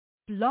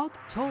Blog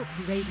Talk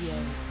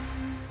Radio.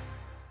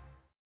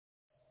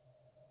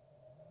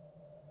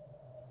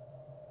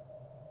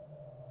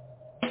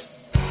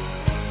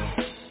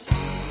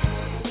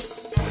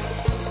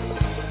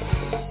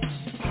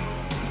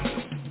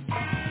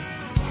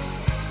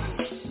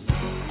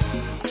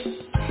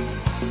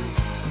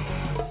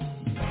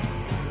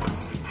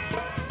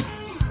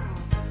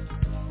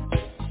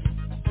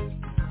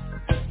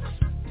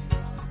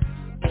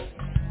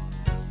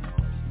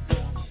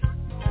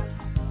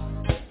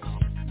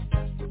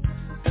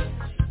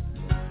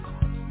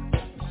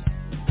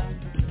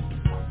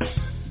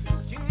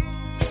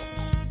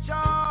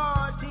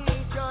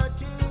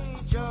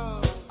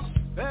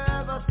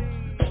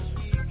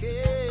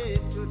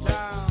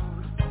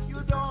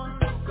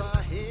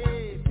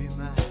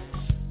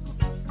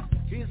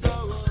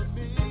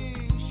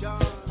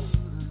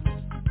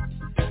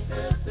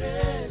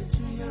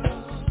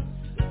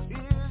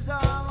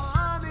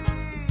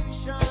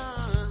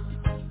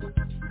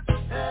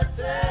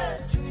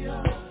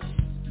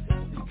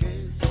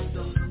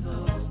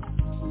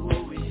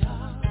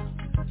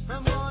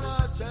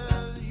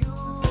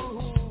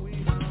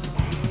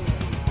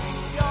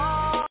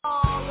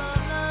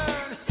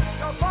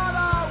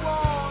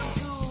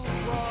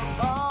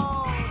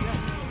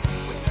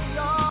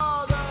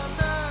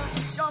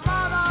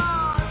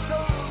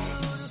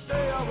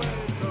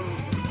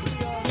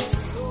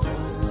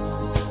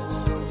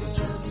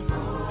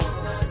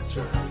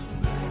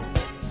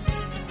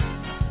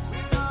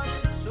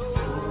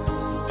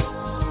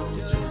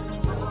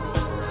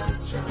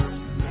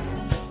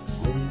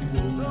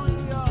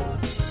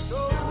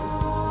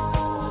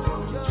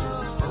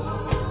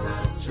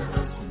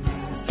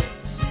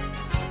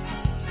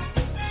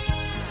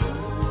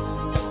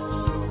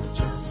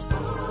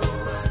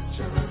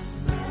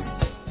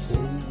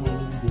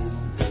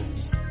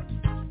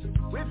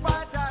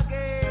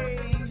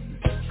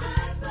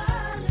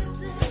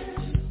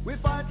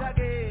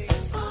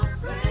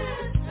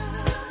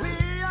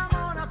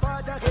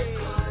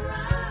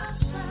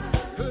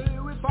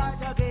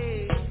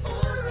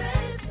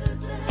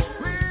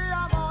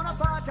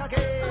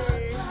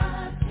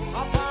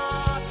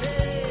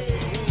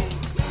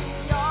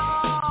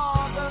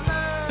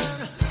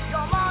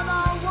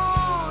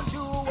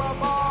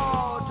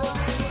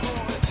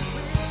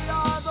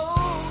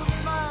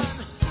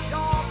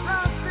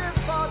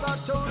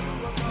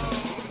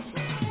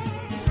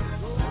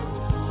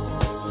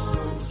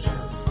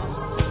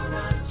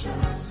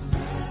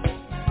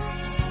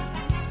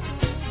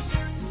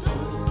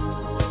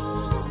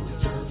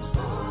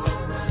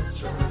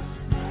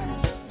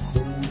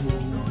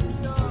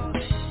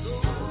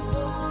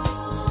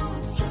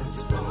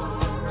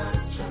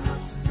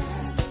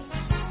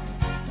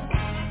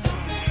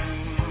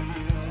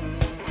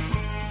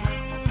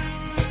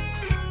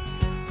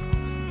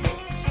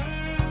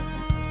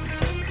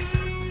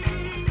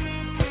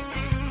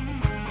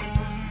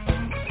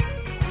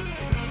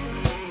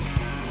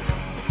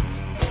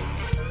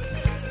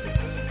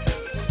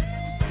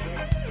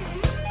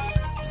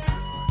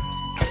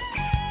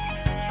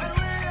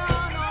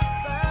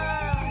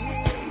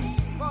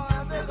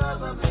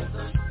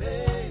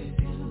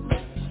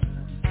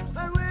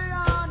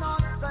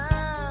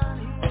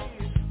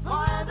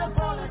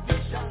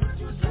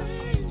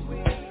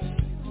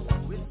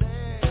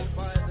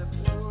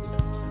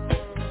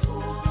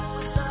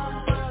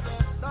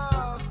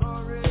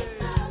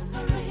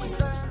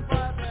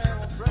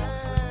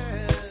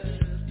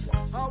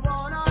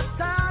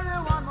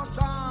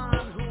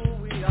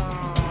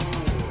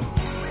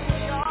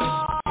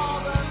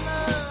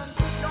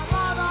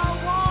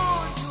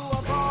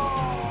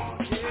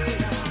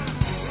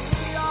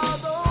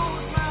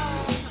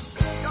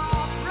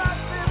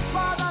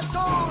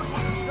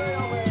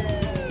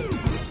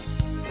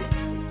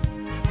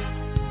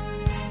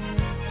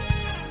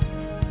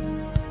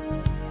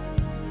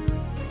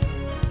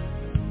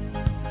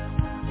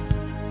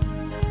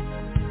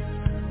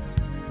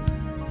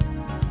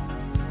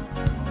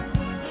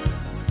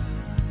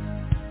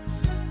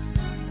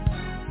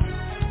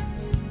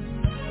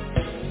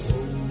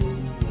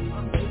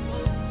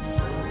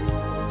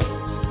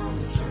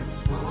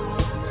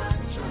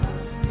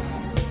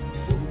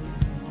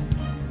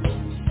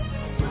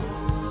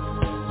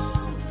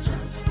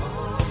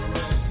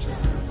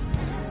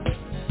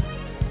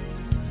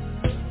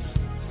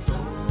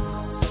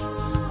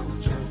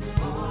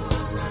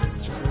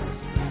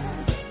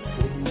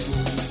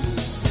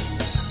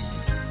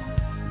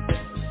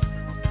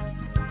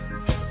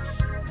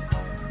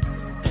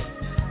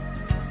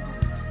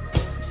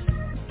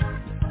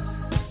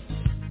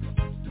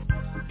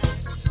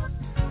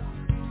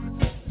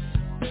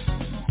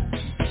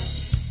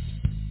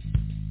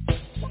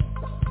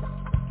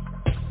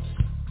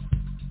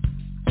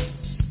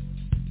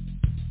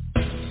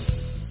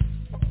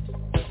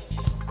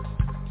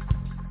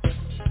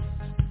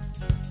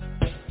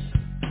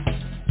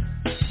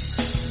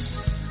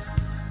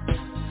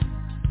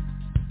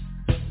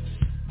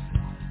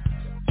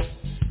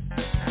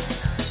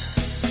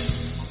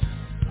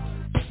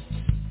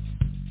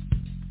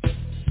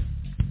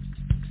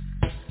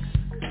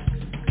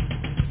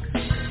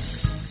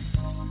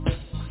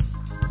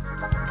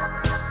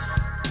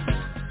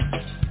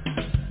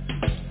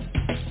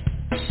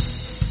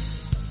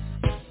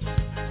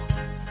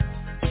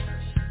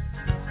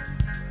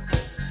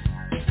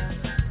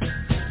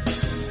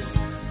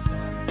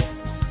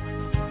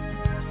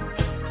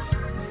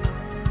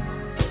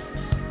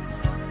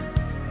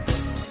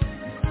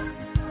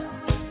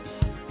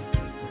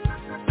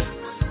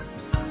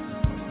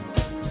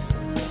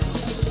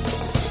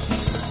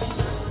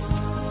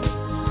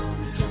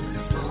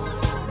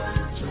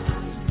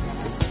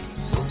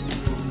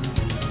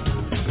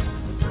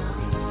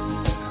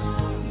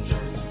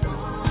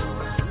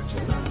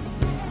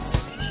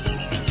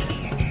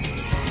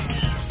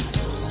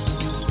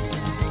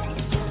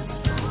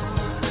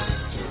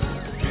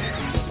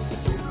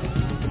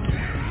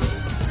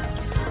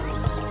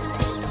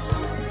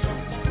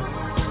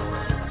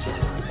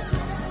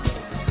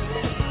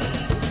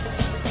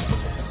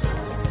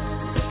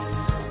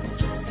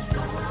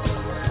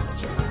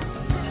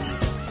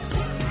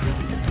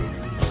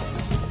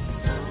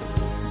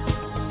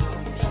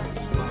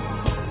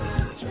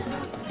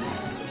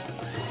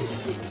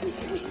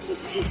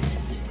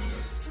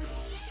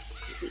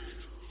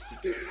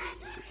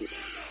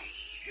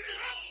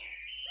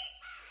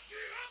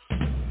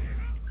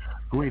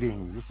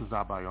 Greetings, this is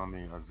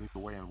Abayomi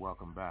Azikiwe, and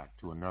welcome back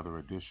to another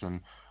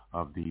edition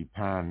of the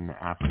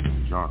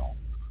Pan-African Journal.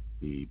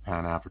 The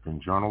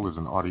Pan-African Journal is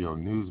an audio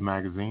news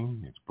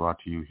magazine. It's brought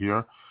to you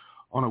here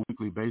on a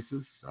weekly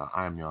basis.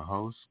 I am your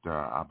host,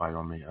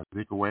 Abayomi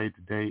Azikiwe.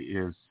 Today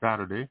is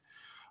Saturday,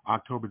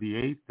 October the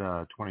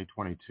 8th,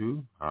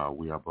 2022.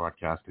 We are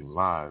broadcasting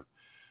live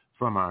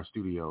from our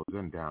studios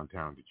in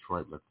downtown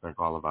Detroit. Let's thank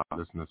all of our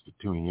listeners for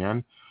tuning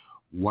in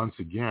once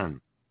again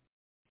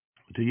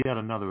to yet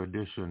another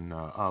edition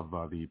of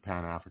the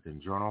Pan-African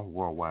Journal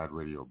worldwide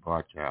radio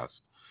broadcast.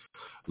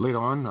 Later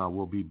on,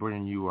 we'll be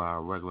bringing you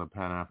our regular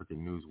Pan-African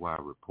Newswire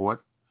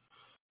report.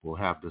 We'll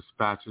have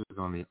dispatches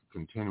on the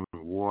continuing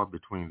war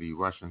between the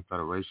Russian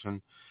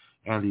Federation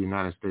and the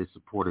United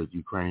States-supported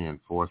Ukrainian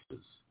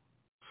forces.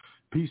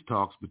 Peace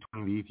talks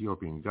between the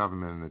Ethiopian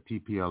government and the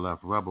TPLF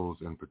rebels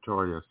in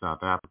Pretoria,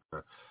 South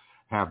Africa,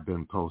 have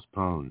been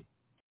postponed.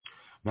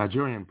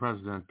 Nigerian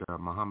President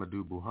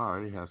Muhammadu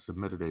Buhari has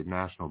submitted a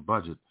national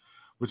budget,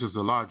 which is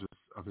the largest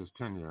of his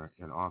tenure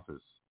in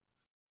office.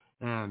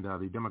 And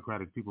the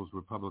Democratic People's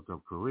Republic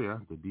of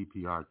Korea, the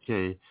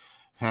DPRK,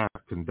 have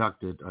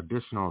conducted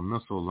additional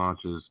missile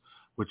launches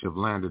which have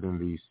landed in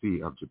the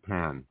Sea of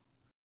Japan.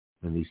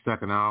 In the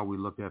second hour, we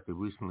look at the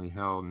recently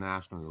held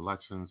national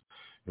elections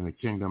in the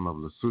Kingdom of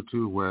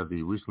Lesotho, where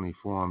the recently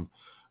formed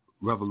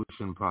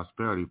Revolution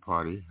Prosperity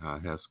Party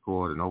has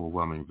scored an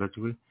overwhelming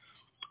victory.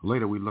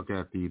 Later, we look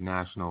at the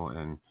national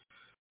and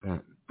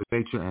the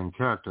nature and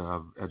character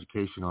of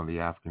education on the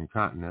African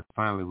continent.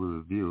 Finally, we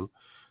review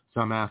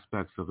some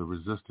aspects of the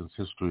resistance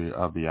history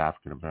of the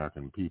African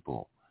American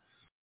people.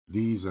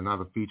 These and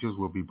other features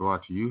will be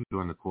brought to you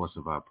during the course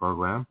of our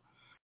program.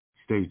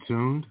 Stay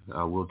tuned.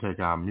 We'll take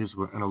our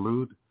musical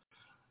interlude.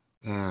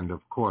 And,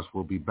 of course,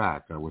 we'll be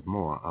back with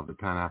more of the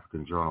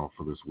Pan-African Journal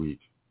for this week.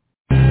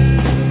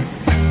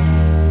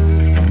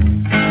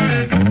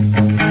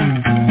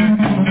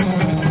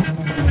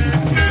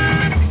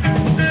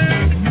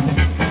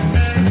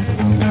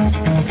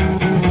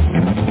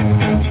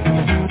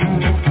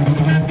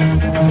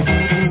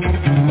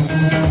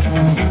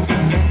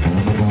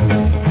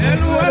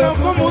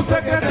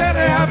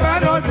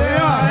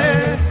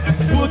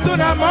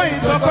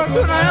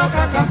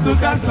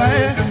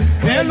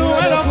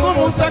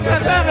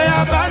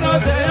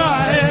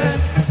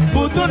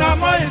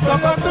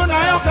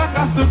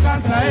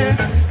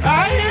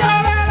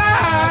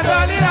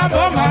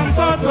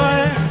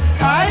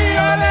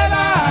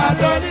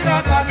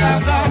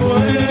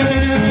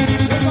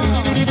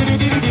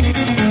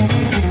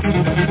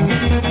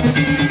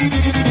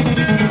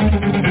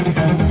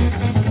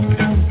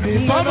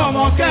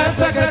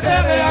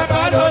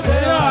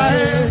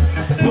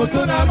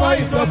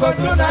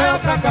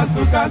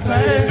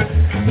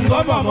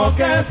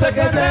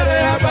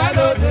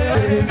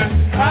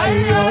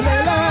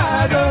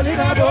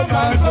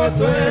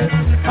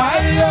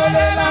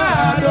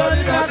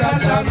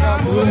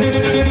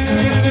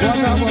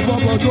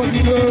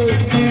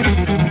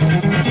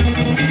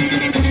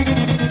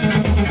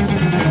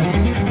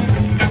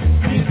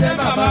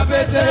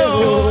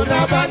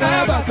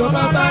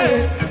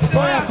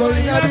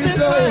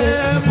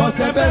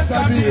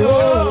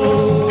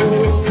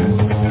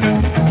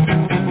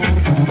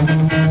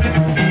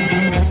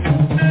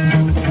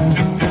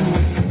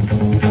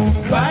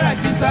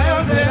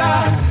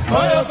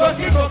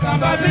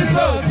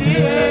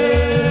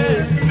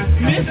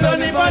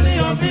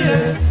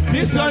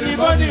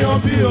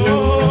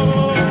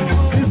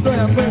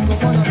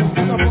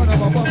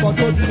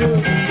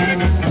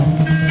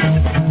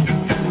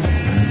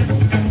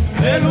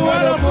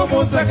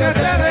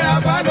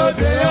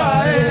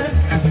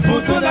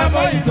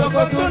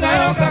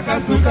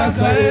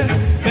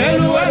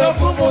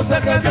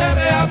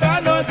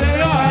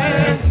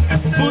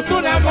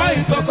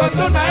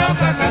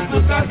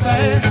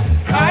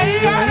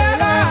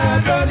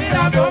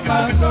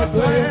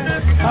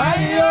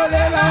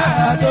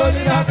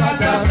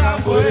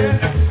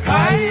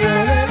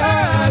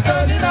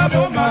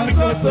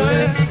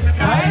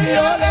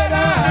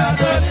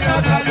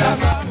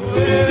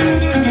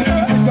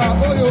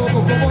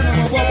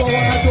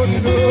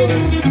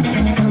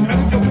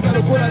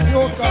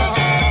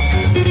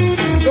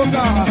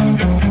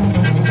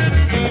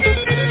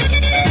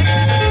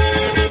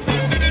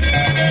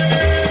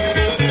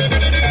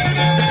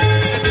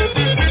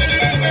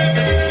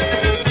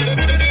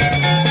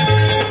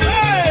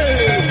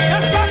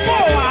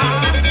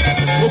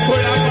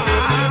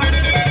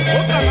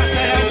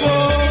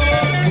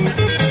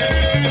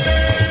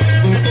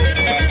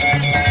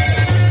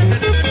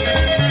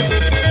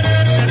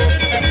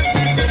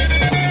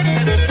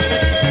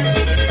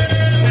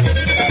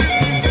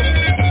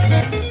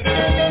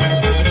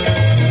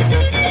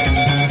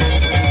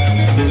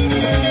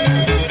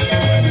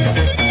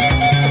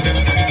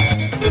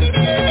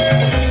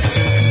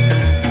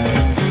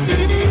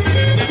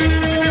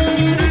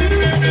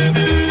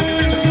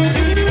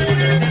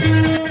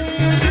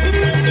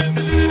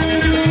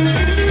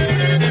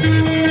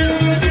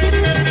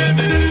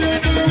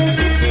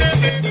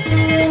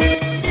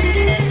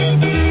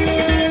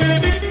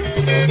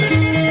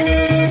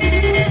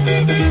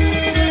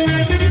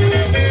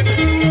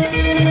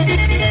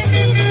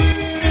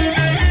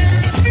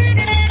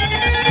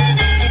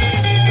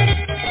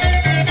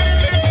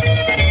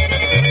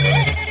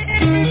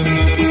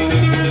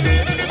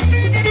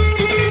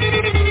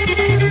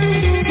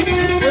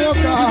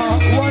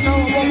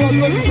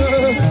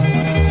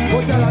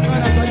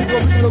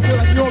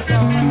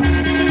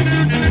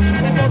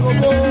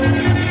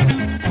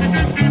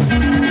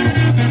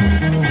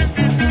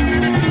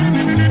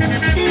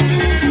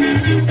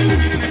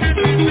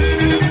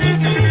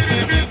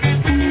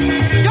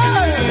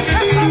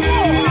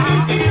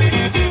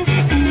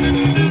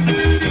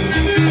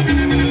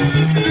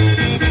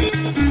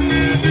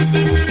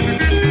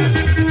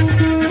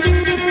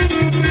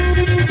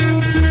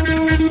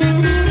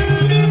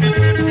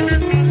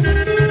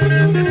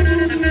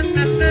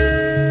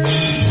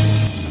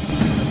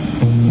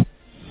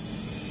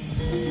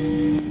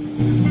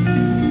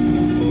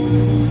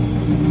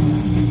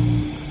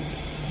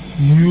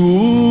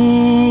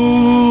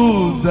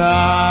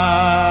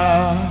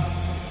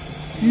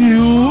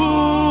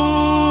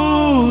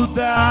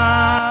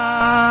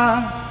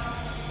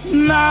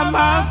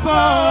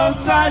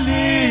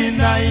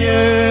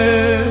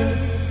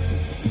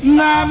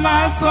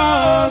 Namaso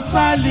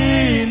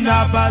salina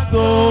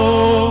bato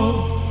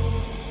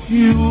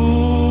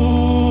Yuda.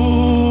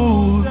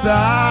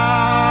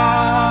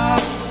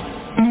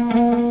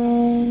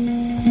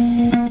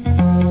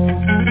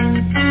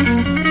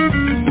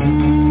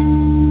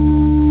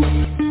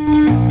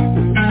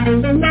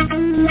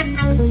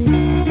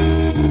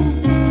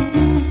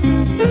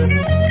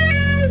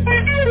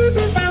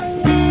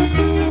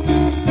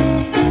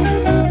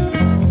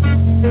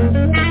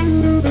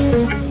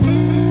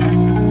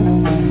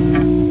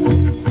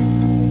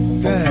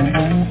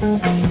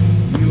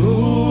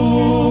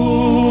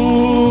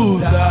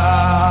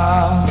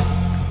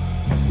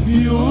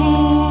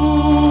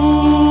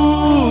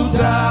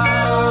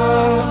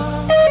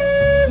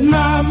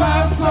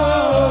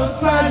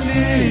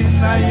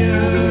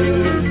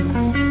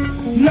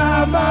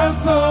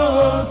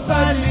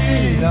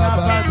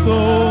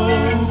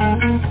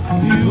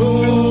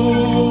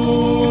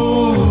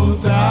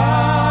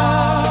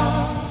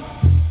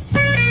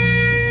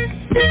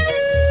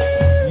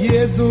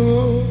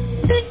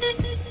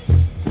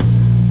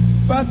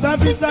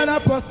 Sana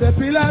poste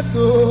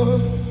Pilato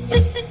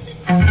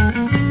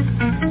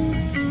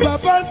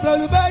Papa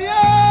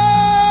Solubaye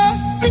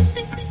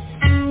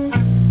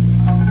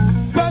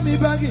Bami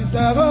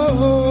Bagitaro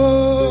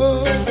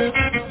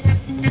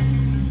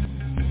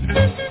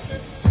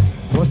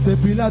Poste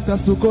Pilato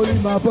sukoli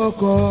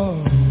maboko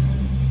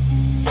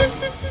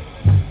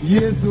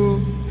Yesu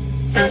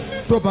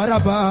to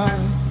baraba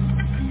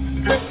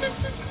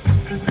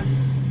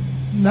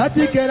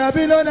Nati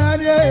kerabilo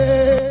nanye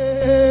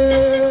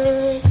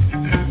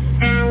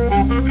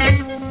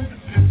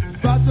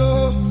Bato,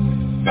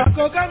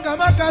 bako ganga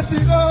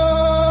makasigo.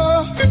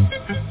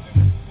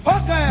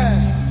 Okay.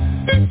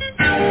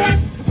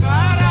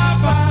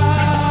 Baraba,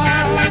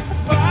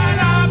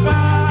 baraba,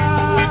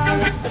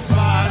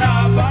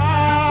 baraba,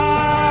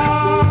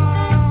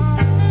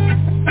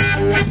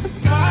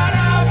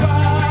 baraba,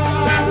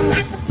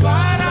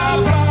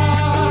 baraba,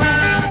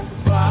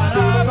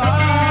 baraba.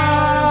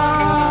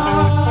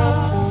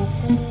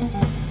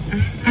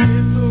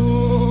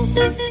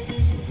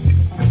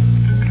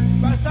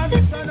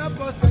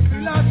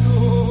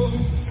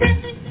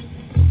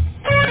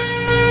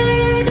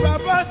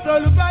 Papa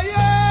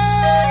Solubaye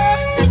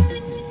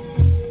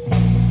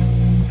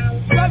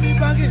Bami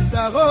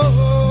Bagitaro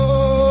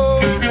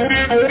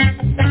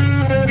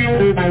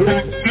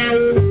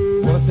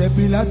Poste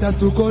Pilata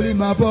sukoli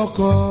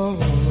maboko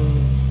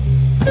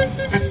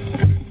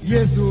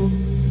Yesu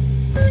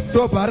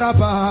to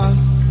baraba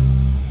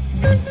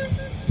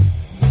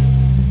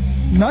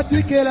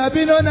Natikela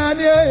bino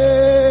nanye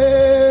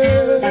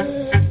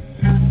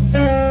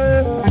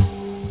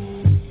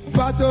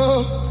Bato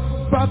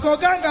Bako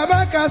ganga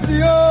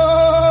makasio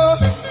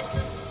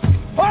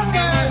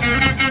Okay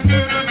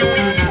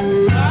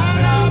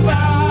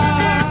Baraba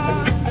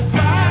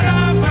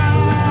Baraba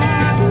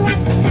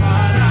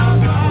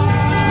Baraba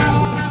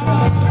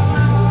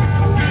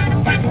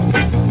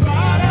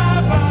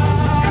Baraba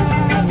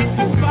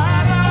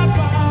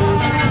Baraba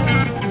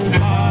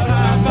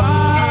Baraba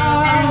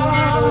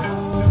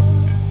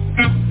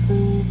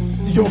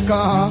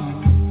Yoka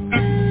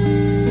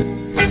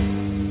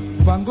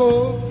Bango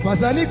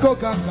Bazaliko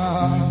kaka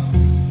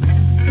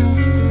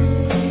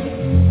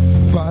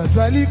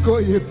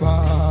Bazaliko yepa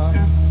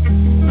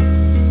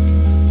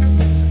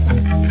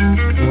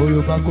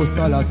Oyo bako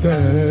salate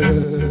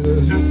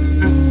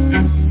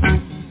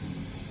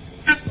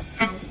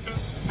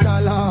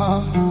Sala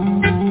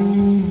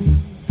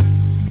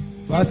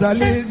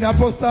Bazali na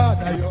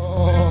postada yo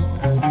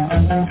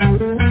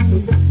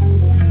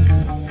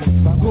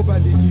Bango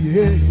baliki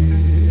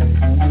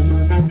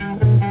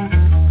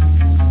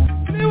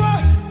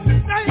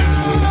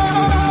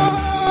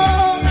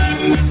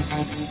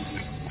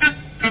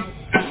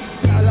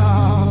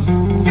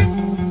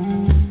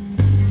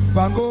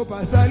Bango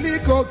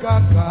bazaliko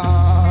kaka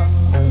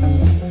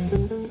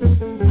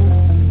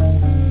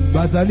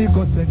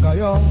Bazaliko senga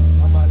yo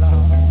amala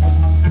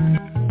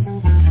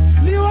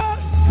Liwa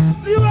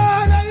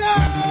na ya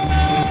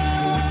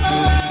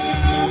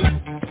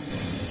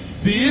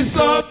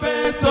Biso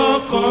peto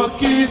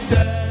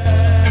kokite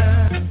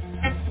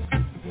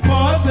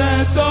Mose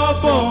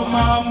topo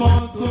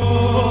mamoto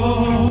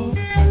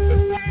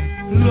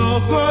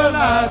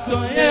Lokola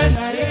toye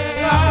na ye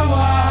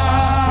awa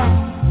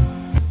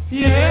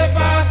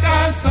Yeba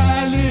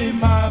kasali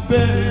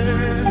mabe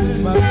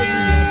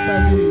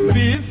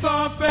Biso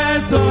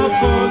peto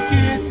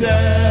kokite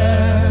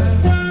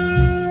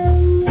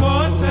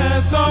Mose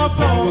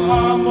topo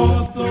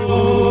mamoto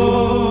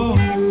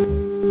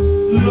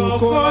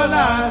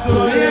Lokola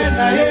toye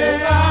na ye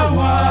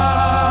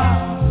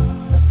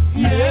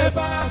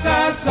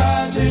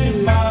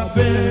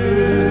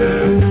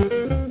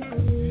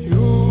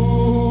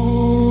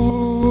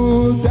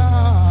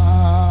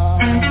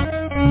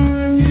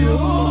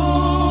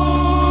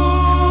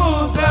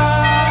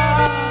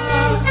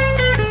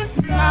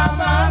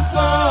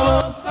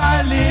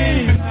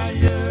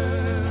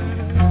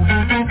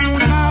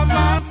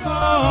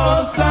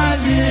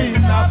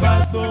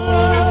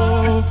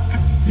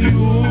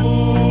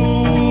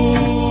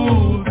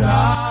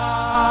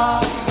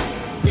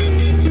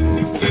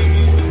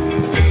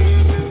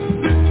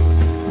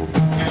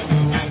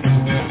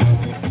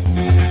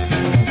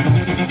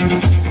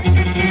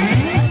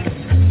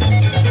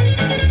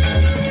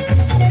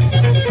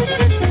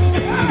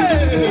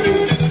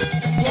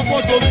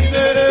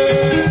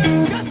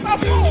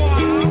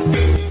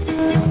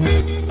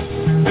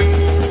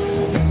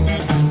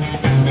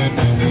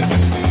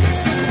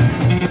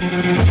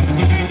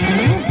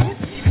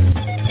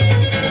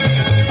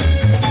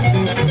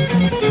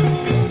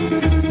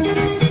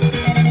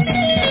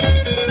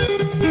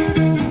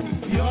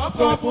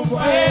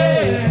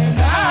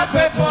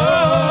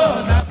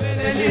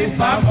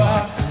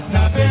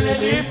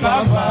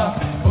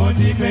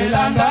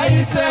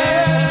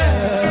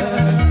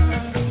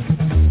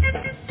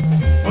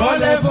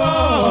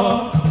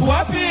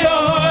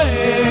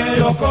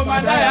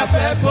komanda ya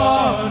pepo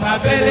na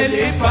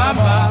beleli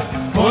pamba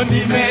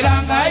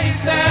ondimelanga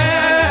ite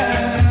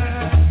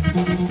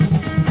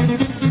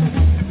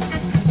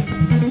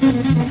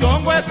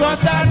tongwe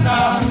totana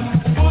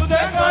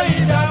udeko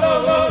idalo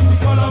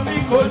mikolo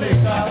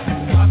mikoleka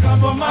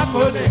makambo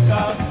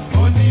makoleka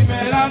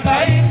ondimelanga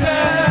ite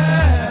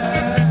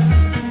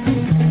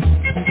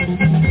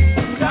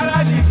sala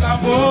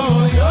likambo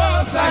yo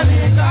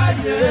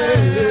salikaye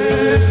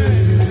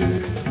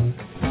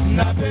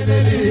na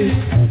beleli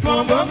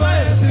mongongo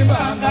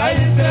esibanga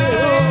ite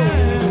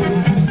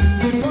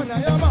kona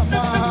yo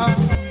mama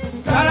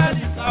sala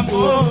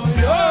likambo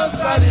yo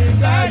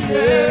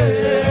salikaye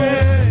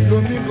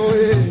domingo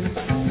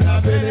na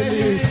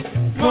beleli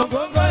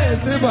mongongo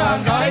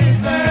esibanga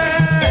ite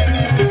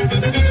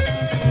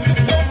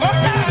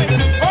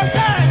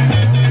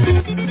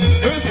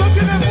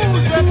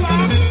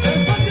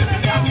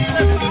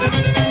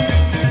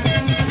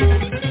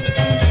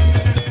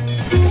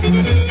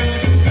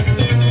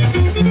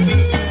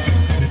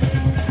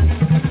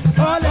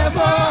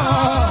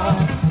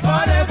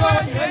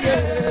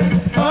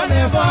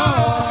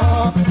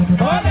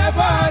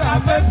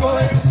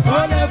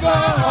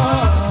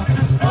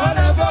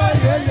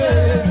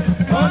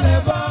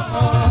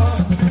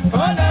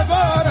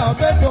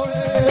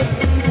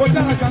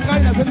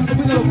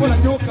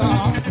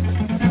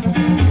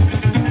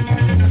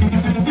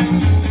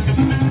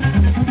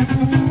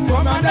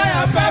Komanda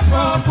ya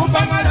pepo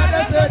kumbangana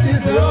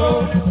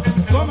desedizo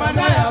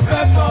komanda ya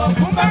pepo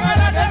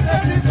kumbangana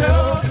desedizo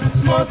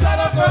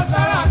motalo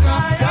kosalaka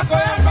yako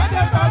ya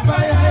kade papa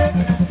ye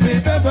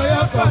mipebo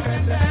yoko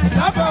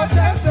na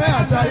potese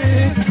atai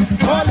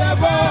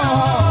olebo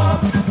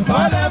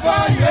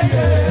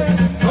yeye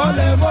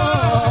olebo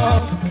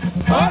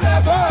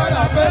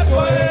la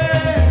pepo ye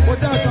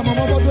otaka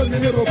mama bodo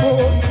ni robo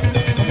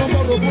mama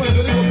robo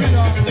ndio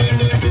kopina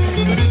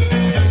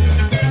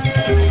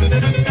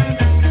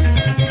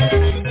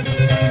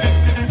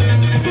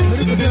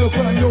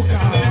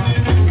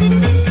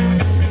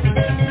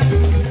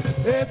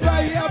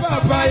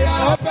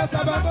Baya,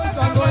 opesa bango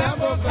sango ya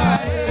mboka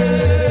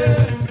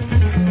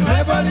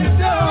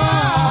revolution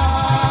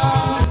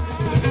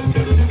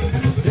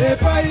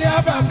Baya,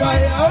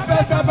 baya,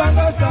 opesa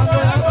bango sango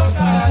ya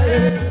mboka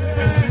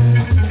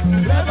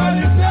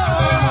revolution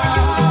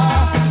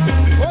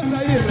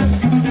Osaire,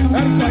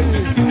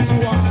 Ersaire,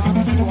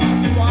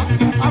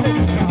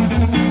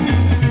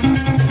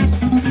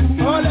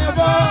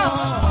 Olebo,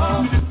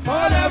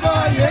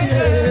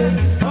 yeye,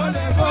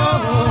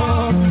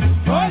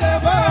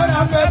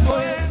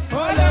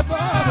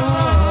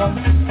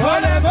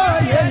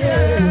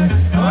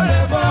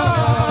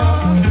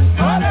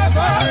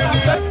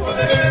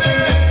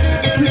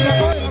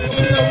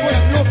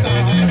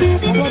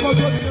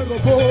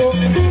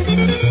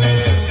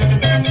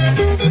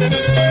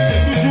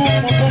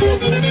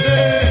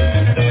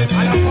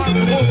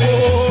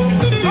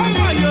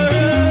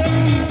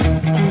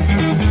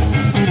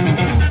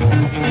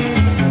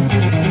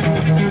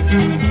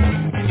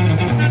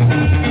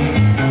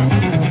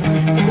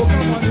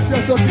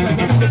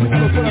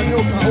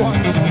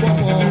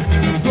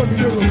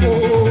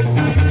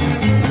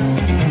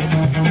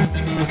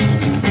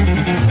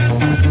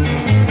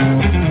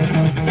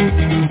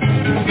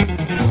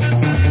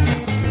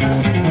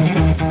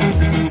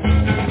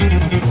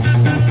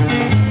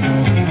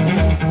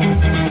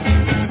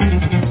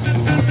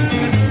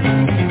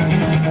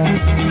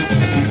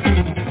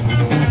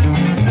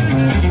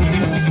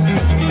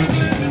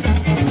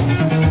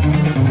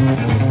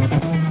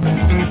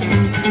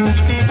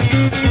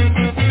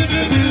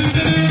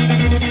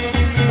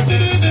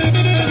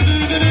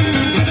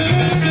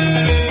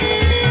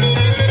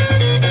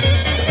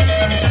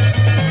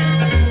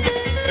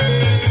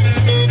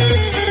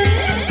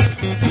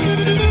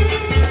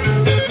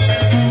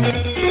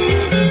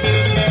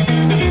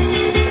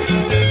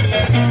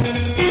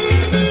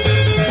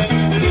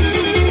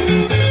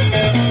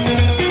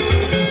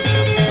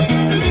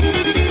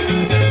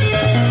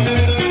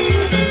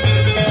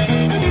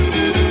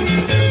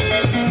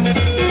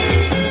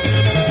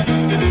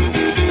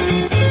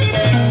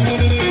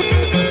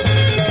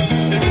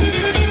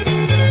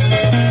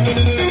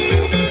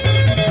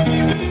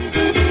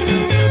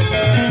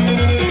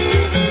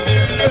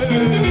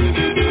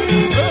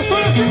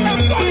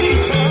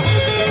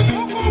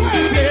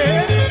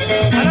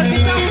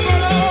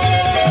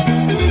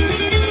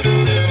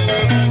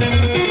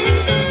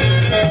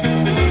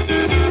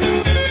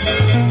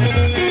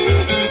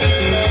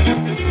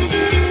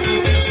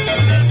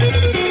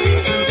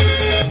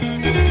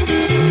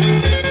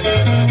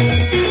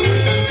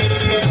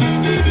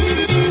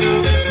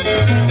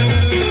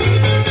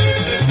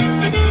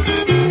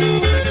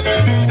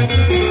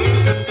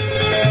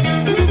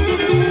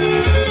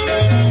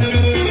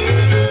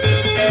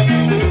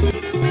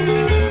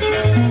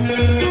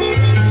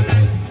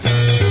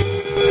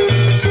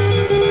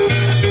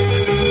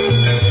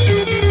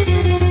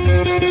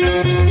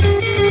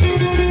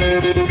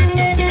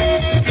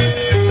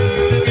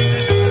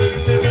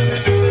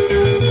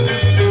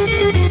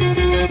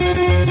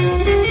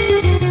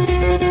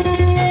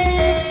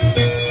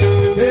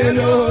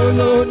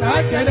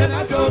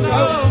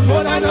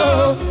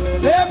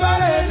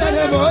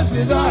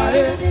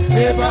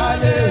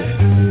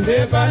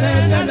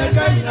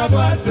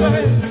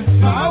 bwatwe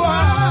mawa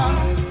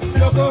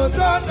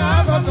yokotona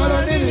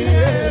mokoloni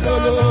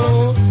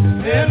elolo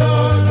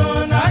elolo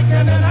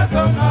nakene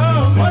nasonga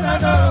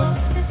monano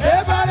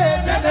ebale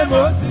nene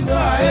mosido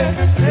ae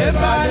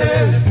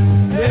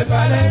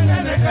ebale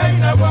nene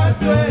kaina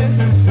bwatwe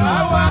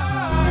mawa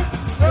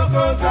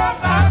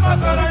yokotona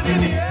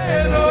mokoloni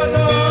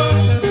elolo.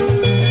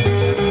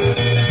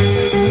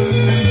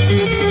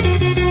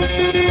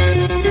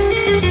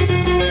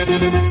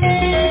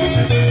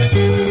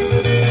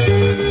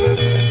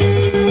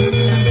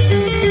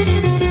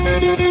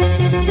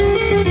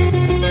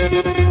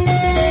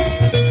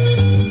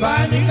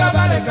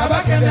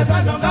 Kabakende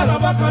sanonga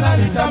loba kola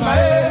litama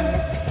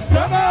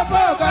Sogo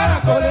kara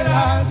kolera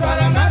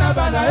Salangana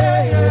bana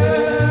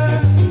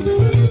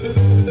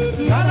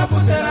Nana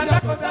putera na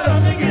kotaro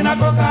mingi na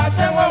koka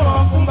Tewa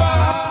wakumba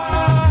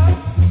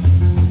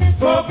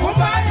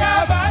Wakumba ya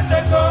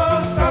bandeko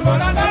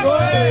Kambona na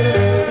goe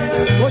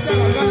Kocha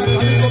langana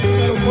kaliko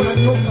kutero kona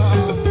nyoka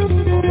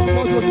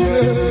Wapamoto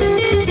nile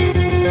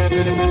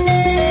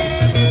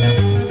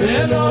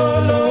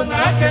Elolo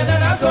nakende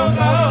na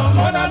songa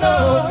Monano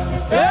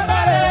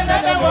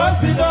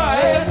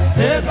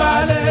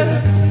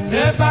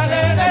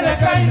Ebale nene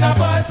kaina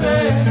bwate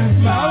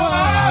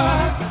mawa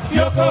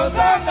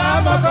yokozanga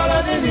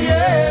mokoloni ni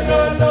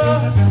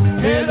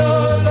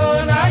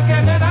elolo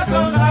nakende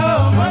nasonga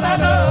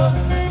omonano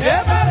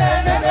ebale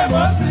nene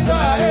mosido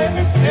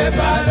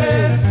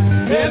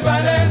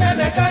ebale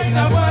nene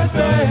kaina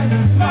bwate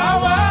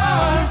mawa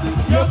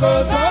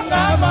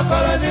yokozanga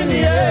mokoloni ni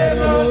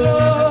elolo.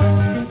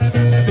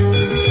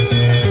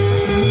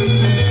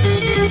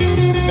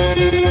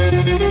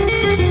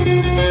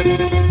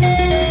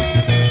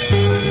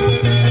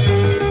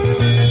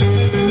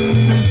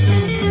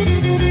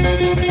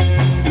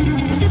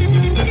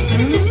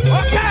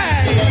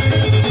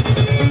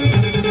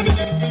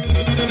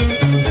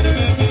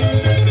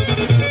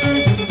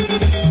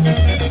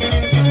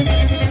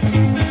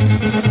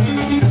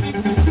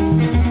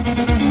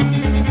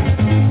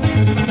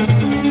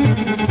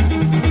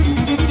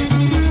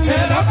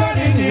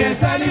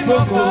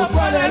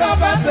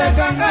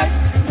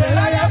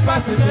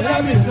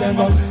 Sela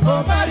misengo,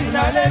 Omari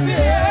na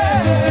levie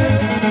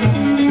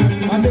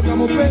Andeka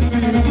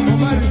mupenzi,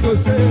 Omari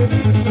kose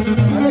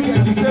Aleke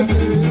kitebe,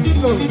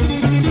 ilo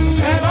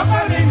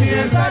Emokali ni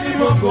esali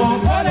moko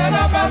Ole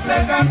na pase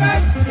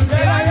kangai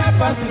Sela ya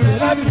pasi,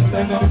 sela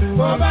misengo,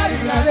 Omari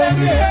na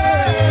levie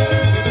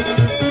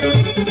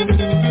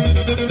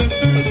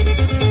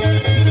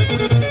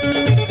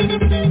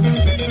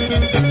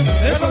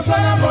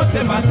Ekosana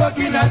mote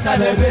masoki na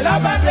talebe La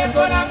bande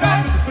konanga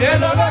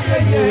Elolo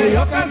yeye,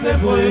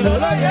 yokanzebo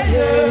elolo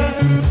yeye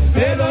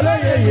Elolo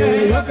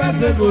yeye,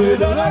 yokanzebo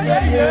elolo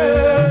yeye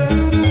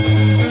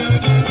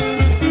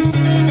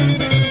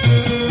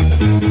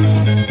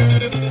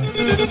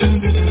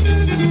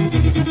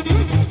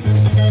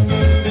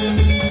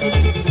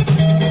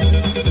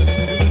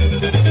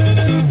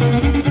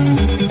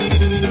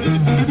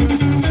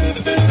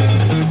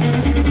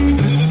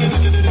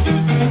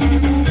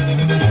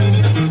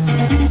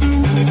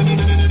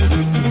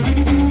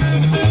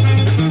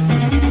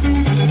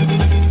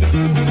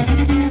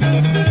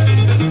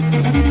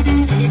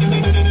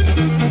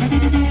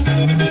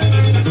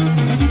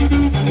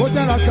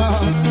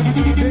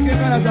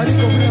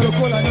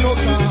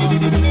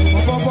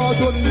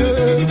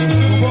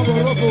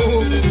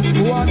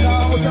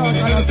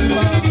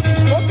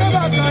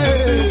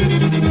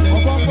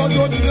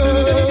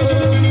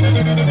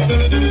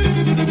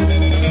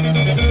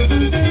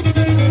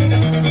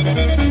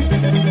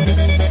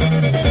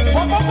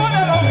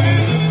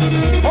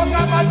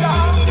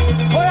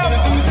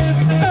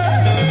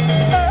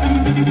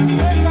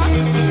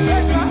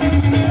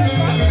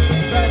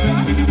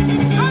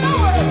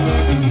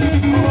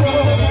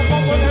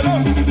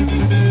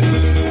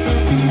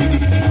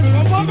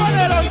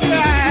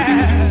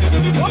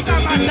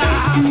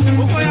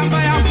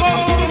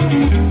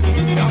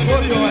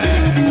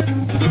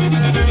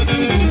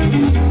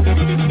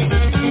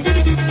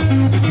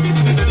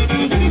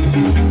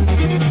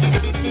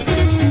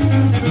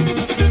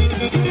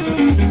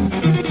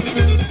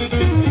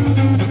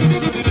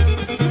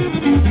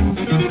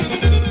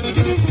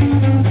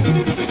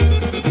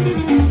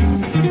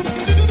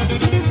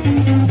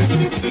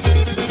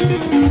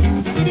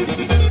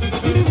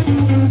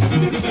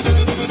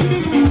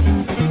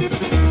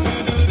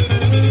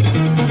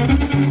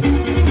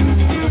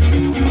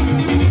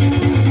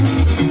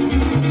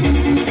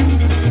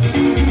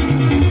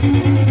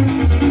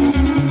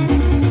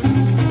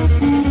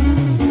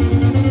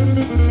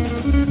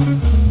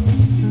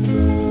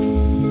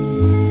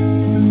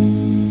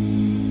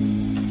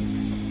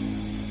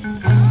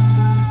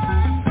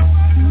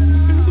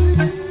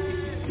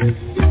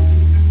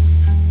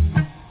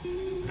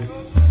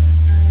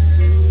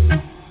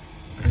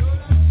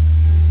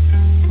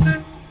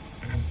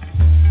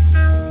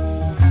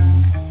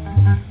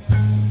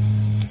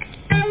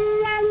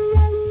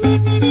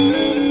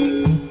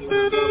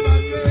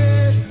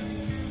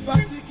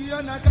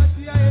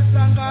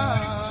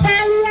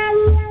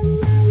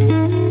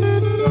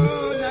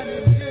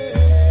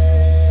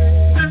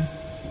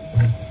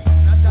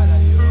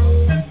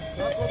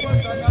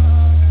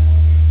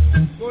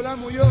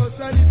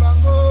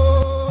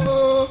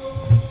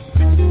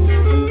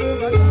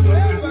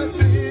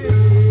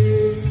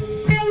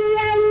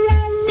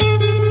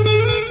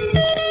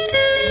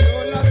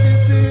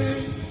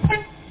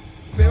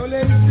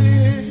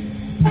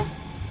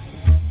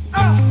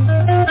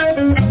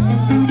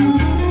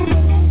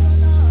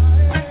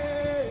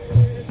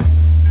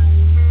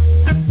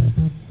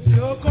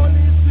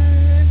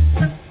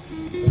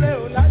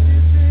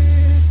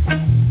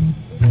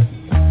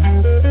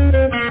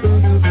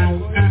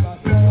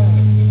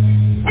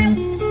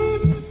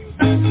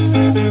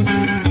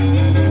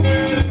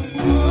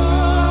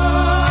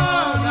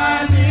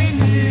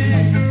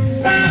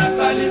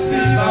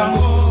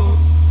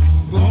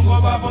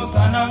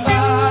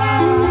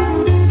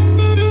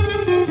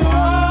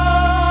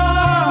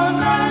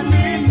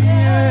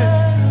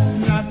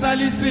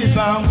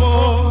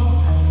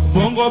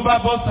Bongo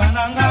babo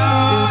sananga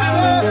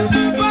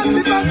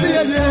Basi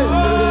yeye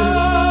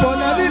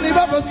Bonali ni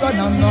babo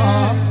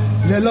sananga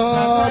Lelo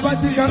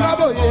basi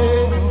kanaboye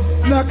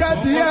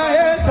Nakati ya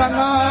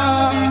esanga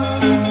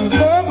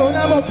Bongo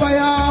na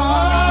mopaya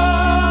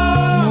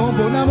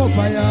Bongo na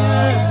mopaya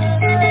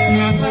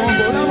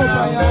Bongo na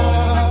mopaya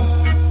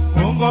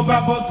Bongo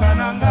babo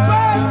sananga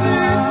Basi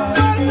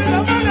na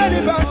bonali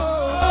babo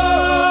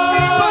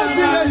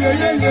Basi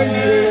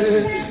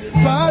yeye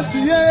Basi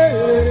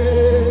yeye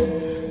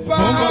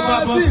Bongo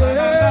babo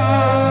sananga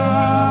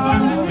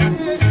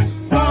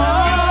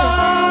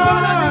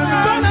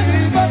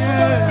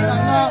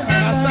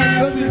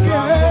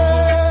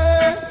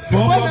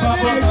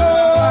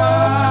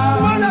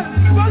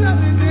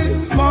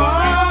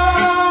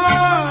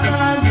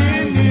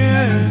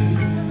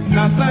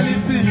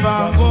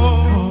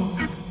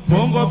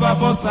Bongo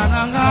babo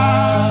sananga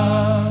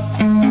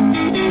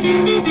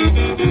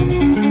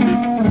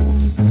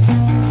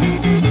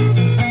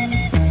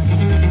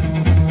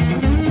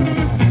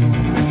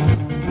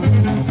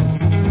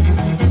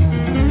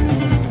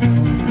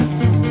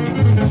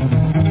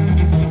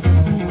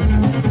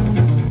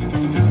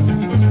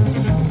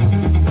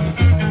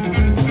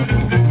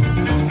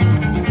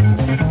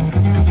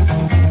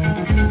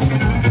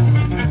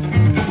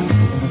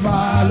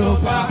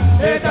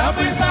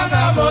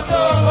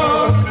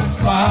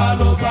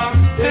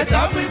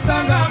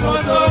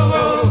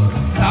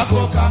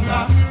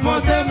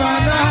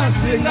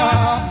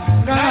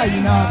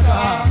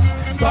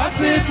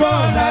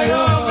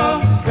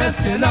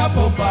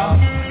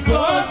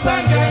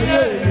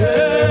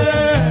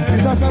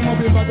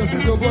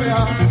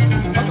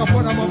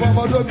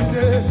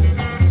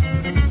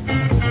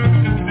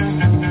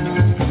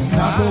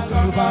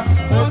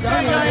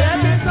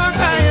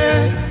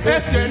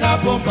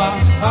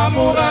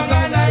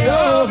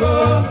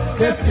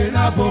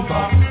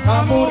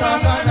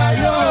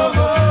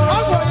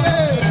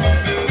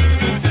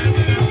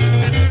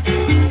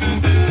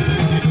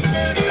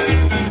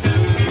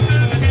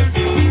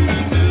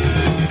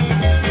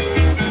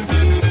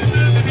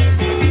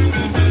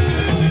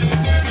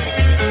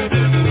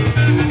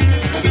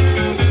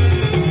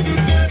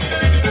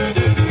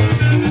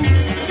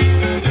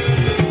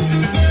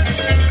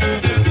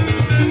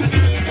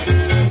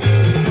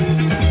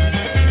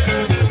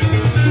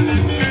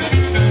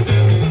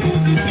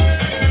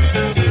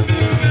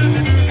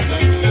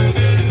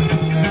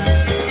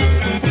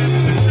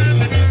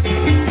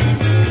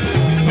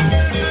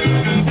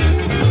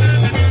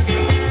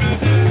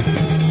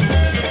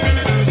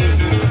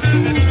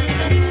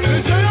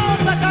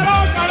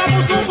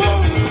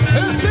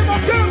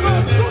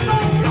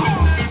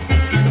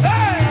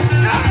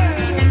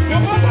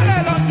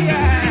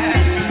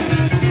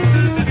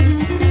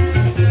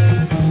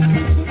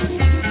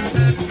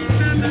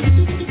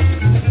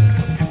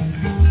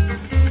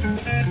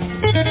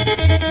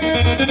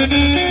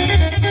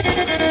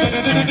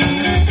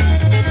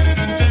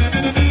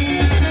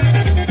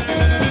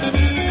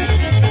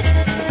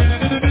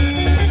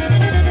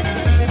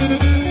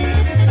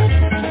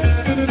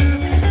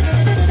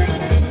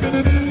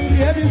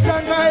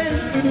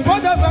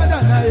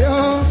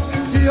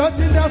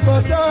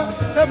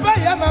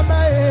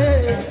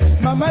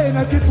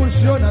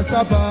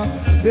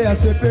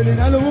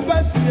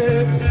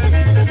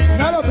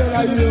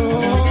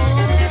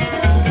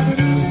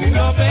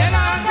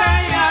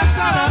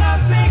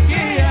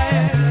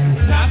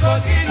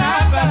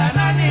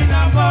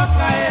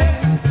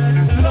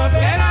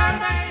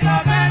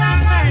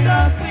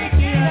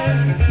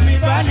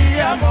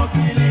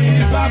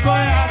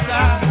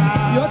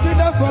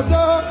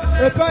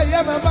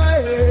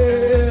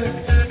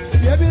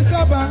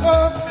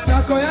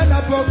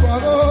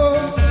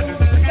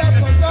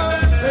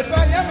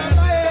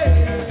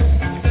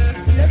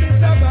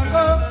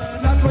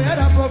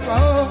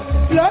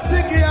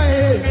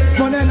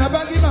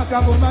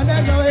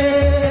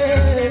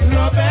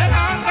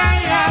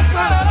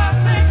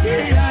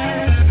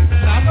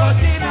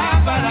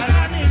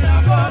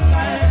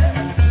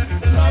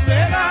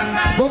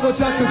Bongo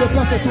Jack de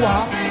place et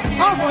toi.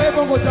 Envoyez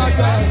Bongo Jack.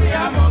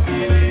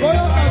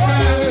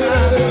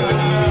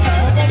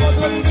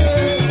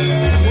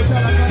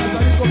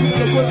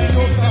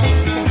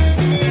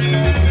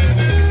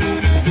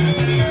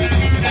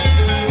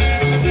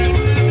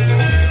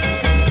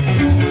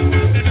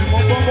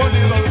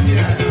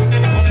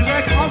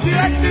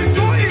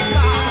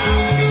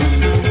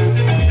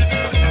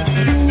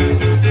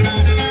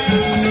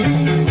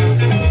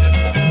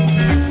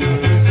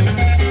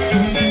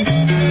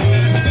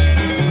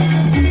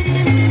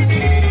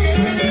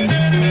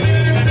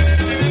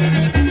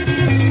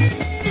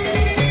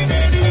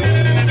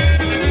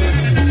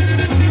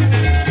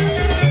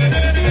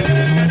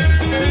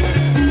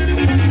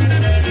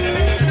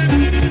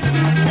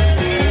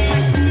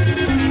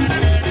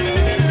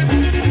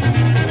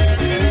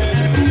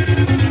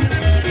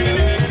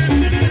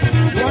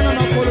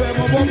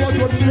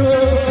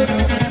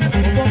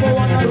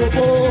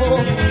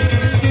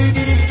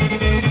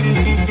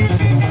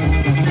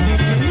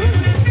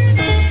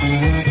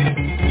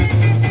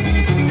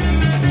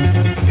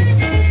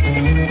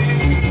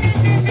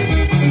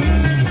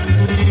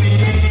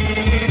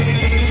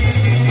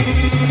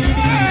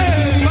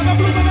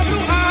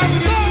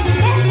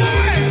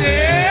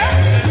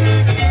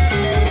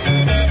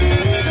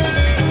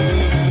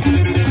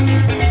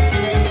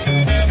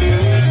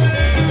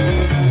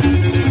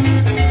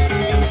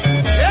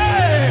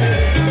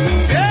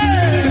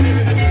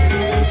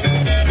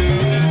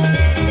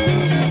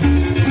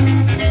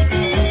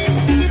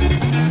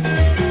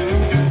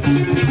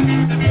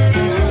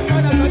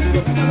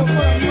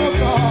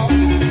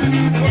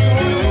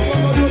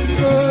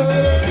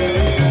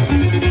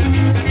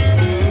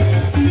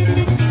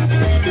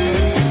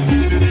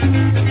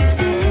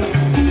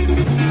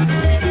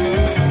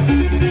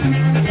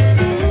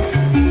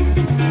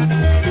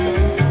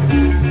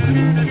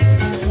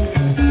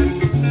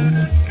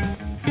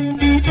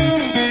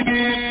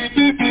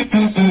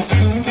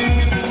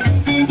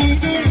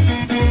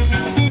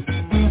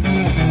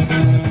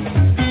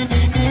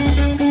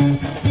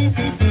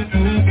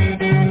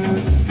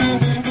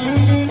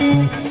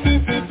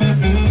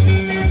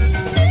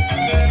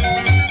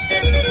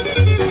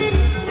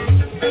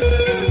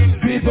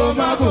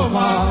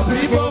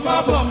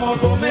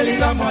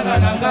 Sekisa mwana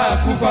nanga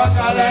kufa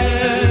kala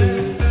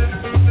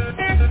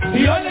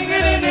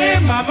Yolingini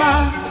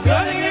mama,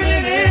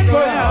 yolingini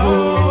koya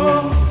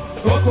o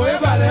Koko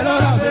ebalelo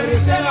la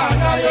verite la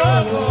kayo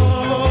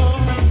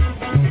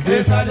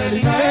Esa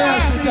delina ya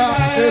sika,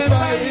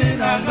 efa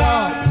inanga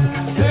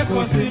Seko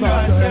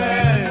simbate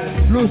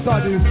Lusa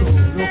diso,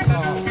 loka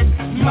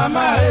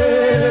Mama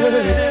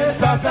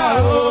tata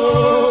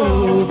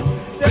o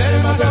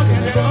Telema toke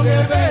konge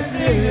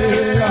besi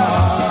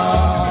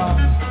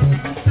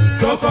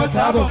Toko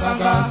tabo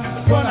kanga,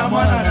 kona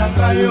mwana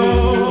nanga yo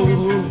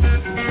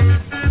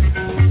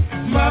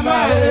Mama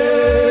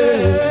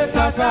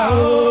tata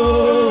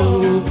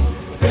o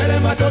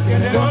Telema toke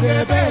konge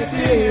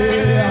besi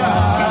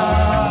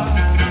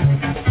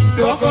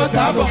Toko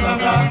tabo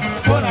kanga,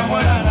 kona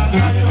mwana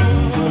nanga yo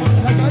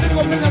Nakari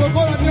komina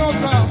lokola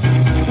nyoka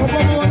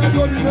Mobomo wana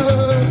jolile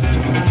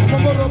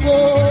Mobomo robo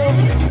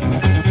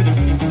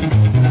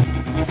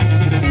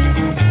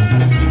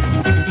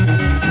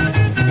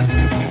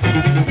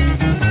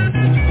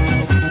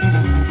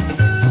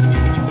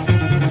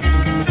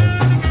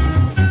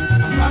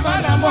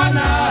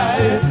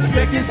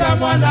Sekisa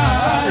mwana,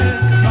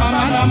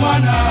 mama na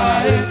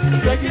mwana,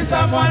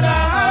 sekisa mwana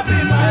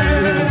abima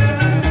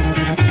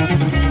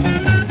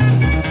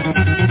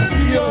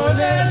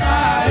Yolela,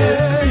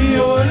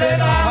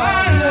 yolela,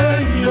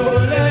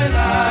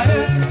 yolela,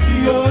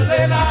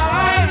 yolela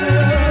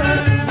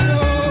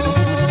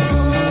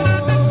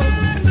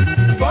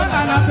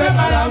Bona na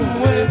pema la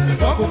uwe,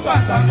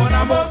 okupasa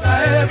mona mboka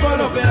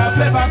bolo pera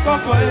peba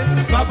koko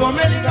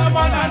mabomelika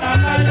mwana na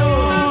nayo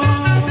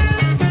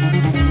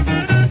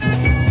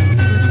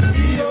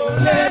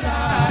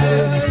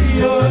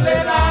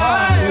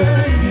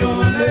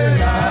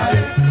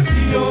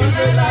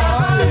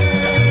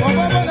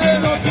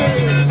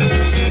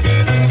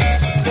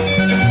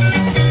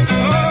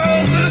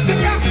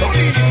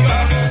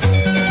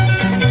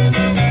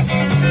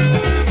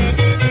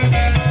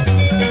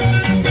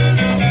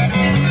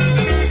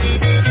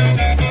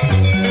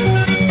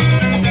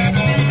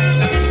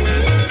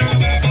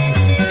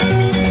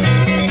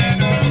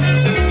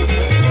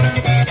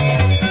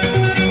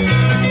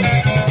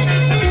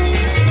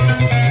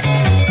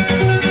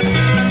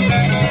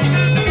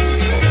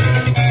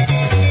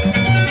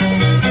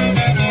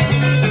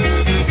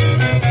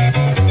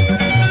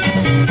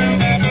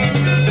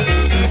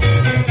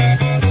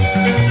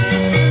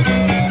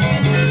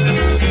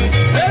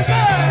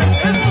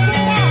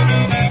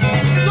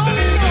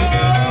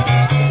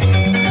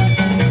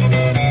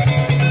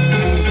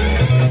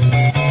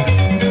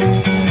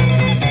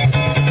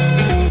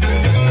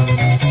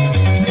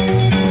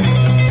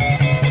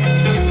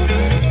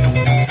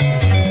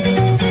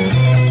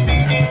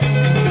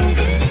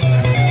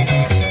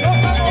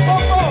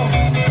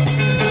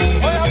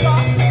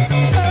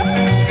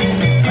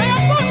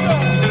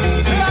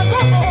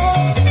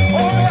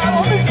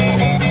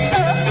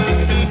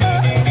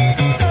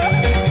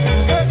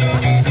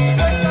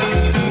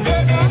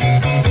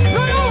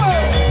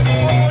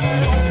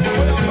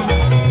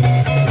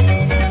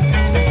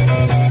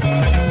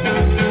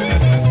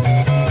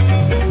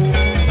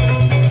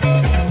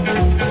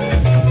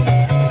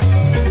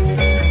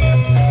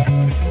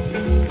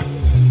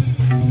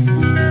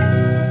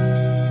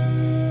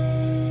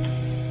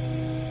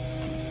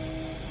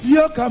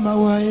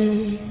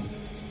Mawae,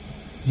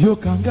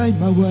 yokangai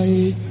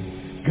mawae,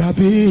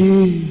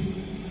 gabi,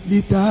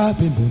 lita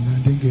pembona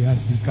denge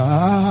asika.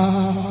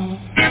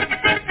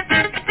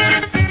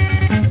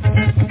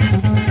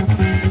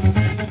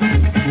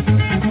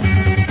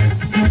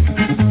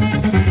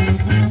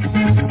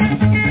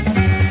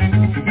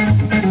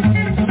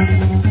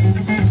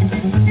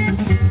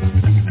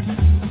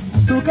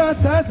 Tuka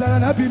sasa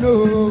na bino,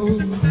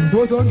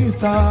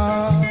 bodongisa.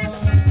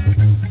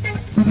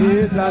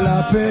 Esa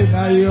la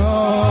pena yo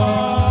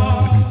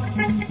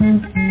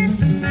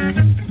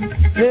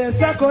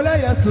Esa kola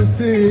ya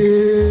susi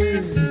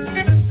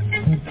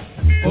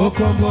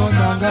Okombo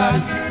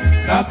nangai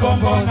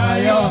Nakombo na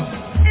yo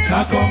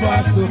Nakombo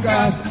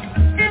asukas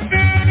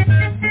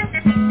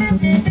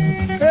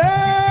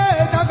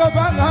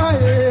Nakobanga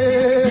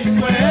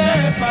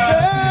Ikwepa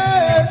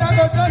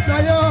Nakotosa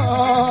yo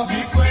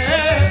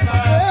Ikwepa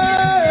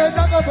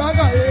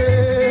Nakobanga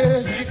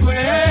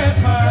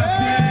Ikwepa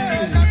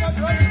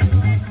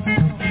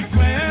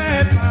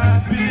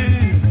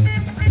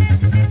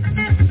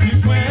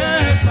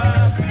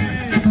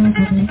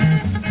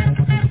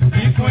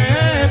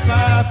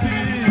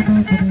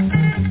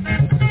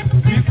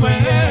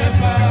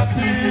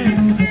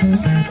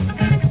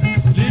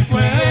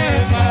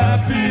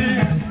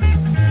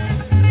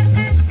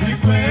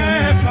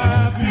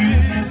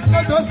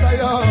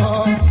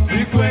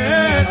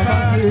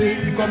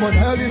Como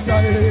na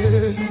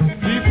elitae,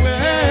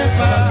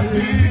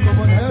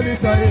 como na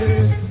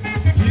elitae,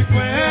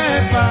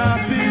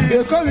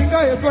 ekolinga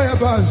ekoya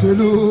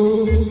banjelu,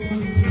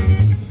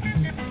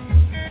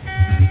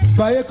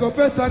 baye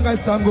kopesa ngai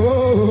sango,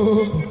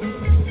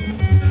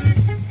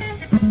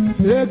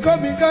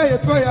 ekolinga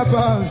ekoya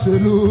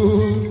banjelu,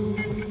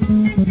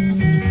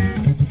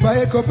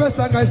 baye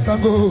kopesa ngai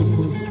sango,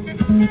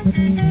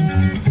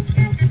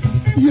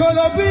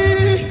 Yolobi,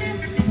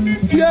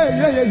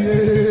 yeah.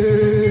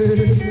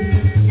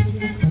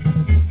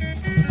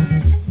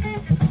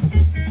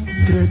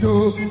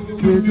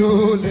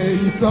 Credo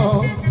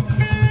leiso,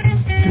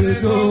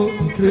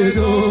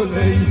 credo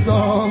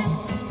leiso,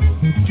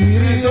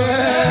 Kyrie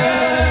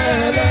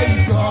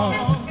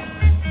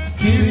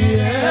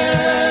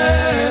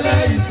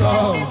leiso,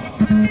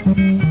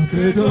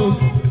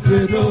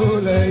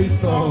 credo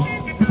leiso,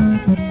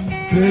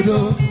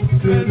 credo,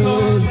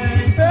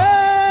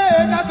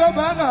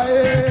 nakobanga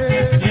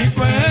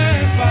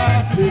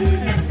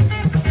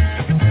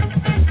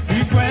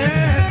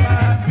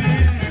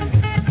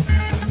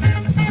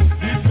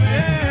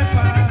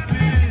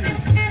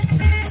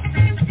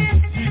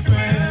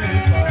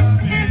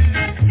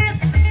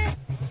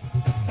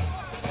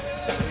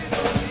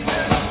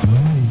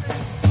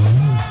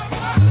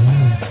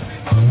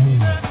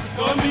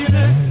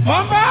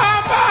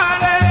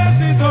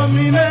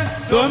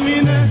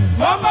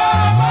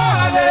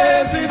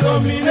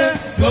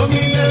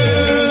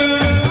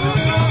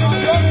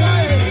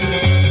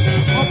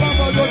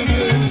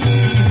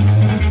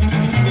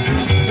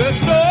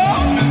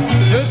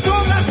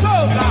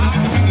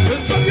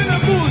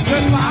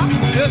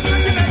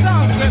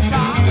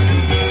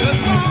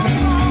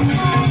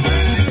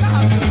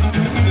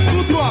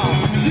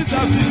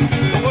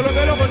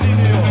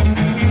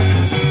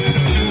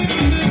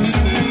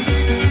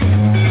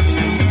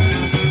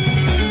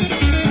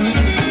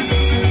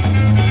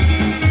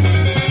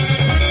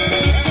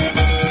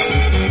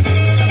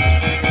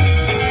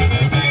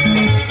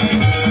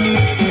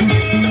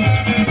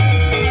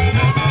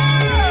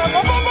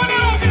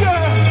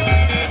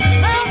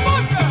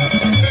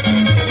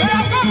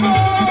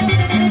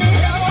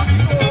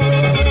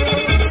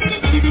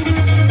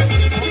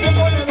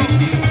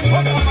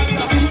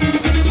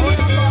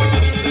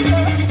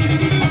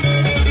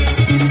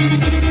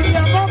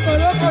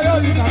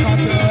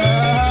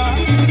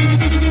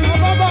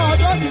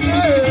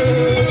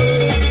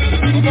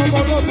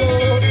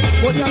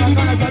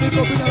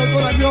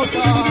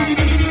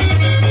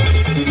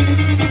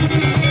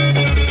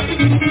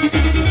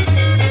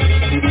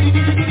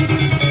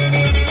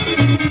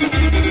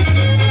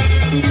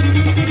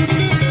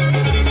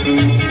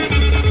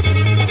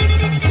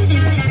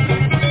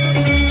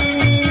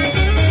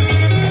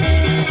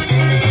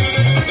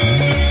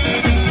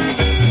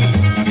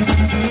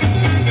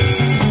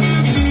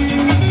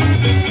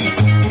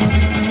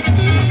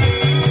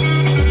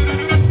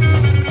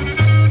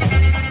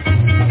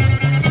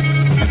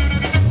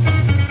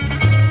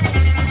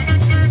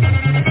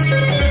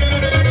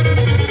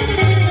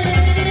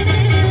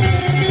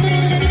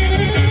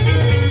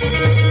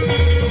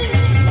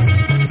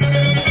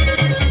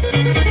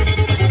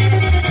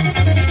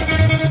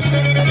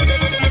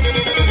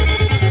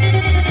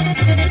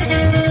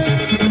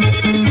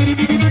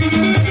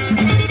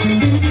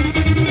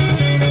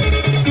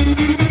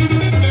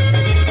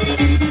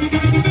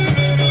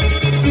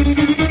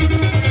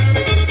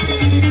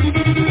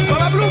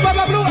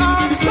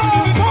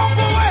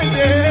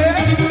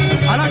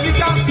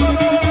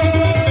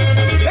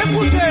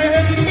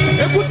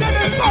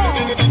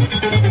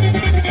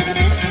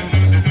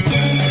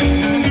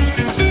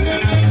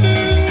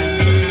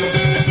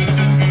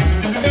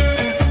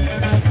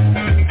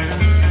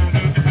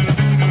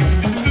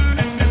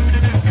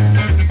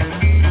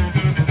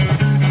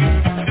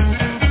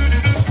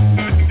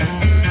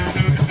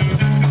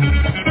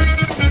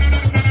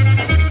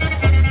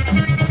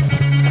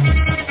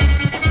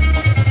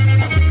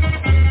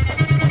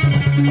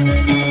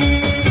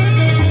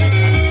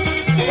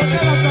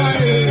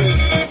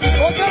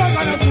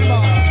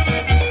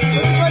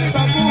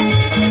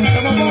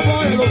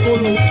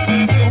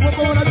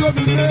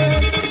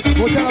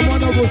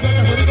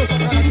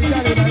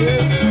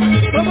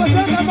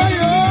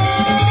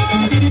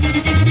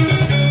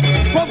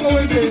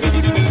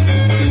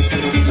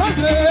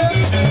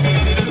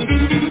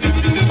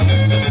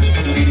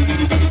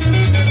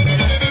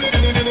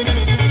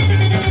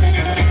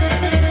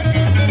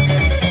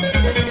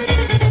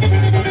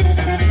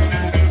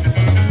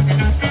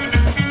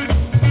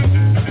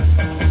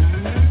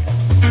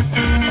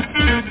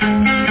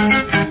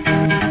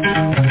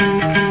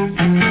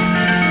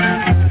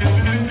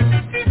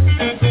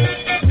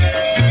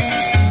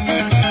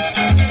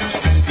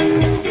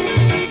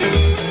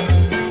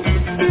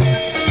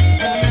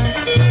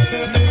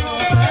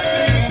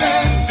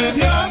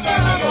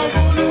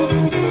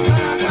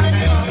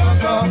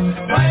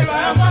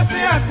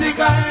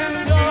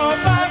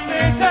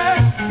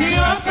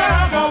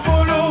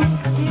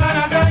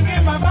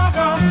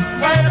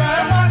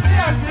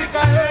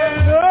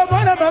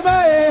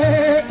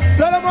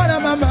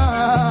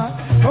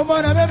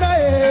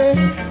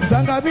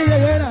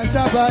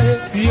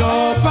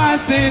Yo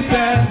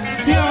pasite,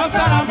 yo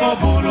saramo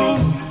bulu,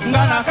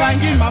 ngana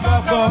kangi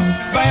maboko,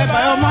 bae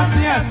bae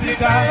omasi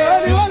asika.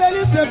 You want to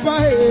listen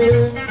pae,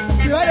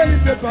 you want to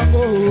listen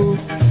pango,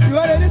 you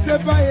want to listen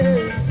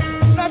pae.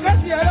 Na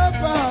kasi ala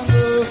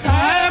pango.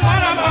 Ae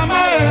mana mama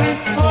e,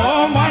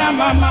 oh mana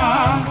mama,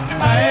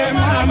 ae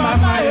mana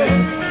mama e,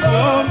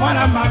 oh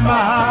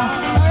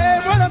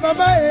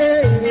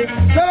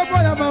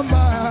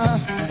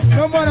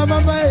mwana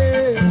mama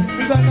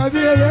nzanga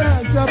biela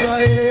chaba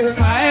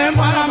ae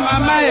mwana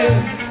mama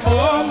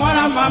oh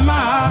mwana mama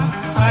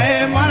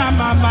ae mwana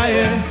mama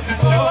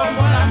oh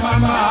mwana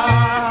mama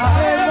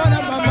ae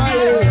mwana mama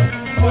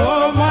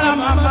oh mwana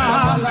mama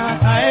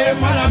ae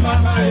mwana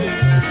mama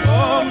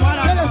oh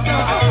mwana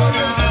mama.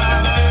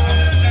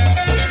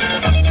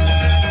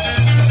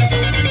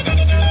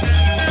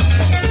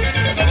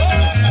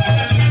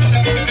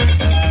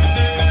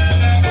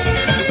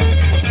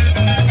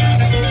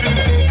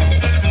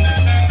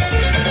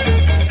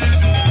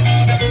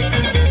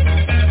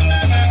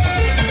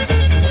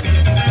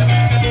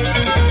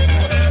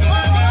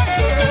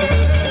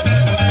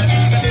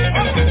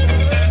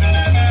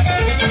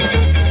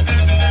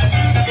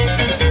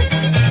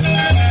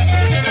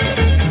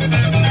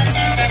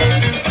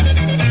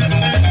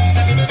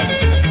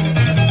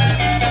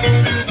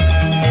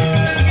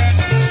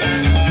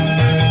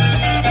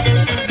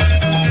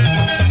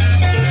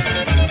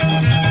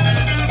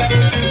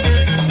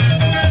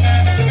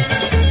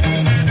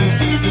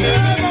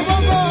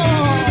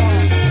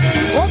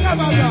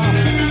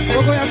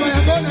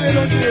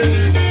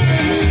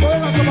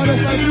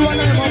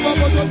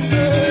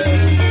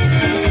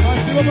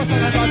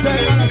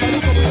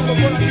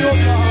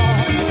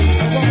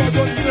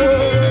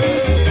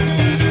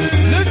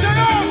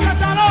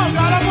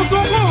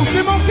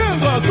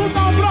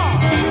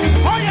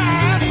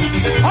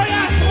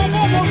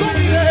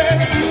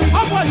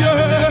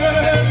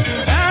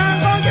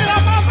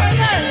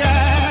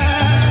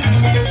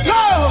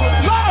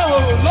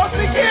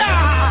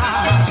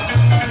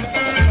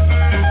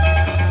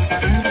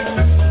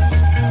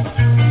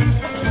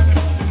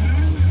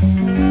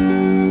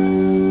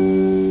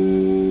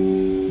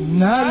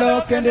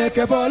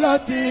 Ke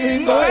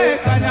bolotingo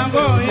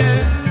kanyangoye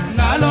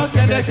nalo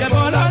kende ke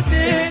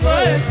bolotingo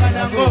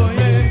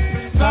kanyangoye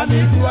kami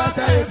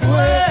tuata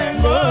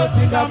ekuengo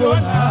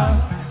tingabona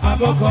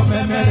aboko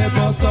memere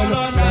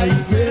bosolo na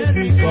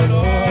ipebi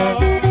kolo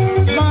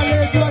male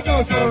tuata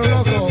osoro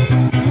logo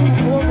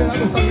oge la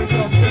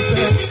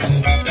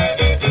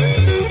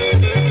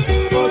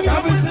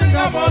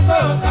cosa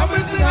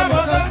tabusinga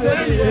moto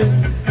seriye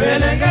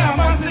belenge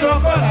amasi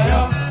lokola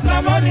yo na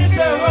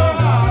monite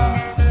oha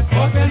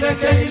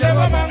Yokendeke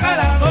ilebo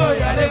mangalango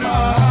yalema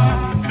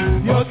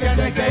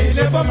Yokendeke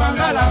ilebo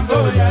mangalango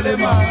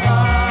yalema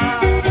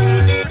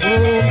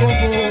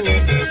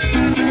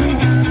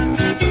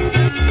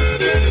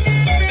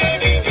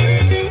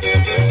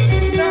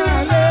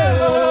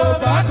Naleo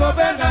bako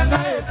benga na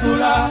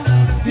etula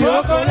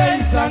Yokole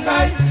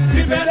isangai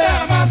Sipende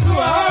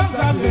amasua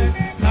ongambe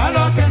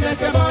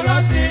Nalokendeke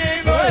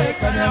bolotingo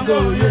ekanyango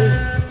ye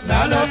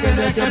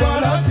Nalokendeke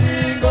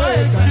bolotingo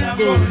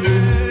ekanyango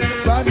ye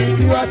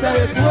Tuata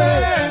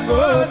ekuengo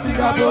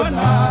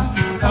tingabona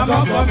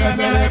Kaboko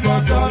memele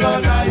kotolo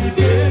la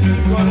ide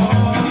nikolo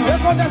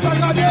Ekonde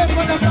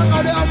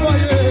sangade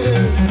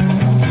aboye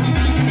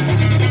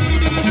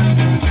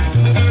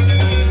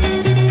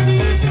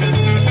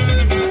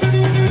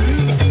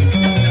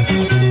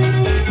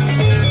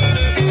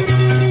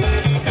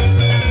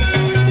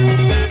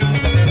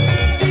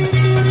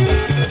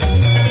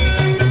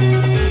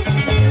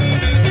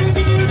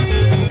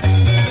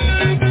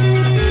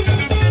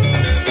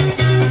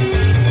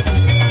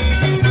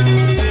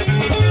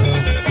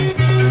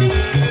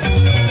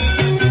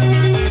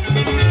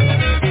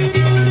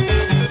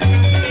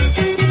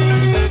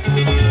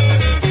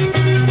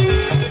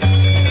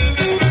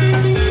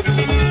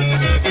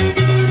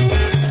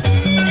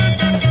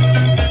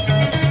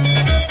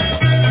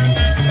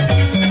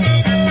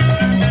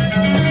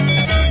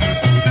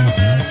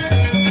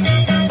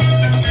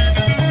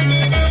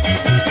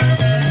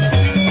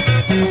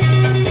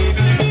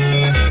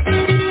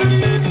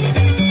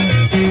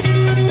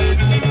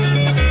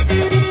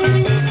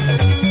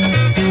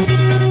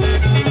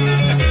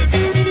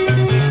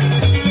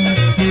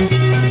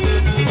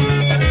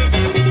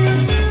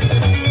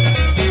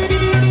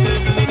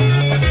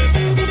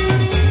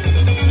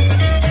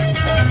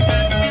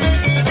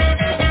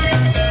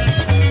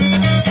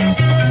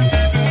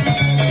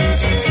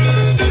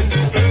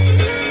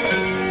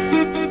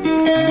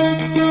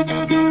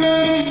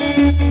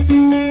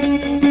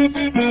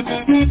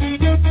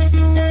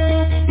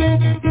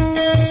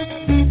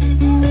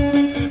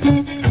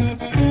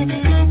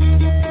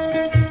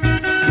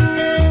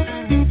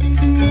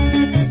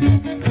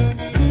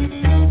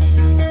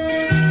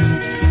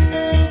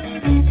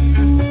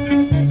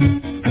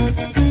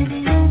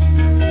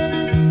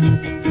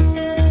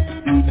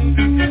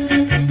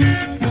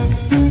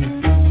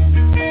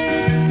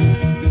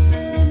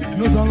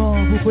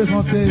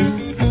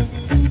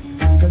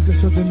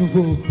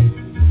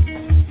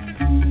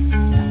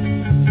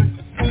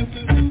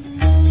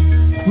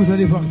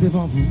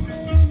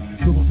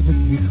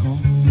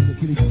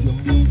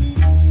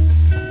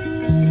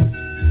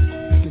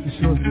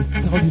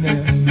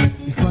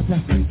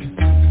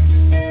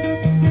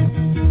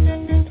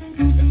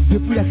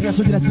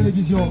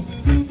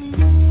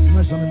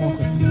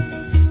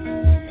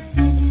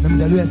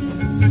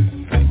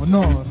au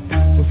nord,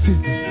 au sud,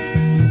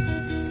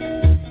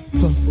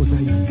 sauf au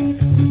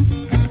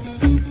Zaïre.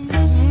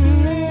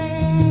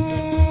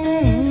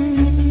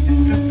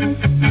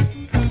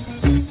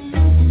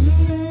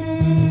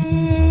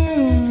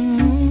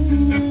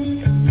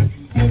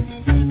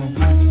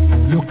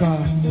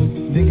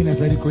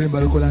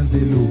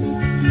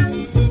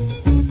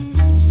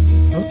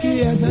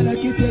 azala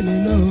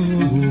kitelelo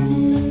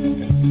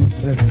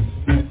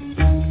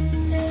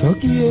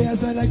Sokiye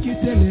azala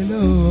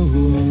kitelelo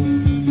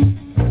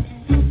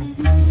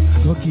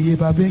Sokiye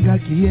babenga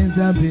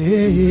kienzambe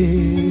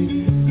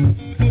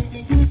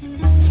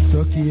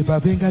Sokiye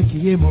babenga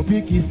kiye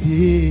mobikisi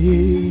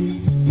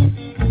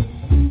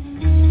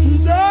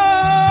Ndo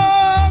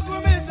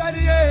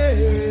kumisariye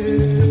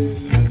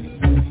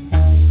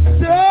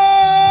Ndo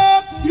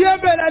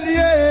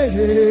yembelaliye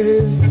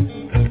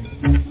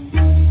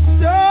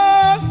Ndo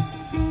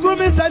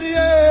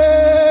kumisariye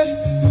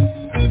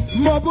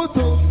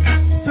Mobutu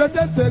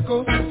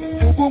Seko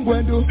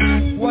Ukungwendu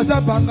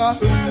Wasabanga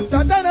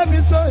Tatana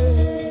Bisoe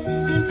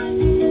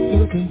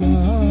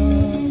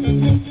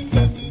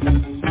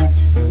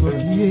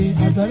Sokiye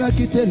Azala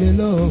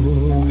Kitelelo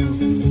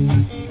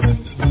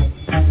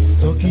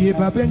Sokiye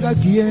Babenga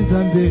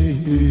Kienzambe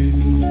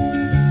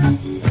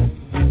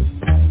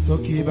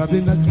Sokiye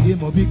Babenga Kiye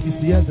Mobiki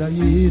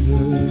Siazayire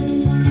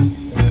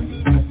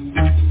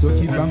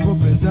Soki Bango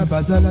Penza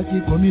Bazala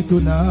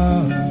Kikomituna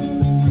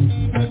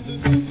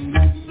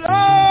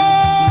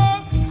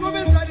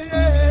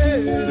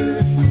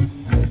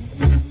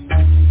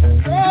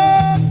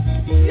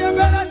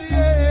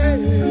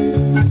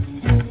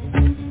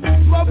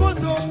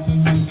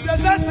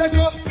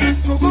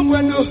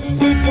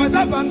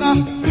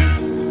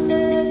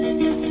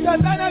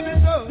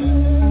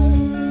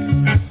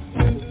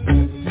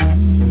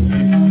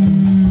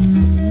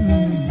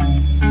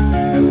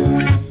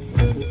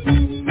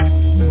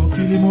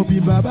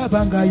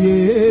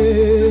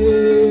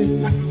Bangaye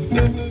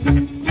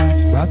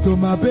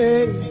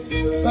Batomabe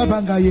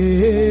Babangaye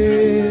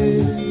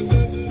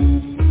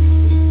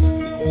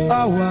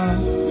Awa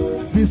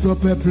Biso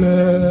peuple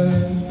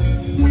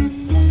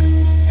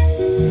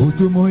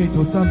Utumo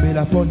ito sambe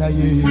la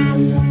ponaye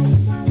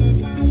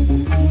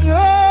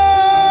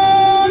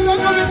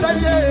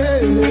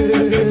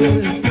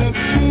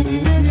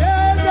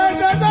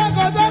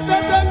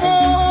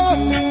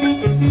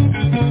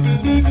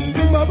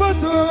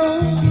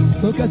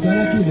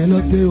Kazala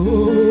kilelote o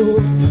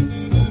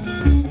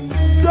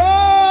So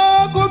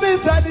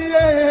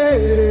kumisadiye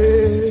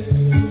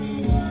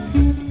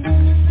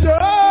So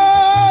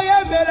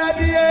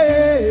yembeladiye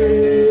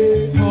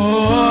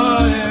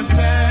Oh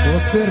yembe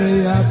Ofere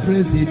ya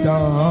president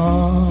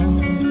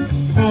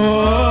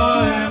Oh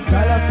yembe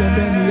Kala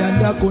pembeni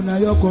yanda kuna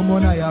yoko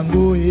mona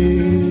yango e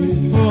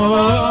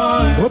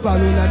Oh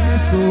Obalola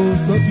miso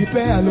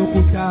Sokipe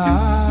alokuta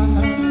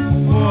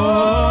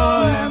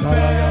Oh yembe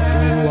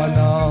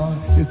Wana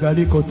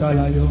Zali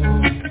kotala yo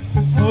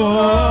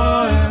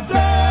Oh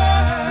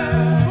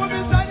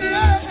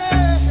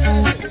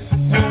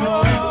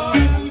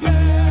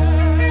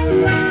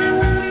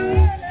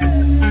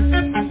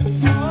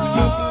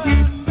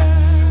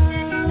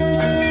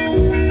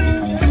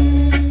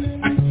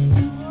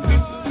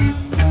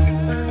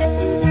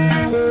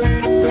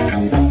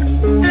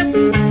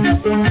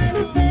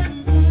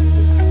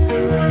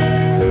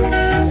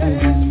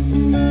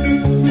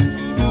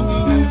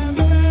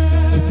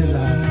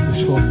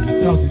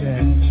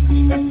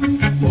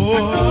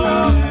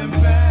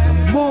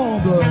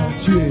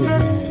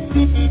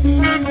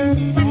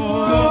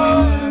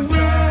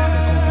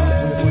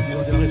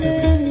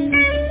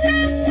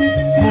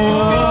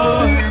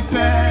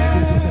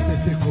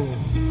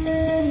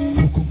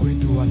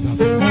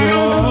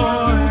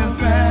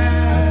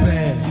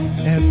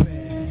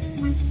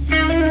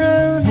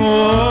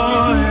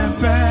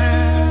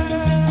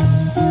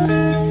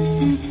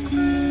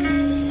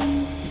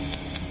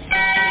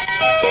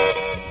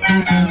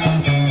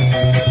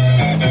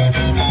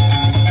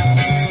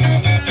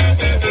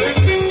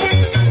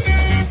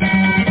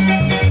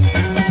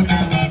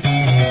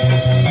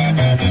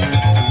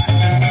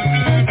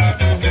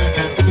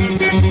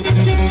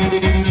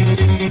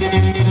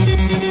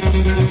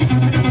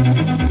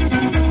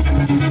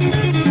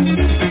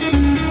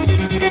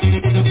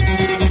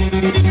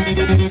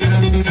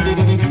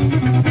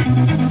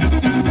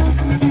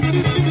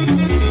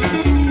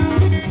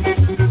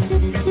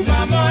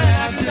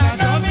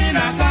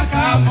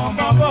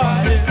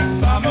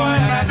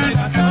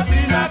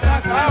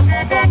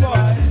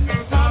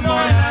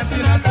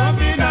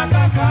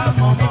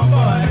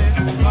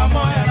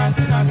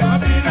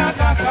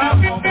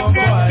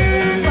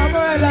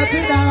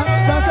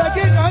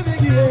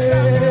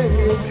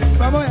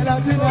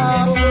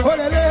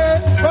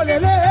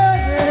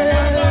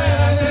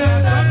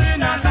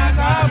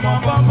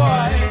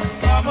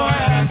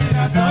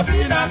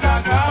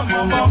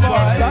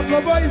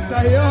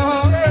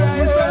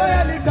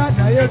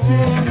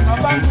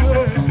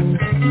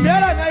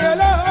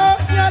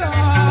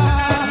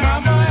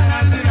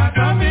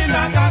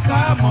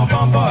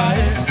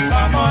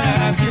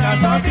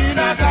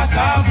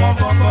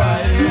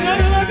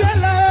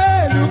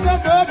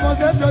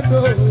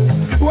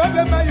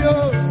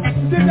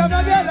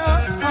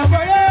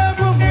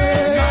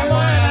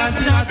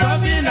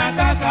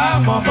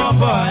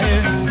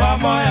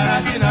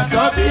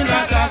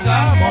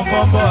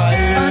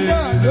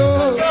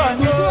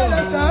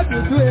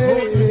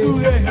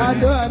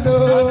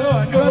Ando,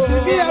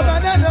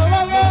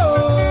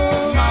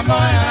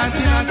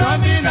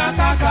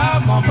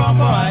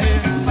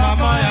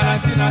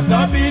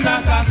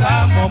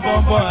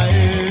 bombo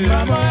eh.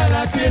 Mama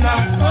Latina,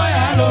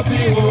 oya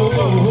lobi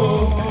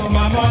oh.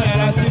 Mama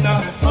Latina,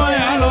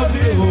 oya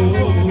lobi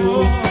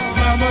oh.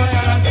 Mama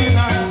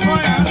Latina,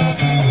 oya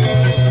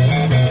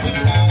lobi.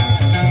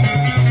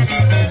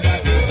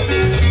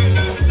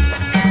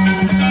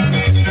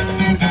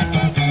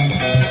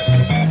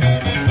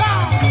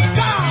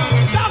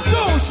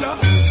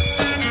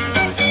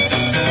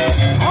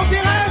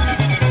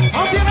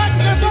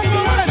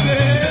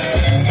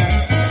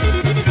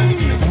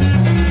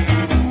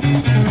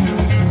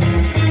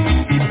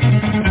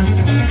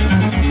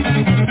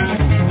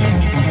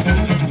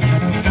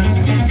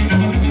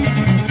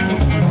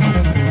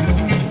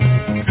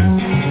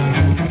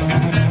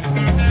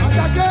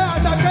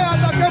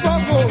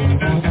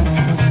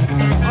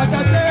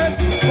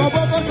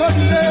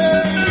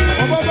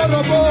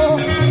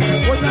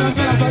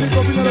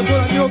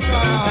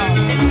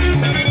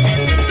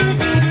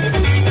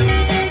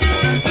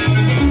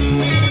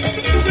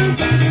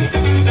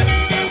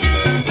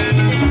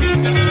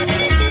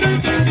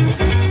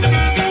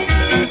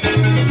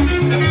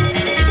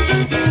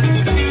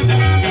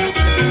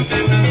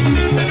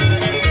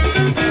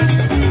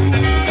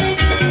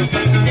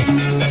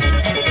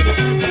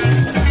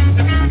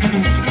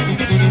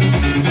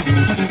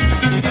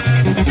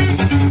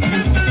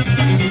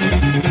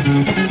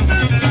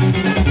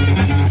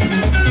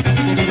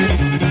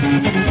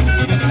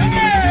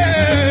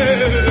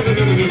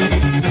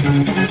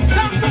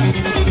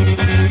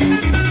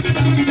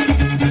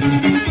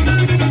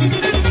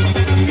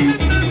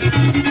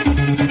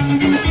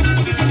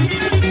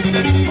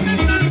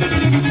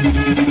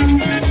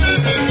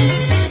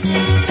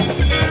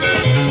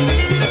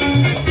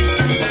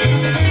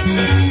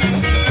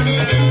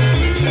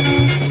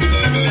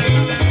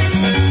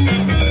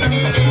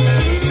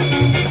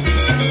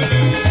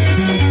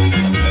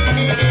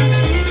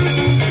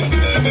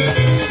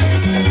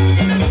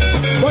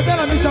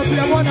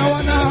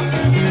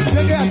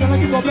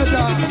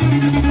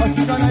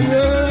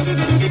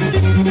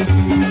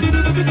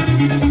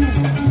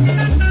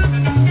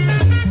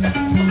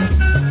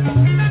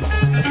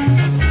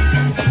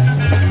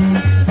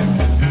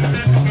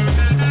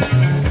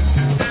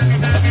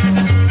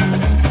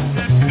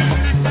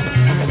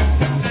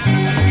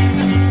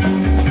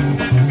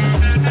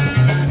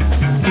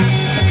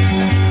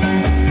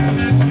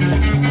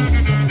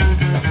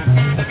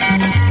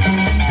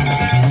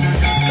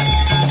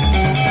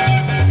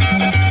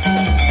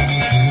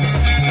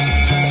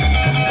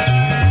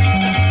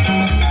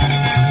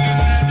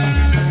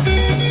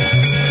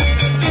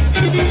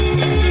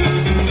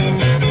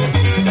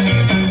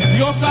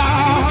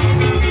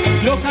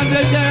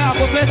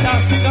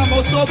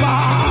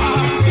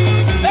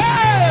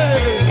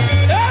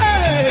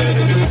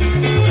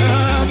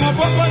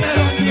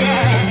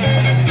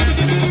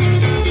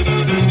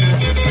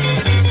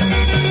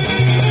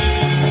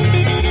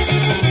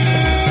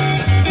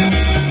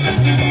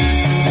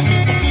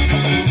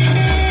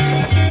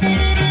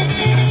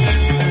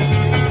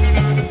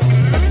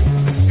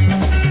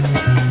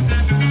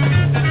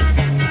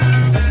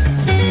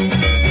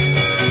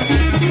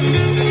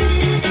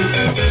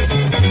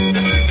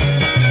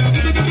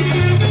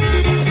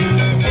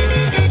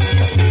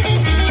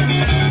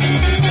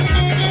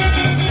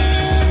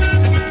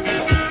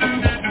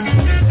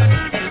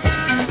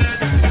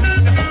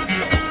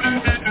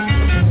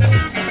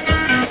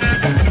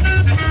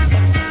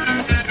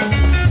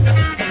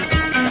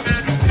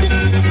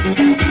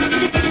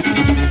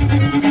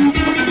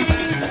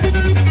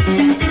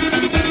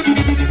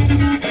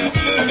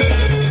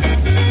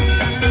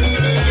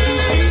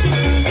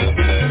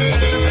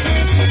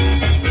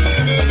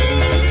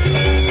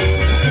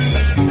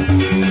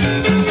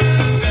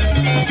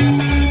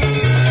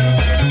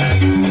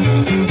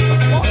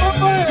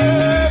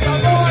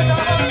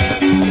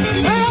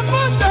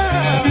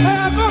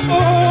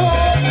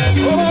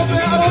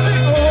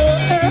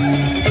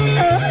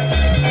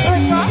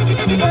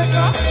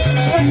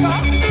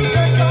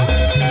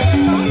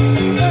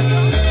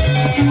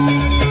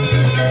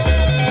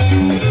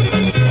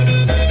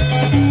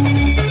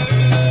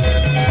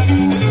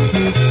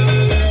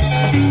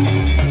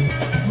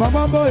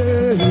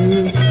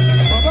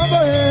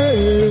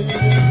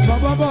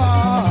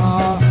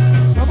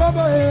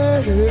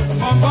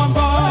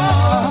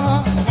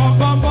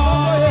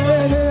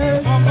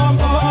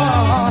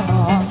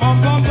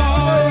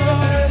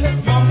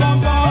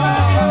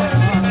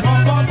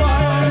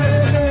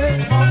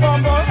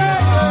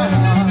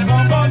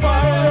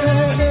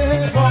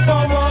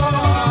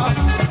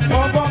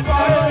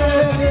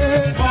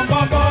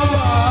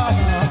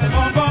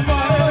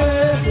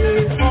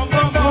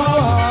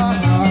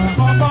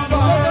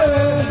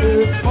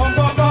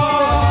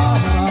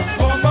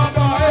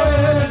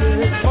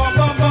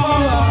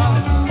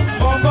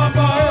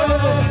 Bamba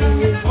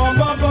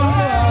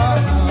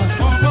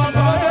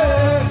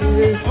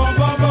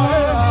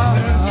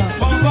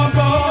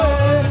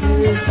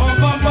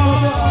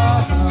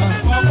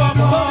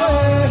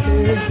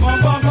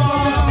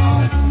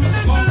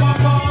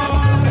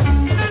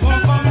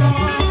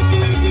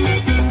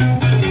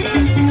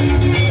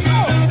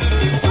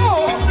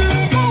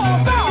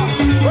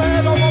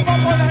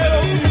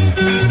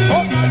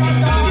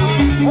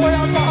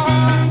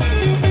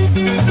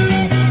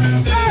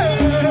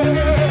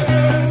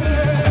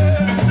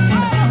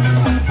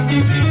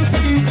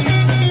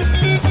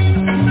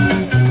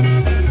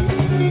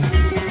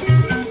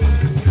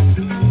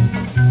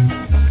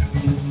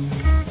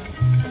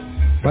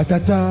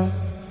batata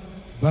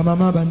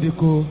bamama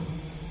bandeko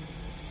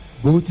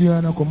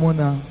boutiana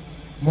komona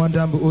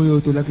mwandambo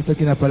oyo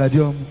tolakisaki na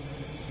Palladium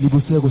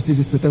liboso ya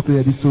kosisa spectacle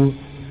ya biso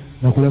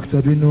na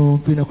kolakisa bino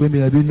mpe na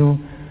koyembela bino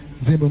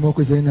nzembo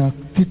moko ezali na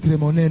titre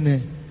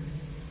monene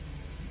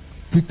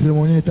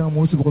ntango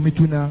mosusu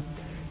bokomituna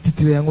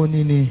titre yango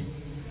nini.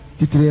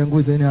 Titre yango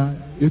ezali na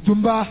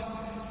etumba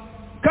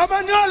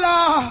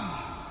kabanyola.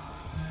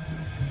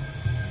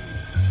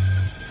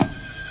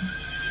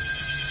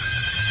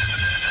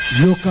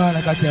 Yoka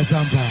na kati ya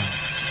zamba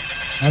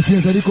ati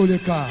ezali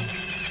koleka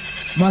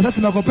masasi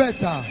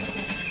makopeta.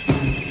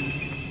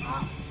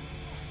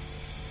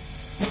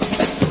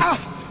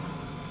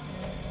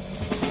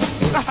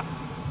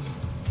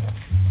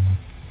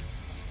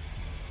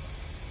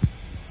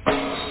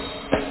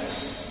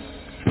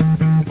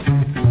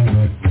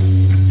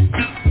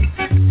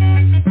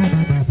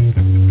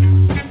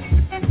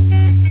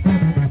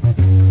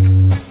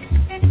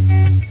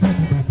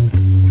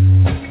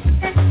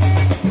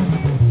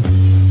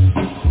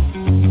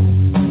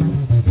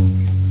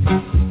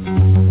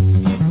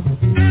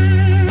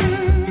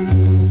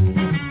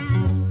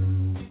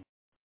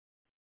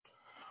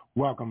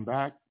 Welcome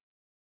back.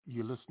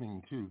 You're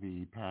listening to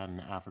the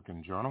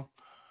Pan-African Journal,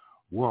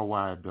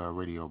 worldwide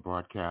radio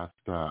broadcast.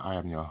 I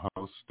am your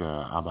host,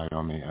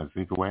 Abayomi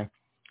Azikiwe.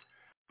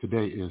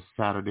 Today is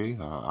Saturday,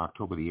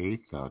 October the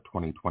 8th,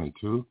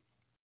 2022,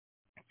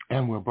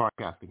 and we're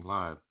broadcasting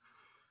live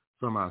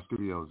from our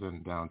studios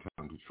in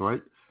downtown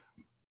Detroit.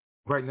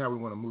 Right now we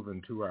want to move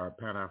into our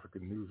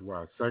Pan-African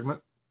Newswire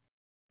segment.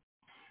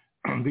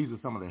 These are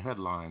some of the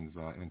headlines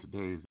in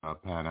today's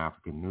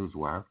Pan-African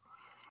Newswire.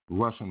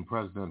 Russian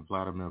President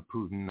Vladimir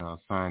Putin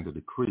signed a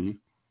decree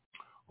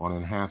on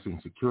enhancing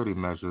security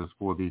measures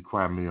for the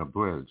Crimea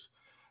Bridge,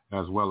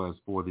 as well as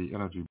for the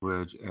energy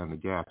bridge and the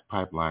gas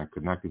pipeline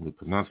connecting the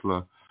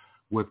peninsula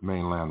with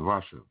mainland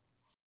Russia.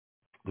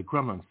 The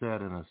Kremlin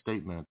said in a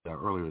statement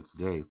earlier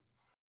today,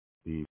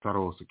 the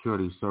Federal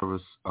Security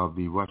Service of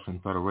the Russian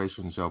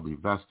Federation shall be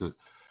vested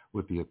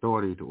with the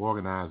authority to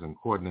organize and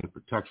coordinate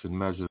protection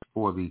measures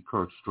for the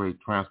Kerch Strait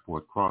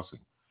transport crossing.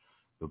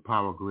 The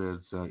power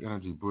grid's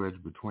energy bridge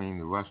between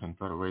the Russian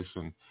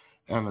Federation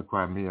and the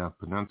Crimea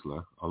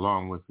Peninsula,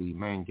 along with the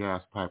main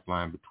gas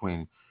pipeline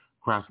between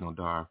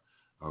Krasnodar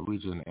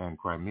region and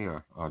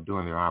Crimea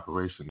during their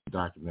operation, the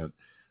document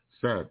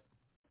said.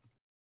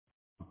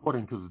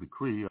 According to the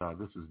decree,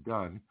 this is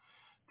done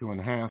to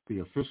enhance the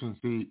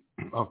efficiency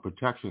of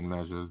protection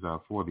measures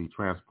for the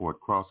transport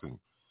crossing,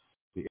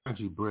 the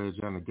energy bridge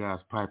and the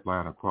gas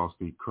pipeline across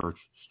the Kerch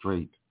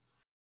Strait.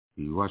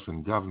 The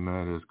Russian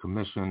government is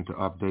commissioned to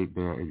update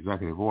their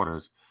executive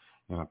orders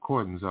in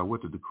accordance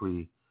with the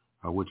decree,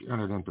 which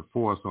entered into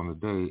force on the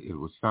day it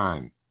was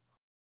signed.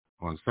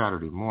 On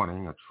Saturday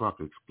morning, a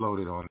truck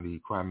exploded on the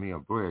Crimea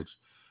Bridge,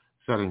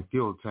 setting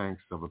fuel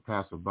tanks of a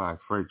passerby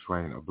freight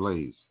train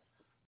ablaze.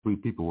 3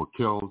 people were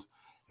killed,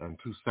 and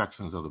 2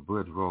 sections of the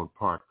bridge road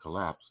part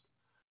collapsed.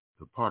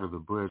 The part of the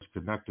bridge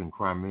connecting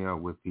Crimea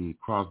with the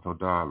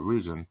Krasnodar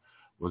region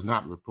was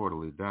not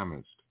reportedly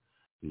damaged.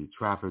 The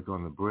traffic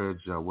on the bridge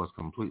was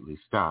completely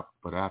stopped,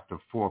 but after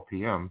 4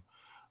 p.m.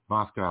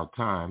 Moscow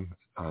time,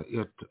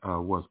 it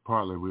was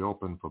partly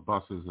reopened for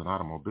buses and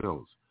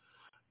automobiles.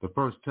 The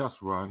first test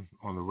run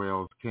on the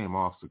rails came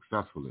off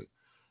successfully.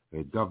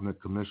 A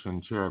government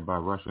commission chaired by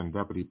Russian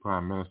Deputy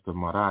Prime Minister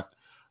Marat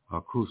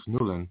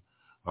Krusnulin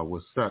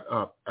was set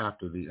up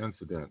after the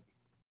incident.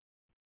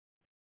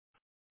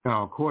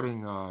 Now,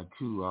 according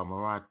to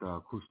Marat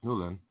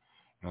Krusnulin,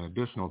 an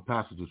additional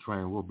passenger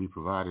train will be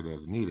provided as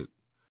needed.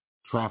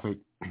 Traffic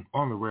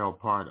on the rail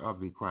part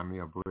of the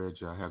Crimea Bridge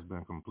has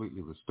been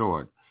completely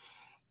restored,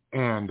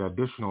 and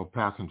additional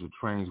passenger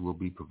trains will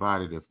be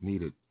provided if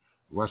needed.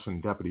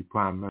 Russian Deputy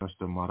Prime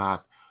Minister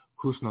Marat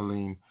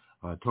Krusnulin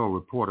told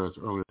reporters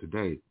earlier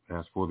today,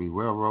 as for the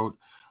railroad,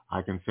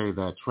 I can say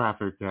that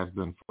traffic has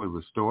been fully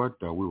restored.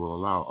 We will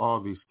allow all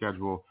the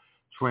scheduled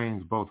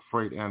trains, both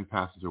freight and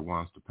passenger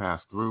ones, to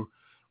pass through.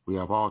 We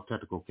have all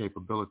technical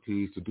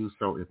capabilities to do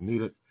so if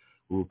needed.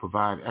 We will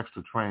provide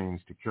extra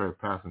trains to carry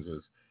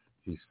passengers,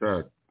 he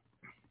said.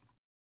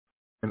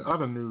 In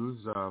other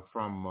news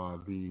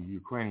from the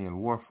Ukrainian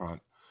war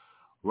front,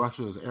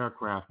 Russia's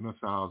aircraft,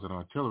 missiles, and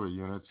artillery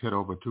units hit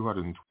over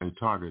 220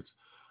 targets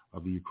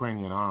of the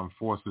Ukrainian armed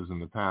forces in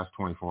the past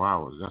 24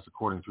 hours. That's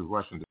according to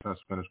Russian Defense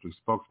Ministry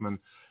spokesman,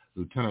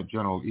 Lieutenant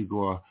General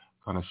Igor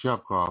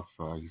Konashevkov.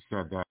 He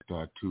said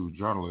that to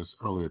journalists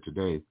earlier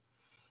today.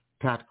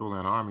 Tactical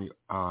and Army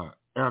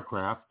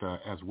aircraft,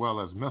 as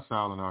well as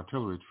missile and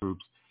artillery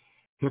troops,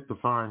 hit the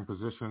firing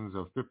positions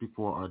of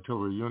 54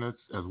 artillery units,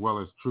 as well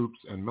as troops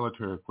and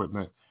military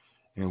equipment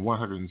in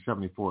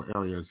 174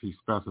 areas, he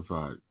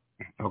specified.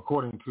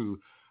 According to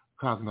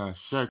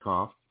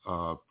Konashevkov,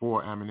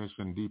 4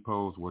 ammunition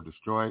depots were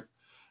destroyed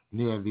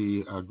near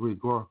the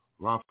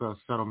Grigorovka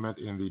settlement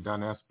in the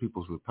Donetsk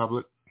People's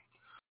Republic,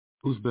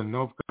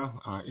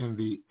 Uzbenovka in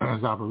the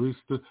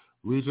Zaporizhzhia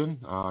region,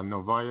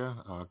 Novaya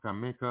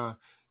Kamyka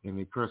in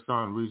the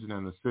Kherson region,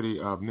 and the city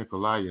of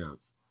Nikolaev.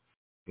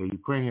 A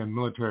Ukrainian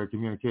military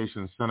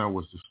communications center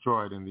was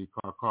destroyed in the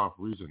Kharkov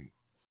region.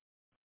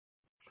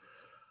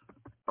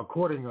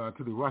 According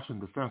to the Russian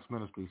Defense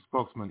Ministry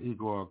spokesman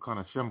Igor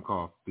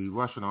Konashenkov, the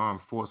Russian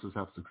armed forces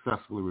have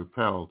successfully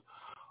repelled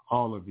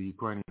all of the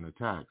Ukrainian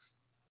attacks.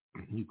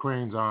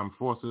 Ukraine's armed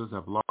forces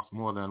have lost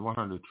more than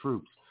 100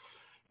 troops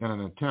in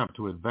an attempt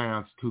to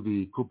advance to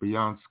the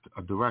Kupiansk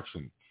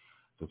direction.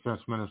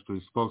 Defense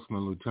Ministry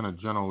spokesman Lieutenant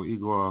General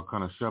Igor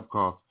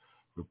Konashenkov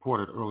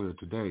reported earlier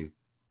today.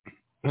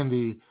 In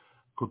the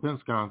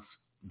Kupiansk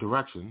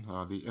direction,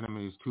 the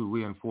enemy's two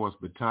reinforced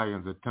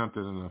battalions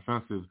attempted an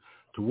offensive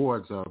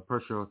towards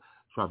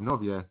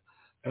Persho-Shavnovye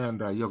and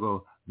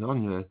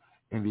Yogo-Nonye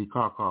in the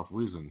Kharkov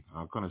region,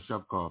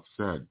 Konashenkov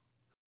said.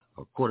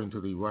 According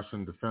to the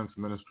Russian Defense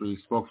Ministry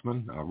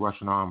spokesman,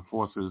 Russian armed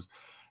forces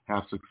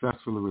have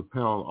successfully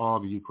repelled all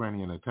the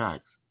Ukrainian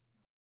attacks.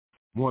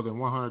 More than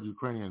 100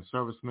 Ukrainian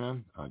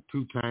servicemen,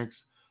 2 tanks,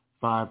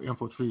 5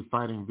 infantry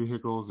fighting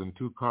vehicles, and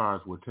 2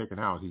 cars were taken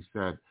out, he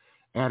said,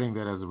 adding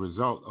that as a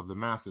result of the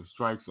massive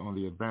strikes on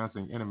the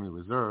advancing enemy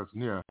reserves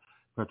near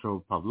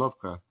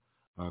Petropavlovka,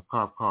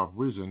 Kharkov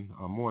region,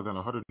 more than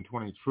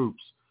 110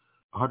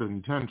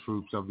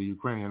 troops of the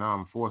Ukrainian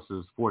Armed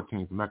Forces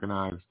 14th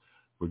Mechanized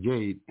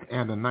Brigade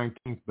and the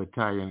 19th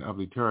Battalion of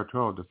the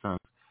Territorial Defense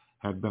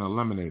had been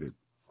eliminated.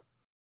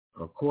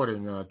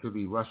 According to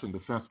the Russian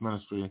Defense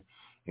Ministry,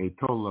 a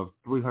total of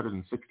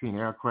 316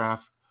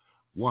 aircraft,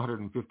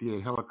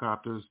 158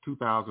 helicopters,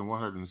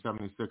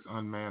 2,176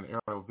 unmanned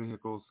aerial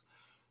vehicles,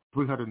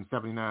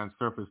 379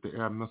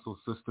 surface-to-air missile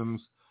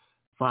systems,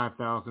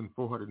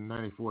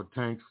 5,494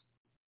 tanks,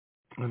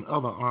 and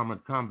other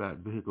armored combat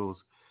vehicles,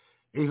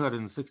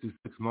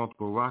 866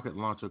 multiple rocket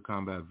launcher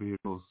combat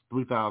vehicles,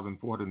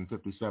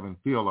 3,457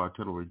 field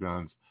artillery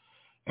guns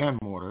and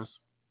mortars,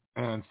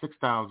 and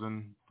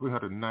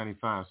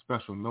 6,395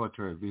 special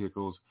military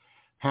vehicles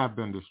have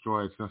been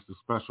destroyed since the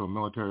special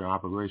military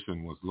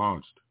operation was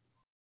launched.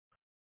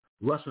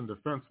 Russian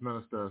Defense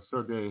Minister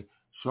Sergei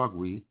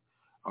Shoigu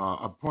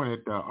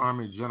appointed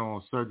Army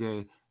General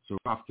Sergei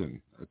Surovikin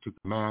to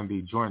command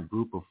the joint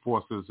group of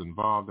forces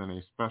involved in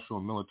a special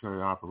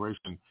military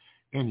operation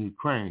in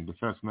Ukraine.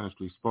 Defense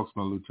Ministry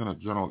spokesman Lieutenant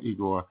General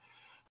Igor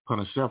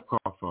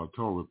Konashenkov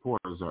told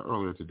reporters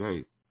earlier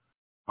today.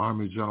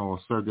 Army General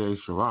Sergei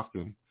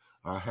Surovikin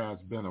has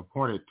been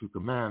appointed to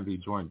command the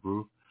joint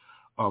group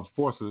of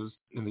forces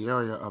in the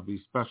area of the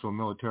special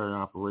military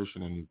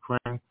operation in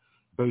Ukraine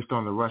based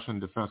on the Russian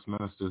Defense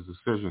Minister's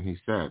decision, he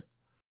said.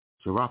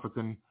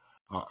 Surovikin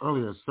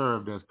earlier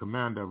served as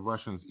commander of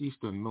Russia's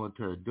Eastern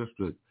Military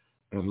District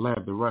and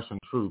led the Russian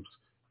troops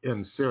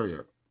in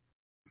Syria.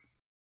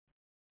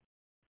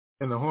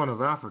 In the Horn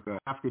of Africa,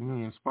 African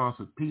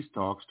Union-sponsored peace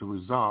talks to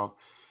resolve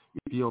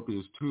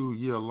Ethiopia's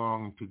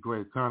 2-year-long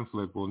Tigray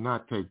conflict will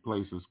not take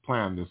place as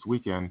planned this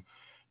weekend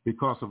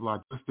because of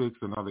logistics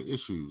and other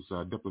issues,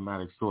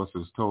 diplomatic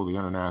sources told the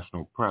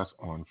international press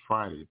on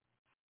Friday,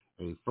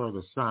 a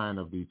further sign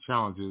of the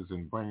challenges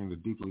in bringing the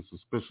deeply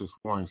suspicious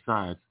warring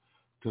sides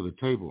to the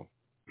table.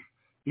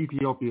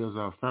 Ethiopia's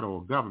federal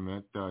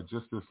government,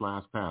 just this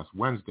past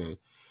Wednesday,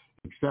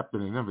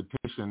 accepted an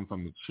invitation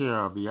from the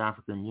chair of the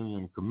African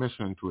Union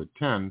Commission to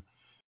attend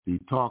the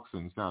talks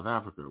in South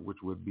Africa,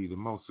 which would be the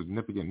most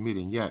significant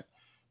meeting yet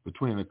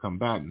between the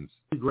combatants.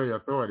 Tigray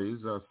authorities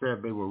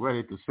said they were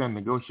ready to send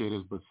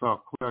negotiators but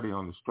sought clarity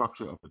on the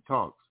structure of the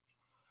talks,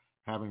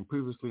 having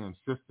previously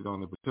insisted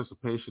on the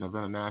participation of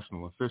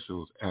international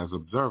officials as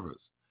observers.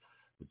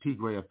 The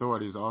Tigray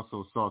authorities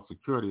also sought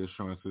security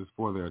assurances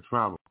for their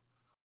travel.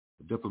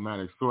 The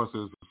diplomatic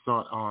sources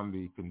sought on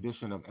the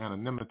condition of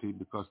anonymity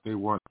because they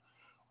weren't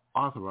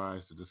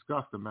authorized to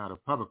discuss the matter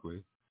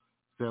publicly,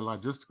 said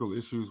logistical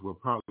issues were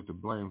partly to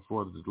blame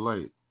for the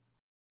delay.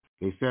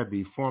 They said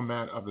the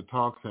format of the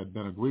talks had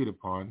been agreed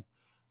upon.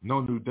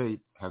 No new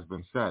date has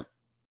been set.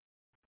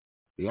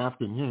 The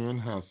African Union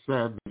has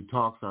said the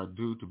talks are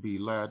due to be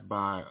led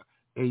by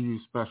AU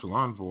Special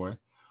Envoy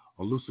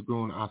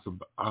Olusegun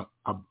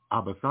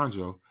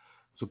Obasanjo,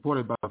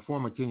 supported by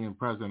former Kenyan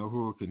President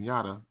Uhuru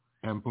Kenyatta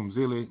and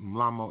Phumzile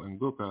Mlambo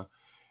Nguka,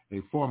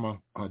 a former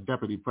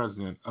deputy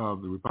president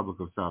of the Republic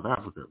of South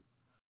Africa.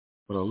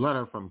 But a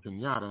letter from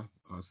Kenyatta,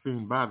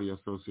 seen by the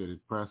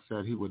Associated Press,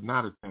 said he would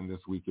not attend this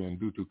weekend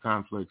due to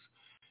conflicts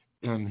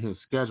in his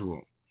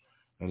schedule.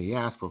 And he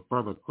asked for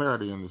further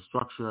clarity in the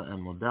structure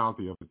and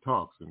modality of the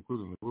talks,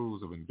 including the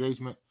rules of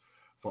engagement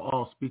for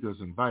all speakers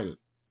invited.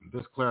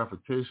 This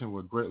clarification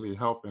would greatly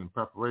help in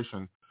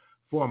preparation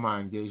for my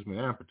engagement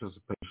and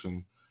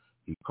participation.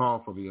 He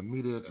called for the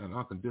immediate and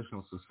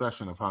unconditional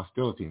cessation of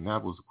hostility, and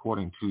that was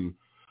according to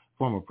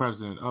former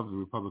President of the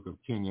Republic of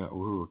Kenya,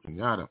 Uhuru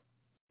Kenyatta.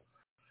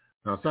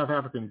 Now, South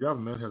African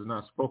government has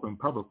not spoken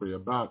publicly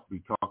about the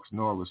talks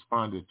nor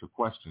responded to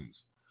questions.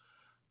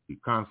 The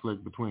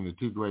conflict between the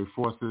Tigray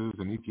forces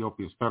and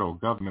Ethiopia's federal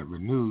government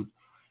renewed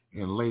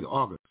in late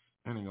August,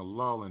 ending a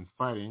lull in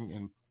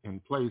fighting in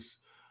place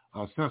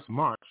since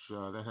March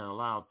that had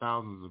allowed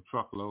thousands of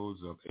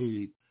truckloads of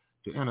aid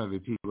to enter the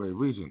Tigray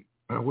region,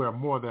 where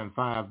more than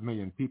 5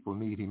 million people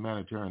need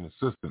humanitarian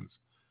assistance.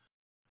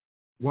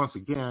 Once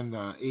again,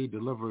 aid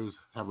deliveries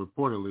have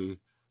reportedly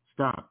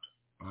stopped.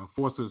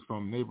 Forces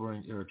from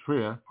neighboring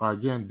Eritrea are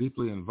again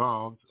deeply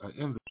involved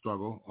in the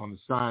struggle on the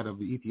side of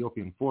the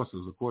Ethiopian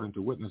forces, according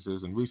to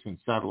witnesses in recent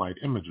satellite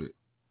imagery.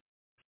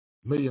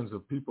 Millions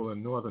of people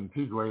in northern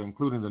Tigray,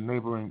 including the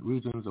neighboring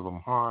regions of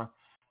Amhara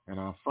and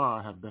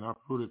Afar, have been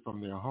uprooted from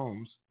their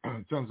homes.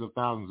 Tens of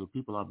thousands of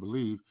people are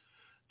believed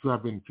to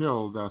have been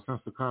killed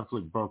since the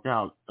conflict broke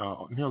out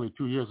nearly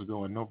 2 years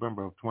ago in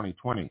November of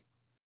 2020.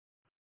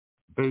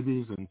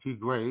 Babies in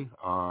Tigray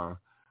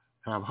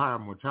have higher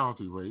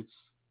mortality rates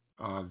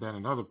than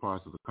in other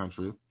parts of the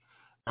country.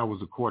 That was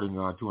according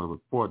to a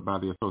report by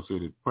the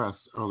Associated Press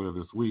earlier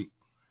this week.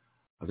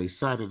 They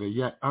cited a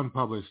yet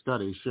unpublished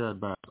study shared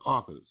by its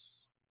authors.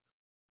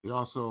 They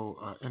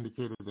also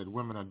indicated that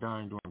women are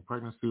dying during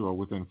pregnancy or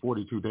within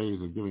 42 days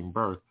of giving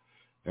birth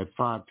at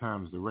 5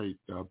 times the rate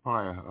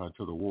prior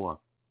to the war.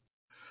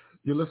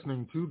 You're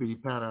listening to the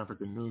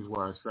Pan-African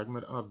Newswire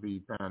segment of the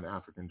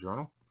Pan-African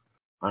Journal.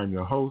 I'm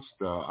your host,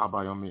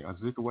 Abayomi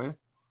Azikiwe.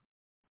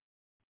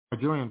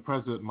 Nigerian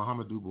President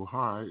Muhammadu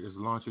Buhari is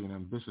launching an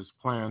ambitious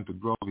plan to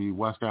grow the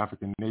West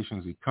African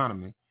nation's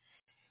economy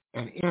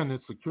and end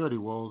its security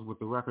woes with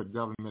the record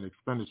government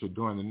expenditure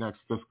during the next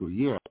fiscal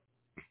year.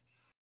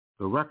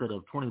 The record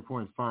of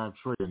 20.5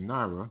 trillion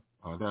naira,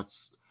 that's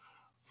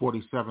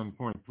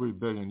 47.3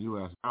 billion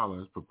US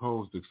dollars,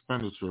 proposed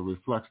expenditure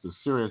reflects the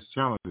serious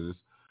challenges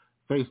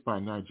faced by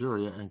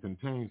Nigeria and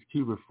contains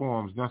key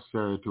reforms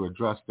necessary to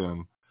address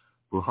them,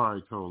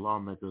 Buhari told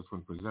lawmakers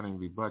when presenting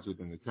the budget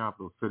in the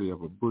capital city of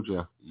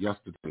Abuja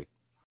yesterday.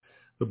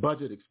 The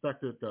budget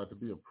expected to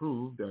be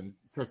approved and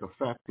take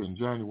effect in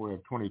January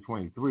of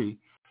 2023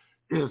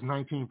 is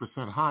 19%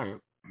 higher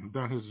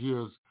than his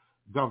year's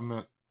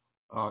government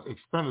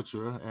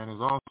expenditure and is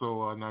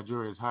also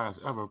Nigeria's highest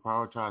ever,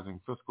 prioritizing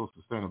fiscal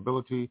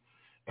sustainability,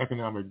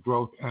 economic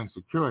growth, and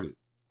security.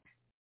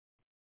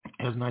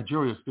 As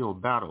Nigeria still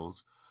battles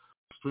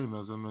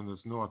extremism in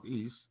its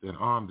northeast and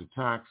armed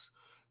attacks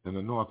in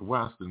the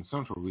northwest and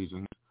central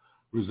regions,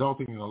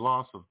 resulting in the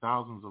loss of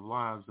thousands of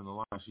lives in the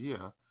last year,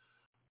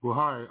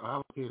 Buhari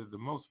allocated the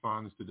most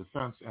funds to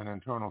defense and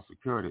internal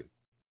security.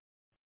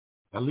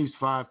 At least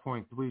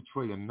 5.3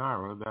 trillion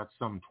naira, that's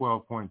some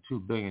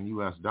 12.2 billion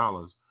US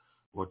dollars,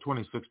 or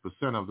 26%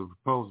 of the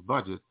proposed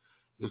budget,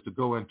 is to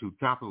go into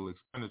capital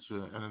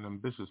expenditure and an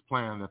ambitious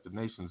plan that the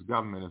nation's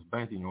government is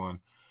banking on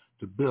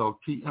to build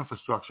key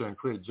infrastructure and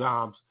create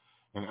jobs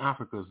in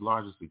Africa's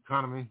largest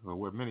economy,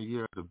 where many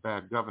years of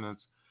bad governance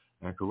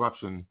and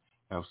corruption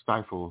have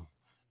stifled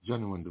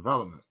genuine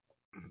development.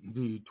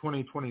 The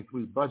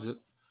 2023 budget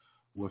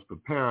was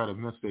prepared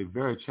amidst a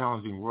very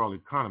challenging world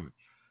economy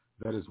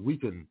that is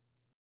weakened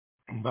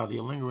by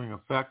the lingering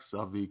effects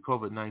of the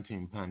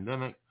COVID-19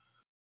 pandemic,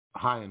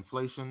 high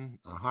inflation,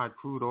 high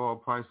crude oil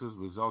prices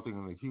resulting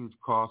in the huge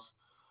cost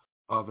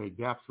of a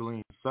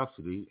gasoline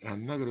subsidy,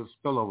 and negative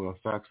spillover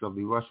effects of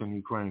the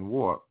Russian-Ukraine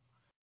war,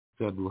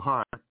 said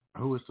Buhari,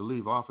 who is to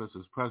leave office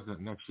as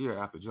president next year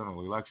after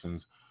general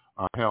elections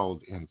are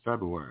held in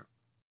February.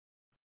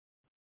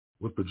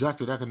 With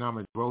projected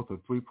economic growth of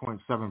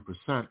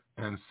 3.7%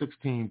 and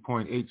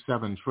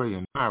 16.87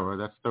 trillion naira,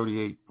 that's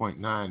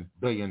 38.9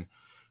 billion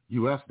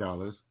US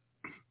dollars,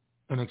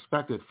 in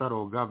expected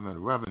federal government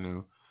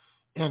revenue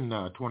in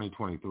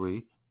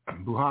 2023,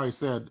 Buhari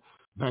said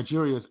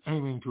Nigeria is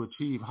aiming to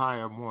achieve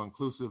higher, more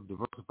inclusive,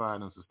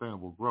 diversified, and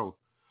sustainable growth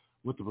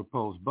with the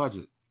proposed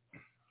budget.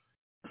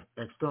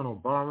 External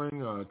borrowing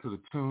to the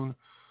tune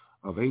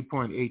of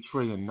 8.8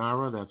 trillion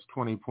naira, that's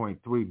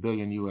 20.3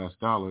 billion US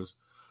dollars,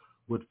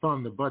 would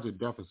fund the budget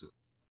deficit.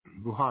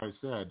 Buhari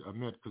said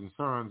amid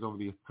concerns over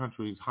the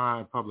country's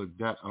high public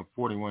debt of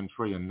 41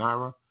 trillion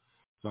naira,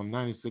 some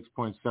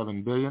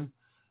 96.7 billion,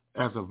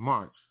 as of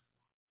March.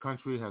 The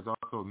country has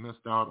also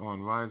missed out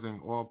on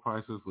rising oil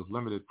prices with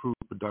limited crude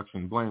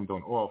production blamed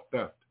on oil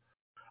theft.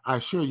 I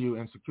assure you,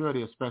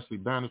 insecurity, especially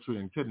banditry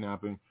and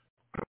kidnapping,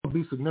 will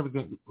be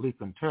significantly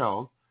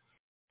curtailed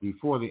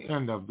before the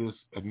end of this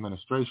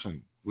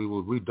administration. We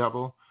will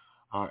redouble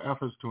our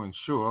efforts to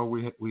ensure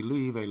we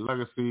leave a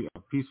legacy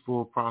of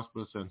peaceful,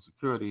 prosperous, and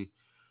security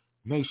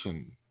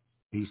nation,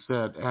 he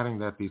said, adding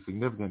that the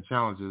significant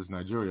challenges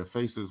Nigeria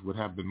faces would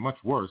have been much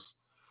worse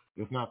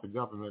if not the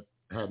government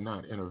had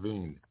not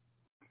intervened.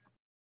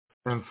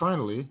 And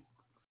finally,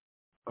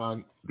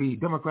 the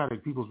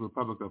Democratic People's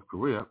Republic of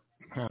Korea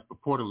has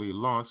purportedly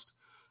launched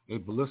a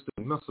ballistic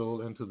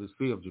missile into the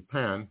Sea of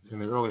Japan in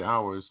the early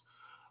hours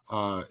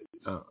of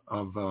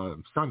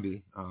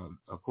Sunday,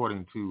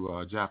 according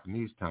to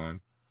Japanese time.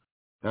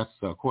 That's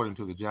according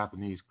to the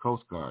Japanese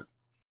Coast Guard.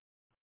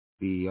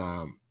 The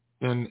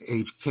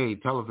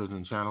NHK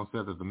television channel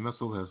said that the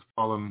missile has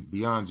fallen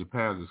beyond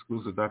Japan's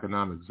exclusive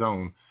economic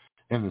zone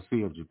in the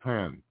Sea of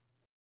Japan.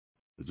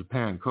 The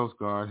Japan Coast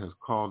Guard has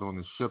called on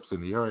the ships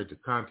in the area to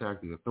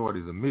contact the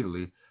authorities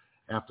immediately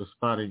after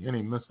spotting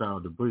any missile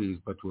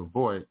debris, but to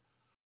avoid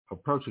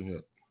approaching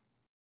it.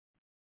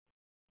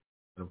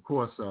 And of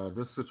course,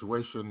 this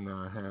situation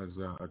has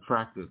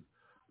attracted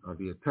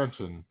the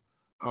attention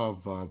of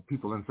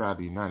people inside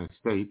the United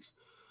States.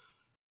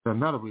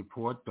 Another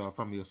report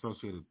from the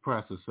Associated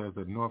Press that says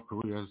that North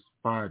Korea has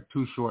fired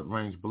 2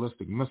 short-range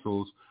ballistic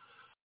missiles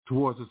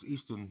towards its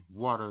eastern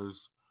waters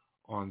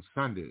on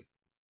Sunday,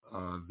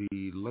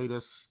 the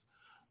latest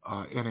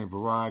in a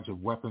barrage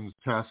of weapons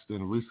tests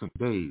in recent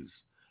days,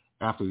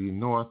 after the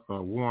North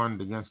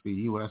warned against the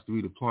U.S.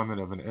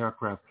 redeployment of an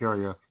aircraft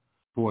carrier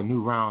for a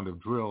new round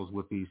of drills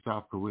with the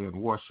South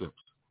Korean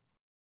warships.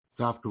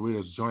 South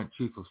Korea's Joint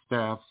Chief of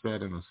Staff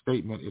said in a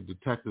statement it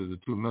detected the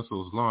 2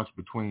 missiles launched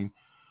between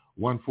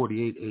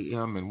 1:48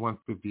 a.m. and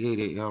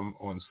 1:58 a.m.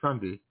 on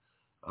Sunday,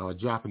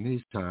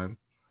 Japanese time,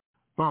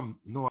 from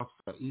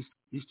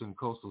eastern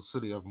coastal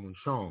city of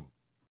Muncheon.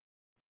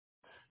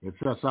 It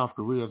says South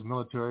Korea's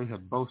military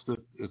had boosted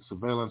its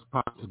surveillance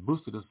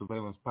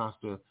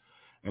posture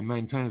and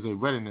maintains a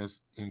readiness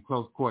in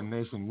close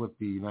coordination with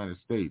the United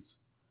States.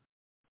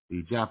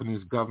 The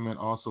Japanese government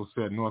also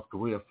said North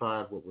Korea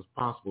fired what was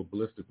possible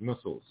ballistic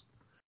missiles.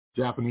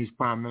 Japanese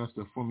Prime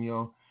Minister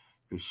Fumio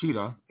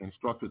Kishida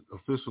instructed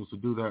officials to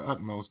do their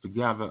utmost to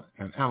gather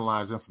and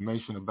analyze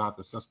information about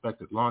the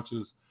suspected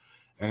launches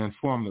and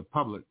inform the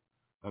public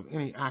of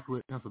any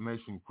accurate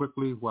information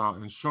quickly while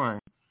ensuring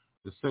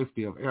the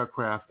safety of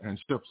aircraft and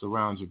ships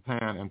around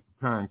Japan and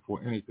preparing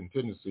for any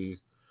contingencies,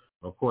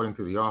 according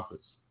to the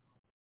office.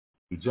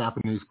 The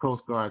Japanese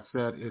Coast Guard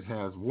said it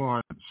has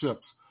warned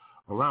ships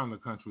around the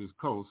country's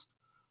coast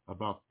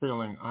about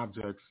failing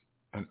objects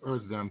and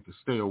urged them to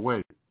stay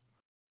away.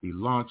 He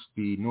launched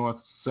the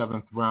North's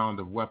 7th round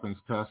of weapons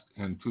tests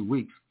in 2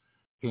 weeks,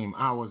 came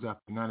hours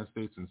after the United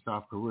States and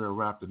South Korea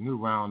wrapped a new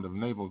round of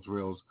naval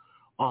drills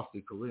off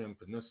the Korean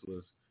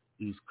Peninsula's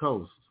east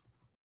coast.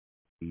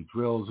 The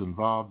drills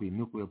involved the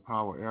nuclear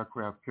power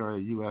aircraft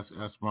carrier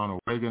USS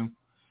Ronald Reagan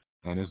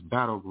and its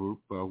battle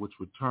group, which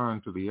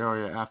returned to the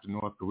area after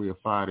North Korea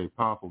fired a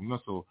powerful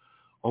missile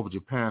over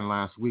Japan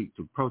last week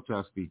to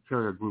protest the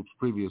carrier group's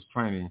previous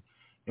training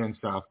in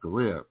South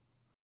Korea.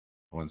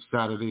 On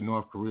Saturday,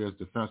 North Korea's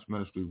defense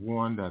ministry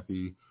warned that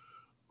the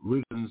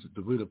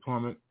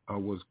redeployment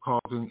was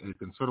causing a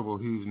considerable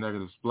huge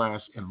negative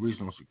splash in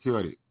regional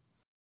security.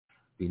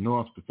 The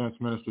North's defense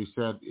ministry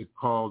said it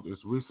called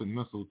its recent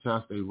missile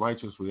test a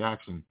righteous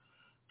reaction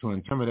to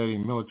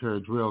intimidating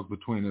military drills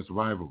between its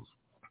rivals.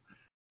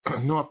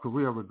 North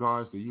Korea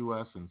regards the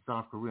U.S. and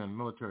South Korean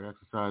military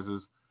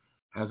exercises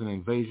as an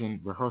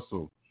invasion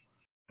rehearsal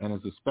and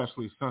is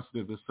especially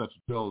sensitive if such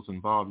drills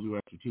involve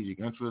U.S. strategic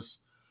interests,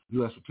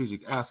 U.S.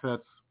 strategic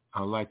assets,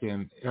 like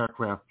an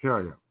aircraft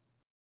carrier.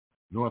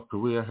 North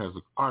Korea has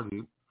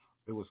argued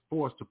it was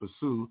forced to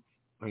pursue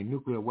a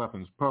nuclear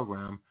weapons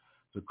program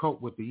to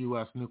cope with the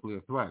U.S. nuclear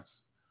threats.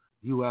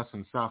 U.S.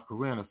 and South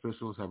Korean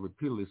officials have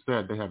repeatedly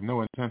said they have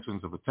no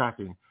intentions of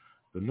attacking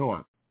the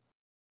North.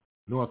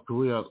 North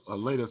Korea's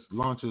latest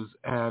launches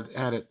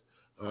added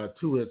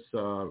to its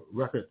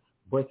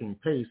record-breaking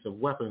pace of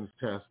weapons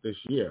tests this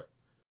year.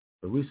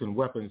 The recent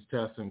weapons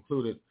tests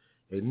included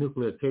a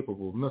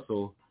nuclear-capable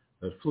missile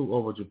that flew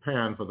over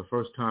Japan for the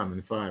first time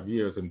in 5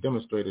 years and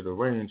demonstrated a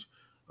range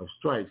of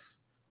strikes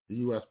the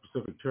U.S.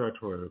 Pacific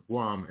territory,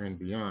 Guam, and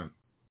beyond.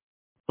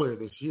 Earlier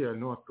this year,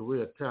 North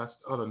Korea tested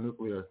other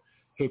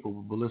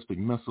nuclear-capable ballistic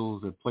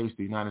missiles that placed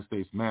the United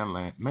States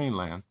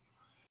mainland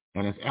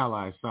and its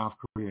allies South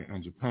Korea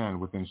and Japan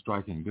within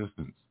striking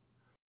distance.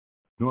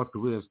 North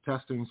Korea's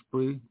testing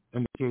spree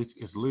indicates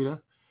its leader,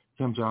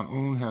 Kim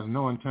Jong-un, has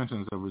no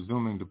intentions of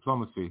resuming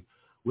diplomacy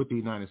with the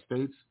United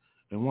States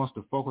and wants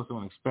to focus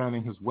on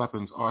expanding his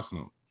weapons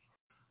arsenal.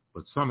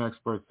 But some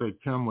experts say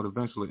Kim would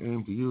eventually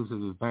aim to use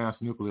his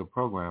advanced nuclear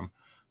program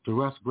to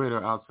wrest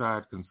greater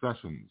outside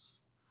concessions,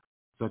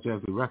 such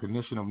as the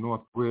recognition of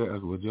North Korea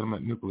as a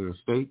legitimate nuclear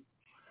state,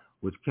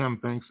 which Kim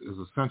thinks is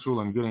essential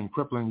in getting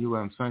crippling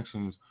UN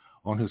sanctions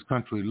on his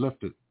country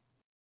lifted.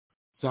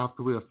 South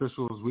Korea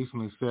officials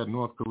recently said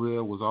North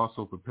Korea was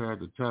also prepared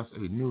to test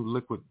a new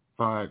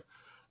liquefied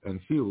and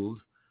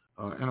fueled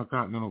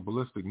intercontinental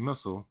ballistic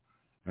missile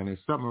and a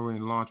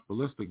submarine-launched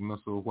ballistic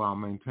missile while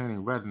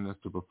maintaining readiness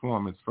to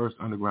perform its first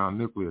underground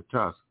nuclear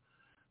test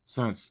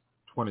since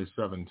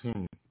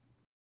 2017.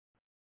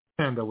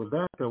 And with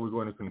that, we're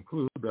going to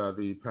conclude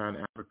the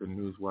Pan-African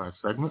Newswire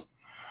segment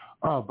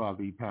of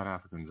the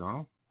Pan-African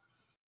Journal.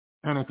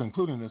 And in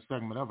concluding this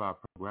segment of our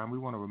program, we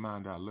want to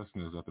remind our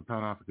listeners that the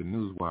Pan-African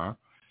Newswire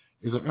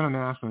is an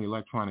international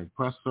electronic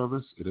press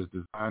service. It is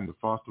designed to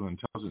foster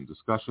intelligent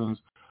discussions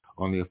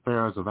on the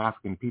affairs of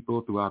African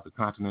people throughout the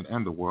continent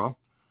and the world.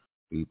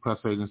 The press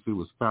agency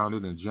was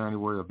founded in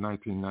January of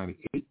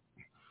 1998.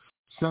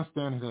 Since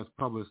then, it has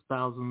published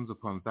thousands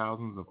upon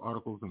thousands of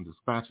articles and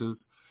dispatches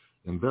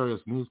in various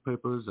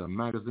newspapers,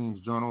 magazines,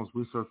 journals,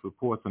 research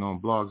reports, and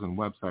on blogs and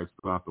websites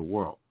throughout the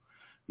world.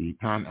 The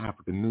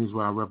Pan-African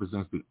Newswire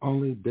represents the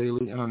only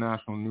daily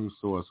international news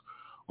source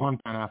on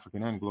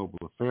Pan-African and global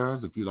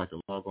affairs. If you'd like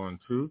to log on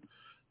to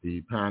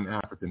the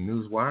Pan-African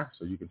Newswire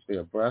so you can stay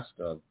abreast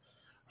of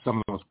some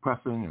of the most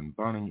pressing and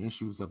burning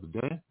issues of the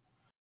day,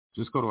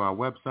 just go to our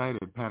website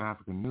at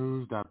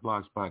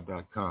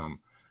panafricannews.blogspot.com.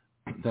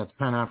 That's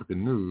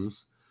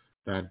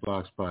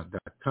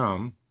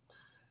panafricannews.blogspot.com.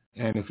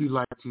 And if you'd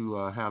like to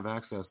have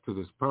access to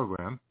this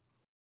program,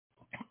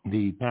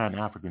 the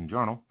Pan-African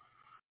Journal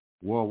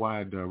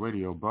worldwide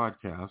radio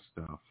broadcast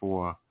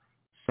for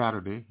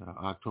Saturday,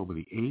 October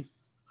the 8th,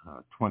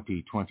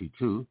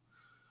 2022,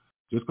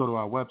 just go to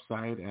our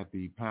website at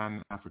the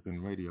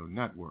Pan-African Radio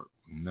Network,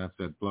 and that's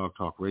at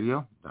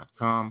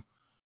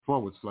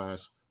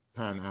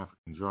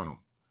blogtalkradio.com/Pan-African Journal.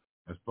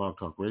 That's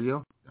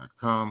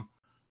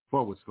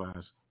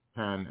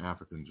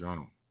blogtalkradio.com/Pan-African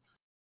Journal.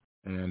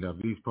 And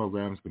these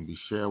programs can be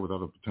shared with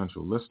other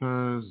potential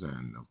listeners,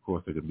 and of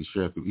course they can be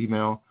shared through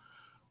email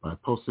by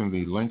posting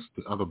the links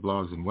to other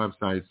blogs and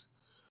websites,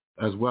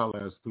 as well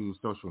as through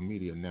social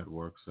media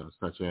networks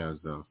such as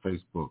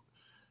Facebook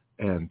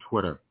and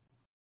Twitter.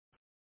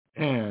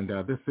 And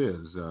this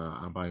is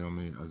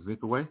Abayomi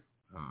Azikiwe.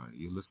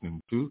 You're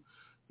listening to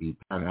the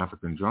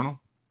Pan-African Journal.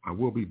 I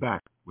will be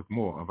back with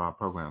more of our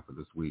program for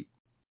this week.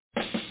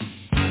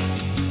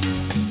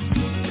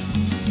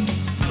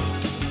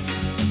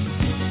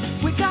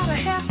 We gotta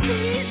have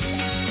peace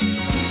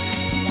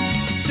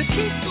to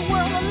keep the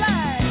world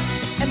alive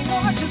and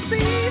war to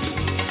cease.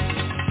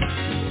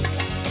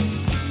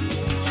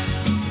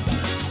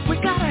 We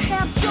gotta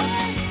have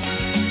joy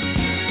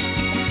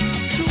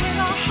to in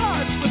our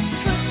hearts with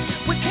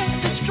strength we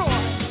can't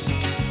destroy.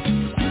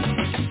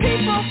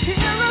 People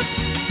hear us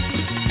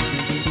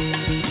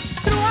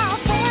through our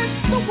voice.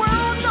 The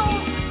world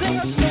knows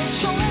there's no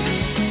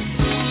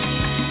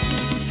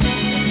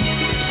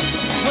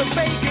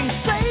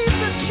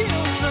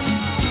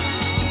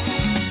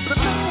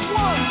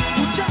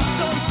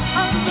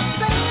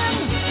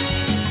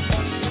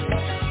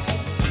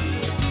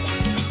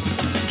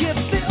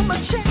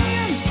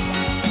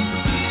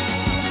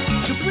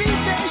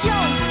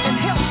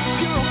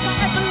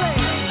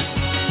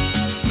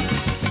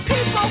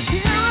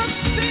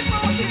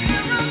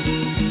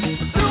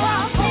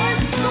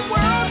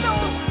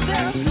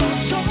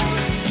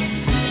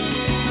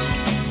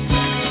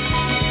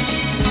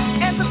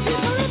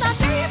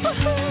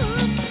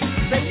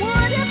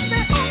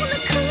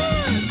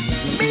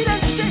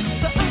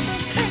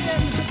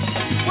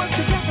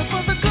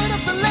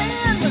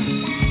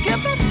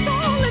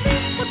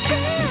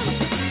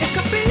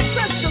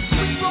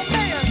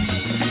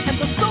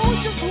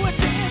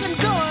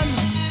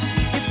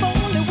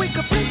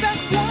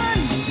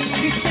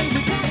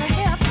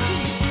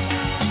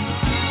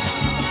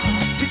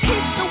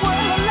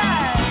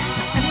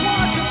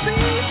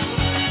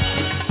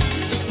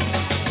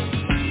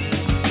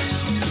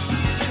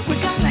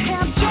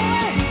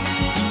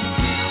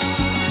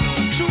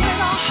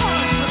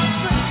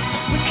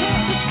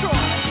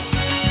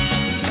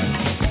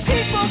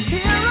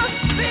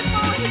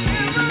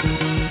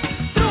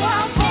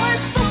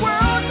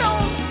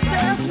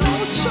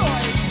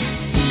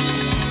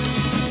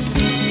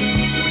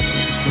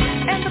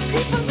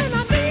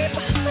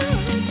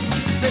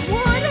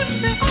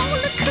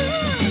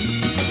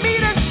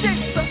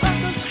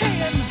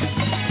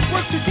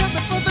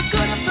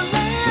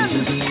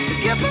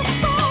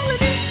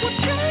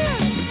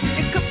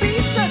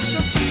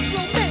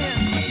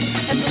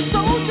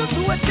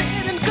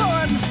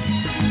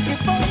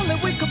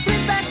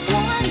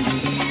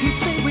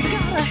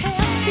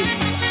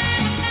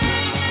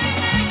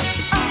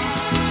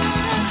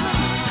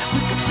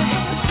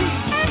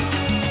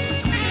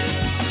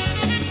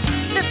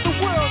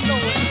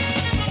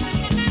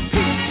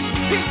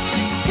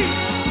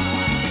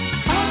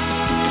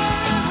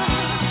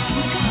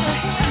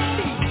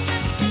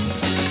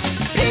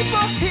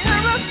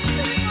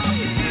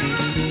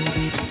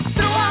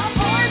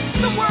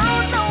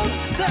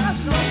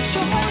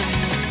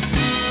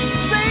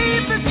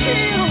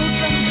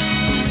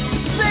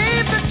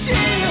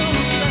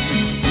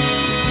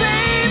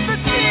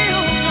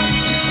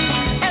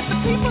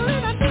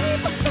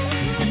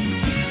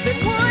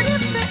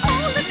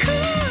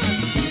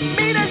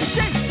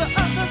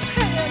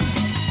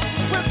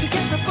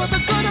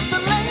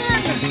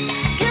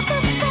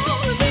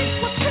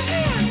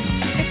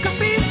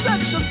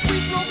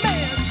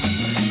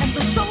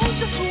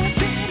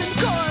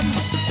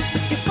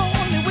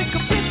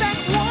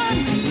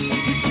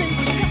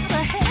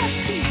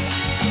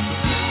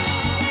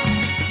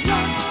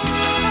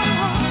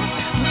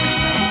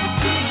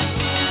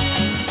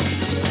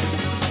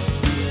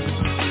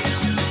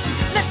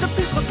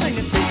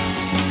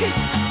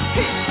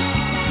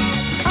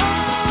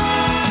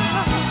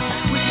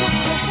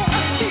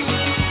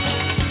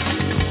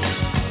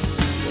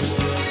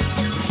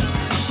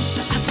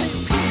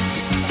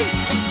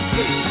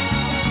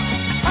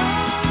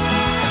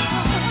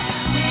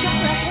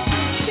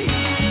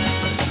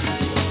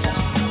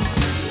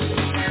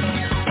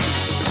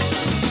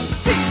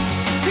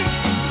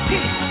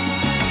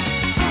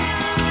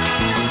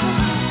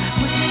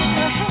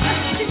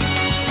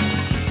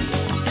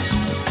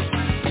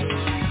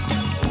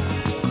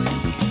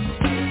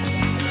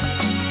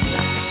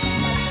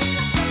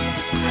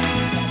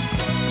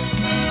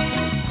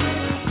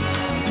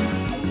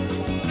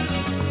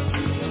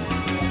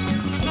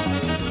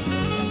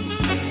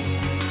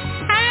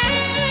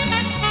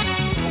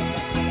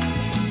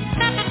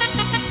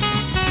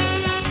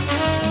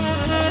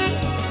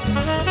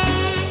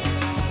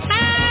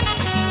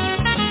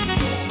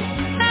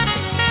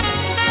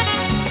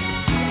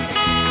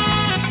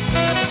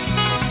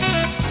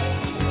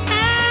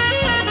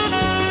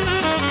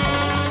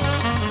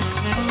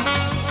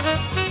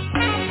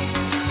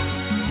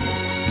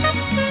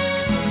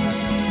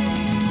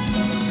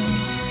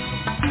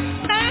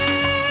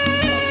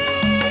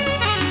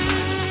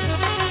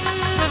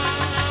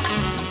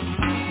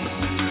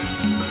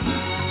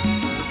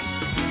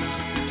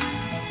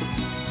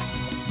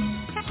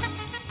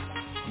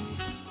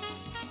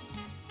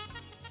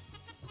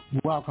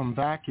Welcome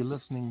back. You're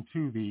listening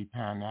to the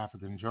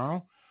Pan-African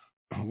Journal,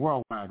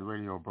 worldwide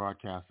radio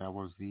broadcast. That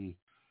was the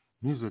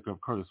music of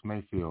Curtis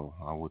Mayfield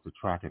with the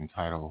track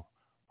entitled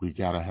We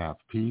Gotta Have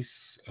Peace.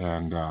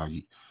 And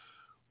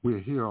we're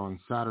here on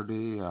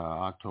Saturday,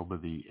 October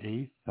the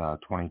 8th,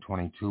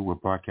 2022. We're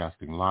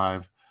broadcasting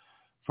live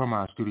from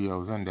our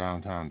studios in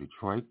downtown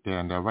Detroit.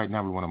 And right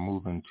now we want to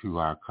move into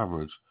our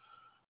coverage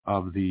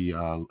of the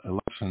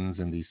elections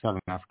in the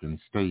Southern African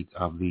state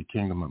of the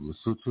Kingdom of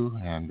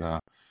Lesotho. And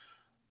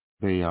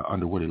they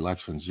underwent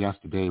elections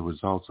yesterday.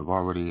 Results have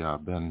already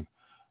been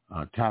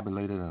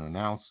tabulated and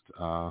announced.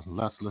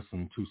 Let's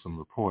listen to some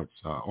reports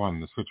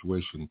on the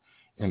situation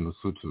in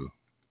Lesotho.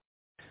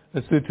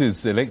 Lesotho's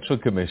Electoral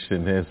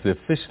Commission has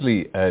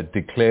officially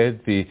declared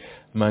the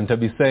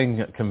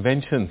Mantabiseng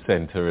Convention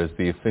Centre as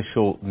the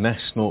official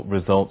national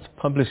results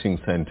publishing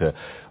centre,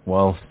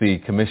 whilst the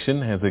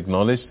Commission has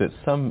acknowledged that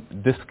some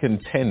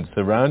discontent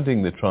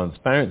surrounding the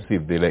transparency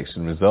of the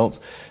election results.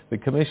 The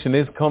Commission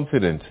is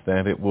confident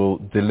that it will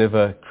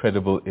deliver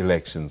credible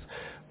elections.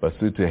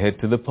 Lesotho head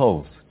to the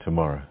polls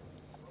tomorrow.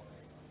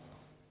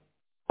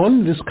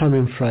 On this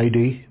coming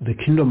Friday, the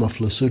Kingdom of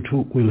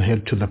Lesotho will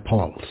head to the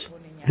polls.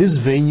 This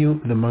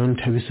venue, the Mount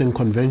Havison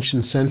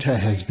Convention Centre,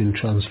 has been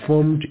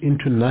transformed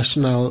into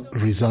National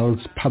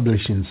Results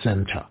Publishing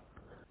Centre.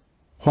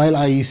 While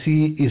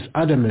IEC is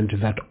adamant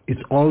that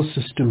it's all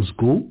systems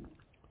go,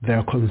 there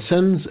are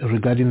concerns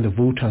regarding the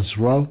voters'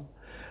 roll,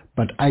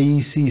 but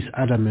IEC is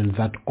adamant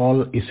that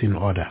all is in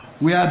order.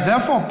 We are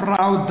therefore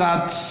proud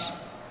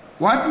that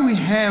what we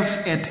have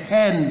at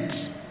hand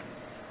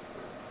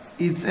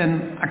is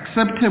an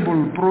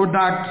acceptable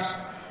product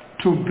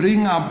to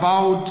bring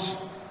about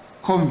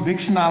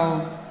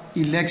convictional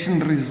election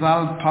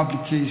result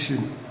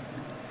publication.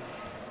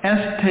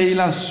 As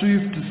Taylor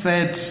Swift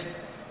said,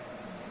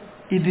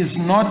 it is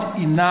not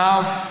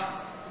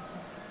enough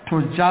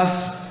to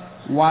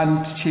just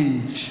want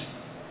change.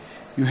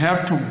 You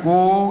have to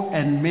go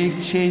and make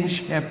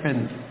change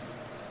happen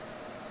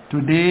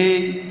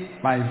today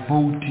by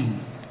voting.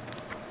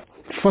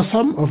 For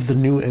some of the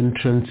new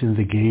entrants in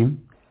the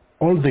game,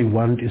 all they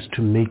want is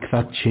to make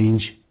that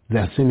change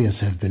their seniors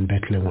have been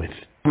battling with.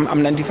 I'm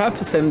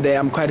 95% there.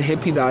 I'm quite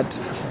happy that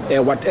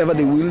whatever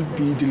they will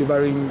be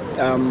delivering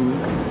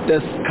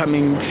this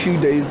coming few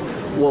days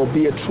will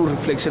be a true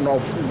reflection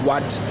of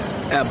what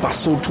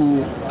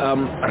Basotho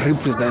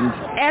represents.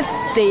 As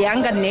the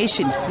younger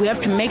nation, we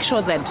have to make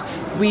sure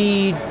that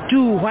we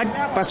do what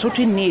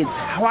Basotho needs,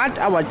 what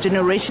our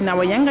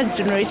younger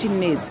generation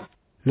needs.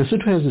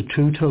 Lesotho has a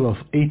total of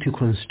 80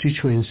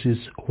 constituencies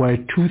where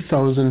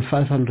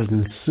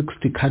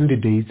 2,560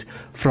 candidates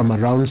from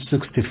around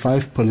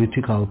 65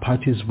 political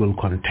parties will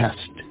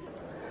contest.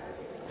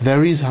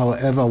 There is,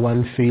 however,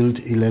 one failed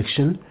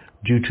election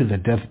due to the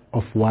death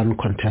of one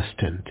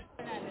contestant.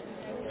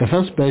 The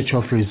first batch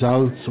of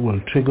results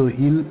will trickle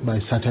in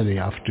by Saturday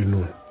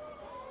afternoon.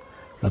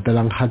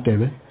 Rabelang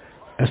Khatebe,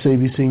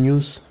 SABC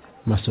News,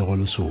 Masego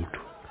Lesotho.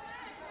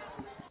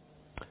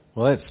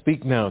 Well, let's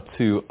speak now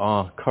to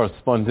our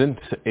correspondent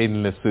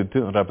in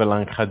Lesotho,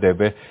 Rabelang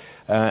Khatebe,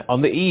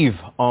 on the eve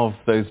of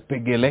those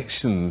big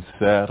elections.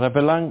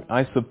 Rabelang,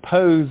 I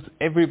suppose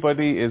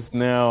everybody is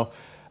now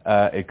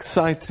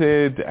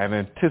excited and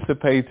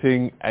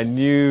anticipating a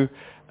new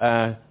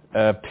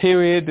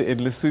period in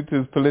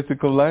Lesotho's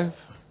political life?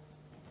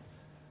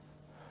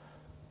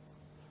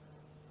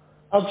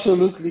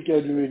 Absolutely,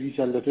 ladies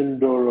and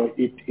gentlemen.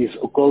 It is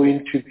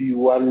going to be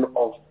one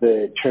of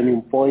the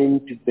turning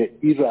points, the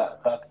era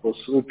that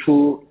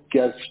Lesotho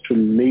gets to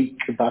make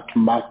that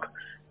mark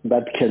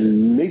that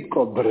can make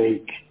or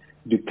break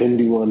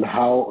depending on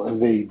how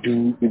they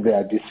do with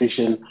their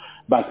decision.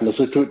 But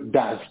Lesotho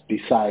does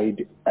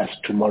decide as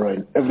tomorrow,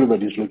 and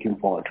everybody's looking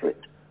forward to it.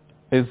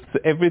 Is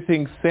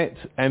everything set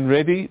and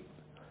ready?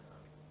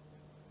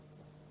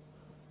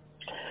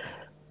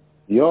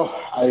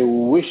 I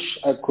wish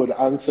I could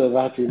answer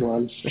that in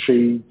one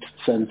straight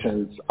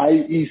sentence.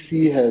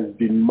 IEC has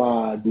been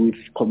mad with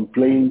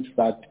complaints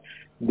that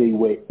they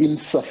were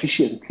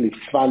insufficiently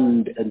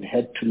funded and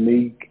had to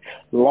make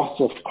lots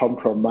of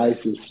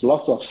compromises,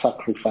 lots of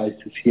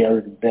sacrifices here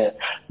and there.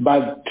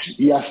 But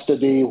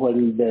yesterday,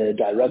 when the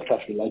Director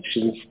of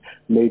Elections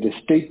made a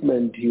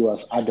statement, he was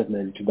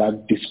adamant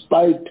that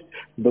despite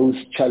those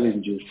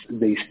challenges,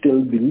 they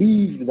still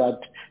believe that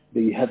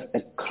they have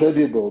a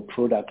credible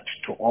product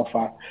to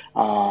offer.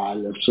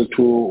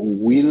 Lesotho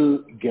will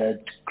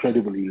get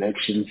credible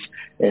elections,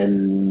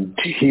 and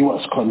he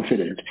was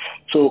confident.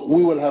 So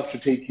we will have to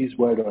take his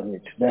word on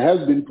it. There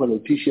have been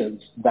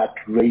politicians that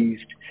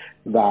raised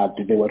that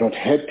they were not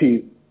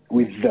happy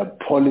with the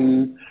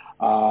polling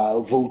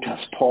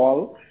voters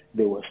poll.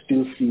 They were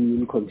still seeing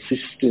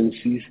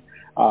inconsistencies.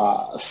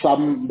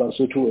 Some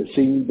Basotho were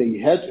saying they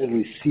had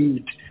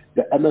received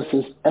the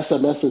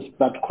SMSs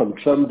that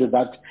confirmed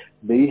that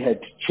they had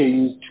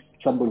changed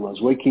somebody was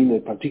working in a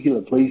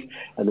particular place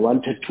and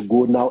wanted to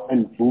go now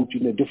and vote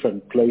in a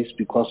different place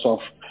because of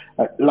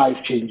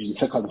life-changing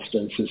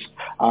circumstances.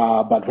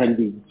 But when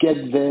they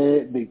get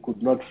there, they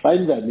could not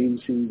find their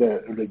names in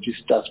the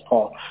registers,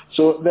 Paul.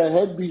 So there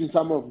had been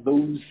some of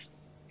those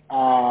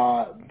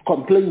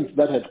complaints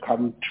that had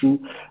come true,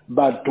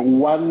 but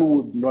one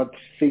would not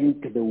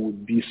think they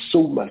would be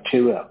so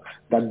material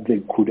that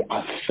they could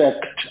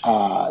affect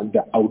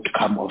the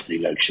outcome of the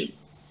election.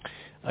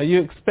 Are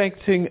you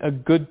expecting a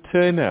good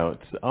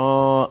turnout?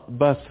 Are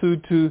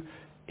Basotho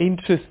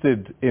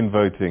interested in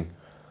voting?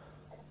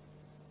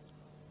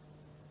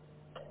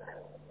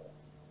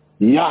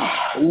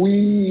 Yeah,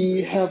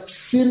 we have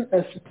seen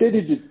a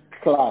steady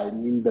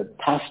decline in the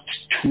past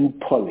two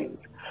polling,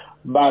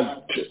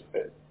 but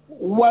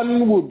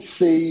one would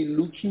say,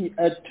 looking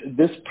at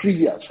this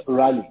previous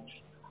rally,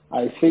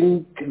 I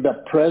think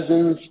the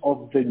presence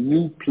of the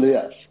new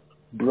players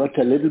brought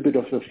a little bit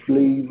of a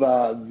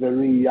flavor,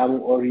 very young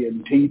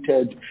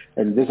orientated,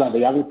 and these are the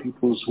young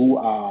people who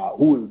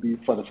will be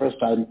for the first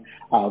time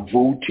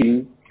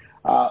voting.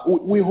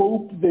 We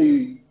hope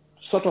they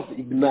sort of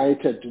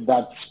ignited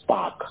that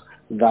spark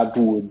that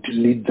would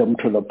lead them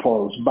to the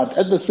polls. But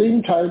at the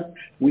same time,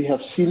 we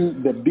have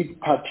seen the big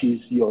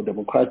parties, your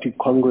Democratic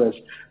Congress,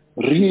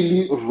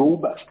 really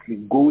robustly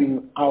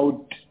going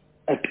out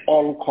at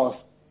all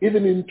costs,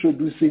 even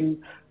introducing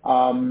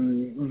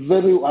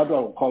very, what I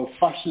would call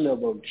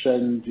fashionable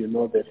trends. You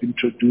know, they've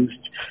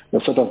introduced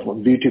the sort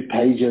of beauty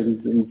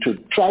pageants into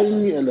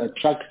trying and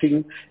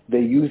attracting the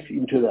youth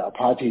into their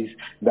parties.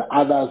 The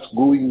others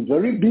going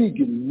very big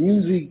in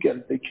music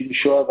and making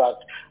sure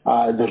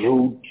that the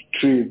road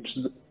trips,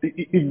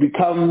 it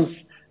becomes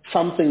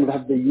something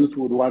that the youth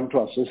would want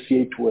to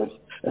associate with,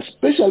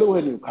 especially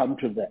when you come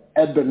to the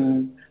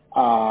urban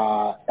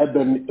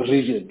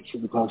regions,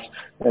 because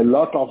a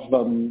lot of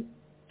them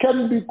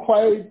can be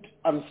quite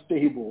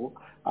unstable.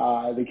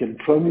 They can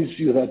promise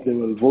you that they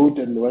will vote,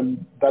 and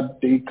when that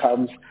day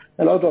comes,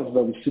 a lot of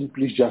them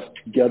simply just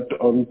get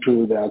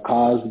onto their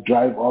cars,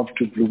 drive off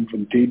to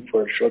Bloemfontein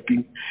for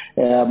shopping.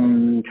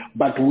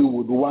 But we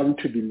would want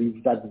to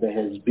believe that there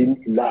has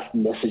been enough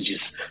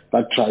messages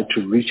that try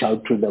to reach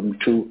out to them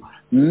to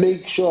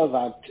make sure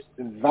that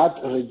that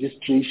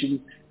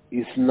registration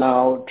is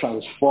now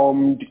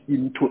transformed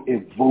into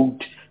a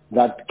vote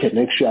that can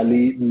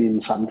actually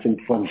mean something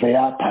for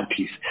their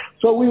parties.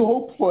 So we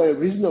hope for a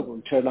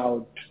reasonable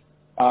turnout,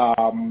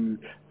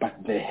 but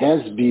there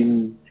has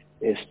been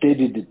a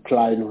steady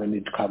decline when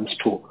it comes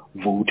to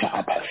voter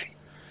apathy.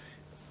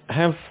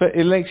 Have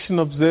election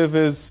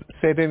observers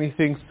said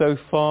anything so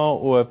far,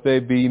 or have they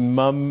been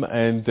mum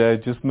and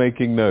just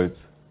making notes?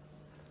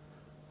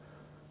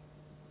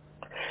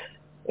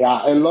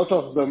 Yeah, a lot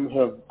of them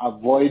have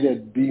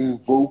avoided being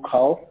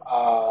vocal.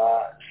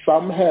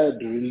 Some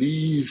had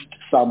released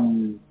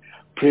some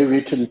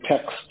pre-written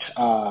text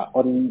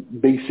on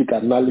basic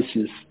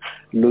analysis,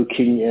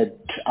 looking at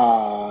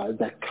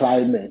the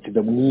climate,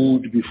 the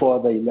mood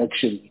before the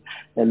election.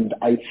 And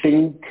I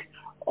think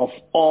of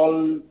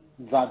all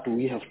that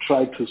we have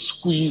tried to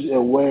squeeze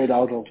a word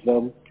out of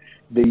them,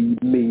 they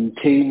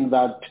maintain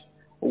that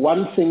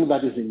one thing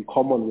that is in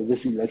common with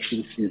these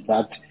elections is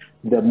that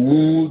the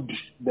mood,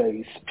 there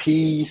is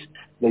peace,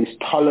 there is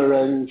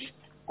tolerance.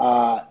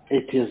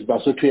 It is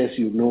Basotho, as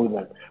you know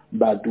that.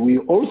 But we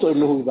also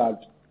know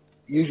that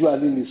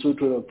usually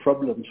Lesotho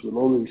problems will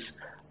always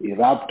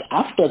erupt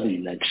after the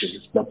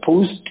elections. The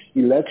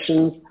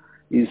post-elections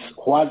is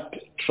what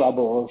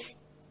troubles.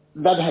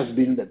 That has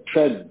been the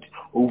trend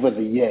over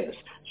the years.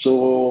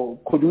 So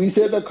could we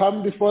say the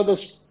calm before the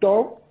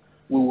storm?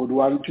 We would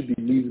want to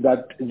believe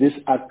that this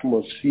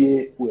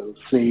atmosphere will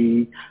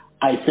say,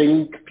 I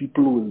think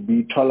people will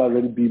be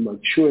tolerant, be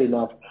mature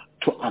enough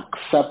to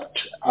accept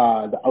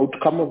the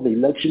outcome of the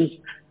elections,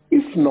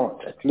 if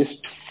not, at least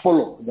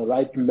follow the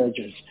right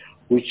measures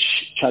which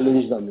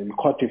challenge them in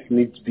court if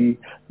needs be.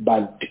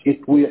 But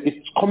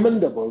it's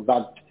commendable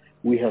that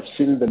we have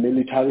seen the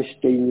military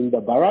staying in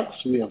the barracks.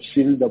 We have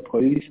seen the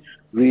police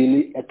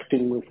really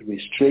acting with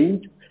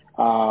restraint.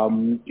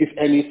 If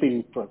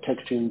anything,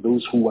 protecting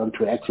those who want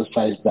to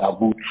exercise their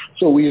vote.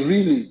 So we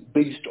really,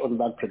 based on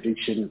that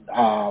prediction,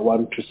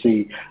 want to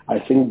say, I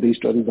think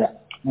based on the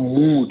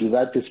mood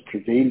that is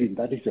prevailing,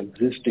 that is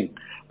existing,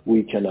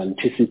 we can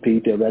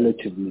anticipate a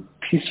relatively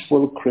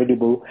peaceful,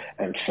 credible,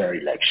 and fair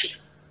election.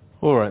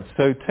 All right,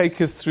 so take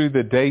us through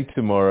the day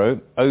tomorrow,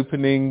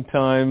 opening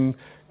time,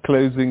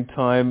 closing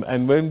time,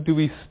 and when do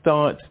we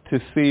start to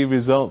see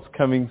results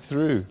coming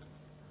through?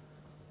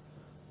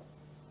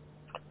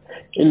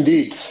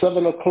 Indeed,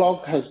 7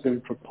 o'clock has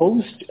been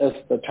proposed as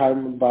the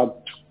time that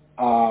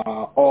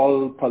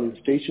all polling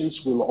stations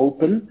will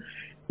open.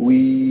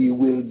 We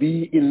will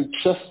be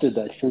interested,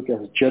 I think, as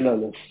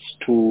journalists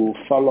to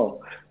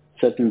follow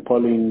certain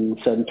polling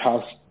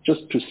centers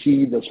just to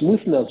see the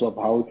smoothness of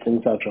how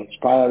things are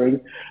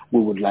transpiring.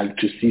 We would like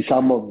to see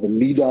some of the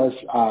leaders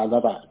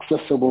that are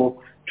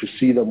accessible, to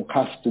see them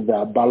cast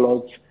their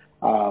ballots.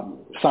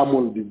 Some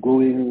will be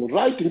going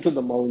right into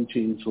the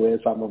mountains where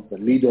some of the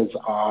leaders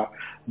are,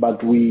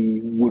 but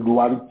we would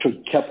want to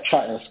capture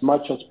as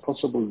much as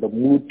possible the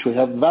mood to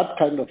have that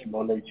kind of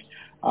knowledge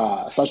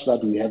such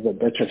that we have a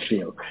better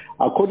feel.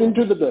 According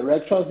to the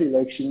Director of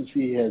Elections,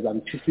 he has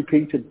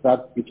anticipated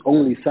that it's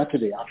only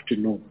Saturday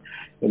afternoon,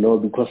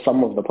 because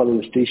some of the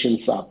polling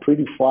stations are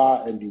pretty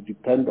far and you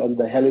depend on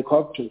the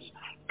helicopters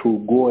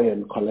to go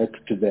and collect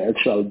the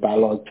actual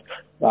ballot.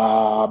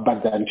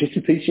 But the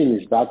anticipation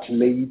is that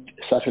late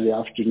Saturday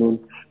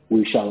afternoon,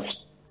 we shall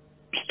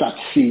start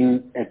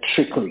seeing a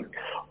trickling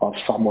of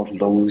some of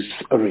those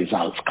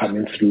results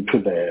coming through to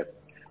the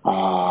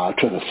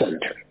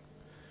center.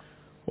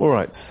 All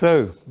right,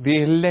 so the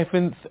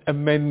 11th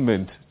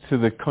Amendment to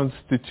the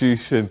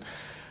Constitution.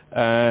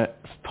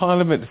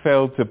 Parliament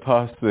failed to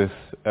pass this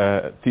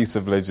piece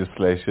of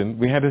legislation.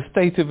 We had a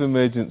state of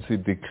emergency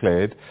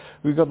declared.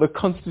 We got the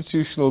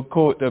Constitutional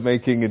Court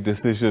making a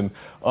decision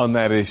on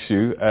that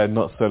issue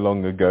not so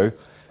long ago.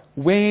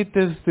 Where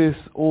does this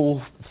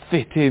all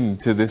fit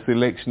into this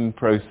election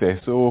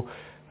process? Or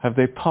have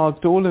they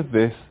parked all of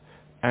this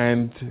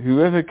and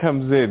whoever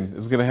comes in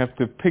is going to have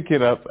to pick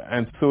it up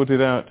and sort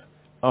it out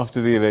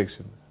after the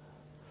election?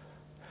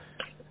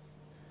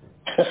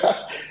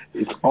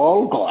 It's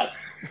all gone.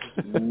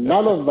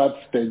 None of that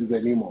stands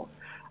anymore.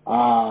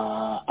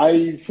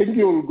 I think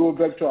you will go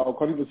back to our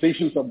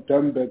conversation some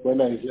time back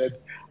when I said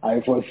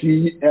I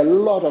foresee a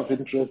lot of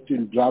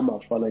interesting drama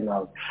falling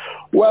out.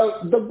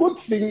 Well, the good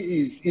thing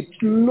is it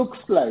looks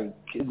like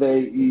there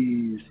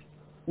is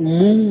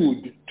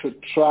mood to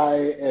try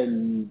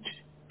and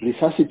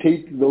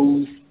resuscitate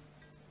those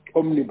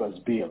omnibus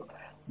bill.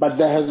 But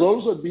there has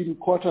also been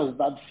quarters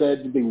that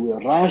said they were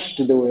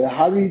rushed, they were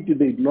hurried, they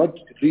did not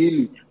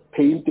really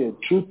paint a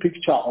true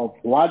picture of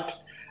what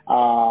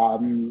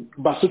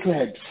Basotho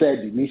had said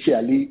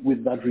initially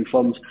with that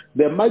reforms.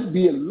 There might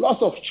be a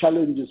lot of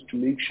challenges to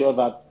make sure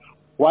that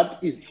what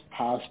is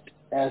passed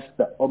as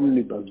the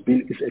omnibus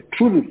bill is a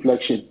true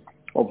reflection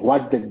of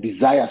what the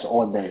desires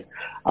or the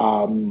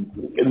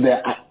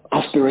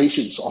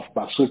aspirations of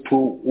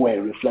Basotho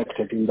were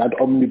reflected in that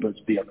omnibus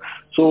bill.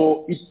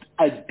 So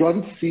I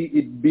don't see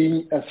it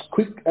being as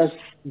quick as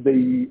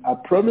they are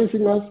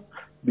promising us,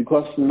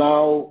 because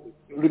now,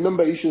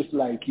 remember issues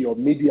like your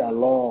media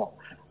law,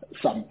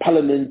 some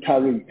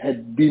parliamentary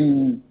had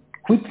been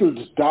whittled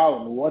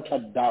down,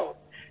 watered down,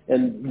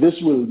 and this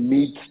will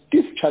meet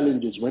stiff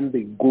challenges when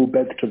they go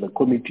back to the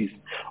committees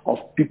of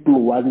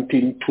people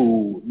wanting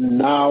to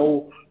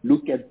now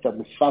look at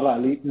them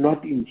thoroughly,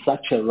 not in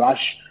such a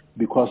rush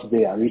because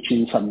they are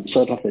reaching some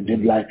sort of a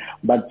deadline.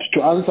 But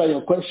to answer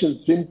your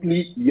question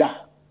simply,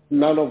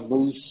 none of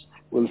those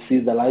will see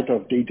the light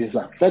of day. It is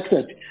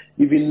affected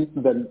even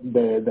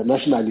the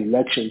national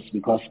elections,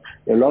 because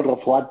a lot of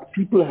what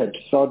people had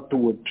thought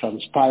would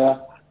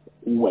transpire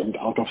went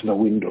out of the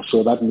window.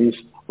 So that means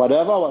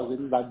whatever was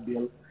in that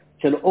bill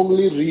can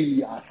only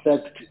really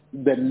affect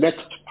the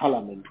next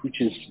parliament,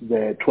 which is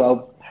the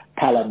 12th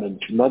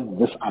parliament, not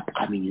this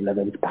upcoming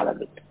 11th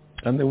parliament.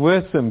 And there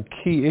were some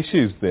key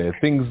issues there,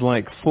 things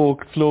like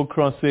floor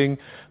crossing,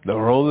 the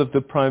role of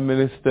the Prime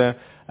Minister,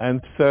 and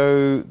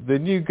so the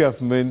new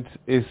government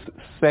is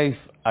safe,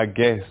 I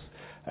guess,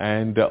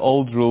 and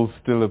old rules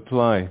still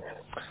apply.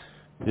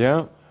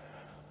 Yeah?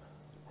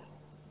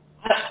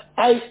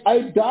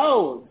 I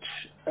doubt.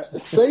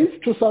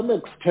 Safe to some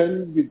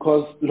extent,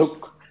 because,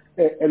 look,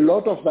 a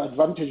lot of the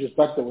advantages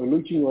that they were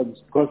looking at,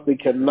 because they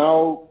can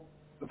now,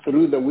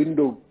 through the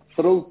window,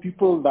 throw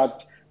people that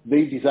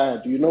they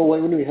desired. You know,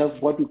 when we have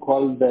what we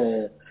call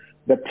the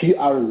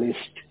PR list,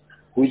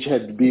 which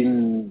had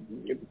been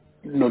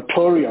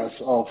notorious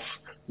of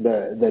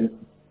the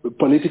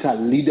political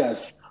leaders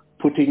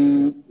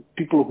putting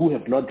people who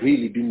have not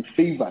really been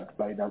favored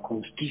by their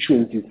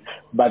constituencies,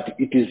 but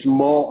it is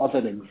more of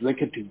an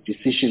executive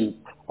decision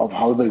of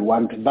how they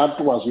want.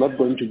 That was not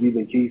going to be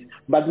the case.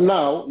 But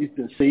now it's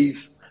a safe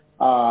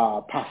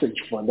passage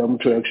for them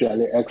to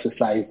actually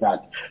exercise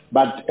that.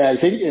 But I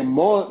think a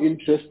more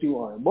interesting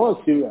or a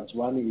more serious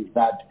one is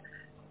that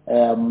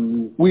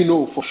we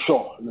know for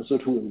sure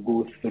Lesotho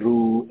will go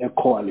through a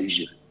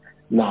coalition.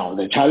 Now,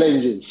 the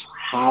challenge is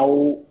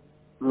how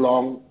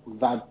long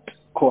that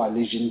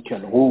coalition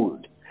can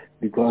hold,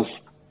 because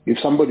if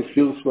somebody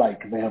feels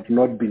like they have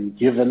not been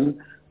given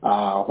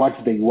what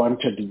they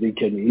wanted, they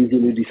can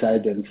easily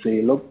decide and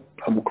say, look,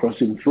 I'm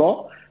crossing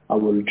floor, I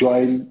will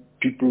join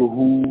people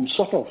who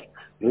sort of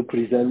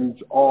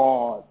represent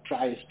or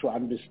tries to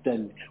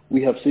understand.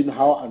 We have seen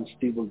how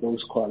unstable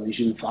those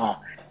coalitions are.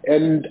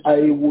 And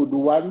I would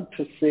want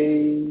to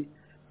say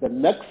the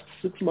next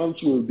 6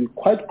 months will be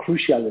quite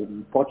crucial and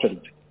important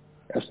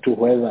as to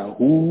whether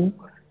who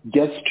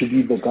gets to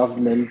be the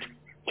government,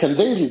 can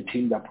they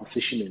retain their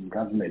position in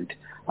government.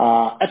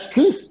 At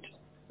least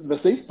the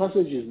safe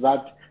passage is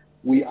that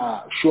we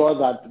are sure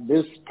that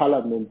this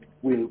parliament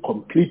will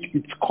complete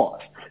its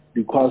course,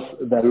 because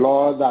the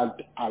law that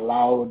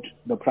allowed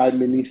the Prime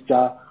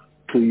Minister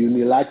to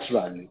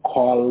unilaterally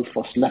call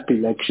for snap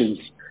elections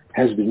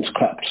has been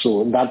scrapped.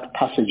 So that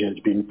passage has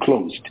been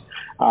closed.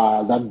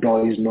 That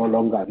door is no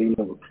longer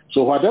available.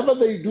 So whatever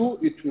they do,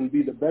 it will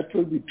be the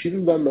battle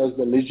between them as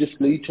the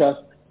legislators,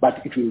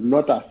 but it will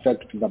not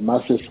affect the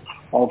masses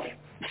of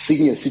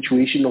seeing a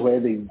situation where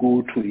they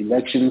go to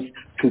elections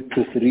 2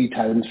 to 3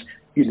 times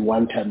in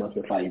one term of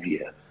the 5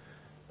 years.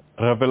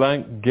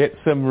 Rabelang, get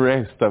some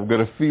rest. I've got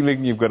a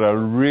feeling you've got a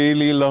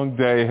really long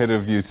day ahead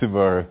of you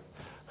tomorrow.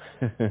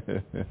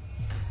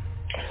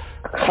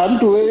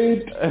 Can't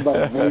wait,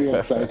 but very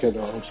excited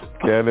also.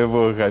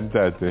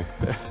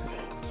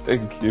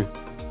 Thank you.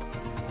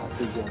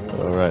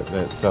 All right,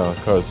 that's our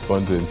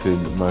correspondent in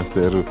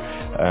Maseru,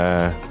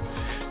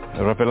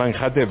 Rabelang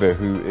Khadebe,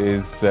 who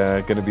is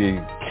going to be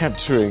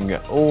capturing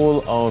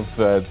all of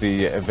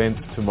the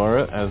events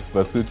tomorrow as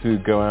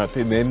Basotho go out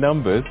in their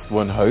numbers,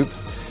 one hopes,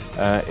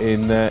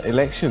 in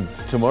elections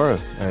tomorrow.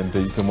 And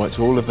you can watch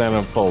all of that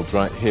unfold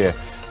right here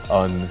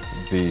on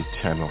the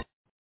channel.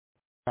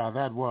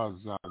 That was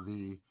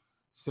the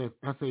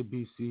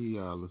SABC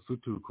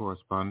Lesotho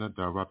correspondent,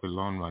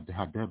 Rabelang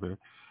Khadebe,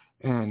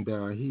 and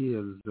he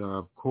is,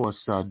 of course,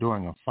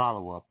 doing a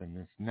follow-up in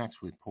this next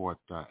report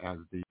as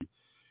the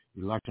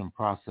election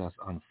process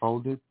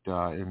unfolded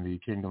in the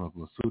Kingdom of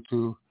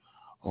Lesotho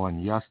on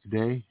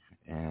yesterday,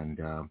 and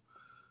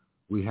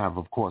we have,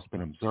 of course,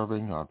 been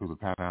observing through the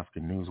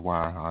Pan-African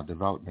Newswire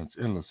developments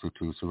in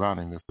Lesotho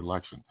surrounding this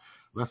election.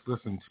 Let's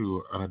listen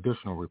to an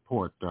additional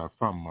report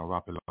from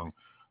Rabelang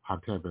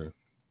Khadebe.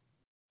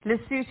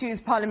 Lesotho's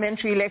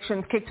parliamentary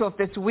elections kicked off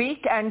this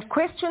week, and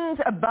questions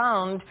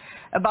abound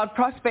about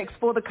prospects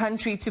for the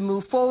country to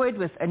move forward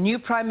with a new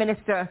prime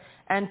minister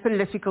and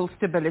political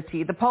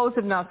stability. The polls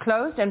have now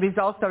closed and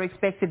results are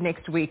expected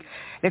next week.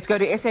 Let's go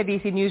to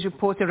SABC News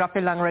reporter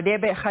Rabelang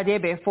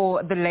Khadebe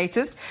for the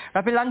latest.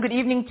 Rabelang, good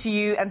evening to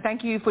you and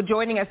thank you for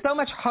joining us. So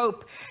much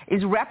hope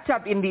is wrapped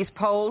up in these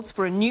polls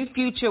for a new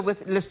future with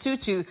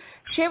Lesotho.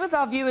 Share with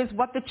our viewers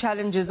what the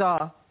challenges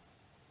are.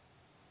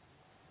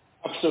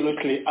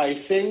 Absolutely.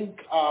 I think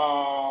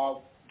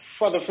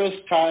for the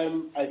first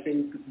time, I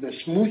think the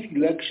smooth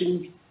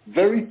elections,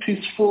 very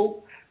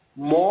peaceful,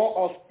 more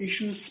of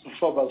issues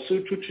for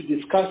Basotho to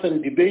discuss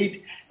and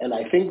debate, and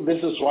I think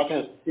this is what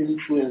has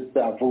influenced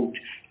their vote.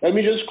 Let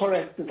me just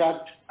correct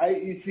that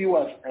IEC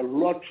was a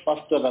lot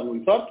faster than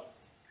we thought.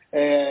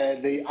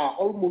 They are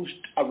almost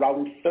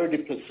around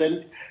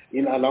 30%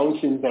 in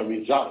announcing the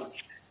results,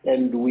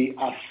 and we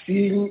are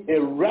seeing a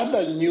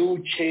rather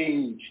new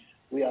change.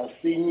 We are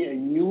seeing a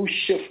new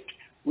shift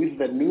with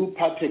the new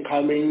party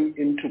coming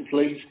into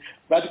place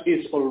that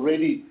is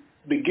already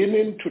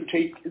beginning to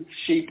take its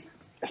shape,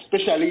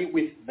 especially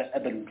with the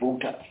urban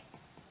voters.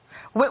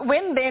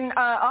 When then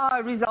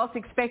are results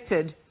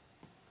expected?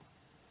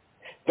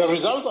 The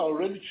results are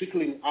already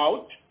trickling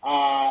out.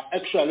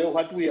 Actually,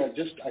 what we are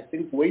just, I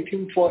think,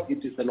 waiting for,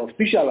 it is an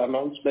official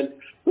announcement,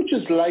 which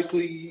is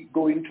likely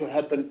going to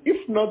happen,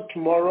 if not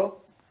tomorrow,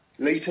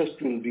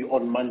 latest will be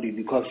on Monday,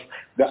 because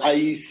the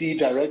IEC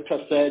director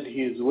said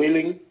he is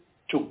willing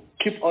to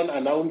keep on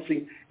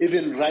announcing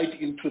even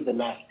right into the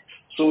night.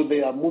 So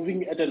they are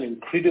moving at an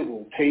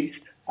incredible pace,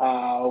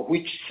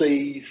 which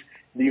says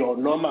the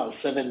normal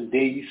 7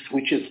 days,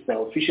 which is the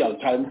official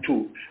time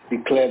to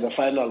declare the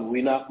final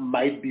winner,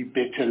 might be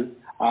beaten.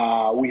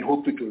 We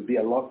hope it will be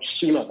a lot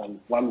sooner than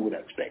one would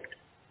expect.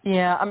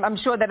 Yeah, I'm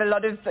sure that a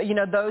lot of,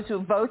 those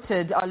who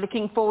voted are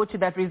looking forward to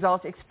that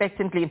result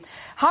expectantly.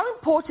 How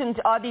important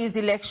are these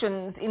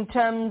elections in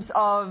terms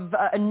of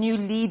a new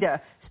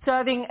leader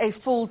serving a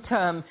full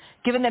term,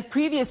 given that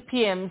previous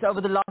PMs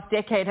over the last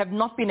decade have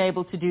not been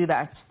able to do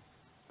that?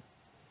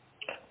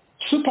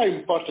 Super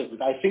important.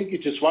 I think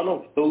it is one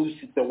of those,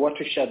 the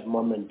watershed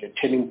moment, a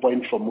turning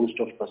point for most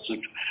of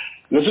Lesotho.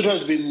 Lesotho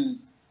has been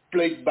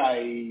plagued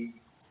by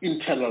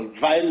internal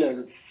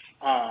violence,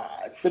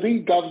 3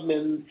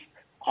 governments,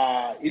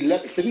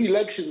 3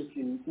 elections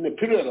in a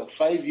period of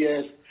 5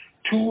 years,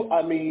 2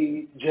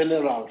 army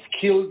generals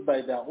killed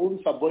by their own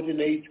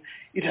subordinates.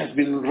 It has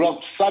been rough,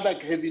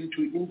 SADC having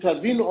to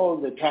intervene all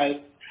the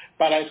time.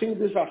 But I think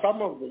these are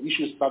some of the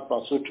issues that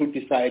Basotho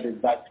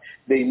decided that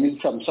they need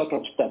some sort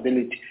of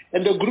stability.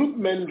 And the group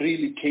men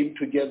really came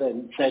together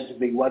and said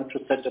they want to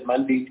set a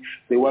mandate,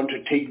 they want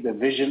to take the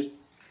vision.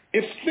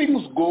 If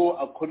things go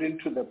according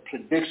to the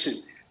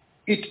prediction,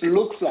 it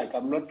looks like,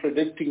 I'm not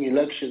predicting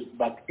elections,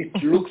 but it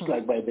looks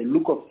like by the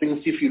look of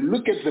things, if you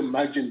look at the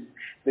margin,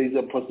 there is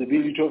a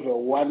possibility of a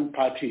one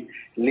party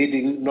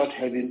leading, not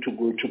having to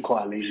go to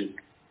coalition.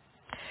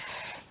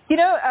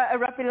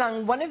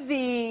 Rabelang, one of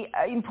the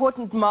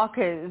important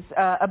markers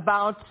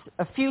about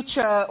a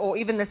future or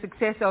even the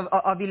success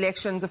of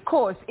elections, of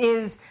course,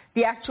 is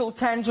the actual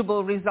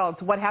tangible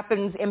result, what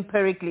happens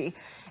empirically.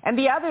 And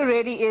the other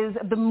really is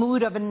the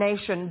mood of a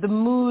nation, the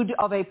mood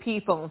of a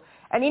people.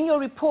 And in your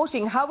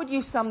reporting, how would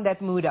you sum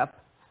that mood up?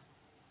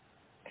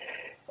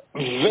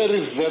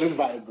 Very, very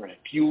vibrant.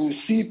 You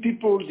see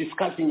people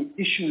discussing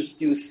issues.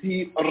 You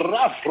see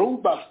rough,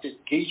 robust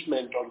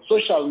engagement on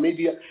social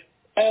media.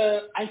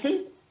 I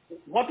think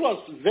what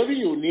was very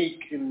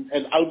unique and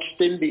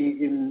outstanding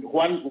in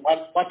what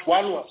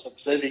one was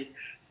observing,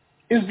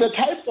 is the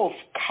type of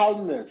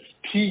calmness,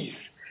 peace.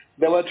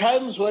 There were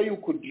times where you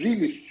could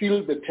really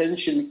feel the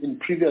tension in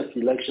previous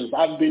elections.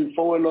 I've been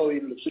following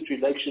in the Lesotho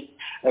election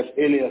as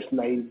early as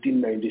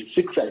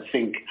 1996, I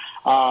think.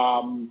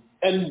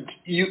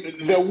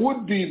 There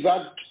would be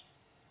that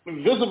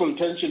visible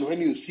tension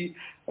when you see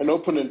an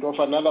opponent of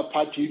another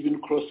party even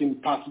crossing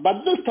paths.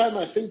 But this time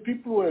I think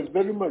people were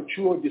very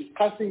mature,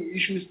 discussing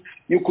issues.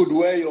 You could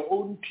wear your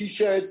own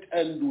T-shirt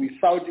and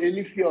without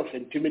any fear of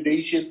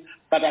intimidation.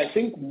 But I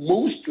think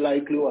most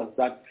likely was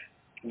that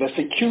the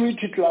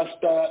security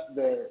cluster,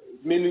 the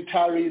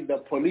military, the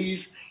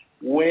police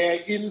were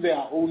in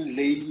their own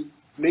lane,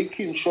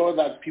 making sure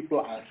that people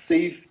are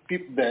safe,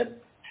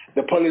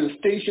 the polling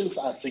stations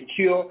are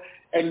secure,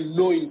 and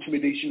no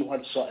intimidation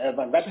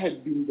whatsoever. That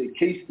had been the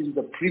case in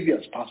the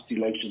previous past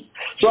elections.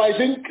 So I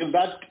think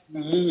that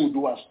mood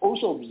was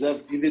also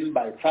observed even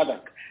by SADC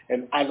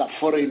and other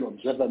foreign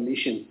observer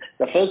nations.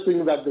 The first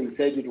thing that they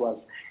said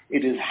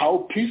it is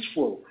how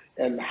peaceful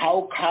and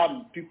how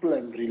calm people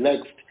and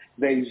relaxed.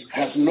 There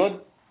has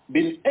not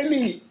been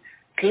any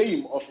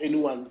claim of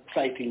anyone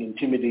citing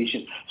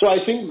intimidation. So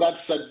I think that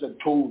sets the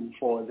tone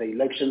for the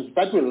elections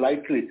that will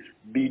likely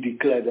be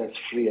declared as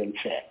free and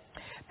fair.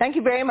 Thank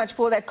you very much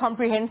for that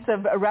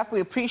comprehensive wrap.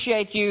 We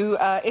appreciate you,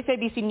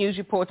 SABC News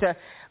reporter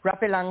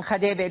Rapelang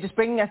Khadebe, just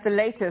bringing us the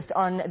latest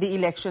on the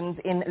elections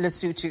in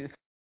Lesotho.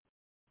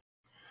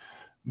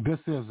 This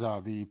is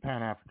the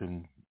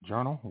Pan-African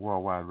Journal,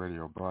 worldwide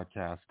radio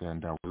broadcast,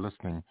 and we're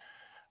listening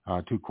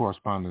to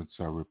correspondents'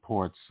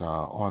 reports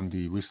on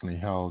the recently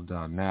held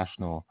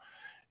national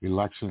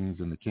elections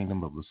in the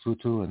Kingdom of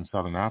Lesotho in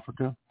Southern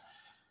Africa.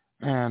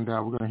 And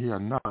we're going to hear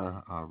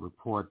another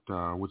report,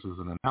 which is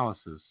an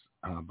analysis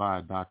by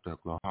Dr.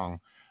 Clohong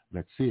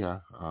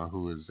Letsia,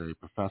 who is a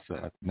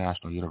professor at the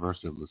National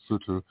University of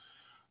Lesotho,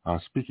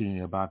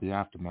 speaking about the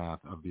aftermath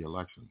of the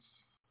elections.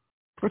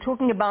 We're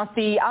talking about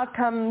the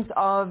outcomes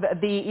of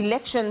the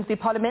elections, the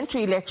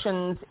parliamentary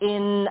elections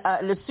in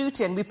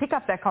Lesotho, and we pick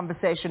up that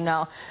conversation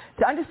now.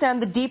 To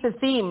understand the deeper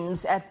themes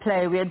at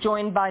play, we are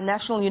joined by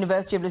National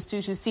University of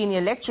Lesotho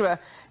senior lecturer,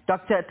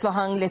 Dr.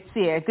 Clohong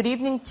Letsia. Good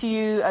evening to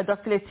you,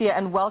 Dr. Letsia,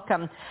 and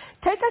welcome.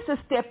 Take us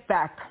a step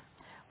back.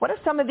 What are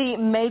some of the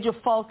major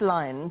fault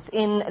lines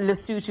in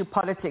Lesotho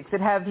politics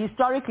that have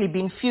historically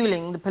been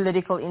fueling the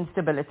political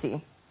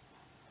instability?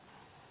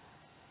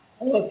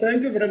 Well,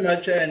 thank you very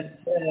much, and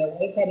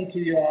welcome to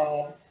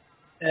your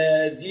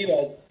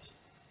viewers.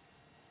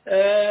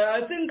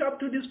 I think up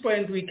to this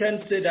point we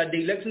can say that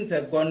the elections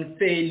have gone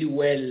fairly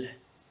well,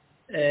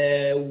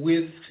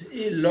 with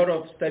a lot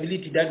of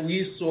stability that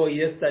we saw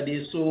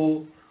yesterday.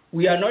 So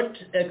we are not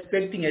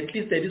expecting, at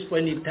least at this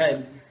point in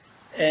time,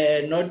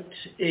 not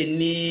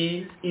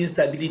any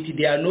instability.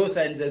 There are no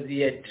signs as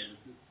yet.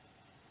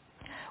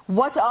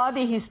 What are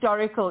the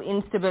historical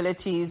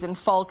instabilities and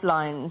fault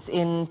lines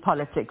in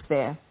politics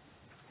there?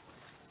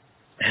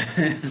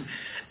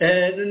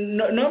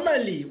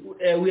 Normally,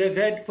 we have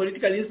had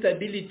political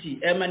instability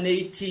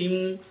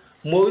emanating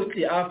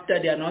mostly after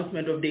the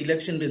announcement of the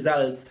election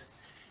results.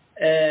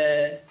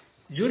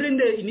 During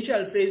the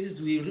initial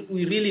phases, we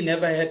really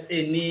never had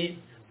any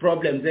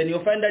problems, and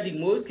you'll find that in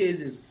most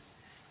cases,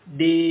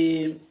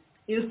 the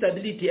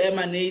instability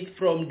emanates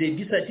from the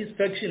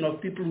dissatisfaction of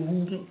people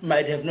who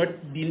might have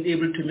not been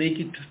able to make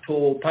it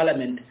to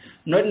parliament,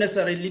 not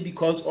necessarily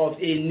because of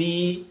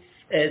any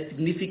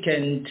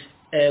significant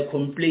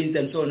complaints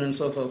and so on and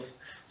so forth.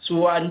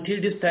 So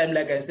until this time,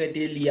 like I said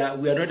earlier,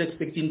 we are not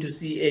expecting to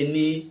see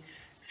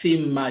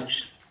anything much.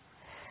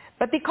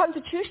 But the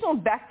constitutional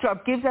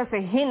backdrop gives us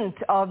a hint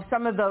of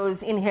some of those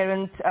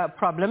inherent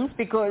problems,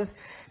 because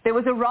there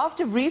was a raft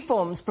of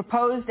reforms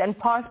proposed and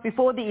passed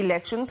before the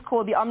elections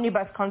called the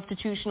Omnibus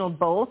Constitutional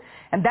Bill,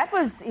 and that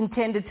was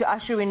intended to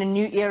usher in a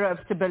new era of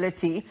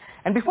stability.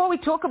 And before we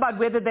talk about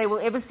whether they will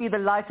ever see the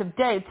light of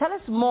day, tell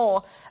us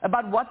more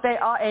about what they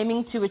are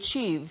aiming to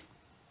achieve.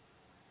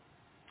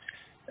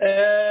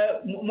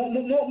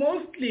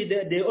 Mostly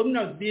the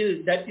Omnibus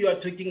Bill that you are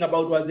talking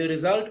about was the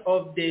result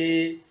of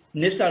the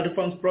national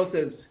reforms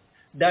process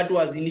that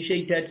was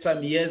initiated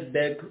some years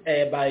back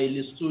by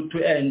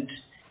Lesotho and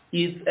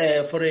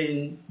its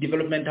foreign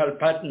developmental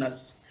partners.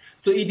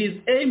 So it is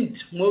aimed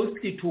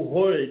mostly to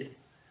hold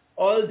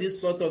all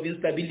this sort of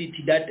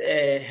instability that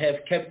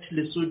have kept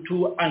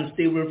Lesotho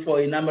unstable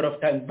for a number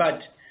of times.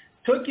 But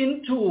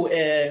talking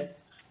to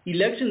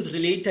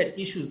elections-related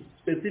issues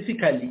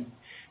specifically,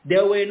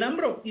 there were a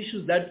number of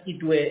issues that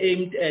it were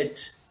aimed at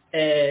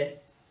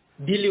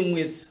dealing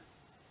with.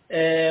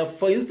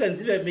 For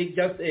instance, if I make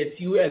just a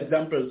few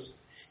examples,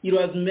 it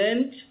was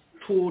meant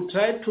to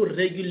try to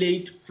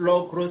regulate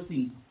floor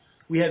crossing.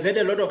 We have had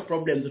a lot of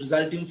problems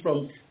resulting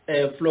from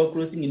floor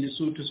crossing in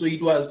Lesotho, so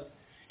it was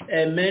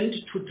meant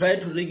to try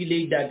to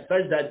regulate that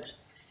such that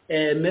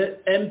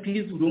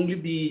MPs would only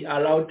be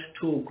allowed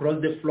to cross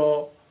the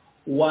floor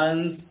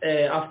once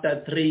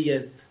after 3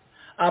 years.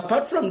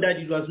 Apart from that,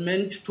 it was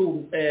meant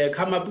to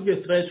come up with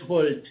a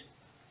threshold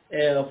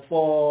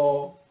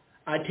for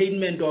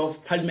attainment of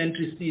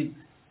parliamentary seats,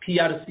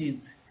 PRCs,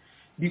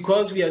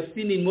 because we have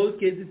seen in most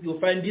cases you'll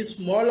find these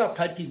smaller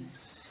parties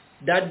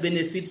that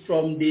benefit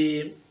from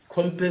the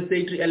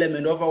compensatory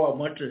element of our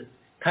model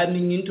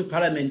coming into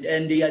parliament,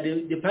 and they are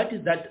the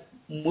parties that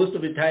most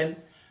of the time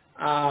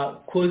are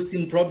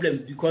causing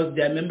problems because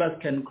their members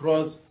can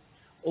cross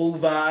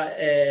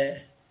over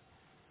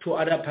to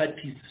other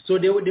parties. So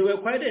there were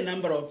quite a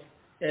number of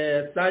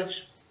such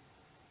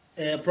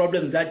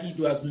problems that it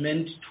was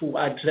meant to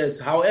address.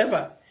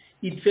 However,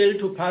 it failed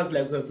to pass,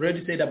 like we've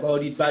already said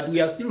about it, but we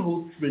are still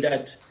hopeful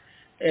that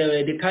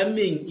the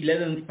coming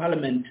 11th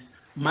Parliament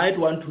might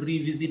want to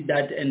revisit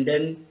that and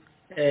then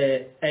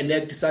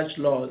enact such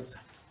laws.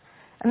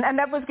 And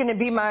that was going to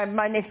be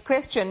my next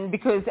question,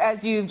 because as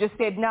you've just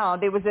said now,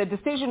 there was a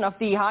decision of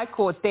the High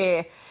Court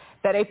there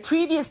that a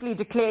previously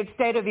declared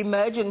state of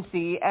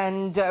emergency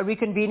and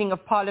reconvening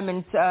of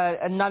Parliament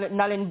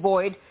null and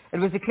void. It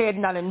was declared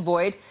null and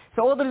void.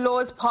 So all the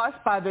laws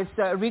passed by this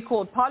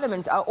recalled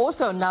Parliament are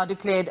also now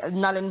declared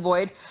null and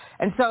void.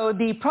 And so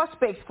the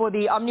prospects for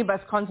the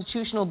Omnibus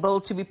Constitutional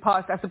Bill to be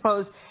passed, I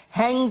suppose,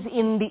 hangs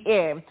in the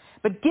air.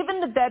 But given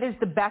that that is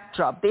the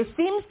backdrop, there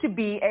seems to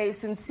be a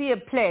sincere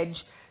pledge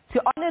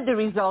to honor the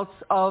results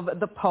of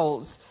the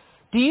polls.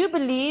 Do you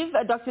believe,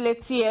 Dr.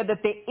 Letsie,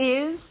 that there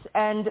is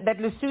and that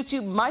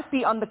Lesotho might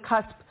be on the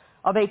cusp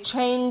of a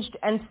changed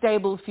and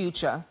stable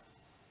future?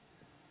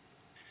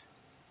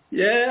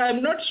 Yeah,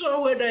 I'm not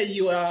sure whether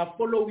you are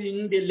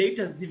following the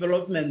latest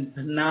developments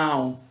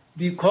now,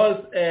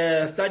 because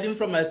starting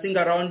from, I think,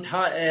 around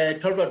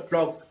 12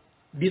 o'clock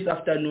this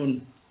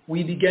afternoon,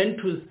 we began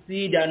to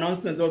see the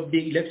announcements of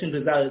the election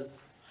results.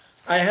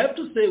 I have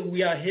to say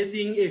we are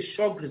having a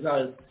shock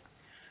result.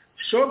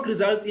 Shock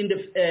results in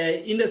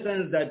the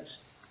sense that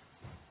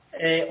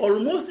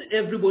almost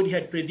everybody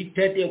had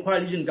predicted a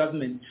coalition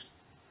government.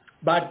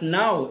 But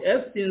now,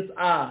 as things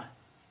are,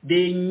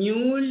 the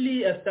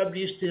newly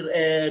established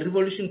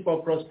Revolution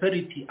for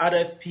Prosperity,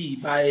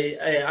 RFP,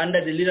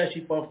 under the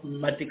leadership of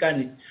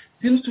Matekane,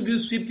 seems to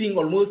be sweeping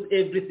almost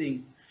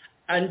everything.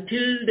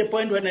 Until the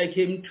point when I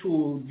came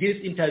to this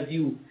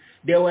interview,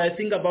 there were, I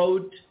think,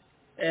 about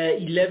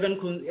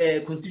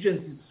 11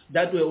 constituencies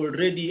that were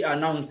already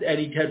announced, and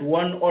it had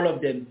won all of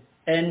them.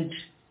 And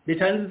the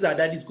chances are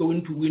that it's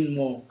going to win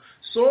more.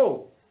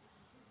 So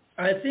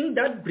I think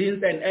that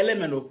brings an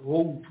element of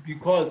hope,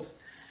 because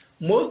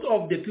most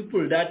of the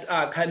people that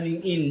are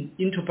coming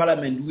into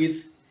Parliament with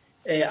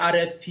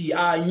RFP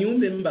are new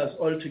members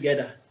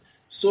altogether.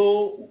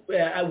 So we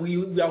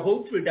are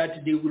hopeful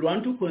that they will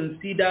want to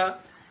consider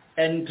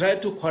and try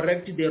to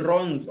correct the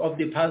wrongs of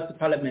the past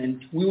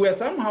Parliament. We were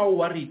somehow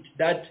worried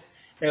that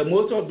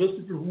most of those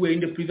people who were in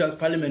the previous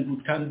Parliament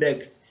would come back.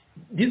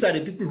 These are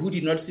the people who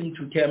did not seem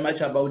to care much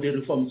about the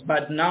reforms.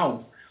 But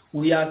now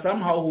we are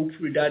somehow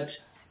hopeful that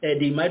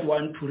they might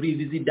want to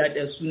revisit that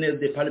as soon as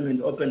the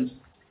Parliament opens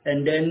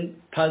and then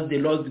pass the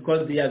laws,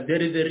 because they are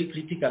very, very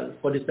critical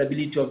for the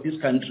stability of this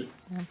country.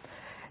 Yeah.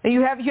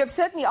 You have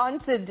certainly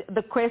answered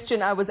the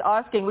question I was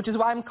asking, which is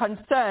why I'm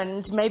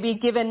concerned, maybe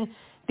given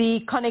the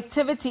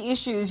connectivity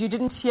issues, you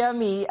didn't hear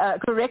me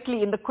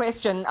correctly in the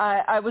question.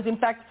 I was in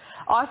fact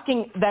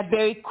asking that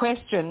very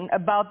question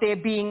about there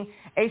being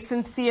a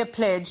sincere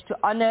pledge to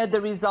honor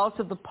the results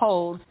of the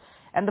polls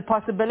and the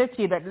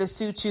possibility that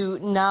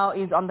Lesotho now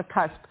is on the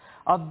cusp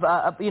of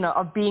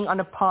being on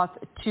a path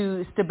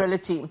to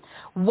stability.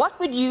 What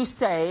would you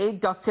say,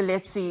 Dr.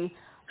 Letsie,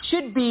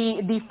 should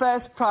be the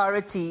first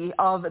priority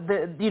of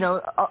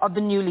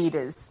the new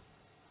leaders?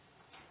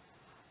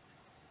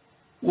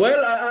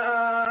 Well,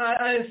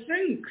 I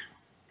think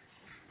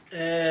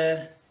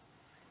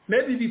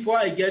maybe before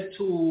I get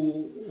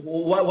to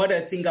what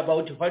I think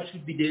about what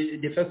should be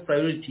the first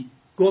priority,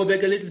 go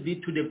back a little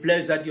bit to the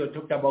pledge that you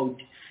talked about.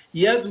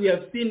 Yes, we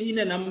have seen in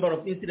a number of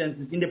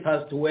incidences in the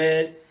past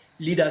where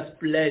leaders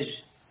pledge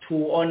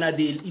to honor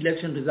the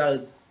election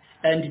results,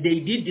 and they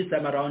did this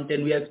time around,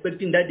 and we are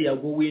expecting that they are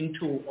going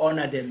to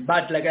honor them.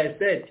 But like I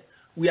said,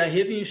 we are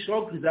having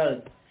shock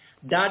results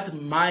that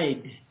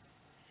might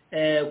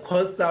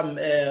cause some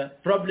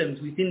problems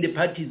within the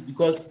parties,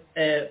 because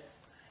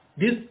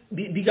these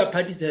bigger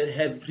parties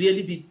have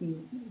really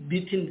been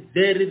beaten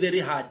very, very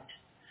hard.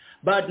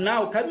 But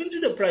now, coming to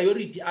the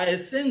priority,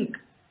 I think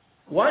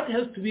what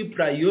has to be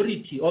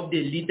priority of the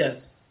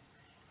leaders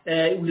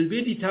will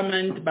be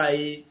determined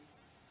by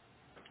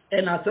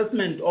an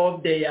assessment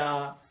of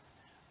their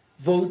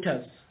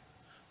voters.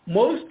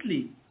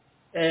 Mostly,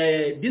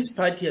 this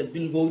party has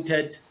been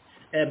voted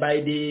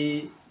by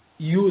the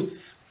youth,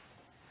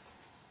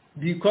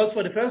 because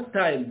for the first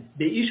time,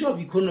 the issue of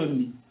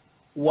economy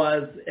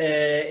was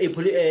an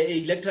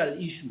electoral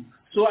issue.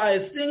 So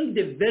I think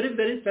the very,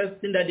 very first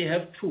thing that they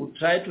have to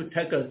try to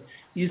tackle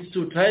is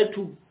to try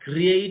to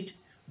create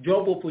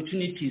job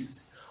opportunities.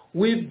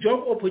 With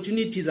job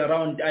opportunities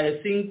around,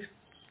 I think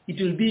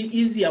it will be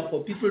easier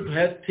for people to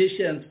have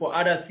patience for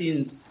other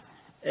things.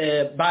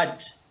 But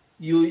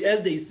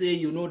as they say,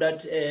 you know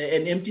that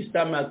an empty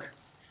stomach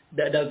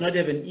that does not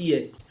have an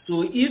ear.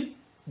 So if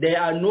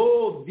there are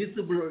no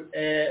visible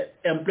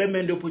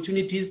employment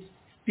opportunities,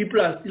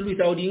 people are still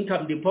without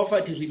income, the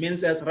poverty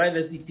remains as high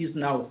as it is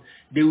now,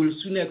 they will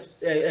soon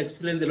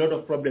experience a lot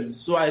of problems.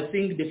 So I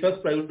think the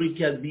first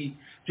priority has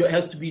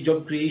to be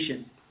job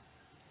creation.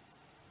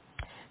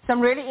 Some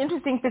really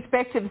interesting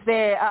perspectives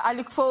there. I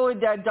look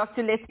forward,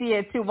 Dr.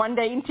 Letsie, to one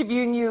day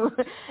interviewing you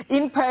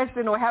in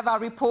person, or have our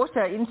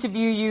reporter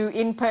interview you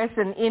in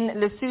person in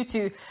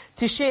Lesotho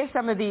to share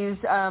some of these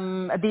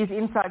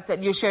insights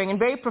that you're sharing. And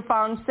very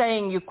profound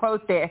saying you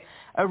quote there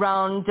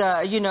around,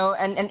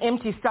 an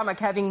empty stomach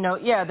having no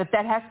ear,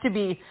 that has to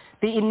be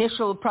the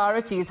initial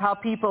priority, is how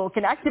people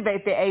can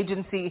activate their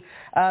agency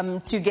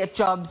to get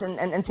jobs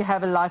and to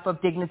have a life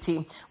of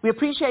dignity. We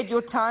appreciate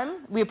your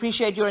time. We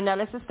appreciate your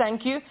analysis.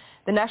 Thank you.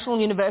 The National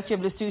University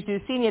of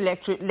Lesotho Senior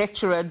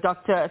Lecturer,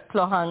 Dr.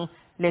 Tlohang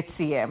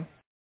Letsie.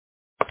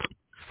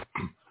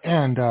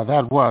 And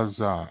that was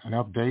an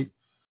update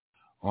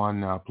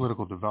on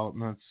political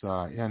developments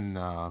in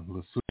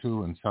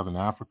Lesotho and Southern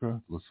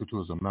Africa.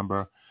 Lesotho is a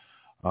member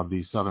of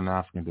the Southern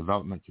African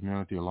Development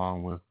Community,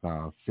 along with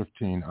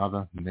 15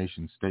 other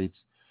nation states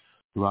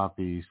throughout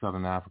the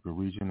Southern Africa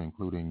region,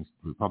 including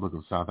Republic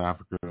of South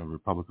Africa,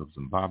 Republic of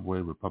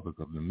Zimbabwe, Republic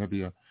of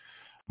Namibia,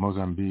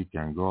 Mozambique,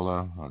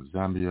 Angola,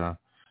 Zambia,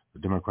 the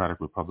Democratic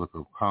Republic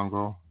of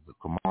Congo, the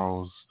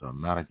Comoros,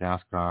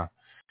 Madagascar,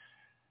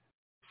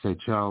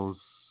 Seychelles,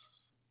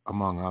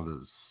 among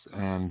others.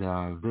 And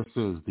this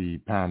is the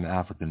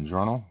Pan-African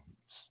Journal,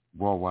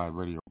 worldwide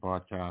radio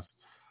broadcast.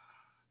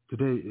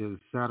 Today is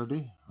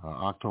Saturday,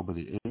 October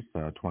the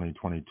 8th,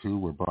 2022.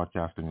 We're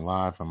broadcasting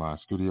live from our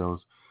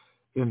studios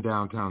in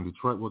downtown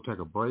Detroit. We'll take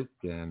a break,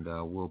 and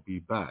we'll be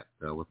back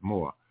with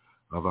more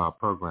of our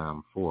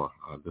program for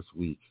this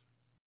week.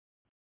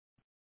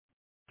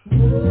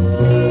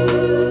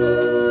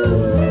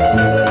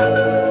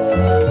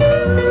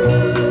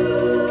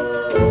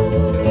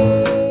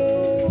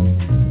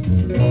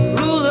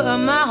 Ruler of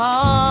my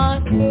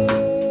heart,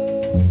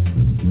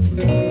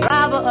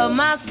 driver of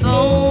my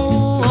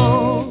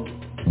soul,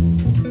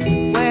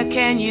 where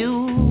can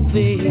you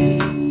be?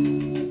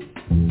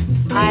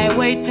 I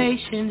wait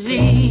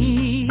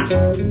patiently,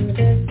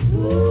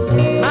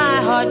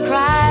 my heart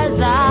cries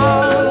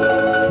out,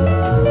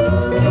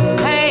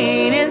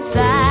 pain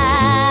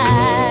inside,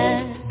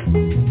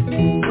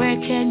 where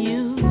can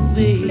you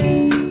be?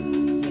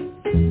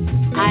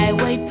 I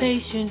wait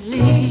patiently.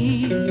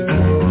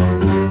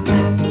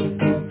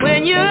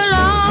 When you're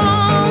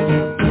alone,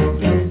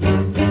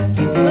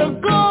 the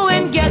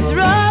going gets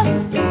rough.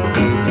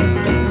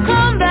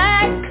 Come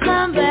back,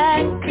 come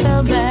back,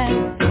 come back.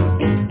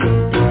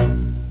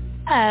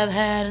 I've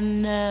had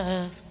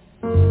enough.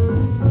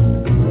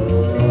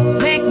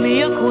 Make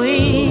me a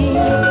queen,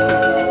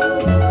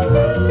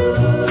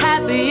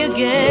 happy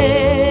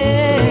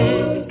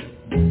again.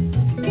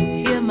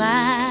 Hear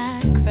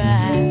my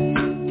cry,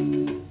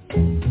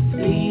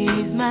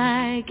 please,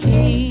 my king.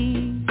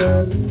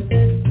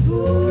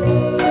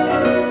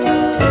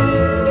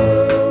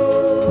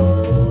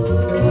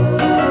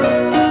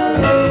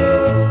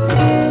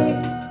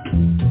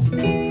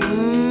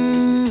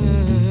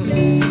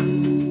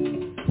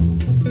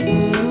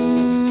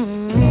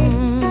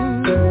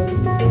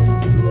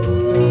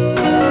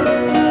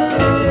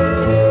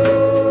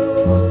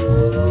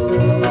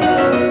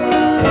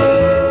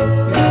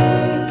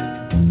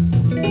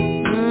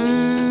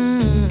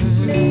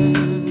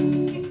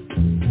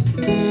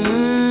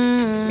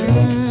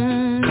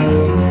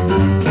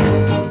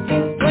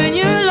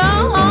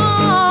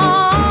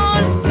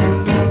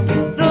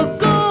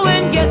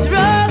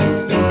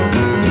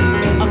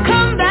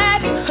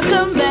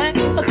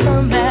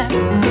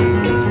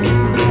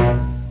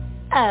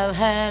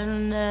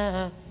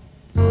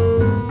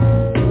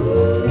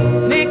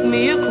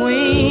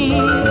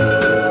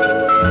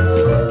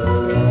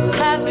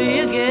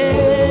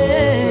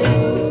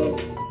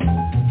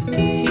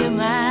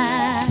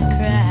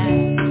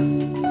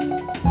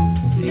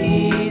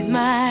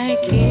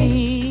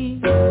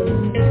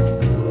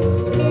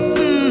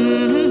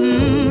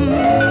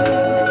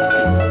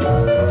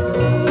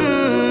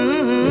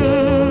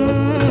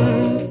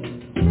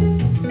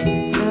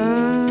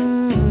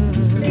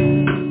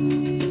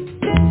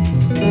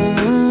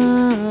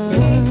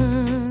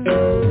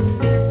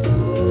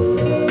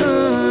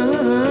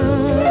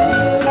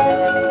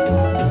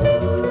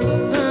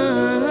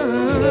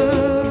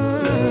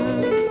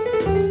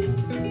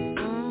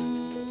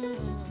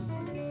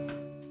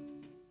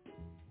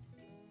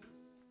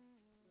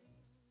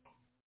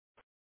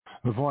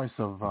 The voice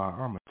of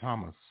Irma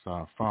Thomas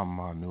from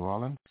New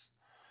Orleans,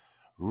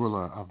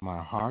 Ruler of My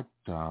Heart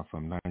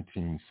from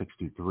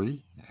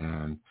 1963.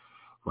 And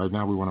right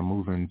now we want to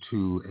move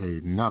into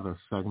another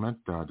segment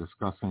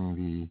discussing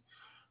the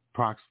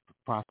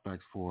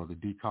prospects for the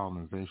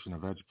decolonization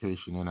of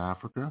education in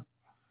Africa.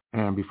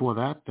 And before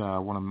that, I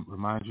want to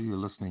remind you, you're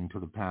listening to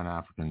the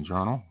Pan-African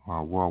Journal,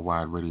 our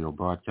worldwide radio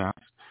broadcast.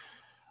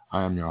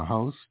 I am your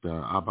host,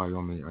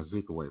 Abayomi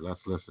Azikiwe.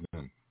 Let's listen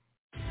in.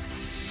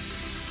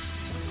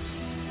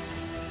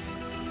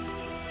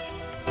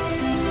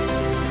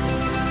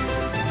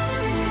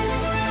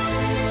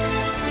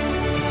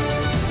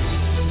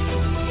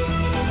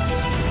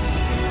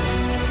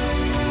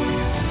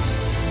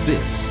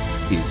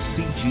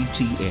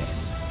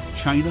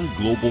 CGTN, China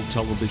Global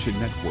Television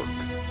Network.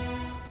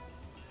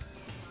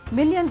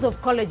 Millions of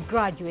college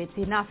graduates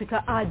in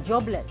Africa are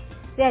jobless.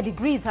 Their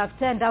degrees have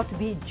turned out to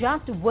be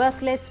just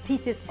worthless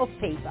pieces of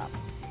paper.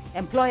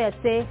 Employers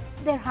say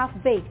they're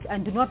half-baked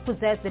and do not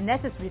possess the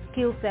necessary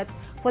skill sets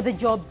for the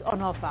jobs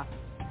on offer.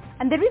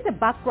 And there is a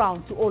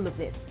background to all of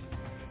this.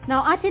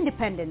 Now, at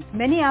independence,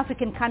 many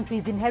African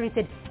countries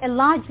inherited a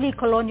largely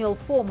colonial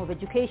form of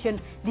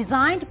education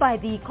designed by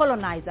the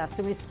colonizers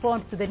to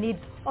respond to the needs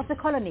of the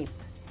colonies.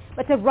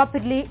 But a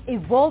rapidly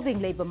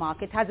evolving labor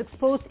market has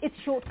exposed its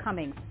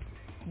shortcomings.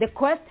 The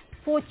quest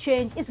for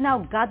change is now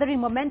gathering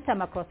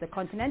momentum across the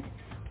continent,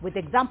 with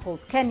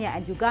examples Kenya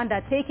and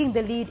Uganda taking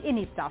the lead in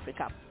East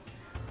Africa.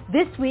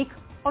 This week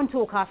on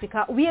Talk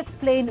Africa, we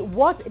explain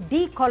what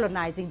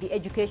decolonizing the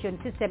education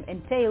system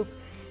entails,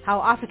 how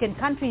African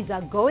countries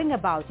are going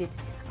about it,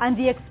 and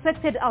the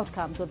expected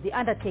outcomes of the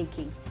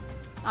undertaking.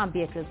 I'm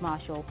Beatrice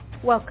Marshall.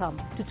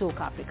 Welcome to Talk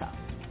Africa.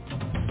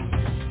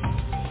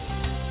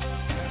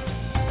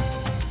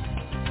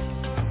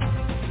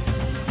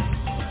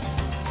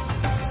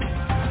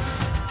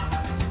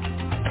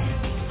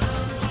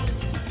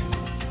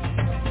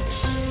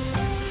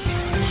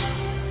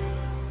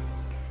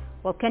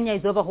 Well, Kenya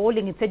is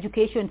overhauling its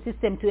education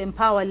system to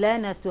empower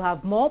learners to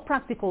have more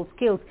practical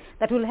skills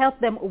that will help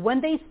them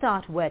when they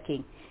start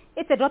working.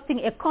 It's adopting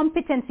a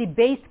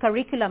competency-based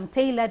curriculum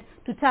tailored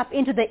to tap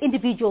into the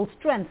individual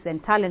strengths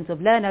and talents of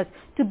learners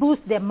to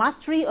boost their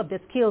mastery of the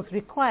skills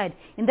required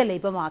in the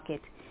labor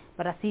market.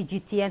 But as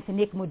CGTN's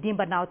Nick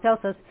Mudimba now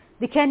tells us,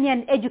 the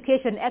Kenyan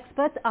education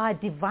experts are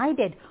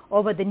divided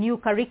over the new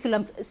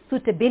curriculum's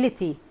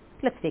suitability.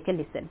 Let's take a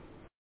listen.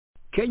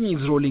 Kenya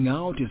is rolling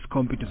out its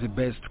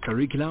competency-based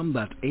curriculum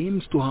that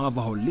aims to have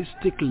a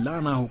holistic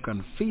learner who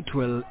can fit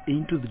well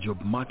into the job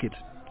market.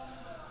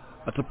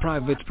 At a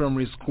private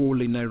primary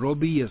school in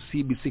Nairobi, a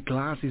CBC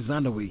class is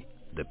underway.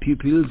 The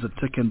pupils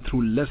are taken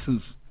through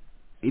lessons.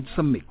 It's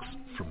a mix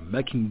from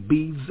making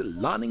beads,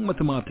 learning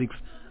mathematics,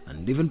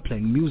 and even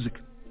playing music.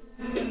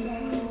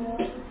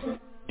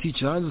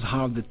 Teachers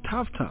have the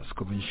tough task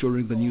of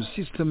ensuring the new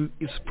system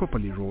is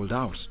properly rolled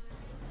out.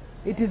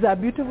 It is a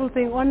beautiful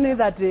thing, only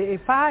that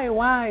if I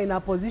were in a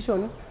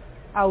position,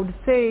 I would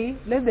say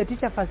let the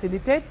teacher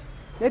facilitate,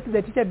 let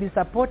the teacher be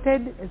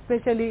supported,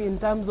 especially in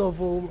terms of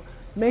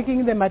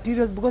making the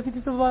materials, because it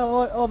is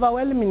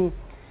overwhelming.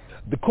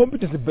 The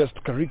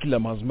competency-based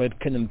curriculum has made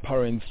Kenyan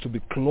parents to be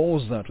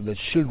closer to their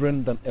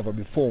children than ever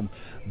before.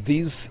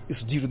 This is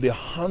due to the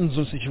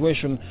hands-on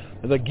situation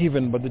that are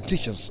given by the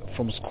teachers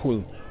from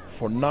school.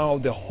 For now,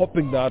 they're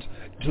hoping that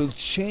it will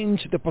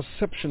change the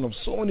perception of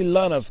so many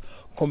learners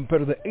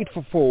compared to the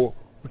 844,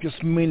 which is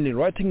mainly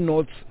writing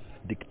notes,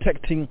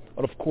 dictating,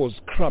 and of course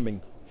cramming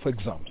for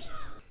exams.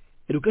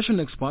 Education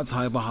experts,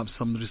 however, have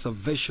some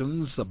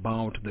reservations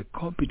about the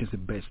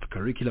competency-based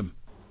curriculum.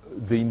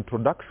 The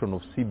introduction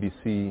of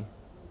CBC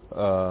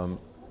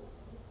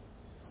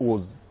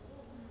was,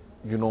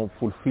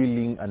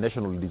 fulfilling a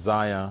national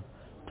desire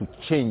to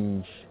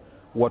change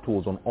what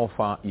was on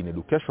offer in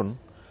education,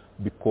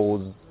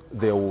 because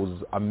there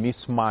was a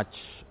mismatch,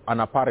 an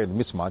apparent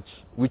mismatch,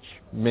 which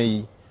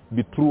may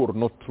be true or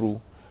not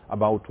true,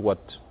 about what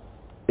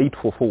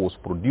 844 was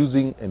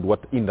producing and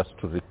what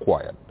industry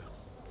required.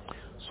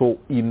 So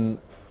in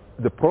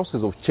the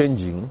process of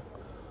changing,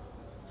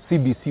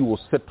 CBC was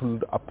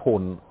settled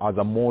upon as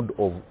a mode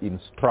of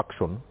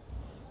instruction,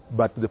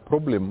 but the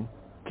problem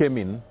came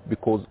in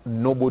because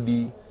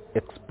nobody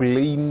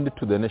explained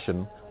to the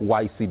nation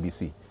why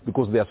CBC,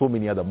 because there are so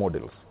many other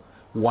models.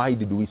 Why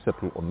did we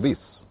settle on this?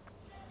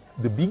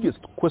 The biggest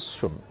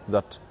question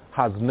that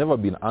has never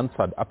been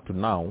answered up to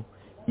now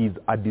is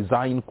a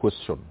design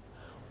question.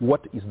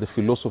 What is the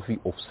philosophy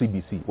of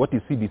CBC? What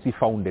is CBC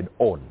founded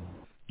on?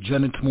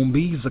 Janet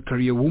Mumbi is a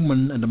career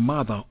woman and a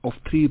mother of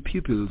 3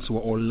 pupils who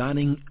are all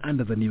learning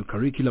under the new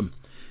curriculum.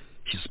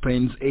 She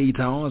spends 8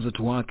 hours at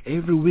work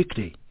every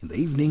weekday. In the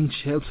evening,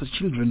 she helps her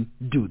children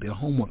do their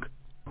homework.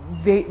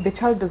 The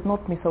child does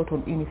not miss out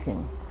on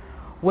anything.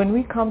 When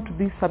we come to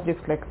these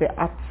subjects like the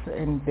arts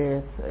and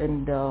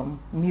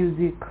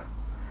music,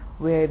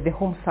 where the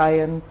home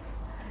science,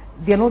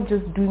 they're not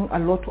just doing a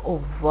lot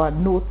of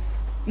notes,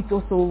 it's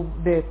also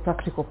the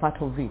practical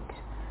part of it.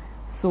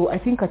 So I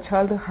think a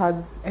child has,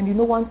 and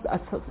once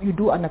you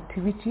do an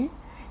activity,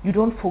 you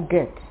don't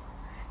forget.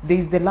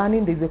 There's the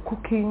learning, there's the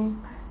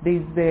cooking,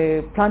 there's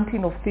the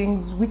planting of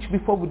things, which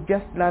before we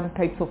just learn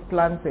types of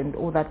plants and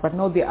all that, but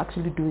now they're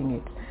actually doing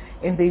it.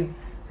 And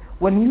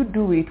when you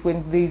do it,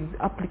 when there's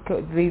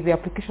the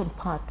application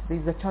part,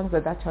 there's a chance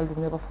that that child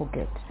will never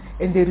forget,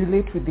 and they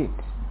relate with it.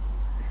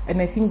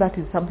 And I think that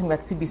is something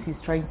that CBC is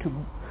trying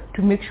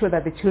to make sure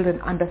that the children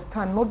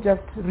understand, not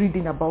just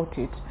reading about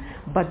it,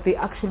 but they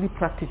actually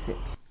practice it.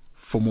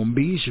 For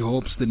Mumbi, she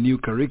hopes the new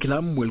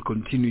curriculum will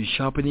continue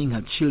sharpening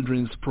her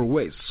children's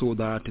prowess so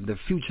that in the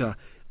future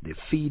they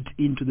feed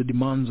into the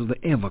demands of the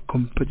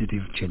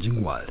ever-competitive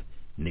changing world.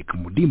 Nick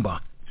Mudimba,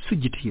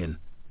 CGTN,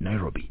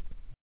 Nairobi.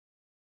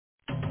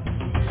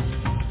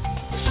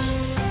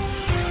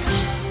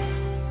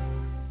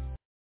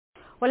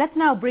 Well, let's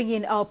now bring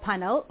in our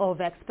panel of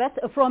experts.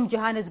 From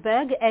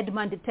Johannesburg,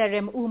 Edmund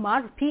Terem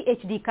Umar,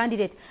 PhD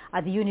candidate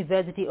at the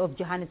University of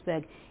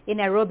Johannesburg. In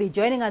Nairobi,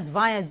 joining us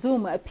via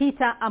Zoom,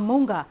 Peter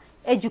Amunga,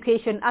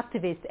 education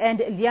activist,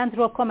 and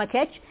Leandro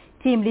Komakech,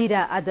 team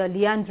leader at the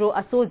Leandro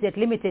Associate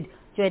Limited,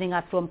 joining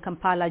us from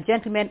Kampala.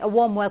 Gentlemen, a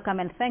warm welcome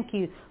and thank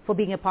you for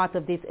being a part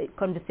of this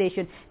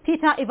conversation.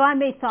 Peter, if I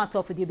may start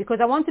off with you, because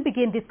I want to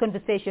begin this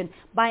conversation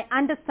by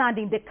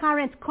understanding the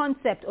current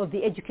concept of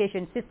the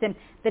education system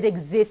that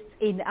exists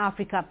in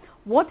Africa.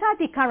 What are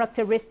the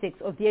characteristics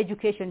of the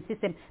education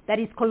system that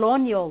is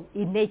colonial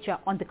in nature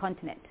on the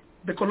continent?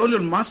 The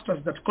colonial masters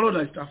that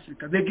colonized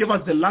Africa, they gave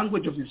us the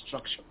language of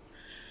instruction.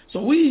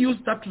 So we use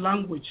that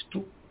language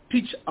to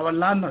teach our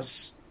learners.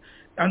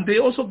 And they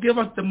also gave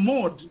us the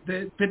mode,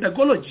 the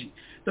pedagogy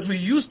that we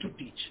use to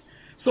teach.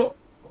 So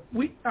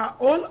we are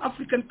all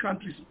African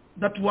countries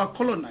that were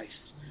colonized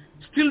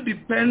still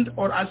depend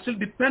or are still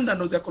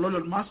dependent on their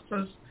colonial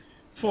masters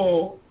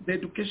for the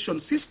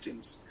education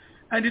systems.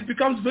 And it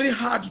becomes very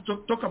hard to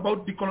talk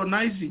about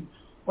decolonizing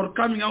or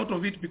coming out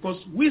of it because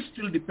we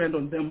still depend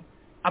on them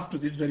up to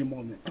this very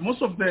moment.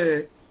 Most of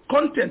the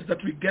content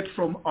that we get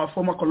from our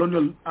former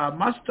colonial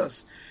masters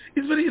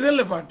is very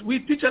irrelevant. We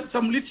teach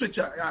some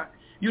literature,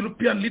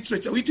 European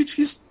literature. We teach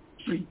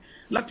history,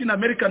 Latin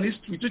American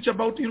history. We teach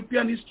about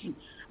European history.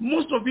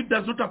 Most of it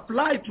does not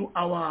apply to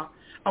our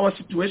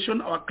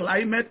situation, our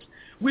climate.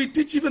 We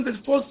teach even the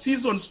 4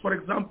 seasons, for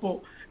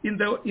example, in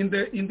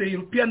the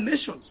European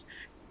nations.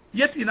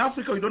 Yet in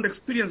Africa, we don't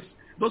experience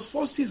those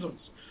 4 seasons.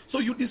 So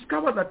you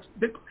discover that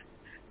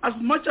as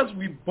much as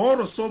we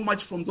borrow so much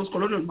from those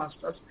colonial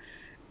masters,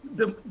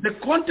 the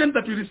content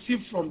that we receive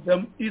from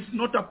them is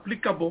not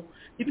applicable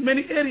in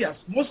many areas.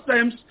 Most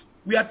times,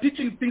 we are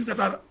teaching things that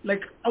are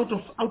like out of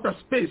outer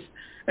space,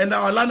 and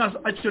our learners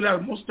actually are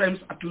most times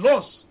at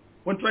loss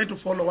when trying to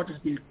follow what is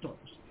being taught.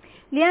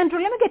 Leandro,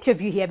 let me get your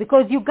view here,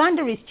 because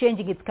Uganda is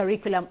changing its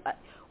curriculum.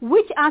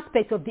 Which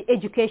aspects of the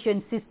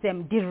education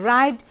system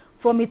derived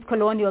from its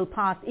colonial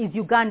past is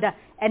Uganda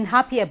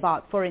unhappy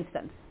about, for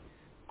instance?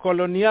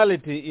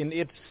 Coloniality in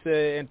its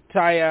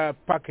entire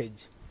package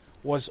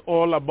was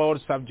all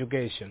about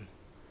subjugation.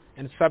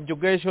 And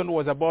subjugation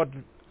was about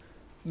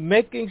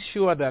making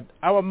sure that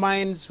our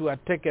minds were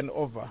taken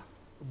over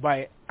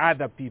by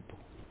other people.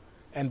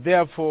 And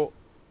therefore,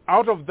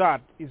 out of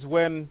that is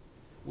when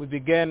we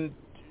began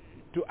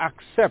to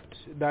accept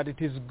that it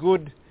is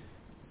good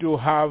to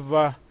have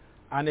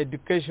an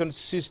education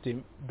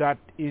system that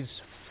is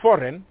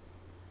foreign,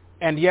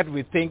 and yet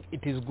we think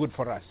it is good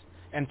for us.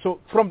 And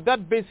so from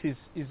that basis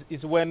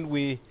is when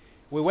we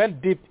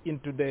went deep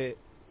into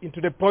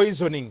the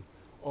poisoning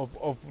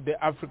of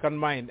the African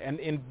mind, and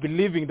in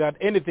believing that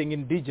anything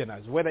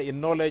indigenous, whether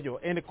in knowledge or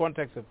any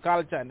context of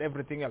culture and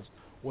everything else,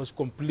 was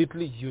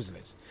completely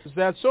useless.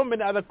 There are so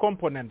many other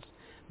components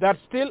that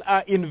still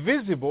are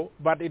invisible,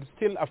 but it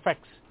still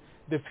affects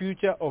the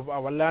future of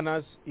our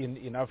learners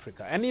in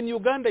Africa. And in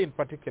Uganda in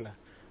particular,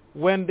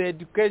 when the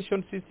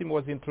education system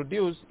was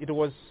introduced, it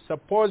was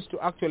supposed to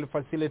actually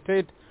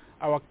facilitate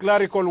our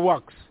clerical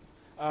works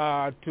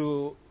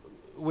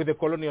with the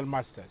colonial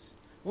masters,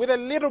 with a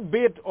little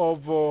bit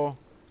of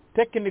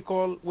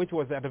technical, which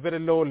was at a very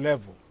low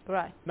level.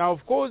 Right. Now,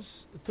 of course,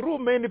 through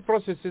many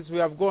processes, we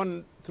have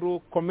gone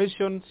through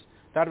commissions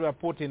that were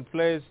put in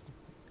place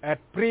at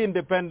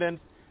pre-independence,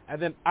 and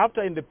then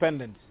after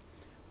independence,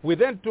 we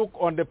then took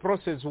on the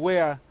process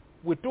where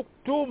we took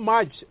too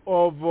much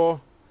of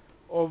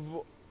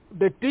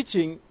the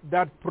teaching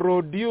that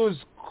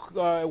produced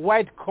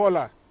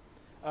white-collar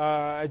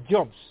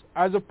jobs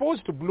as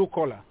opposed to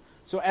blue-collar.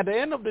 So at the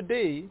end of the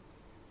day,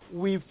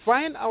 we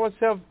find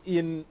ourselves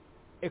in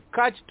a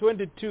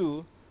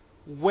catch-22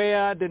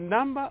 where the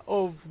number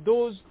of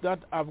those that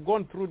have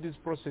gone through these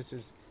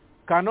processes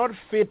cannot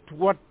fit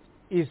what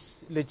is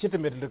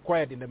legitimately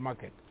required in the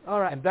market.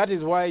 All right. And that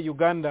is why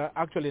Uganda,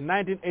 actually in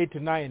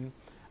 1989,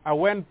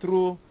 went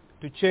through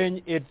to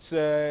change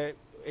its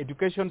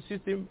education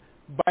system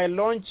by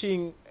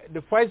launching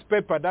the first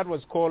paper that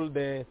was called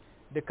the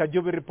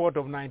Kajubi Report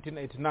of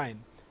 1989,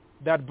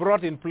 that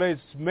brought in place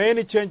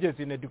many changes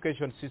in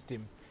education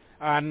system.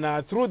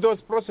 And through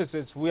those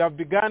processes, we have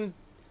begun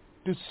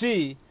to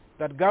see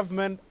that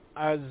government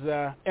has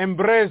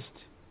embraced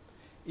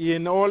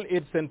in all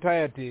its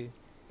entirety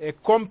a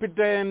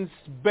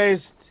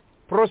competence-based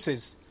process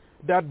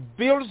that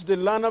builds the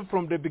learner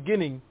from the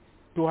beginning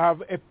to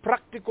have a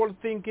practical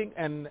thinking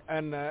and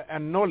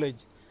knowledge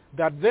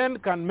that then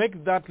can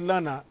make that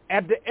learner,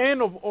 at the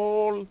end of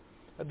all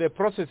the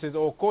processes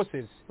or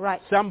courses,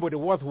 right, somebody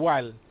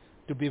worthwhile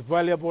to be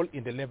valuable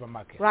in the labor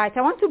market. Right.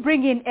 I want to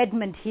bring in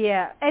Edmund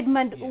here.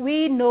 Edmund, yes.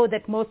 We know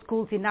that most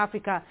schools in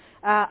Africa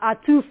are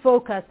too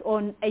focused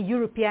on a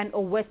European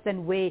or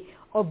Western way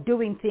of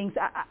doing things.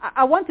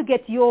 I want to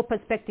get your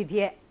perspective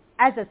here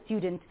as a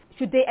student.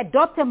 Should they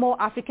adopt a more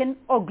African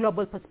or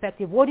global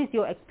perspective? What is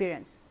your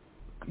experience?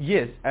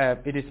 Yes,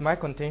 it is my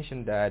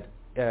contention that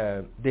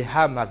the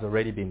harm has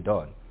already been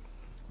done.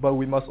 But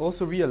we must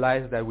also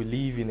realize that we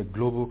live in a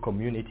global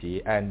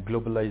community and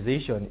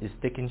globalization is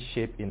taking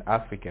shape in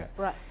Africa.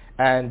 Right.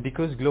 And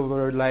because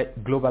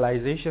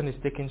globalization is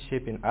taking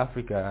shape in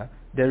Africa,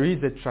 there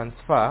is a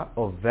transfer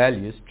of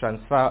values,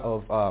 transfer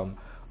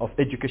of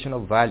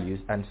educational values,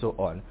 and so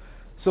on.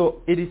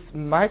 So it is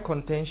my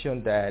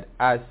contention that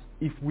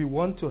if we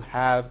want to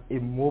have a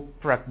more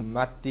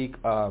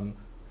pragmatic,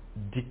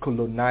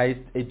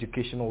 decolonized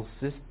educational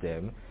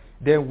system,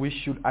 then we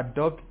should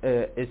adopt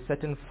a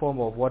certain form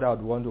of what I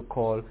would want to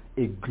call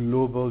a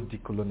global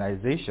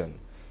decolonization.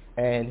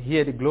 And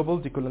here the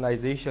global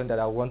decolonization that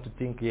I want to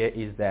think here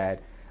is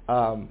that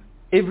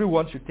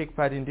everyone should take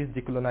part in this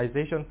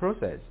decolonization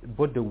process,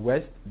 both the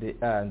West,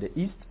 the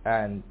East,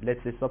 and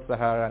let's say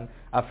Sub-Saharan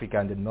Africa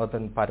and the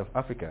northern part of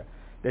Africa.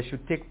 They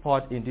should take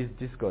part in this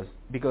discourse,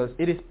 because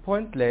it is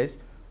pointless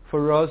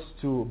for us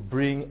to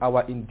bring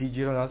our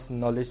indigenous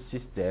knowledge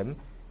system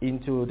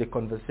into the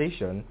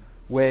conversation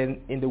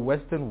when in the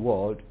Western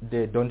world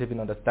they don't even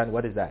understand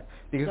what is that.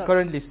 Because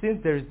currently,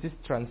 since there is this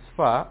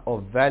transfer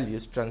of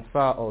values, transfer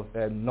of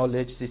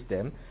knowledge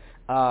system,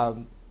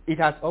 it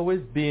has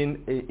always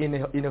been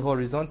in a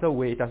horizontal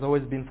way. It has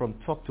always been from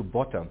top to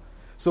bottom.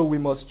 So we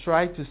must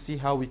try to see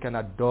how we can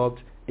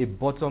adopt a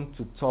bottom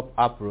to top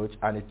approach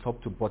and a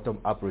top to bottom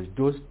approach.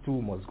 Those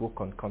two must go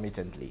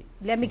concomitantly.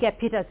 Let me get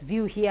Peter's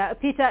view here.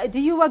 Peter, do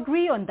you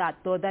agree on that,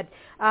 though, that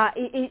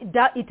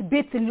it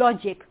beats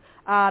logic,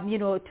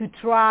 to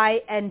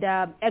try and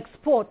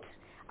export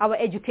our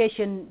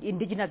education,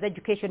 indigenous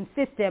education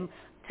system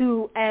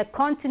to a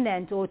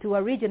continent or to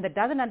a region that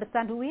doesn't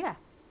understand who we are?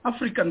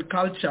 African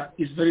culture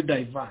is very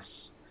diverse.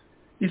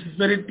 It's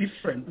very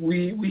different.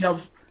 We have,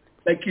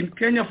 like in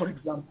Kenya, for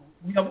example,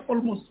 we have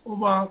almost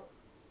over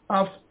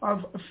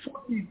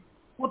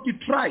 40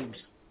 tribes.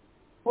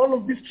 All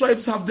of these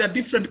tribes have their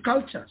different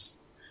cultures.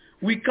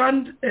 We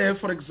can't,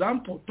 for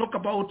example, talk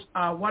about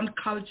one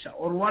culture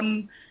or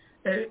one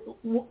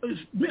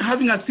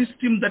having a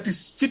system that is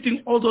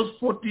fitting all those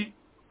 40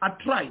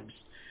 tribes.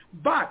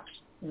 But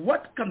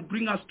what can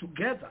bring us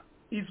together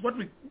is what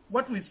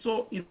we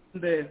saw in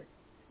the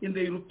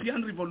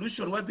European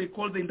Revolution, what they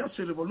call the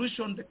Industrial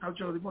Revolution, the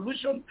Cultural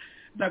Revolution,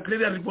 the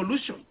Agrarian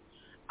Revolution.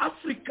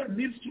 Africa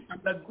needs to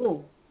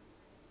undergo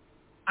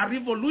a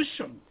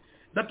revolution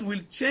that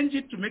will change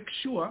it to make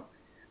sure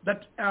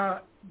that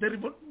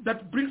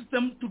that brings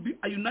them to be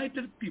a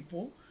united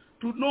people,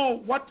 to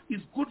know what is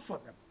good for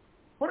them.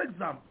 For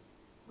example,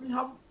 we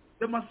have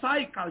the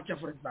Maasai culture,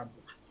 for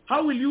example.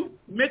 How will you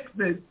make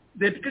the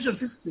education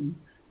system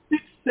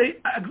say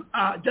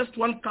just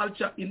one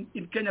culture in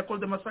Kenya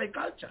called the Maasai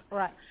culture?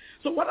 Right.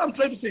 So what I'm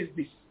trying to say is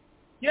this.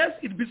 Yes,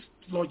 it beats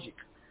logic.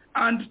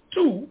 And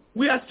two,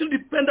 we are still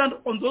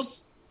dependent on those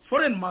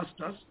foreign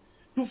masters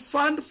to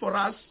fund for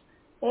us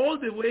all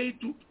the way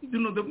to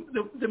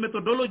the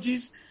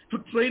methodologies to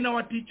train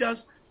our teachers.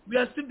 We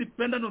are still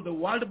dependent on the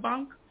World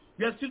Bank.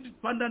 We are still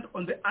dependent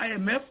on the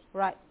IMF.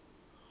 Right.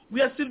 We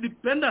are still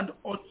dependent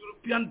on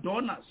European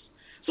donors.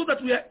 So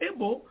that we are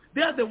able,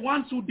 they are the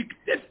ones who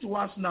dictate to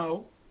us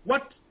now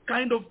what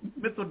kind of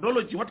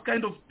methodology, what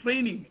kind of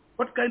training,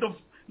 what kind of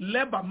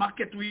labor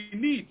market we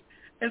need.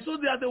 And so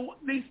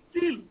they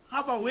still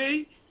have a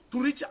way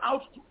to reach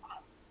out to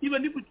us.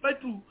 Even if we try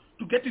to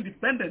get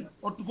independent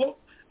or to go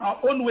our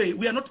own way,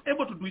 we are not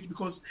able to do it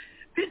because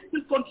they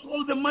still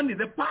control the money,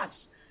 the parts.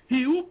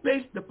 He who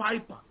pays the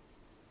piper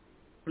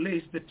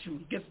plays the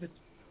tune, gets the tune.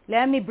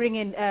 Let me bring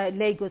in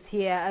Lagos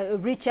here.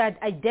 Richard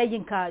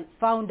Adeyinka,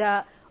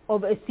 founder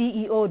of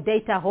CEO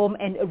Data Home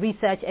and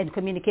Research and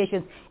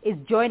Communications, is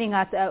joining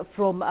us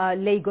from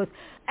Lagos.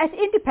 As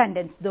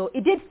independents, though,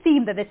 it did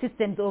seem that the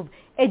systems of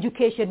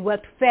education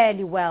worked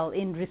fairly well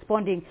in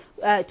responding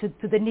to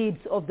the needs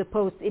of the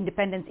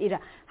post-independence era.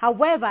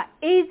 However,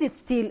 is it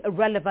still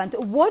relevant?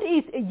 What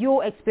is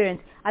your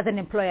experience as an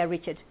employer,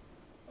 Richard?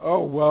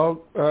 Oh,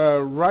 well,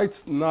 right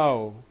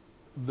now,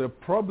 the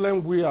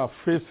problem we are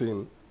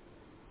facing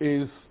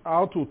is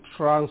how to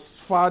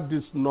transfer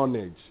this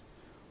knowledge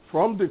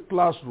from the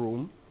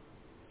classroom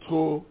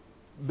to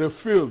the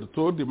field,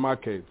 to the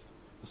market,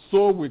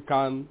 so we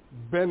can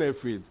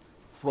benefit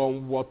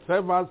from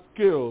whatever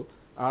skill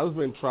has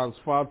been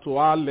transferred to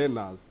our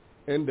learners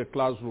in the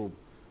classroom.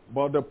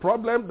 But the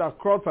problem that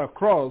cuts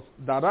across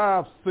that I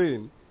have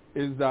seen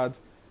is that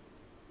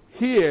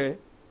here,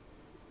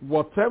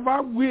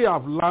 whatever we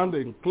have learned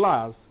in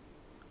class,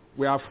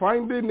 we are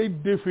finding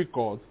it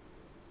difficult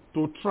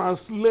to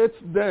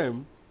translate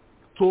them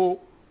to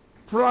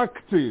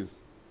practice.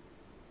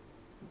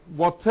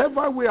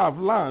 Whatever we have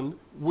learned,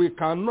 we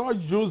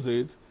cannot use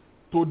it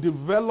to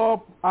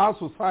develop our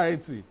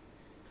society.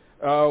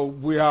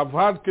 We have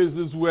had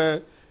cases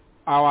where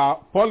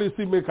our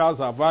policymakers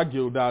have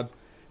argued that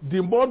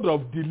the mode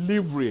of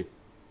delivery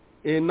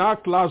in our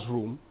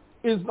classroom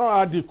is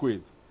not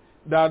adequate,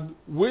 that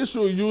we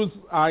should use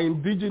our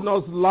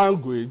indigenous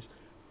language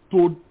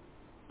to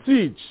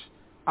teach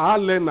our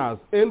learners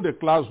in the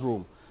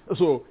classroom.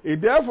 So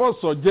it therefore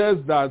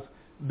suggests that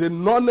the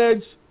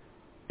knowledge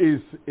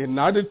is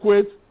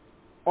inadequate,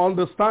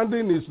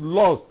 understanding is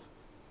lost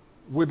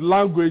with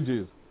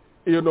languages.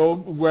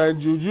 When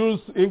you use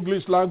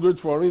English language,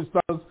 for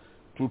instance,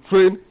 to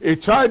train a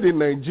child in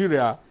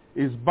Nigeria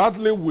is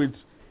battling with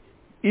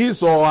his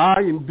or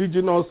her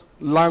indigenous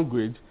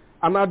language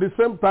and at the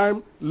same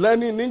time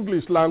learning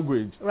English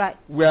language. Right.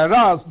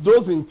 Whereas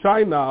those in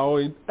China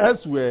or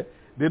elsewhere,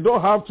 they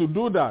don't have to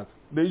do that.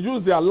 They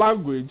use their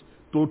language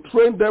to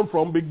train them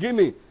from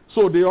beginning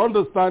so they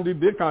understand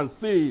it, they can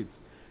see it.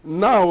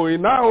 Now,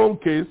 in our own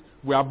case,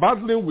 we are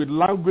battling with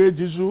language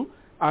issue,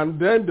 and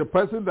then the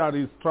person that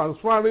is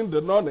transferring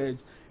the knowledge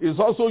is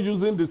also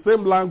using the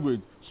same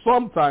language.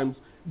 Sometimes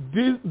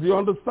the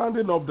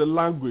understanding of the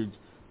language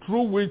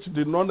through which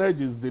the knowledge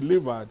is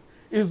delivered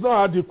is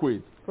not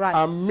adequate. Right.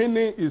 And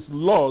meaning is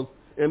lost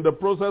in the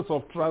process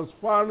of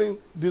transferring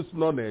this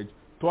knowledge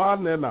to our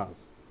learners.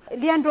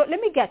 Leandro, let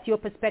me get your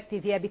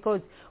perspective here, because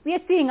we are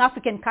seeing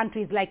African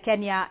countries like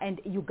Kenya and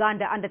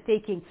Uganda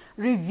undertaking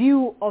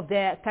review of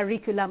their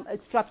curriculum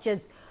structures.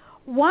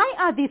 Why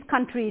are these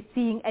countries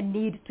seeing a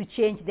need to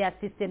change their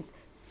systems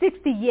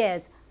 60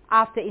 years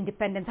after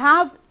independence?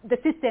 Have the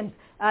systems,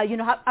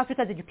 have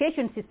Africa's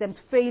education systems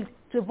failed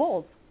to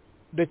evolve?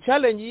 The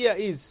challenge here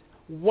is,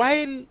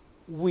 while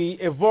we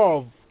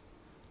evolve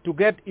to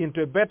get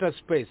into a better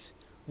space,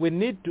 we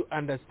need to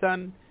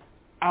understand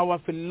our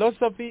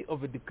philosophy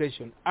of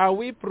education. Are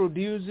we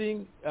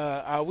producing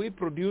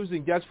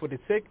just for the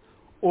sake,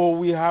 or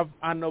we have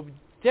an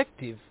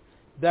objective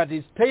that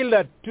is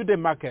tailored to the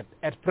market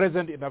at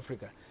present in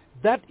Africa?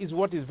 That is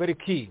what is very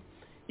key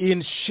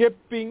in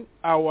shaping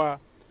our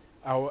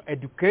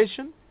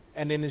education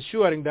and in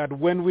ensuring that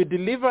when we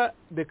deliver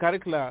the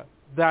curricula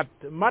that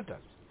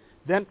matters,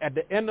 then at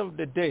the end of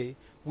the day,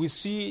 we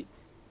see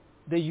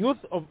the youth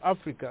of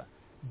Africa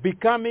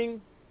becoming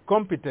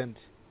competent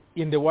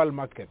in the world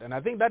market. And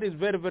I think that is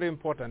very, very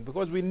important,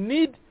 because we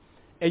need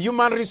a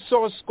human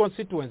resource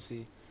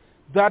constituency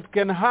that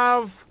can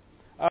have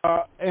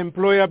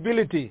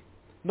employability,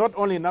 not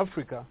only in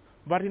Africa,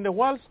 but in the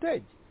world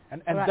stage.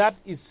 And right. That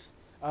is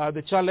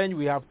the challenge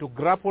we have to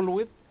grapple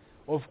with.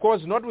 Of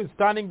course,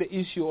 notwithstanding the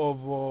issue of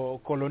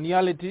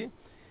coloniality,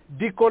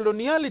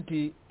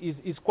 decoloniality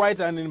is quite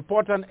an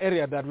important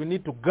area that we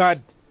need to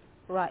guard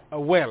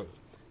well.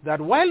 That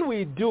while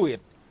we do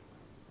it,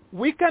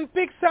 we can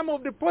pick some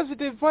of the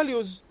positive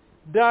values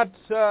that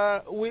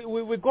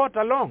we got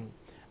along,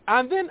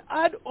 and then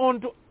add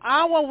on to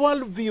our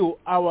worldview,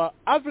 our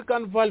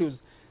African values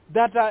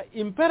that are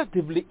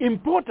imperatively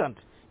important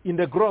in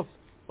the growth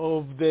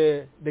of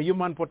the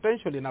human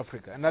potential in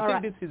Africa. And I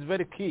think this is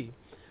very key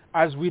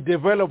as we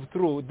develop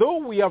through, though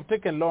we have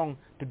taken long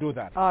to do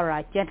that. All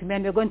right,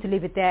 gentlemen, we're going to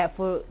leave it there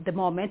for the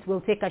moment. We'll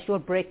take a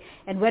short break,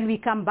 and when we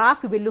come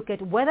back, we will look at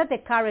whether the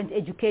current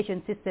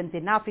education systems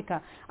in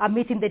Africa are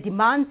meeting the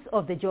demands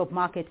of the job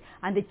market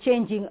and the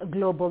changing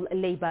global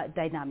labor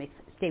dynamics.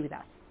 Stay with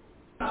us.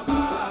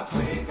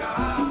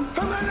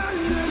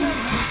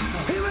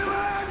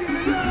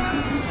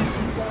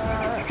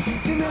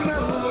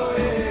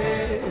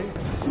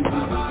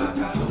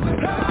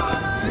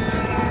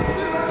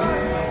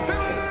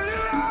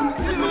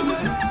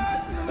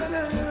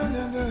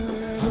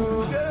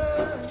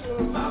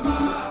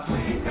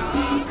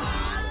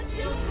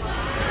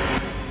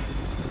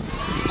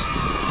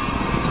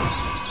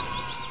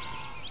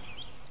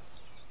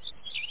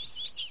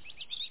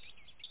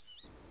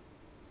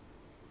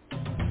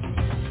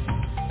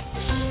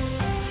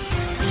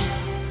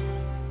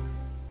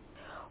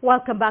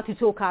 Welcome back to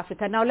Talk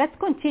Africa. Now let's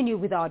continue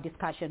with our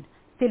discussion.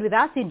 Still with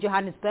us in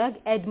Johannesburg,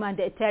 Edmund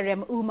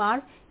Terem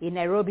Umar, in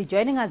Nairobi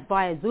joining us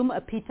via Zoom,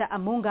 Peter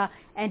Amunga,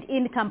 and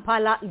in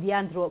Kampala,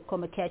 Leandro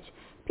Komekech.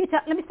 Peter,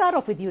 let me start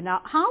off with you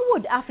now. How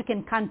would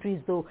African countries,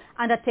 though,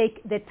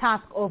 undertake the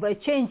task of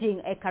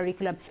changing a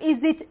curriculum? Is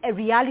it a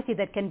reality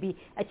that can be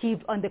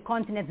achieved on the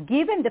continent,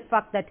 given the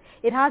fact that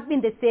it has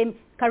been the same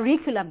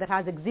curriculum that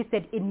has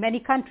existed in many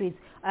countries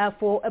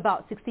for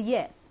about 60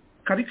 years?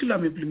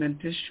 Curriculum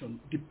implementation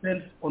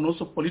depends on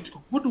also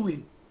political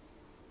goodwill.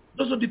 It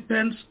also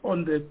depends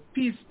on the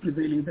peace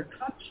prevailing in the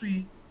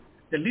country,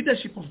 the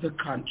leadership of the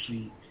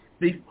country,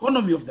 the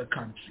economy of the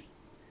country.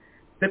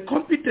 The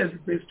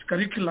competence-based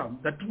curriculum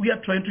that we are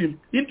trying to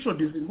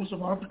introduce in most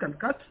of our African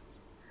countries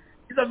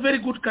is a very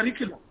good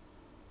curriculum.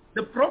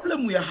 The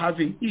problem we are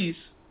having is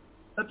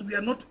that we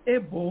are not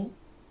able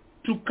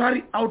to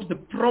carry out the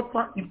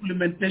proper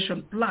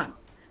implementation plan,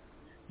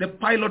 the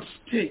pilot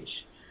stage,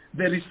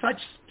 the research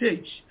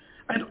stage,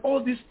 and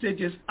all these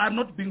stages are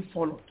not being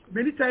followed.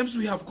 Many times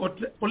we have got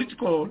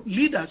political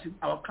leaders in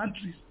our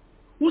countries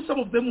who some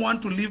of them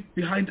want to leave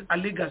behind a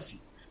legacy,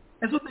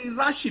 and so they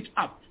rush it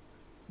up.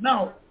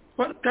 Now,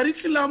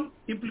 curriculum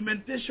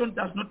implementation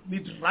does not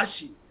need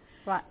rushing.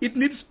 Right. It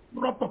needs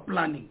proper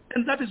planning,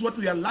 and that is what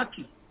we are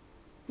lacking.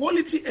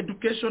 Quality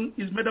education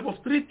is made up of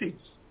three things.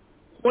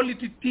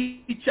 Quality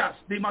teachers,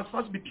 they must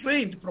first be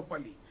trained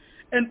properly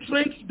and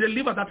trained to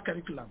deliver that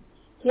curriculum.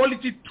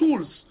 Quality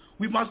tools,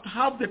 we must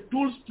have the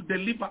tools to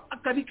deliver a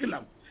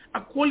curriculum,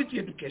 a quality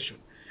education.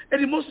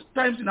 And in most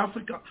times in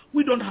Africa,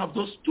 we don't have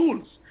those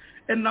tools.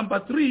 And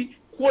number three,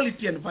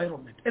 quality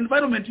environment.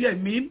 Environment here, I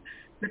mean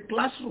the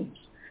classrooms,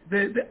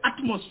 the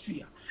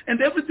atmosphere,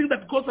 and everything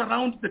that goes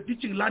around the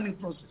teaching learning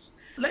process.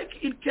 Like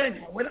in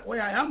Kenya,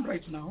 where I am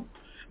right now,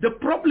 The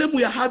problem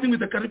we are having with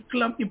the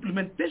curriculum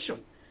implementation,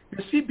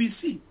 the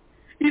CBC,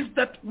 is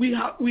that we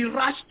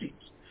rushed it.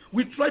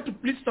 We tried to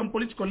please some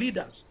political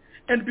leaders,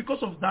 and because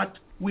of that,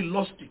 we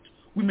lost it.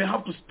 We may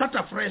have to start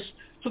afresh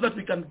so that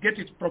we can get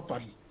it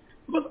properly.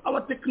 Because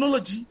our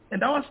technology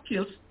and our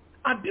skills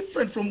are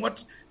different from what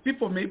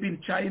people maybe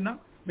in China,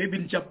 maybe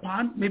in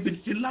Japan, maybe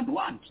in Finland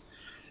want.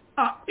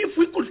 If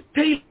we could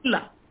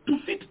tailor to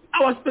fit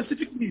our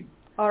specific needs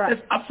as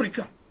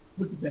Africa,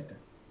 would be better.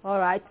 All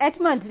right.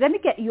 Edmund, let me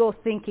get your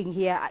thinking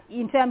here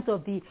in terms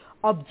of the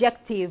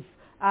objective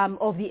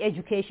of the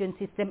education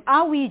system.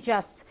 Are we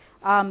just,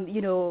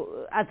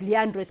 as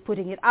Leandro is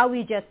putting it, are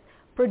we just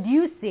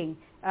producing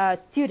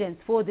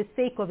students for the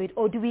sake of it,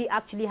 or do we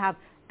actually have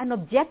an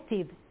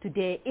objective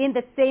today in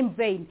the same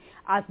vein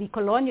as the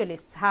colonialists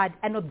had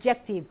an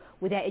objective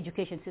with their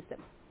education system?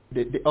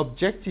 The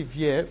objective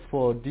here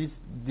for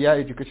their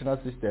educational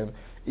system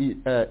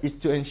is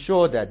to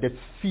ensure that they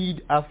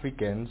feed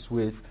Africans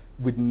with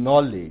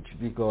knowledge,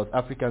 because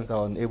Africans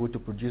are unable to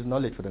produce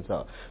knowledge for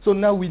themselves. So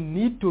now we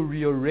need to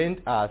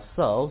reorient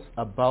ourselves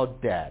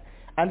about that.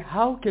 And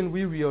how can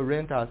we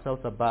reorient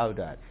ourselves about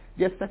that?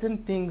 There are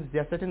certain things,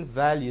 there are certain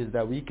values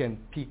that we can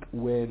pick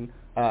when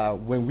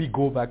we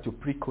go back to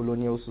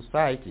pre-colonial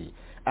society.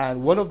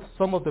 And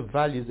some of the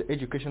values, the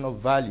educational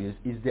values,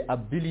 is the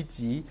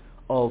ability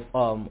of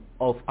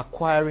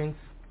acquiring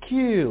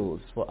skills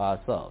for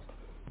ourselves.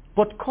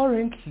 But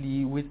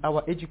currently, with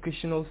our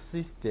educational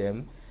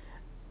system,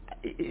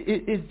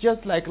 it's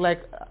just like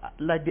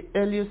the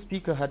earlier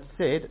speaker had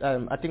said,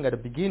 I think at the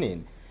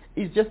beginning,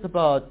 it's just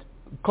about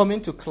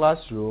coming to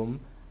classroom,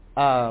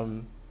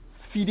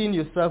 feeding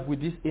yourself with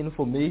this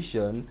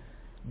information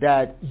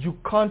that you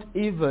don't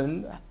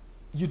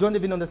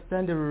even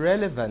understand the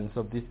relevance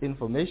of this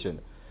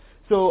information.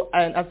 So,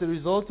 and as a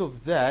result of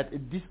that,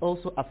 this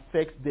also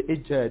affects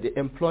the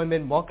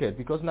employment market,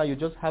 because now you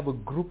just have a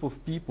group of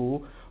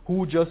people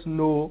who just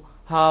know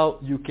how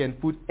you can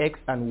put X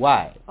and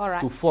Y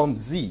to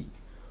form Z,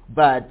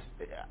 but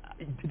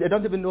they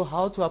don't even know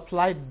how to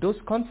apply those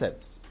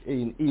concepts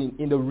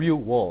in the real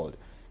world.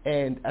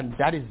 And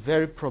that is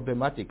very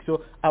problematic.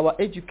 So our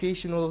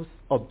educational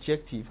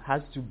objective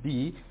has to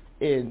be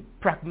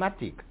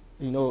pragmatic.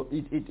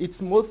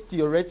 It's more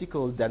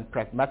theoretical than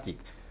pragmatic.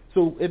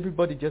 So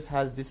everybody just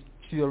has this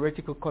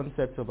theoretical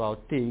concepts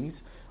about things,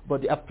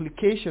 but the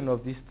application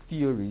of these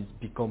theories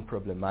become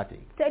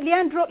problematic. So,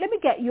 Leandro, let me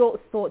get your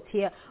thoughts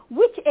here.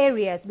 Which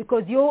areas,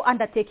 because you're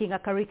undertaking a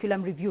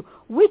curriculum review,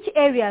 which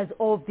areas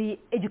of the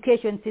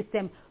education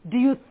system do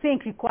you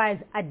think requires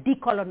a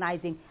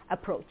decolonizing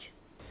approach?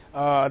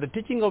 The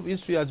teaching of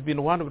history has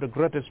been one of the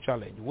greatest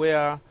challenges,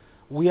 where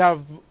we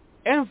have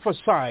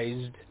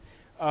emphasized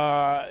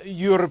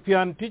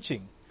European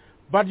teaching.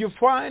 But you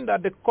find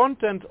that the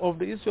content of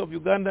the history of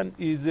Ugandan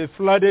is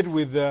flooded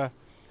with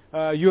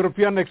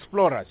European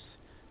explorers.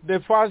 The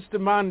first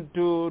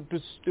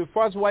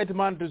white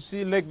man to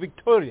see Lake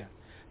Victoria,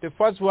 the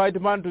first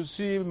white man to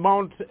see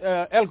Mount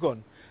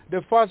Elgon,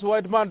 the first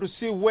white man to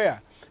see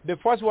where, the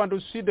first one to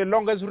see the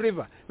longest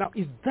river. Now,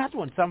 is that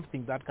one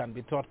something that can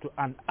be taught to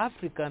an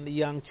African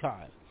young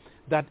child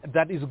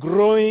that is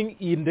growing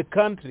in the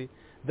country,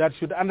 that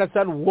should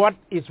understand what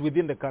is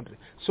within the country?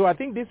 So I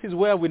think this is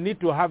where we need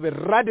to have a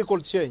radical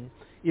change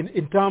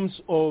in terms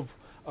of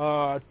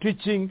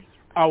teaching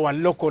our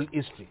local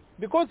history.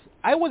 Because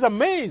I was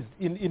amazed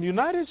in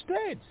United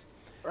States.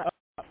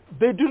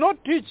 They do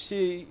not teach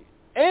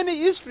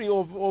any history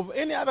of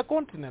any other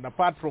continent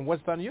apart from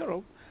Western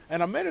Europe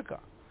and America.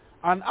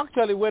 And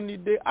actually, when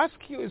they ask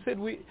you, he said,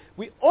 we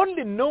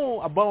only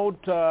know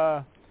about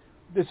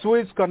the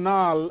Suez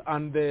Canal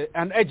and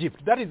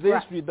Egypt. That is the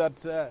history that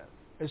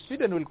a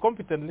student will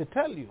competently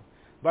tell you.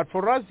 But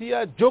for us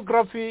here,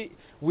 geography,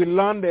 we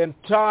learn the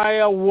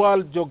entire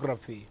world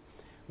geography.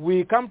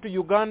 We come to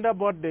Uganda,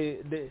 but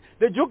the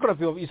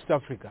geography of East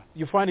Africa,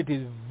 you find it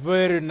is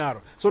very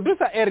narrow. So these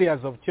are areas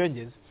of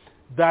changes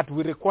that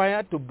we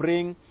require to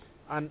bring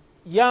an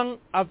young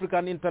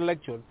African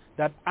intellectual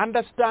that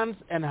understands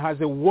and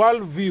has a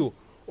world view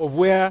of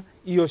where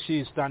he or she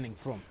is standing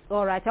from.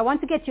 All right. I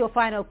want to get your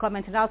final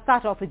comment, and I'll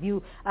start off with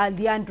you,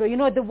 Leandro.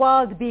 The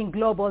world being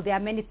global, there are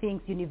many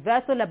things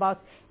universal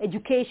about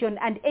education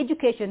and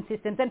education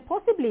systems, and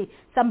possibly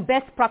some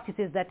best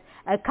practices that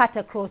cut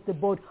across the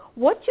board.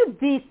 What should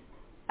this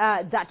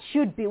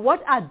be?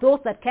 What are those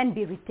that can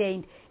be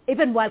retained,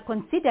 even while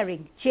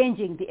considering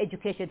changing the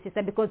education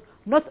system? Because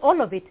not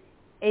all of it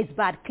is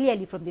bad,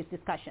 clearly, from this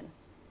discussion.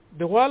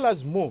 The world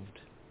has moved.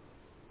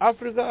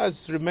 Africa has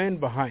remained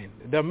behind.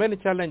 There are many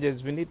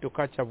challenges we need to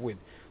catch up with.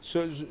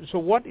 So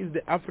what is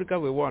the Africa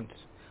we want?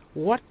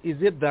 What is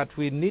it that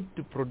we need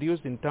to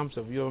produce in terms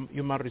of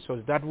human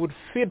resources that would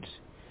fit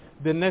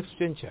the next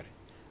century?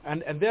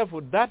 And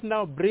therefore, that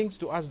now brings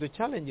to us the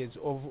challenges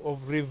of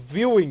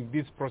reviewing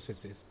these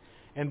processes.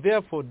 And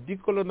therefore,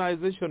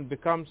 decolonization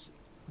becomes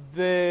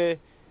the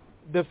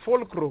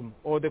fulcrum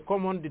or the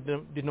common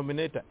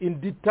denominator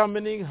in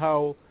determining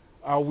how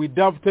we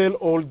dovetail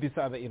all these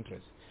other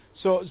interests.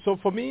 So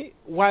for me,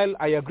 while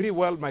I agree,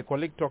 my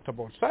colleague talked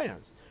about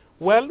science,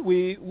 Well,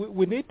 we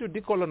need to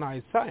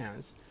decolonize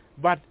science,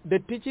 but the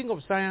teaching of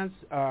science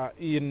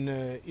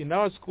in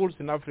our schools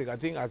in Africa, I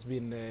think, has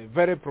been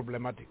very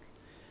problematic.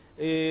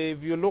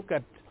 If you look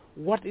at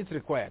what is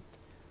required,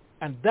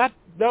 and that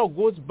now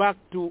goes back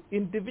to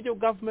individual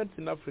governments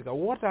in Africa.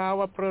 What are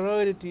our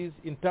priorities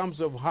in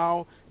terms of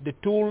how the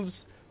tools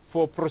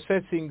for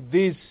processing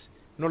these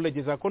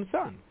knowledges are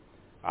concerned?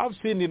 I've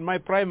seen in my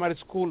primary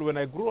school when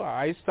I grew up,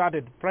 I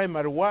started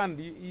primary one,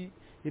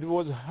 it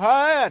was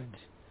hard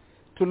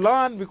to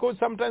learn because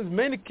sometimes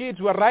many kids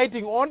were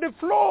writing on the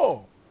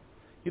floor,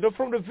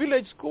 from the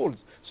village schools.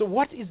 So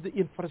what is the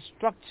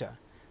infrastructure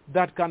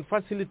that can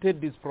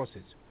facilitate this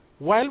process?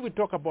 While we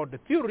talk about the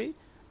theory,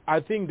 I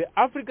think the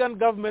African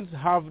governments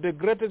have the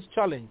greatest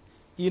challenge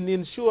in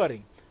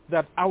ensuring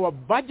that our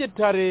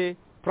budgetary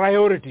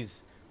priorities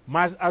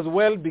must as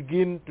well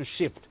begin to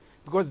shift,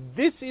 because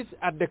this is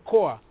at the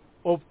core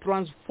of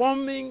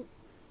transforming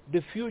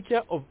the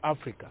future of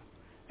Africa.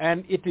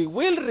 And it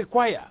will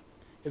require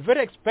a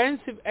very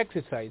expensive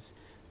exercise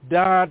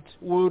that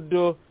would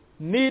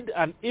need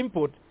an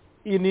input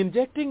in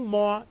injecting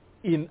more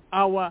in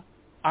our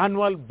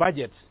annual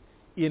budgets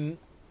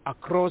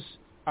across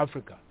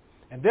Africa.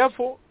 And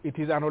therefore, it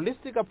is an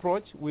holistic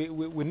approach we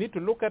need to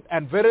look at,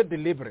 and very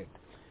deliberate.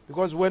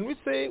 Because when we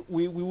say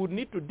we would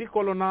need to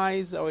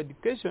decolonize our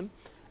education,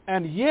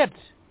 and yet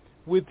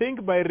we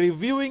think by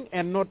reviewing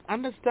and not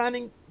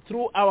understanding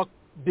through our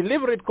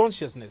deliberate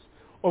consciousness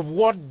of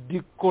what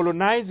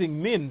decolonizing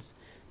means,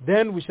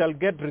 then we shall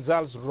get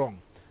results wrong.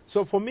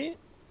 So for me,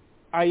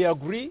 I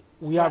agree,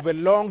 we have a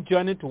long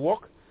journey to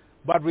walk,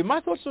 but we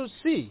must also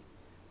see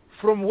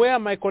from where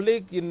my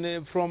colleague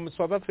from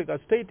South Africa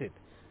stated,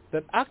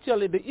 that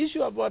actually the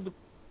issue about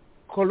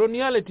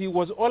coloniality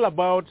was all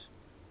about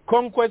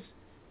conquest,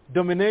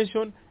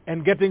 domination,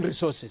 and getting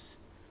resources.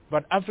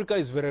 But Africa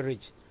is very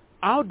rich.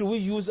 How do we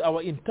use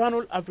our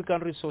internal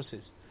African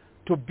resources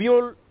to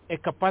build a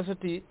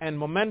capacity and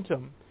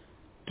momentum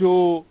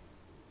to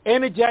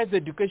energize the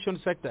education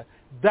sector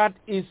that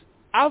is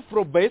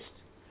Afro-based,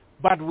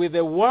 but with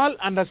a world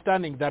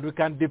understanding that we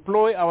can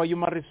deploy our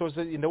human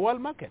resources in the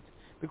world market?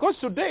 Because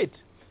to date,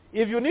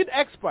 if you need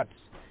experts,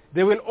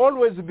 there will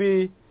always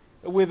be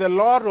with a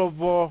lot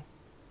of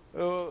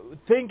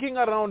thinking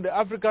around the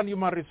African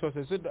human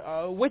resources.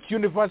 Which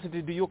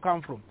university do you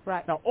come from?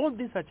 Right. Now, all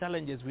these are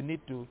challenges we need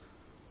to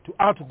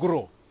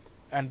outgrow.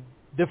 And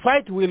the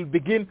fight will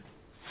begin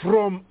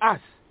from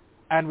us,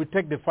 and we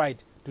take the fight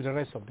to the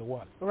rest of the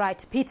world. Right.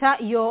 Peter,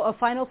 your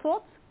final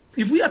thoughts?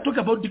 If we are talking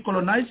about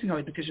decolonizing our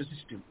education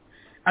system,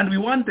 and we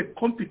want the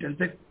competence,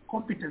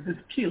 the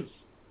skills,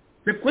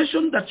 the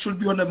question that should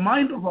be on the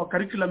mind of our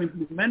curriculum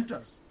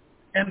implementers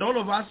and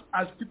all of us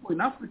as people in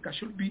Africa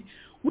should be,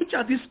 which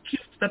are these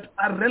skills that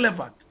are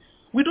relevant?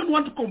 We don't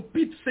want to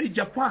compete, say,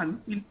 Japan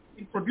in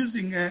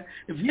producing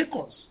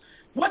vehicles.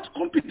 What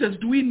competence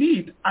do we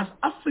need as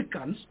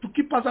Africans to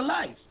keep us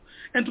alive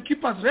and to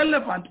keep us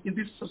relevant in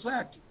this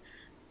society?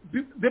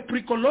 The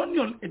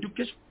pre-colonial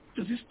education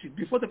system,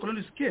 before the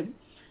colonialists came,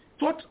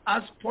 taught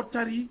us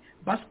pottery,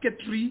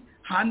 basketry,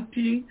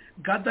 hunting,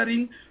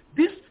 gathering.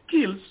 These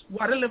skills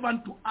were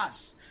relevant to us.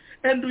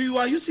 And we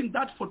were using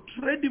that for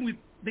trading with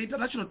the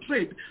international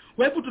trade.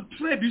 We're able to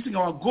trade using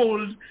our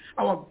gold,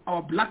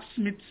 our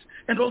blacksmiths,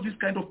 and all these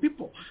kind of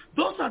people.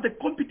 Those are the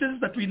competencies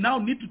that we now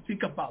need to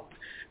think about.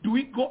 Do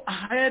we go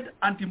ahead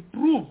and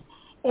improve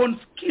on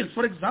skills?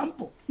 For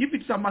example, if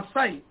it's a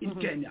Maasai in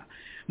Kenya,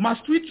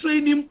 must we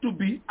train him to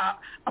be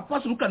a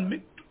person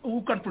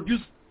who can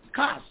produce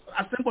cars,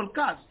 assemble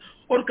cars?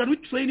 Or can we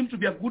train him to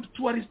be a good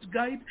tourist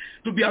guide,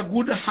 to be a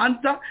good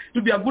hunter,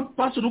 to be a good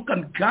person who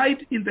can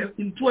guide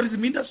in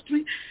tourism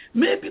industry?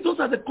 Maybe those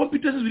are the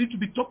competencies we need to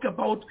be talking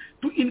about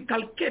to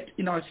inculcate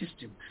in our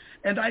system.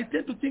 And I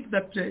tend to think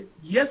that,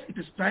 yes, it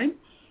is time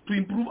to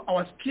improve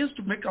our skills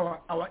to make our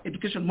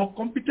education more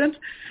competent.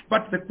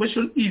 But the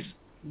question is,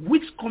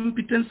 which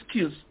competent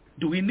skills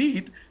do we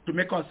need to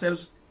make ourselves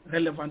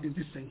relevant in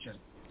this century?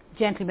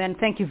 Gentlemen,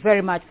 thank you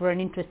very much for an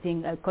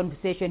interesting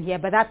conversation here.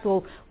 But that's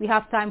all we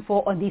have time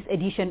for on this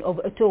edition of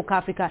Talk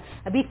Africa.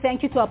 A big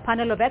thank you to our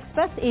panel of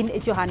experts in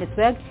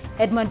Johannesburg.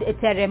 Edmund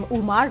Terem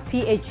Umar,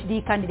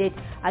 PhD candidate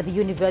at the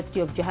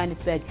University of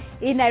Johannesburg.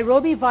 In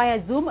Nairobi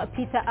via Zoom,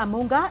 Peter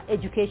Amunga,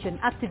 education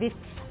activist.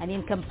 And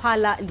in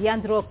Kampala,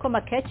 Leandro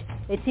Komakech,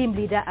 a team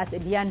leader at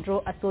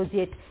Leandro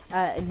Associate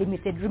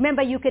Limited.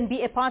 Remember, you can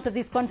be a part of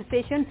this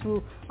conversation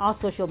through our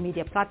social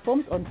media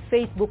platforms on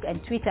Facebook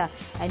and Twitter.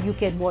 And you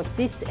can watch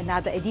this and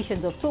other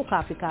editions of Talk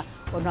Africa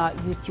on our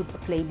YouTube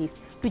playlist.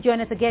 To join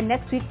us again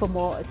next week for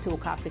more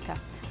Talk Africa.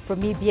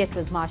 From me,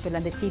 Beatrice Marshall,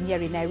 and the team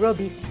here in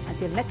Nairobi.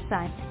 Until next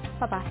time,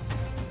 bye-bye.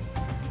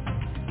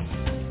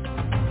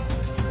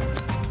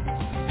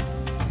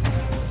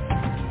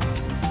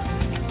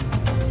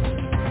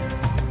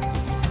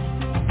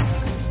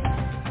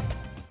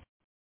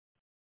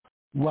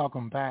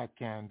 Welcome back,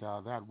 and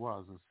that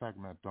was a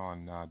segment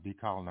on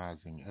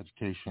decolonizing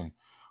education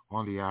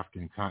on the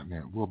African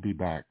continent. We'll be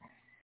back.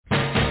 I'll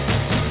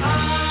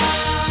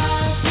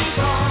keep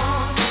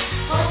on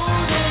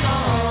holding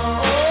on.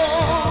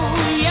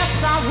 Oh,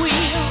 yes, I will.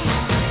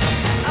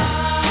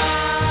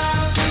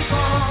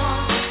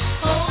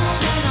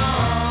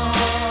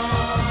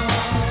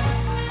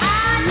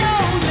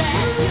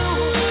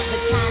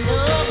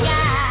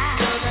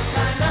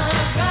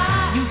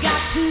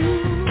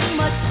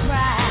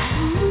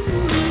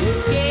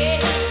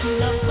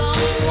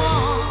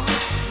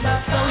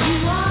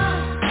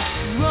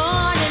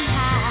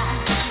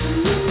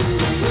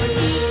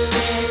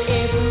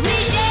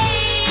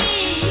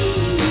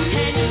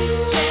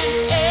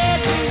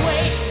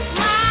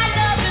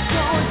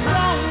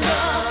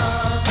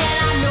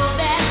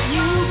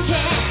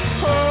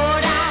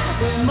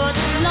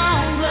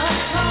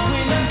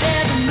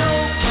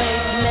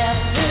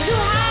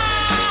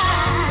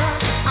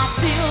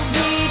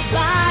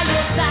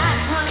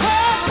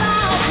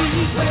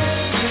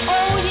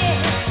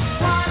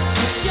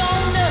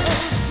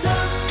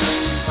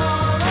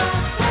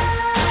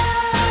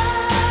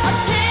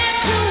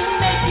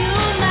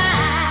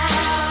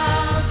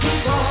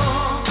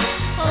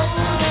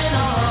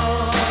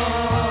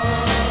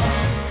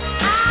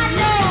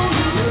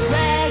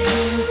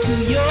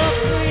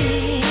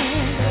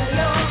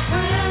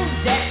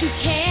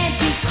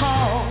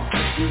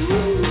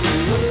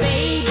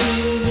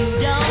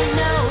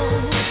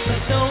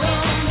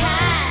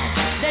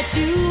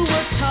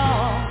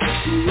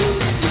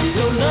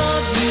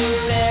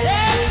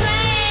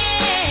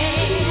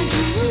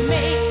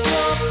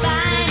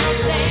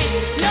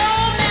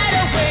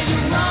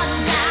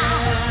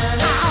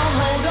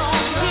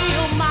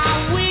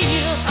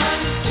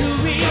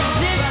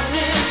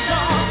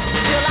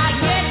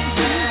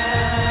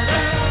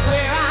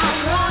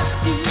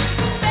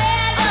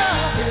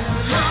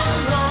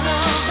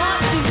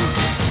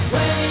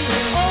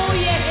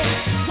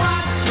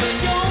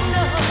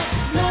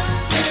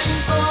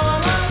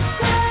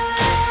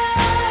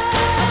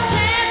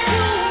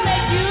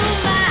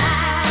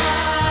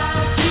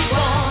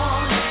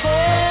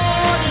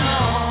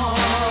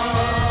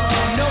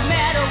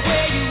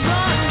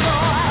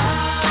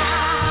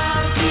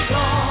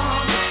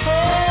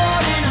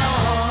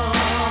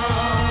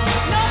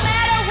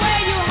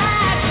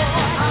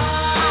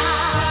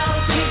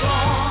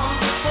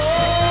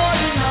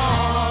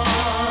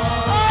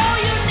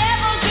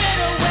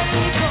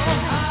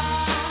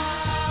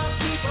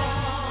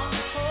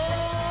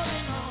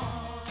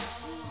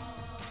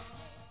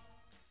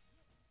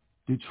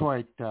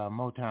 Detroit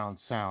Motown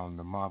sound,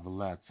 the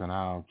Marvelettes, and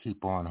I'll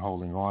Keep On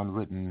Holding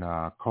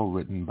On,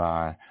 co-written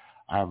by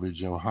Ivory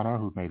Joe Hunter,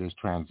 who made his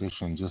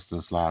transition just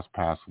this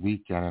past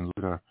week, and in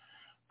later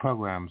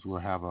programs we'll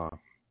have a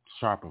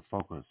sharper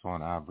focus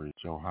on Ivory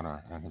Joe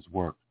Hunter and his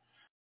work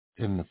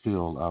in the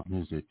field of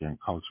music and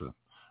culture.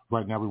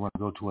 Right now we want to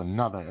go to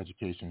another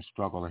education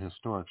struggle, a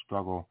historic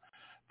struggle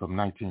from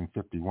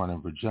 1951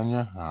 in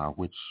Virginia,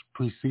 which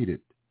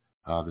preceded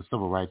the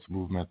civil rights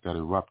movement that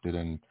erupted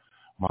in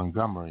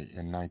Montgomery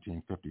in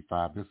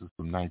 1955. This is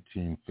from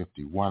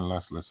 1951.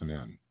 Let's listen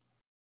in.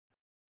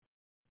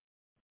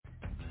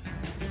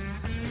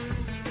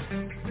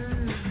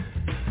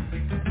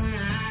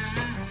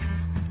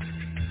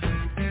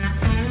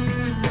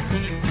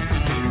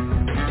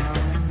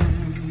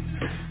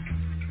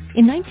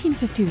 In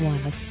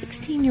 1951, a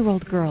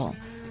 16-year-old girl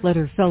led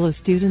her fellow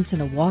students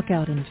in a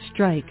walkout and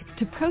strike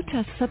to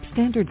protest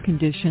substandard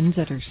conditions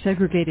at her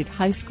segregated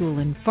high school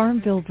in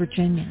Farmville,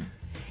 Virginia.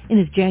 In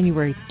his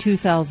January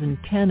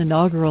 2010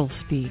 inaugural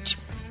speech,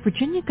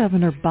 Virginia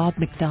Governor Bob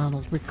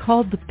McDonnell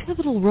recalled the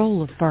pivotal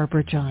role of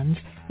Barbara Johns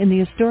in the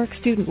historic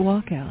student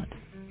walkout.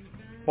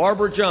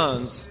 Barbara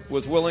Johns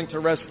was willing to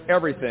risk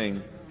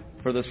everything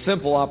for the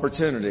simple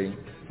opportunity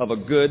of a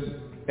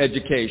good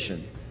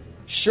education.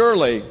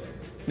 Surely,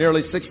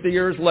 nearly 60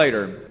 years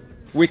later,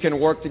 we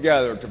can work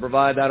together to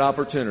provide that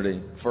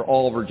opportunity for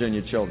all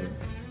Virginia children.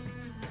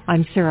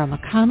 I'm Sarah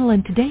McConnell,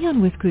 and today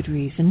on With Good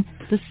Reason,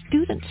 the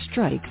student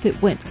strike that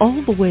went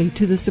all the way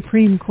to the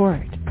Supreme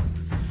Court.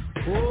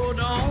 Hold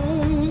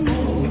on,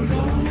 hold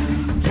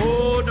on,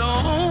 hold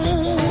on.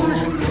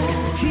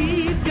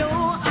 Keep your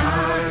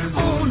eyes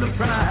on the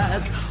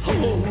prize.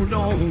 Hold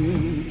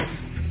on.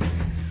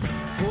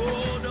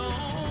 Hold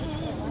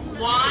on.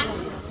 1,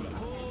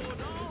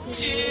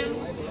 2,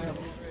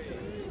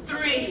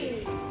 3.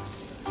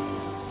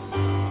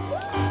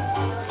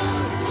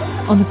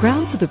 On the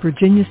grounds of the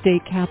Virginia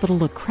State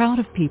Capitol, a crowd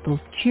of people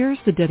cheers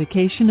the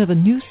dedication of a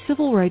new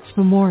civil rights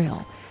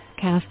memorial,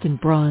 cast in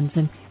bronze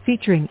and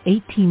featuring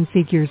 18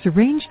 figures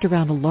arranged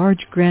around a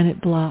large granite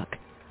block.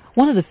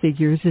 One of the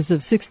figures is of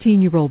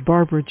 16-year-old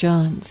Barbara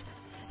Johns.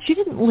 She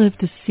didn't live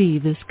to see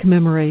this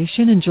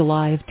commemoration in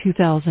July of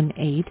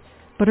 2008,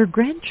 but her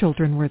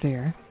grandchildren were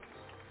there.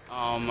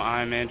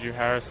 I'm Andrew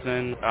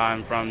Harrison.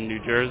 I'm from New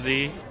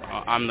Jersey.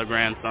 I'm the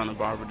grandson of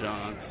Barbara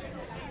Johns.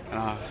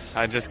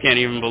 I just can't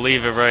even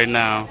believe it right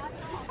now.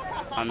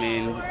 I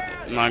mean,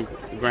 my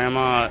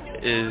grandma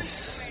is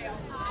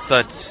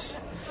such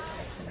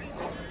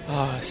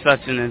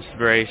an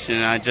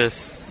inspiration.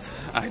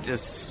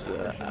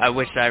 I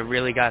wish I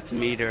really got to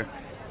meet her.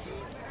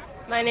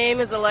 My name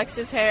is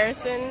Alexis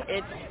Harrison.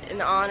 It's an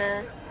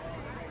honor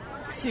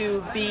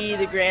to be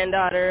the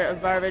granddaughter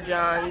of Barbara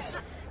Johns.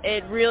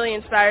 It really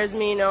inspires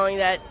me knowing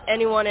that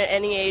anyone at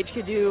any age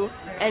could do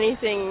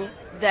anything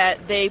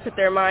that they put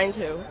their mind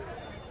to.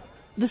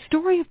 The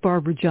story of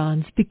Barbara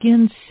Johns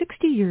begins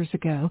 60 years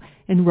ago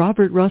in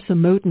Robert Russell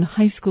Moton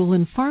High School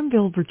in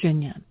Farmville,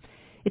 Virginia.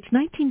 It's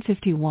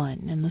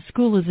 1951, and the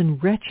school is in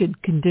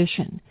wretched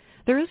condition.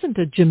 There isn't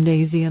a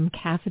gymnasium,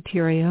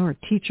 cafeteria, or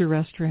teacher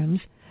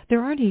restrooms.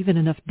 There aren't even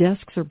enough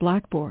desks or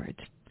blackboards.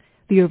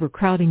 The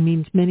overcrowding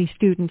means many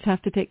students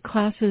have to take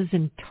classes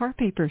in tar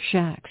paper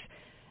shacks,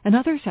 and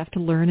others have to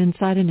learn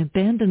inside an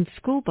abandoned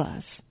school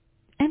bus.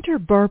 Enter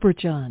Barbara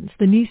Johns,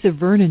 the niece of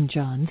Vernon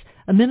Johns,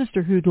 a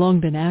minister who'd long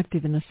been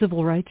active in the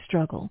civil rights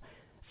struggle.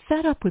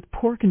 Fed up with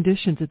poor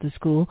conditions at the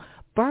school,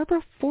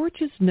 Barbara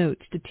forges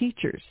notes to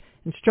teachers,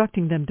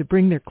 instructing them to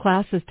bring their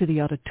classes to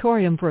the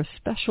auditorium for a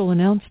special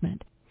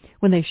announcement.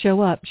 When they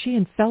show up, she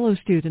and fellow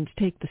students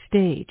take the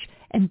stage,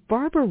 and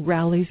Barbara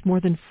rallies more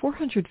than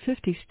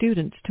 450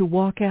 students to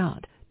walk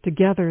out.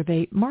 Together,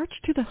 they march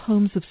to the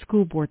homes of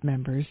school board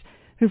members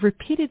who've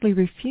repeatedly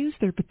refused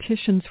their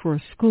petitions for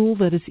a school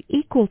that is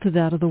equal to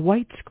that of the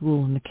white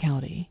school in the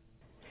county.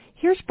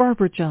 Here's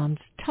Barbara Johns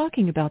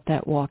talking about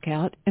that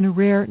walkout in a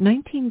rare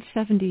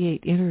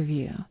 1978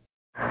 interview.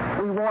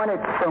 We wanted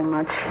so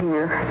much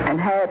here and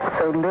had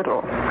so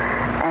little,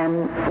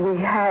 and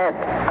we had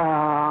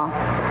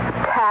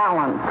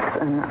talents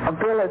and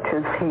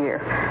abilities here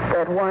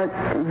that weren't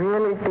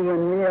really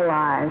being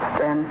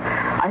realized, and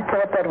I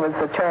thought that was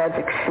a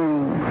tragic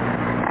shame.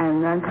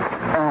 And that's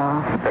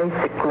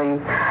basically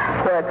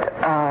what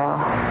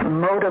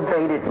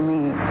motivated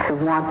me to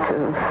want to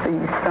see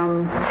some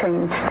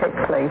change take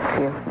place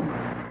here.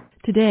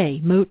 Today,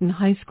 Moton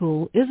High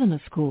School isn't a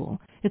school.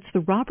 It's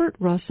the Robert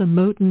Russell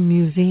Moton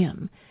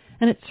Museum,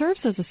 and it serves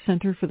as a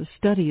center for the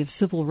study of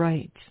civil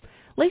rights.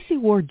 Lacey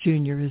Ward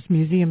Jr. is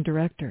museum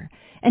director,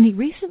 and he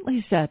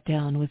recently sat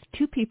down with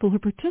two people who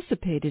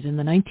participated in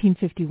the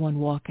 1951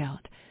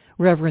 walkout,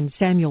 Reverend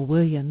Samuel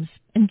Williams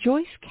and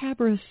Joyce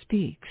Cabra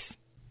Speaks.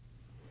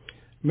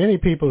 Many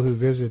people who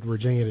visit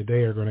Virginia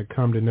today are going to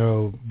come to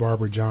know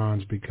Barbara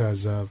Johns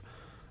because of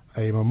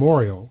a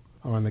memorial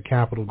on the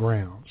Capitol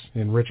grounds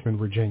in Richmond,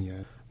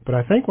 Virginia. But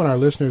I think what our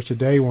listeners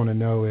today want to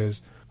know is,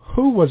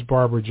 who was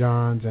Barbara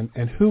Johns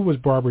and who was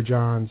Barbara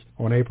Johns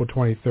on April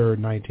 23rd,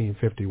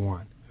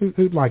 1951?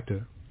 Who'd like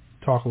to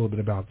talk a little bit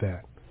about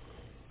that?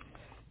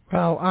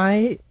 Well,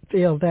 I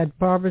feel that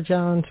Barbara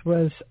Johns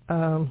was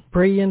a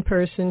brilliant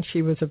person.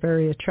 She was a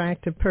very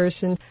attractive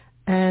person.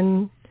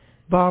 And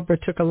Barbara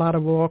took a lot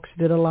of walks,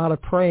 did a lot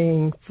of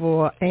praying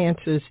for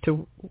answers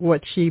to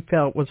what she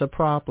felt was a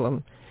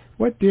problem.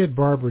 What did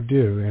Barbara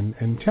do?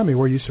 And tell me,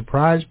 were you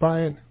surprised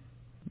by it?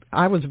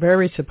 I was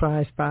very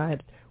surprised by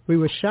it. We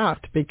were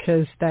shocked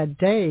because that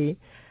day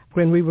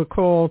when we were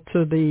called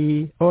to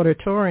the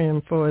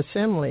auditorium for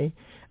assembly,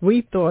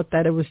 we thought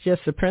that it was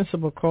just the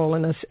principal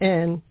calling us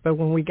in. But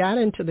when we got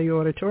into the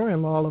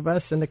auditorium, all of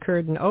us, and the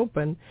curtain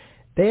opened,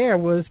 there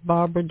was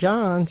Barbara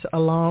Johns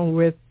along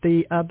with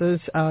the others,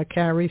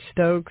 Carrie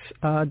Stokes,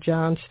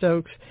 John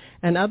Stokes,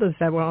 and others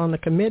that were on the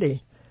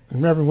committee.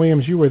 And Reverend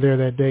Williams, you were there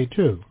that day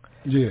too.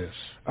 Yes,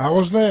 I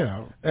was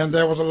there, and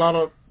there was a lot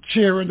of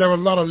cheering, there was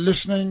a lot of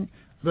listening,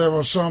 there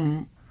was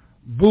some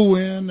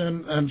booing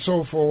and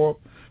so forth.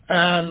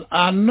 And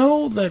I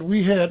know that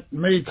we had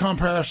made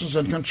comparisons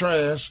and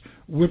contrasts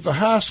with the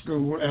high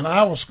school and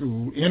our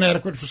school,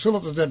 inadequate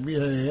facilities that we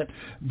had.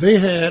 They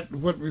had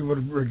what we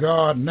would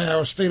regard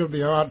now as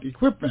state-of-the-art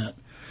equipment.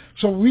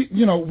 So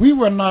we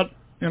were not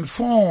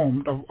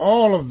informed of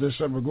all of this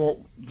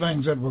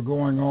things that were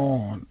going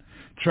on,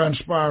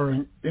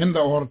 transpiring in the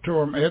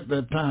auditorium at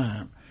that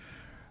time.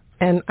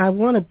 And I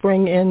want to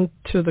bring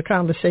into the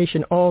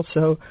conversation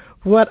also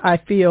what I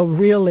feel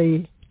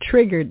really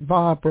triggered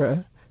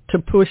Barbara to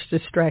push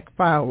this track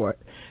forward.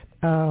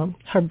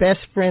 Her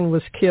best friend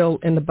was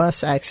killed in the bus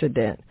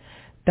accident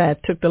that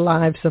took the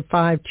lives of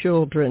 5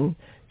 children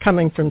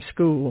coming from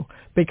school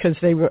because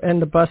they were in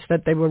the bus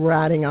that they were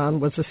riding on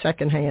was a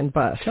secondhand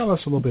bus. Tell us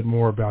a little bit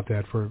more about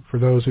that for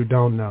those who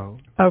don't know.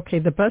 Okay,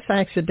 the bus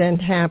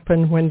accident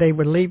happened when they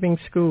were leaving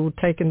school,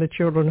 taking the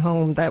children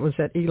home. That was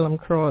at Elam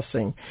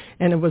Crossing.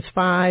 And it was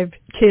 5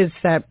 kids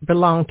that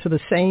belonged to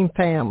the same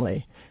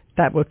family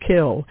that were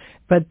killed.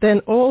 But then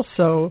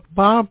also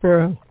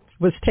Barbara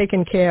was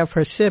taking care of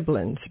her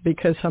siblings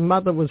because her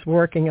mother was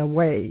working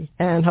away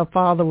and her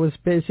father was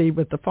busy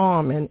with the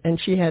farm,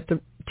 and she had to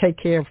take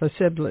care of her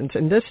siblings.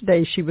 And this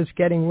day she was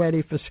getting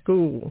ready for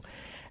school.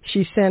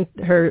 She sent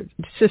her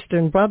sister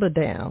and brother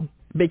down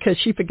because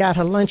she forgot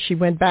her lunch. She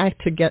went back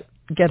to get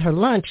her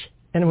lunch,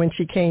 and when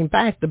she came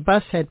back, the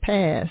bus had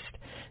passed,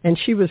 and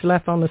she was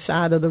left on the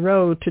side of the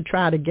road to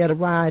try to get a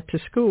ride to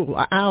school.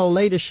 An hour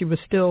later, she was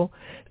still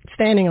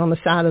standing on the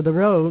side of the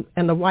road,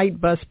 and the white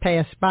bus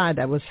passed by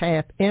that was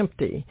half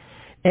empty.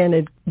 And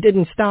it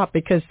didn't stop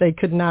because they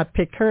could not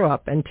pick her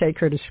up and take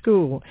her to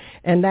school.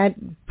 And that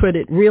put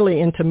it really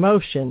into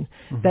motion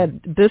that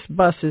this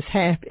bus is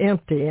half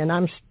empty, and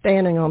I'm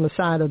standing on the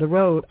side of the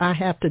road. I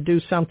have to do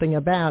something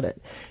about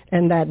it.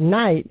 And that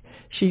night,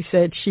 she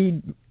said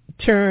she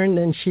turned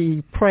and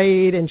she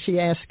prayed and she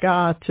asked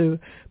God to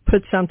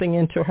put something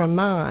into her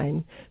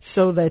mind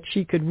so that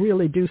she could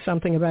really do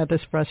something about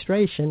this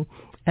frustration.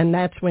 And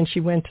that's when she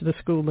went to the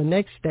school the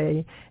next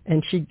day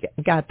and she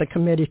got the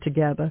committee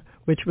together,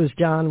 which was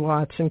John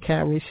Watson,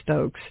 Carrie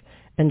Stokes,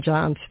 and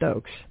John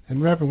Stokes.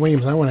 And Reverend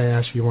Williams, I want to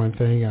ask you one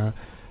thing.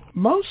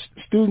 Most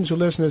students who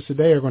listen to this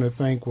today are going to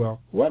think, well,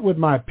 what would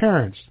my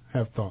parents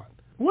have thought?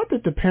 What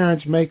did the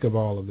parents make of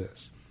all of this?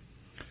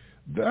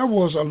 There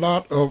was a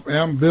lot of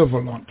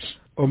ambivalence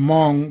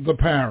among the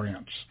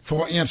parents.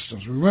 For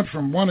instance, we went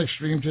from one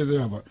extreme to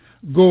the other.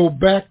 Go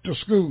back to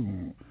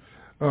school.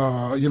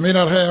 You may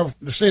not have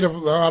the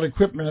state-of-the-art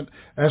equipment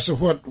as to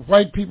what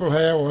white people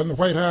have or in the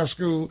white high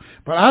school,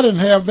 but I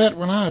didn't have that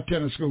when I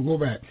attended school. Go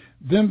back.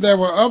 Then there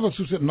were others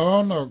who said,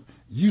 no,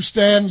 you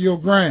stand your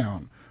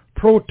ground.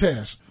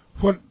 Protest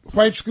what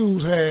white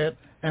schools had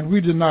and we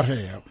did not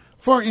have.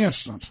 For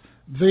instance,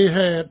 they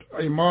had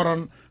a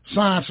modern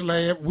science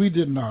lab. We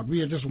did not. We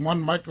had just one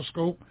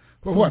microscope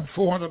for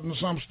 400 and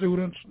some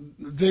students.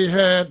 They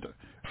had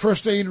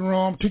first aid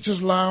room,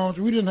 teacher's lounge.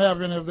 We didn't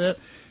have any of that.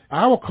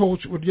 Our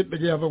coach would get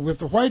together with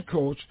the white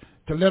coach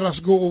to let us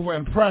go over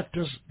and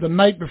practice the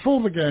night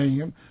before the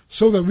game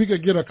so that we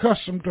could get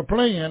accustomed to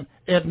playing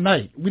at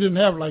night. We didn't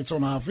have lights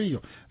on our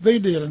field. They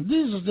did. And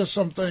these are just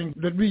some things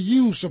that we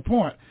use to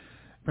point.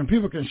 When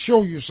people can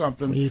show you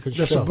something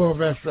just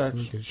above abstract.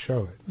 You can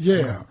show it.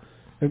 Yeah. Wow.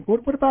 And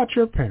what about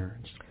your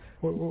parents?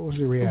 What was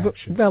the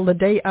reaction? Well, the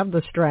day of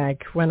the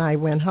strike, when I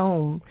went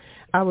home,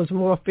 I was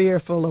more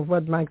fearful of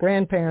what my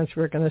grandparents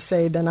were going to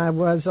say than I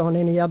was on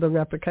any other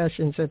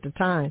repercussions at the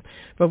time.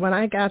 But when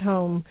I got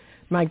home,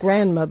 my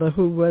grandmother,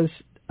 who was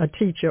a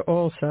teacher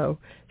also,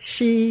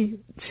 she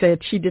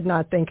said she did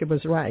not think it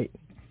was right.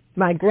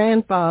 My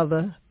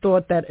grandfather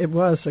thought that it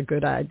was a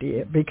good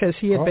idea because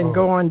he had been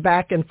going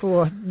back and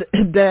forth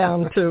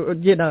down to,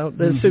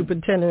 the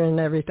superintendent and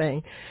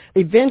everything.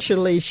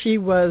 Eventually, she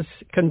was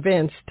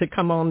convinced to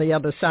come on the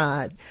other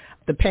side.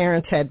 The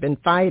parents had been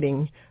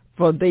fighting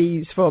for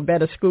a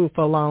better school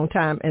for a long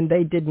time, and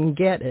they didn't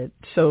get it.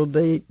 So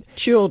the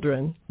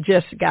children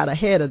just got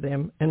ahead of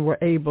them and were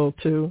able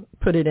to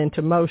put it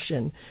into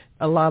motion.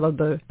 A lot of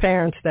the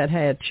parents that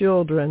had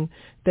children,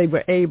 they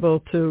were able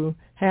to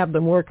have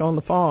them work on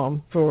the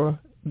farm for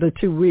the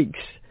 2 weeks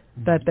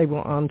that they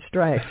were on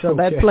strike. So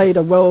that played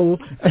a role.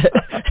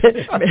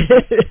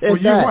 Were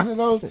you one of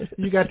those?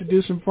 You got to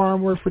do some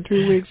farm work for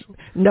 2 weeks?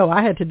 No,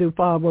 I had to do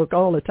farm work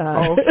all the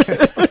time. Oh, okay.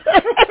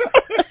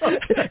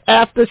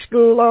 After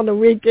school, on the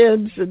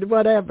weekends, and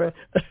whatever.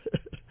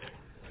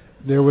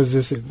 There was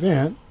this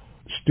event.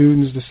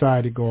 Students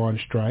decided to go on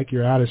strike.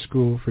 You're out of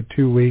school for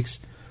 2 weeks.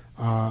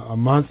 A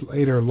month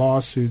later,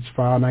 lawsuits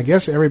filed. And I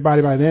guess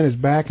everybody by then is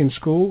back in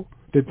school.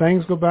 Did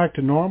things go back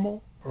to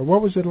normal? Or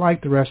what was it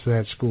like the rest of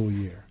that school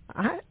year?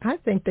 I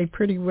think they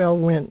pretty well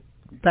went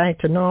back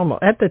to normal.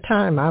 At the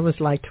time, I was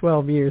like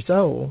 12 years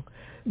old.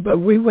 But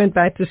we went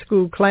back to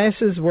school.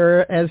 Classes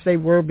were as they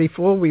were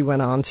before we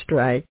went on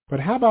strike. But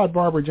how about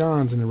Barbara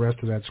Johns and the rest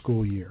of that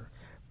school year?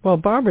 Well,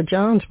 Barbara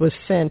Johns was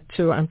sent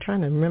to, I'm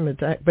trying to remember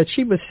that, but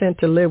she was sent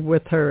to live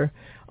with her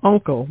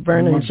uncle,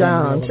 Vernon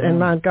Johns, in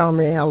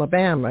Montgomery,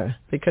 Alabama,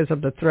 because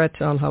of the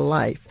threats on her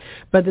life.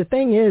 But the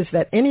thing is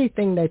that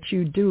anything that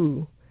you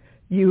do,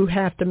 you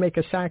have to make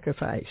a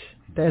sacrifice.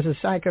 There's a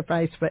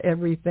sacrifice for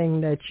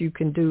everything that you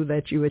can do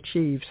that you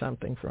achieve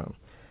something from.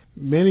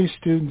 Many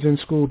students in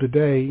school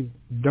today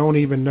don't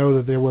even know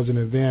that there was an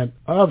event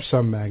of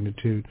some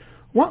magnitude.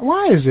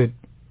 Why is it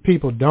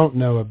people don't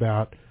know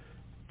about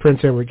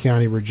Prince Edward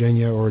County,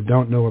 Virginia, or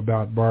don't know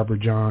about Barbara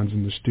Johns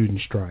and the student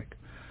strike?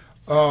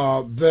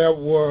 There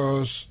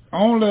was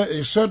only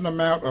a certain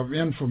amount of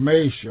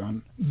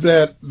information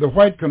that the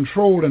white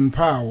controlling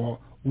power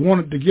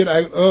wanted to get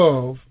out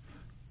of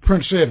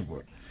Prince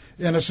Edward.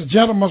 And it's a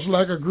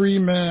gentleman's-like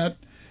agreement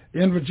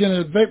in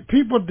Virginia.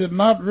 People did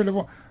not really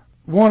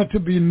want it to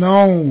be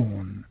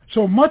known.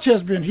 So much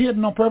has been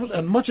hidden on purpose,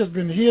 and much has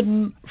been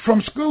hidden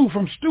from school,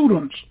 from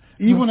students,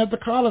 even at the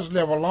college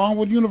level, along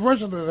with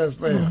universities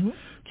that's there. Mm-hmm.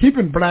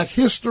 Keeping black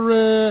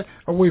history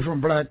away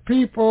from black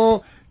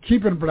people,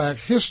 keeping black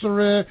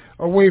history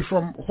away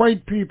from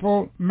white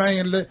people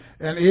mainly,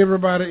 and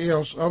everybody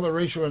else, other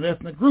racial and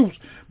ethnic groups,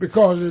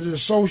 because it is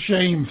so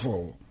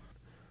shameful.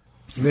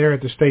 There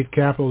at the state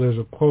capitol, there's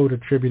a quote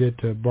attributed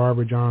to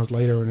Barbara Johns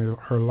later in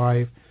her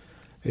life.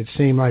 It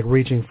seemed like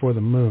reaching for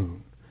the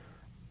moon.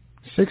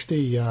 60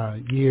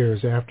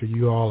 years after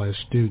you all as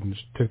students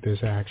took this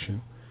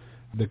action,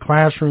 the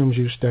classrooms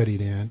you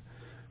studied in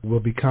will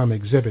become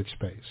exhibit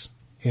space.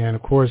 And,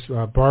 of course,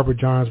 Barbara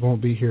Johns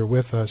won't be here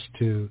with us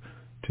to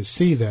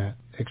see that.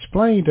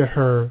 Explain to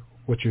her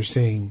what you're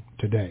seeing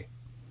today.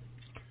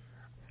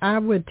 I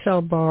would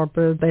tell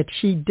Barbara that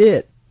she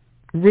did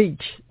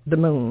reach the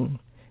moon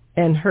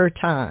in her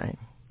time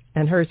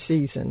and her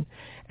season.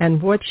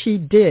 And what she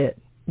did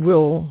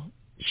will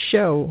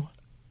show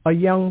a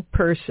young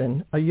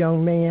person, a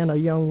young man, a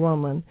young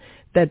woman,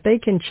 that they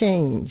can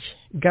change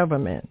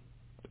government.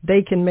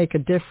 They can make a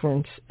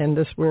difference in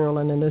this world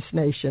and in this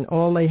nation.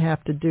 All they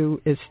have to do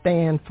is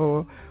stand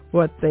for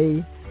what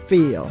they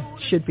feel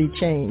should be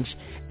changed.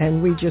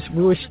 And we just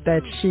wish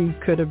that she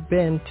could have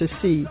been to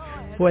see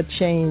what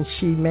change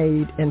she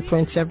made in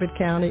Prince Edward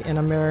County, in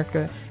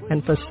America,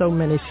 and for so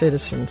many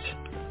citizens.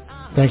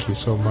 Thank you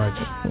so much.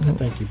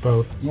 Thank you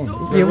both.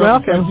 You're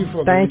welcome.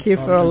 Thank you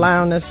for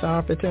allowing us the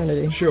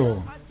opportunity. Sure.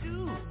 With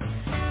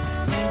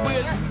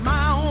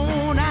my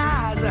own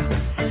eyes,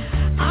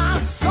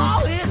 I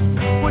saw it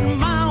with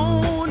my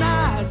own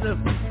eyes.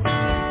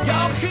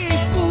 Y'all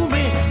can't fool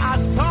me. I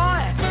saw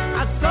it.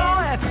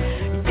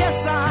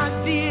 Yes,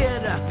 I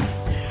did.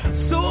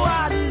 So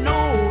I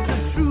know the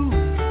truth.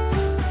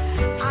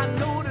 I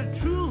know the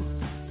truth.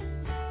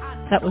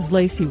 That was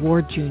Lacey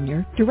Ward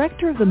Jr.,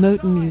 director of the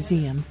Moton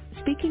Museum,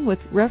 speaking with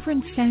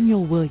Reverend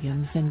Samuel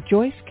Williams and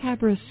Joyce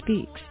Cabra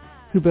Speaks,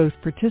 who both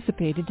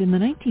participated in the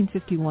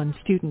 1951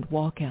 student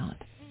walkout.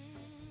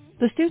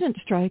 The student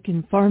strike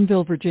in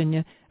Farmville,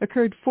 Virginia,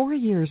 occurred 4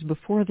 years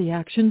before the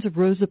actions of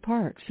Rosa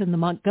Parks and the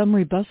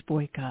Montgomery bus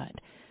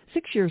boycott,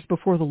 6 years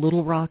before the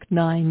Little Rock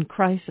 9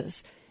 crisis,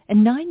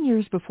 and 9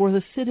 years before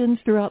the sit-ins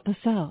throughout the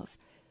South.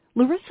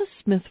 Larissa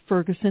Smith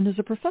Ferguson is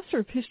a professor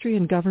of history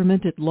and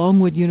government at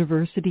Longwood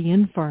University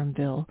in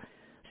Farmville.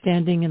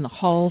 Standing in the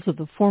halls of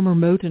the former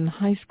Moton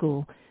High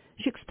School,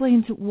 she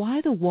explains why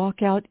the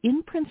walkout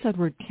in Prince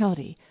Edward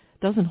County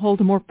doesn't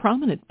hold a more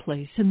prominent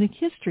place in the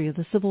history of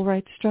the civil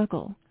rights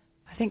struggle.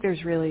 I think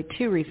there's really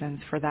two reasons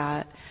for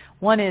that.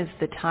 One is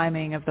the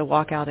timing of the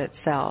walkout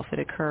itself. It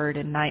occurred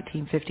in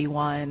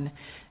 1951,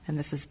 and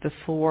this is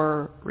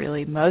before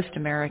really most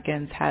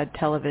Americans had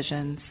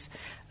televisions,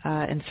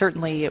 and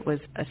certainly it was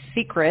a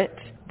secret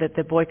that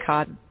the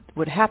boycott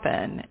would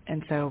happen,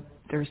 and so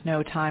there's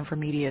no time for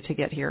media to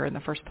get here in the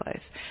first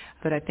place.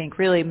 But I think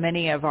really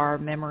many of our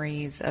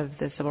memories of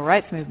the civil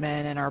rights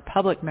movement and our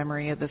public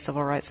memory of the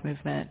civil rights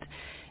movement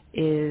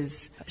is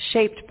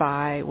shaped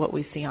by what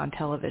we see on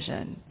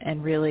television.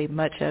 And really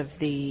much of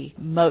the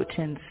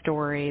Moton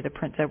story, the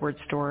Prince Edward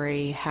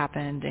story,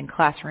 happened in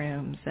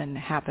classrooms and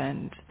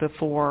happened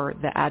before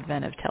the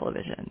advent of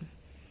television.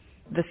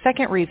 The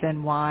second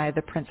reason why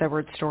the Prince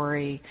Edward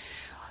story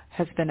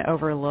has been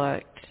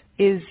overlooked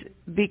is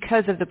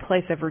because of the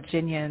place of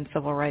Virginia in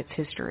civil rights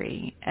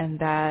history, and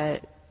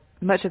that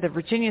much of the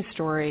Virginia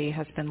story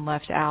has been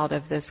left out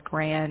of this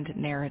grand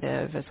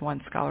narrative, as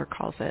one scholar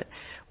calls it,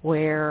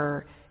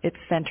 where it's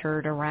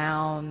centered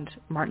around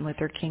Martin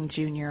Luther King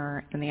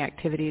Jr. and the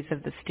activities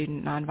of the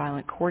Student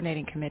Nonviolent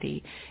Coordinating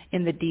Committee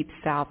in the Deep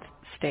South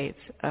states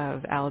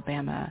of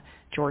Alabama,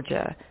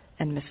 Georgia,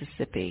 and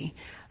Mississippi.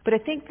 But I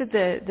think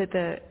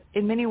that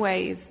in many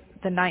ways,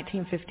 the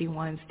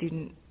 1951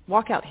 student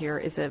walkout here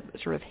is a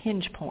sort of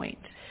hinge point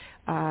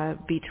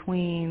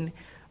between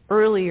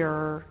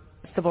earlier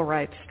civil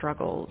rights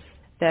struggles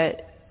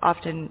that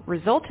often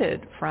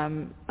resulted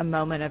from a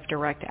moment of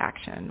direct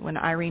action. When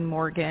Irene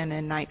Morgan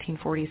in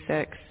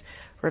 1946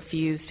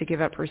 refused to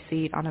give up her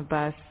seat on a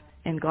bus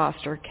in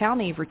Gloucester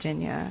County,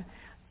 Virginia,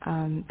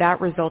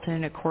 that resulted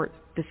in a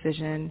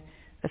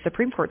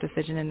Supreme Court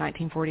decision in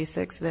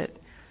 1946 that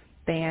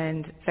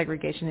banned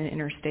segregation in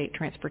interstate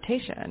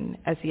transportation.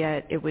 As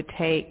yet, it would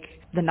take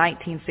the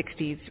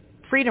 1960s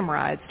freedom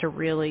rides to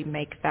really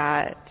make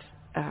that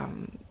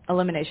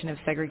elimination of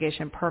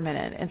segregation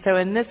permanent. And so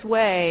in this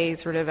way,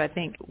 sort of, I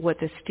think what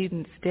the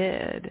students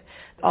did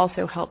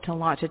also helped to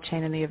launch a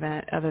chain of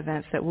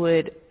events that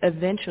would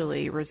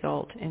eventually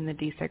result in the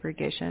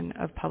desegregation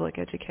of public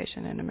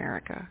education in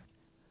America.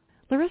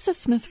 Larissa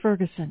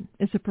Smith-Ferguson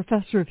is a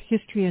professor of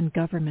history and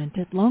government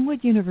at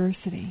Longwood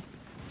University.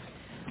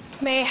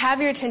 May I have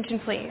your attention,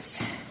 please?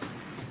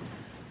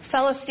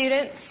 Fellow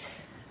students,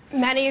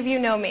 many of you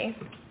know me.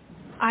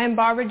 I am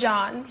Barbara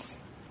Johns.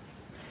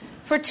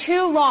 For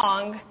too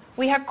long,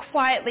 we have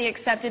quietly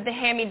accepted the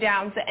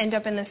hand-me-downs that end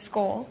up in this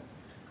school.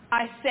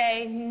 I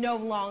say no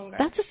longer.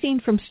 That's a scene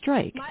from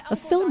Strike, a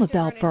film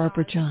about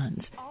Barbara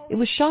Johns. It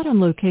was shot on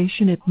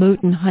location at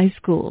Moton High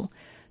School.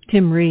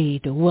 Tim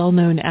Reed, a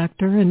well-known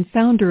actor and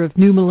founder of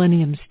New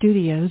Millennium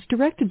Studios,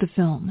 directed the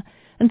film,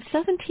 and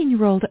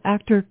 17-year-old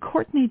actor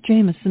Courtney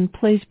Jameson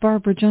plays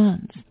Barbara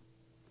Johns.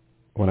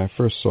 When I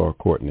first saw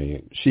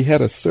Courtney, she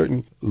had a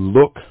certain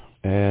look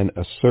and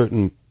a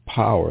certain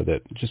power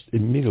that just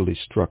immediately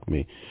struck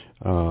me.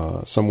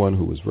 Someone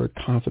who was very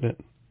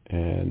confident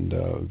and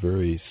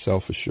very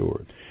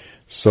self-assured.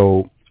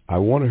 So I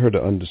wanted her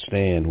to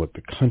understand what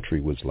the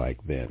country was like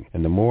then.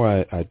 And the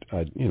more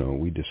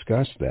we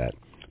discussed that,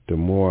 the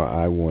more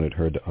I wanted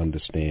her to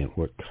understand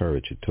what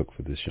courage it took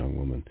for this young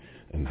woman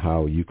and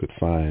how you could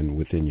find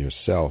within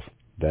yourself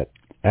that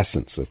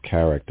essence of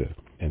character,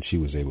 and she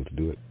was able to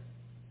do it.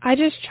 I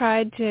just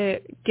tried to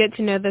get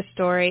to know the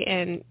story,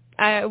 and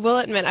I will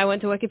admit I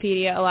went to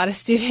Wikipedia. A lot of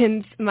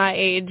students my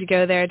age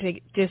go there to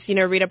just,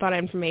 read up on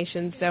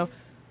information. So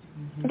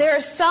there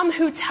are some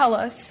who tell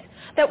us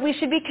that we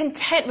should be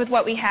content with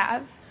what we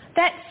have,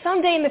 that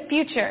someday in the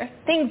future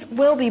things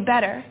will be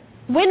better.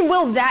 When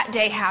will that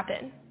day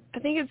happen? I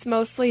think it's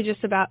mostly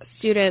just about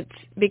students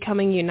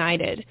becoming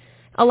united.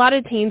 A lot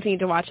of teens need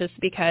to watch this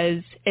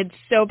because it's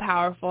so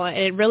powerful, and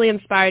it really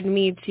inspired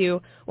me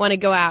to want to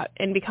go out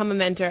and become a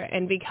mentor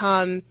and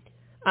become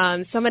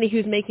somebody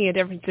who's making a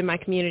difference in my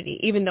community,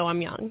 even though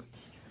I'm young.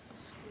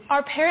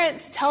 Our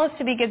parents tell us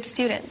to be good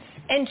students.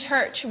 In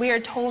church, we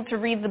are told to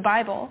read the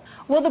Bible.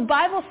 Well, the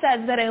Bible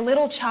says that a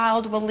little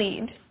child will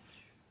lead.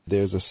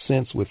 There's a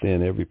sense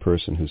within every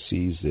person who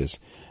sees this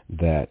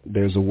that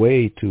there's a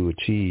way to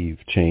achieve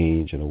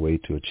change and a way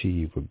to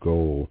achieve a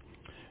goal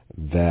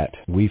that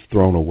we've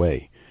thrown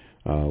away.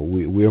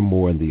 We're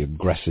more in the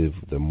aggressive,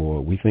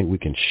 we think we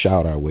can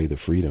shout our way to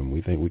freedom.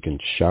 We think we can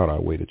shout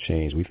our way to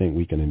change. We think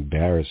we can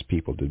embarrass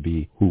people to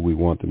be who we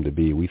want them to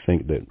be. We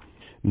think that,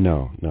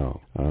 no.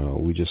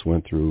 We just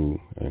went through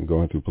and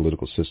going through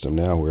political system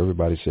now where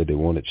everybody said they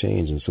wanted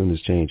change, and as soon as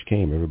change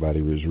came,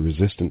 everybody was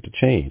resistant to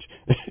change.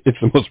 It's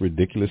the most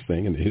ridiculous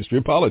thing in the history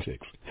of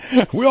politics.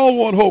 We all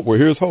want hope. Well,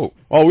 here's hope.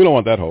 Oh, we don't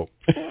want that hope.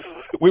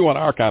 We want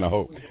our kind of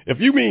hope. If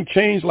you mean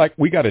change like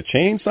we got to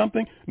change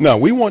something, no,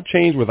 we want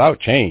change without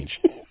change.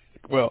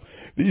 Well,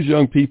 these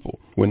young people,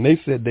 when they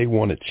said they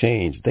wanted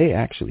change, they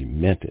actually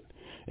meant it,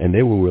 and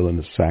they were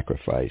willing to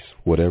sacrifice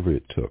whatever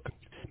it took.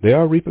 There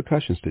are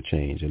repercussions to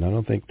change, and I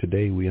don't think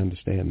today we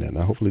understand that.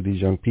 Now, hopefully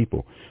these young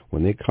people,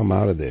 when they come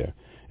out of there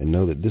and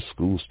know that this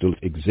school still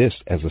exists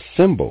as a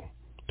symbol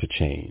to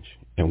change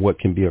and what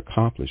can be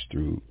accomplished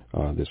through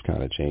this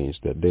kind of change,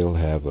 that they'll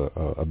have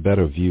a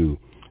better view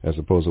as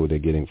opposed to what they're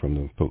getting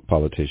from the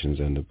politicians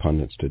and the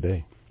pundits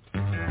today.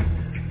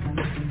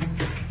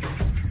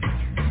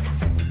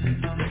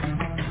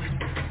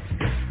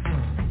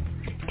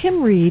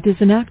 Tim Reed is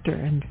an actor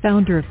and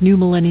founder of New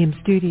Millennium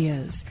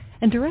Studios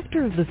and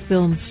director of the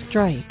film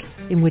Strike,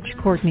 in which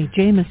Courtney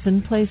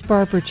Jameson plays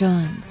Barbara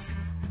Johns.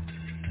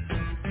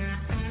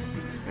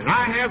 And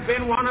I have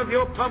been one of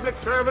your public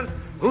servants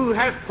who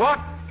has fought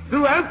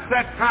throughout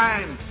that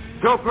time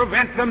to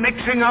prevent the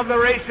mixing of the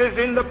races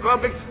in the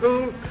public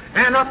schools,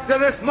 and up to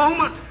this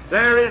moment,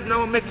 there is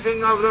no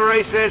mixing of the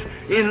races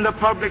in the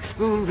public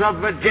schools of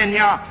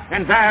Virginia,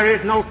 and there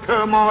is no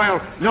turmoil,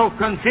 no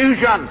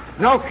confusion,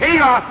 no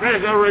chaos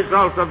as a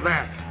result of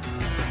that.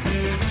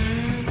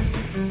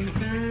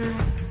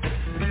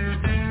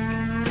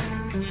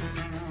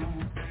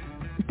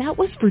 That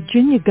was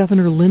Virginia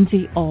Governor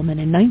Lindsay Ullman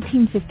in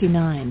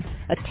 1959,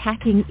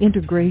 attacking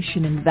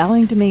integration and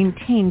vowing to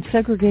maintain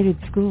segregated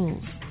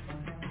schools.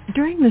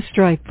 During the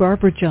strike,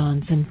 Barbara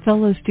Johns and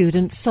fellow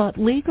students sought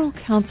legal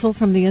counsel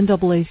from the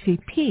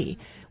NAACP,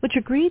 which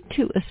agreed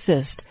to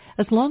assist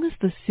as long as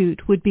the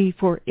suit would be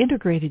for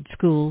integrated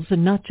schools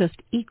and not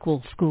just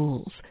equal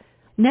schools.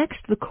 Next,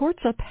 the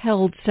courts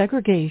upheld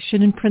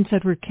segregation in Prince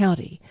Edward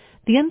County.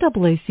 The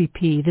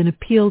NAACP then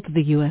appealed to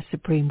the U.S.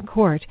 Supreme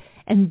Court,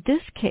 and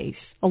this case,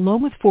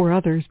 along with 4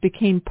 others,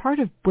 became part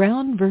of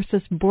Brown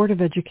versus Board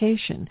of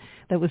Education.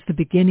 That was the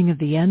beginning of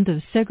the end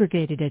of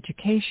segregated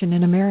education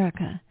in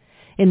America.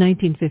 In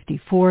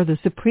 1954, the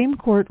Supreme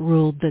Court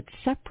ruled that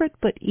separate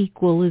but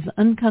equal is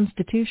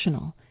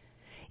unconstitutional.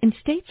 In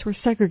states where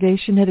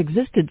segregation had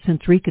existed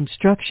since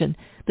Reconstruction,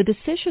 the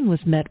decision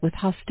was met with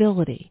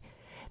hostility.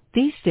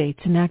 These states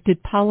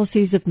enacted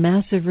policies of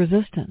massive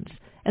resistance,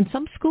 and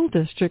some school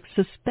districts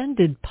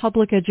suspended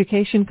public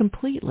education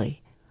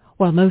completely.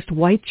 While most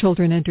white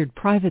children entered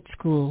private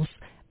schools,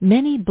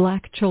 many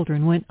black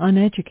children went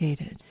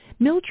uneducated.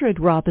 Mildred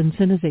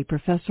Robinson is a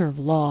professor of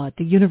law at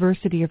the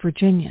University of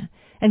Virginia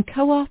and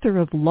co-author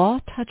of Law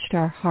Touched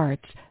Our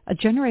Hearts, A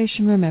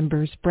Generation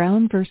Remembers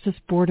Brown versus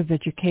Board of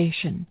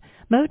Education.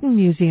 Moton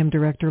Museum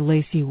Director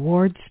Lacey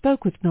Ward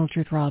spoke with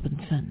Mildred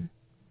Robinson.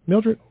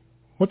 Mildred,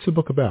 what's the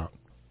book about?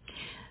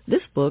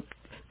 This book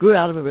grew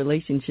out of a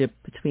relationship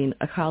between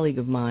a colleague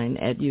of mine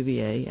at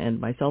UVA and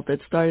myself that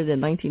started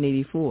in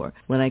 1984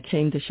 when I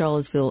came to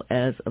Charlottesville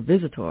as a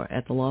visitor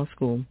at the law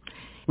school.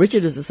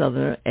 Richard is a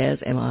Southerner, as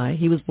am I.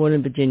 He was born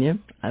in Virginia.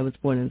 I was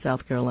born in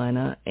South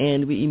Carolina,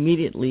 and we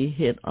immediately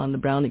hit on the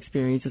Brown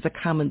experience as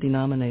a common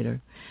denominator.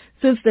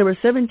 Since there were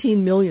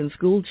 17 million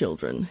school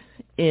children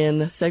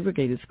in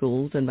segregated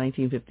schools in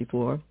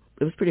 1954,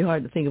 it was pretty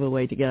hard to think of a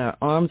way to get our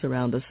arms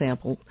around a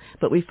sample,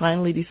 but we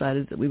finally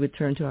decided that we would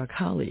turn to our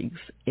colleagues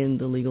in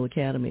the legal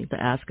academy to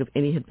ask if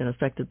any had been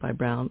affected by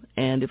Brown,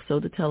 and if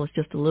so, to tell us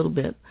just a little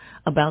bit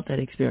about that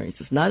experience.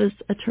 It's not as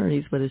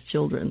attorneys, but as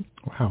children.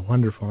 Wow,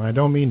 wonderful. I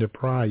don't mean to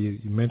pry. You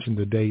mentioned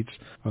the dates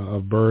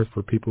of birth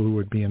for people who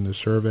would be in the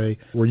survey.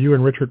 Were you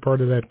and Richard part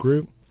of that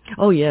group?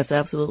 Oh, yes,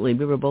 absolutely.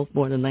 We were both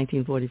born in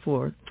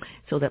 1944,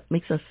 so that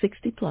makes us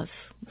 60-plus,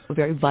 a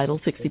very vital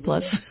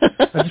 60-plus.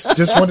 I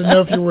just wanted to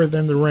know if you were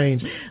within the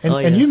range. And,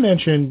 yes. And you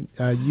mentioned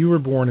you were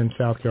born in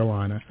South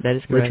Carolina. That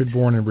is correct. Richard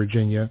born in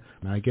Virginia.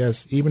 And I guess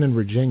even in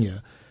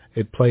Virginia,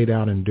 it played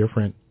out in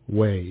different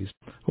ways.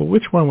 Well,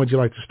 which one would you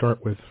like to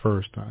start with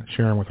first,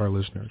 sharing with our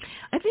listeners?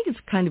 I think it's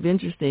kind of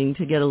interesting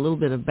to get a little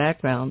bit of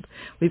background.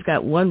 We've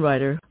got one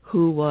writer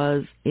who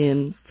was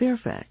in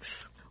Fairfax,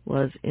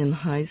 was in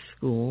high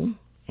school,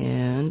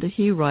 and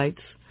he writes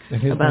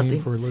about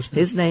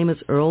his name is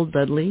Earl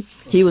Dudley.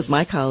 He was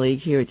my colleague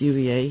here at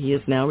UVA. He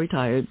is now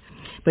retired,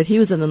 but he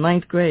was in the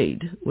 9th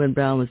grade when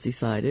Brown was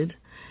decided,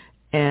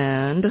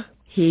 and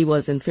he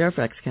was in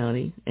Fairfax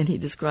County, and he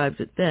describes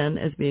it then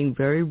as being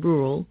very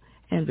rural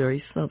and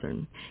very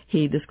southern.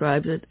 He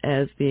describes it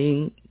as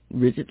being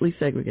rigidly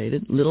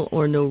segregated, little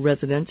or no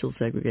residential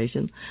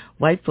segregation.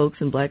 White folks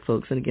and black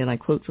folks, and again I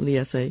quote from the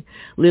essay,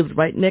 lived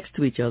right next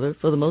to each other,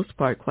 for the most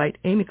part quite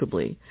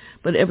amicably,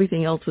 but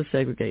everything else was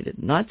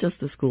segregated, not just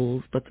the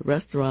schools, but the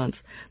restaurants,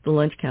 the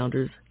lunch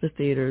counters, the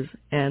theaters,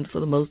 and for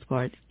the most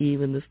part,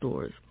 even the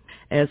stores.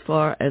 As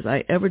far as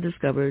I ever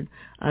discovered,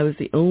 I was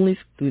the only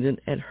student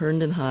at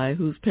Herndon High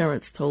whose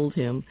parents told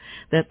him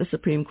that the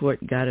Supreme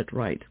Court got it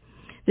right.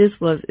 This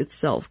was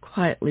itself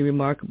quietly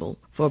remarkable,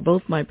 for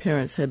both my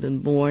parents had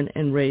been born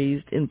and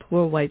raised in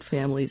poor white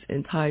families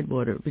in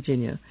Tidewater,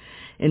 Virginia.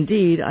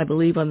 Indeed, I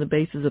believe on the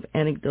basis of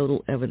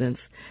anecdotal evidence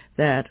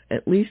that,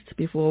 at least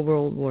before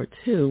World War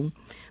II,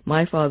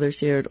 my father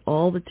shared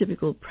all the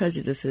typical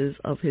prejudices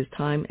of his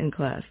time and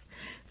class.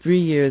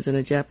 3 years in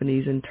a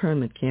Japanese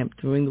internment camp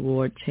during the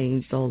war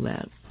changed all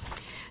that.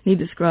 He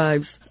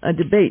describes a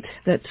debate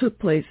that took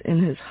place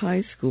in his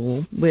high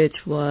school, which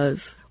was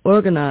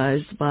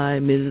organized by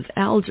Mrs.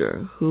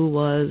 Alger, who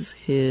was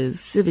his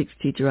civics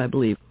teacher, I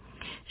believe.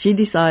 She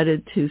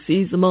decided to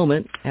seize the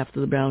moment, after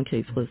the Brown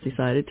case was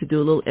decided, to do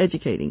a little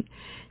educating.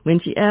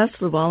 When she asked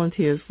for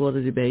volunteers for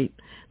the debate,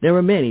 there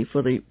were many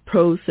for the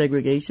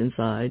pro-segregation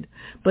side,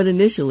 but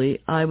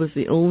initially I was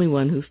the only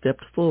one who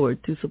stepped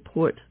forward to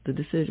support the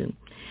decision.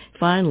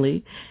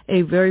 Finally,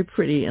 a very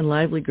pretty and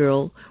lively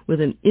girl with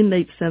an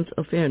innate sense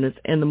of fairness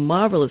and the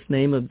marvelous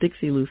name of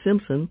Dixie Lou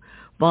Simpson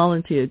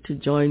volunteered to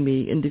join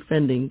me in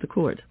defending the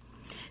court.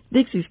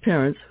 Dixie's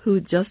parents, who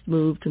had just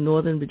moved to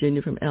Northern Virginia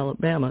from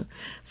Alabama,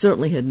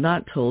 certainly had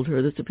not told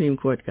her the Supreme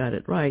Court got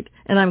it right,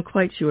 and I'm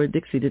quite sure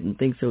Dixie didn't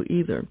think so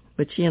either,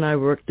 but she and I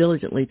worked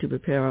diligently to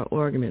prepare our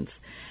arguments.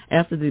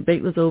 After the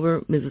debate was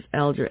over, Mrs.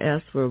 Alger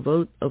asked for a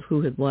vote of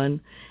who had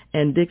won,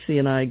 and Dixie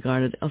and I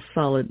garnered a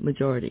solid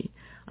majority.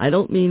 I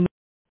don't mean...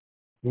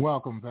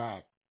 Welcome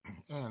back.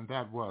 And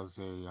that was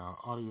a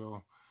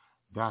audio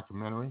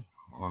documentary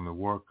on the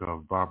work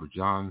of Barbara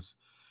Johns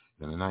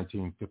in the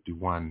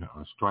 1951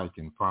 strike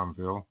in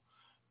Farmville,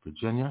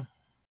 Virginia,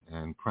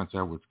 and Prince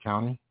Edward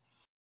County.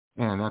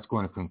 And that's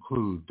going to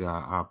conclude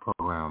our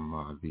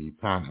program, the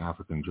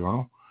Pan-African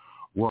Journal.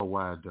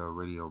 worldwide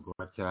radio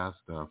broadcast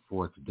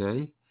for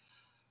today,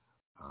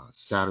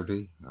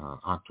 Saturday,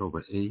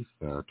 October 8th,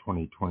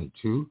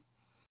 2022.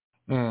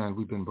 And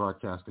we've been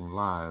broadcasting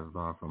live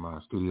from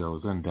our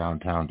studios in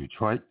downtown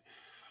Detroit.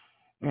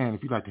 And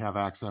if you'd like to have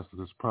access to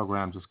this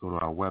program, just go to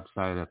our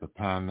website at the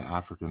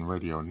Pan-African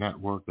Radio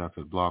Network. That's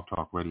at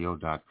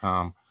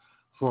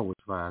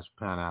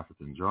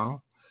blogtalkradio.com/Pan-African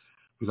Journal.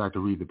 If you'd like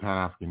to read the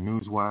Pan-African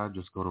Newswire,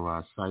 just go to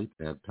our site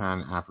at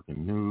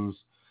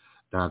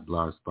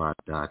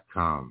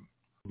panafricannews.blogspot.com.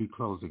 We'll be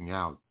closing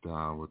out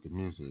with the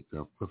music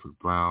of Clifford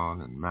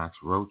Brown and Max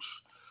Roach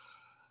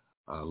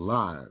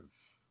live.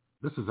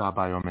 This is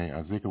Abayomi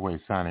Azikiwe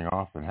signing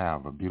off, and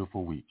have a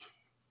beautiful week.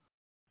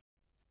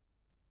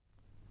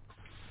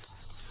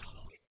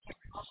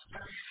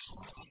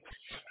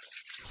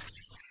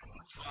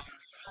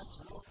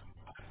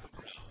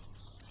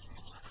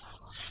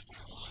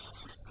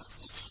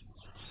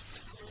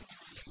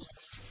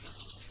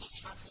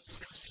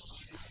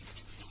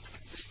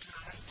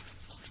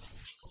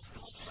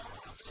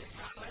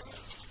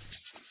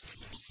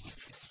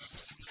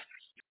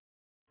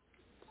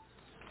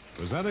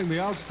 Presenting the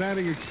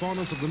outstanding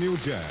exponents of the new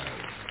jazz,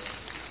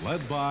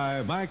 led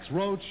by Max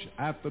Roach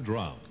at the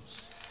drums.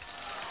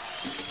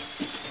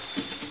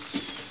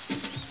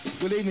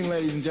 Good evening,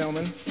 ladies and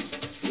gentlemen.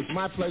 It's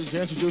my pleasure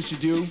to introduce you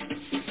to,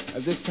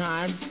 at this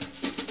time,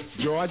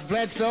 George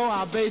Bledsoe,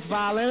 our bass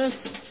violinist.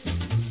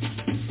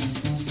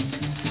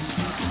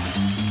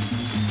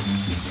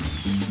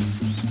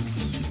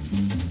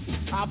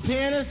 Our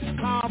pianist,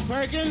 Carl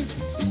Perkins.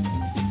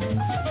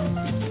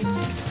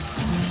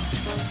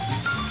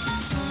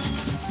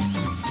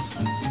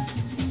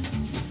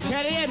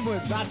 Teddy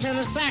Edwards, our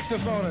tenor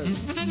saxophonist.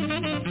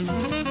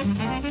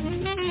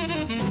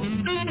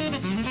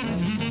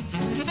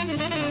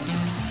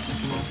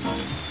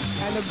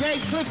 And the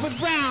great Clifford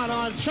Brown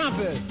on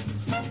trumpet.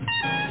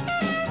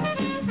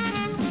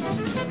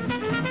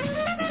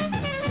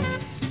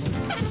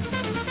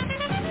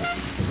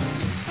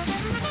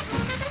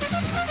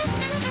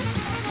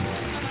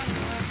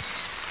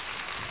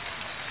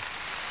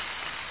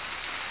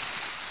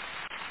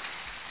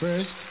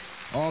 First,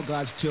 all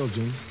God's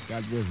children,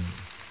 God's rhythm.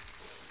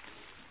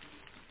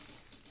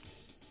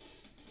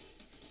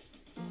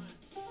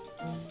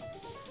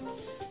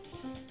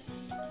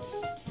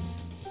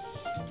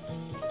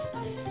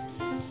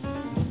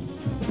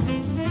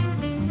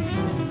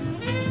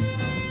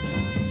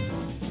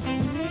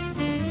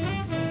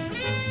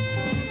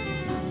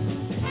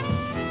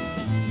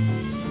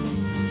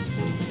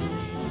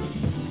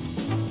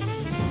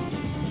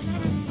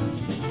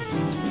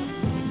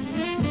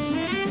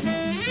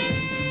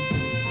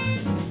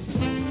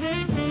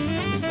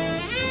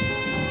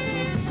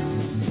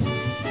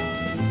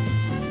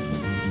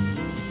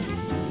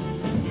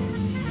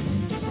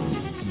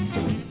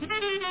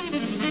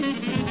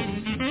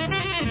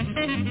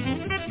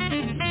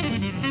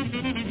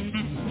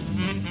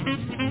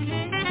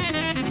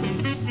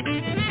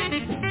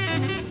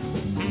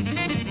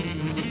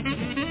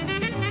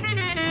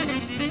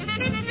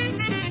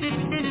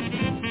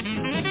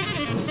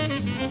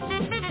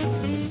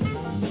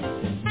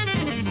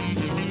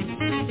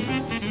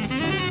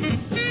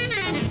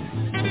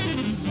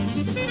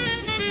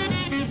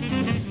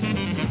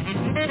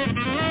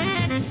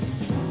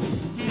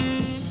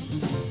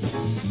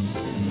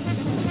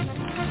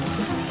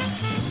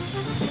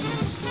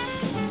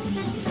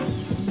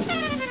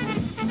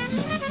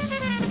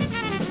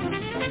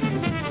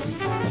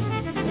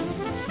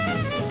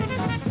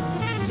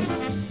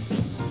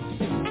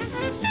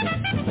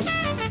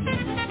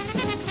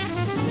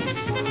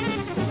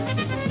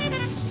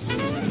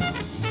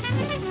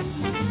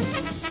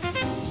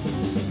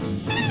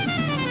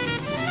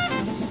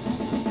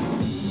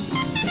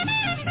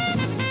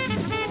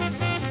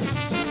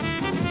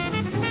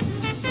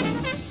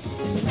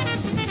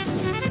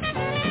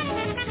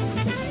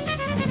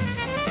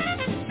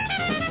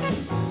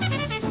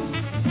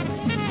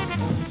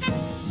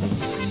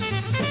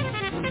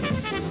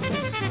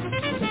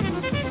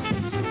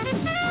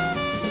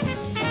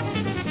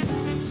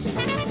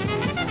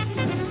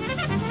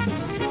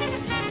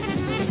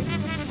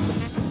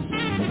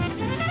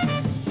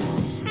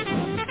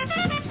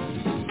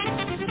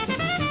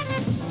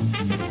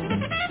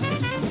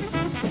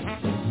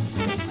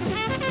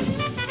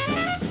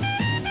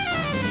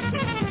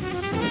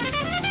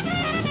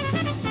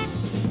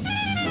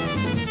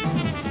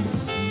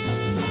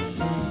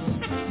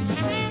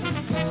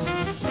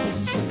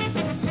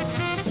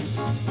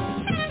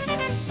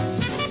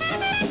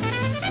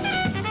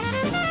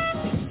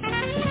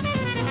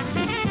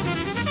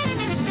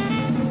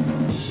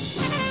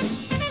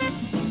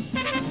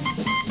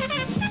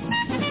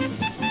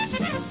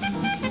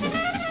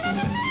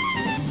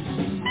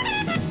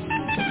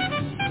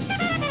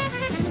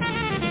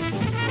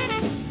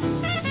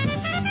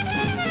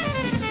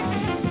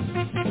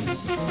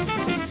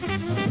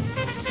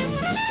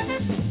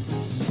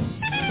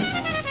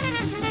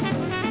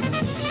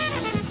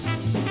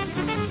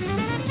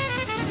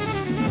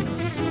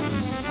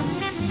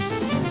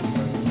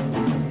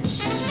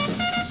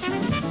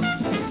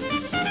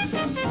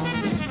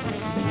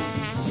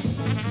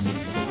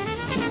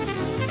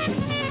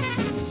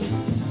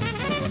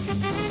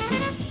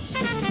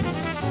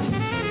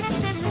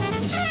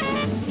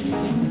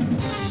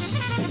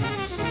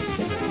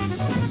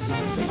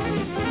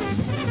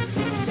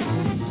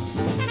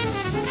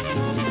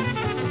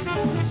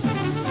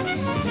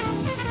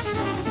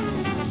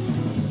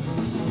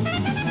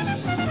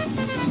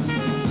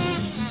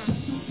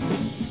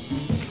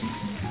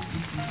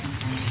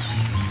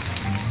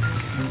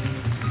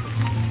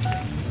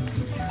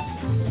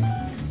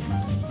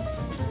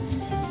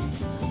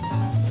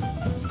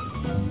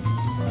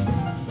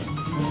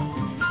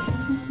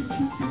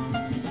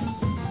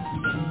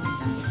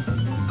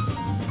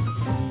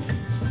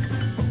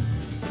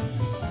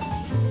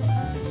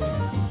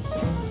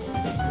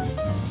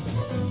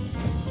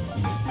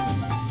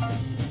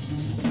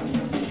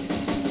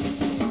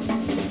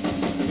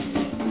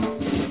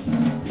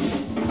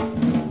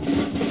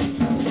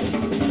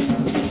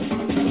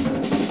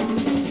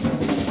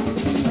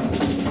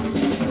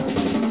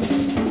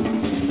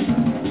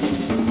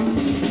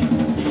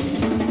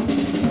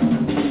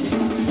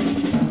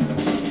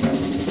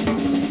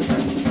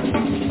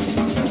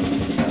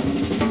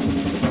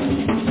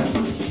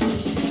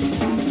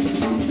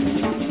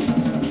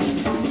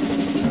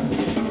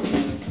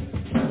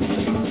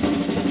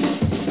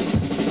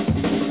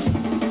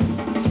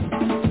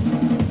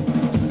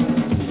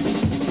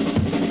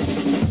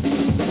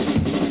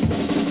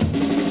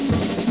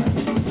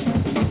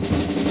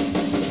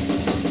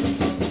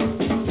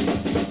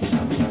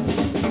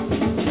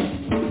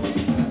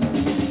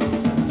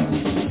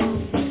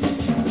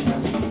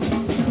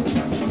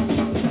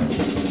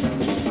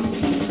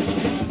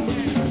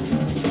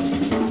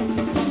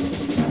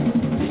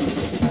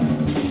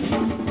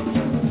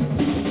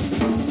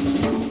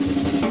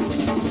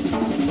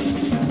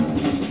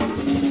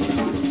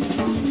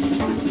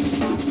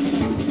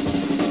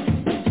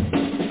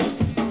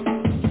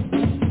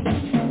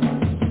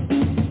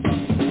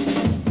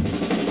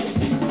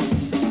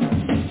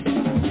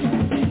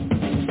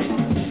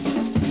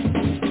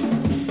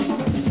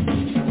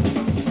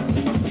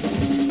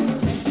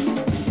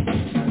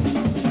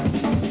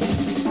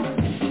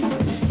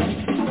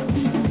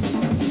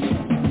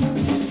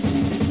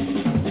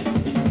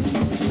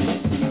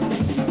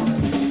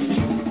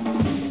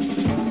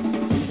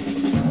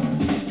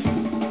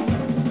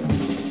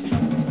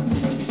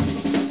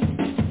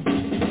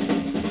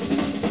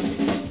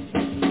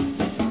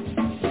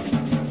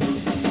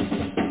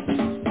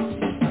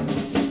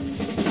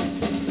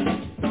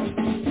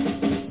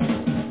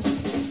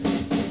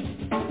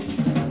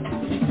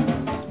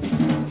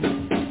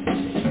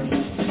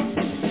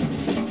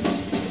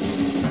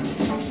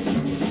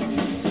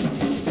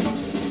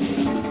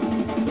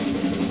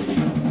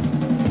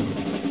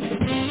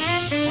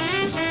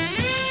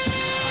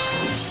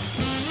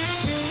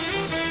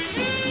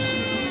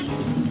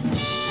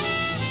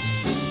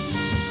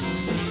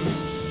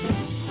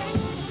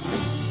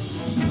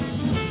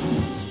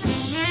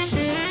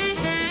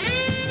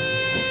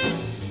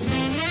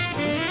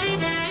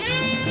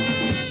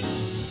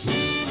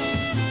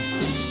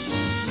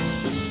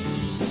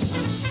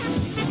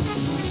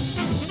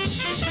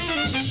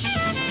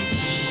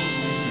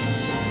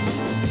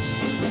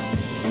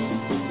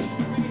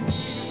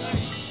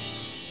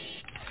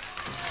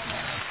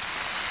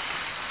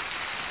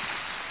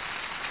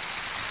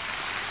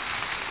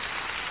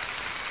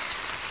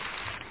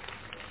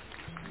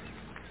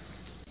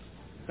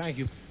 Thank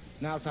you.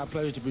 Now it's our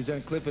pleasure to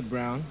present Clifford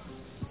Brown,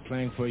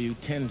 playing for you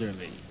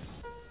Tenderly.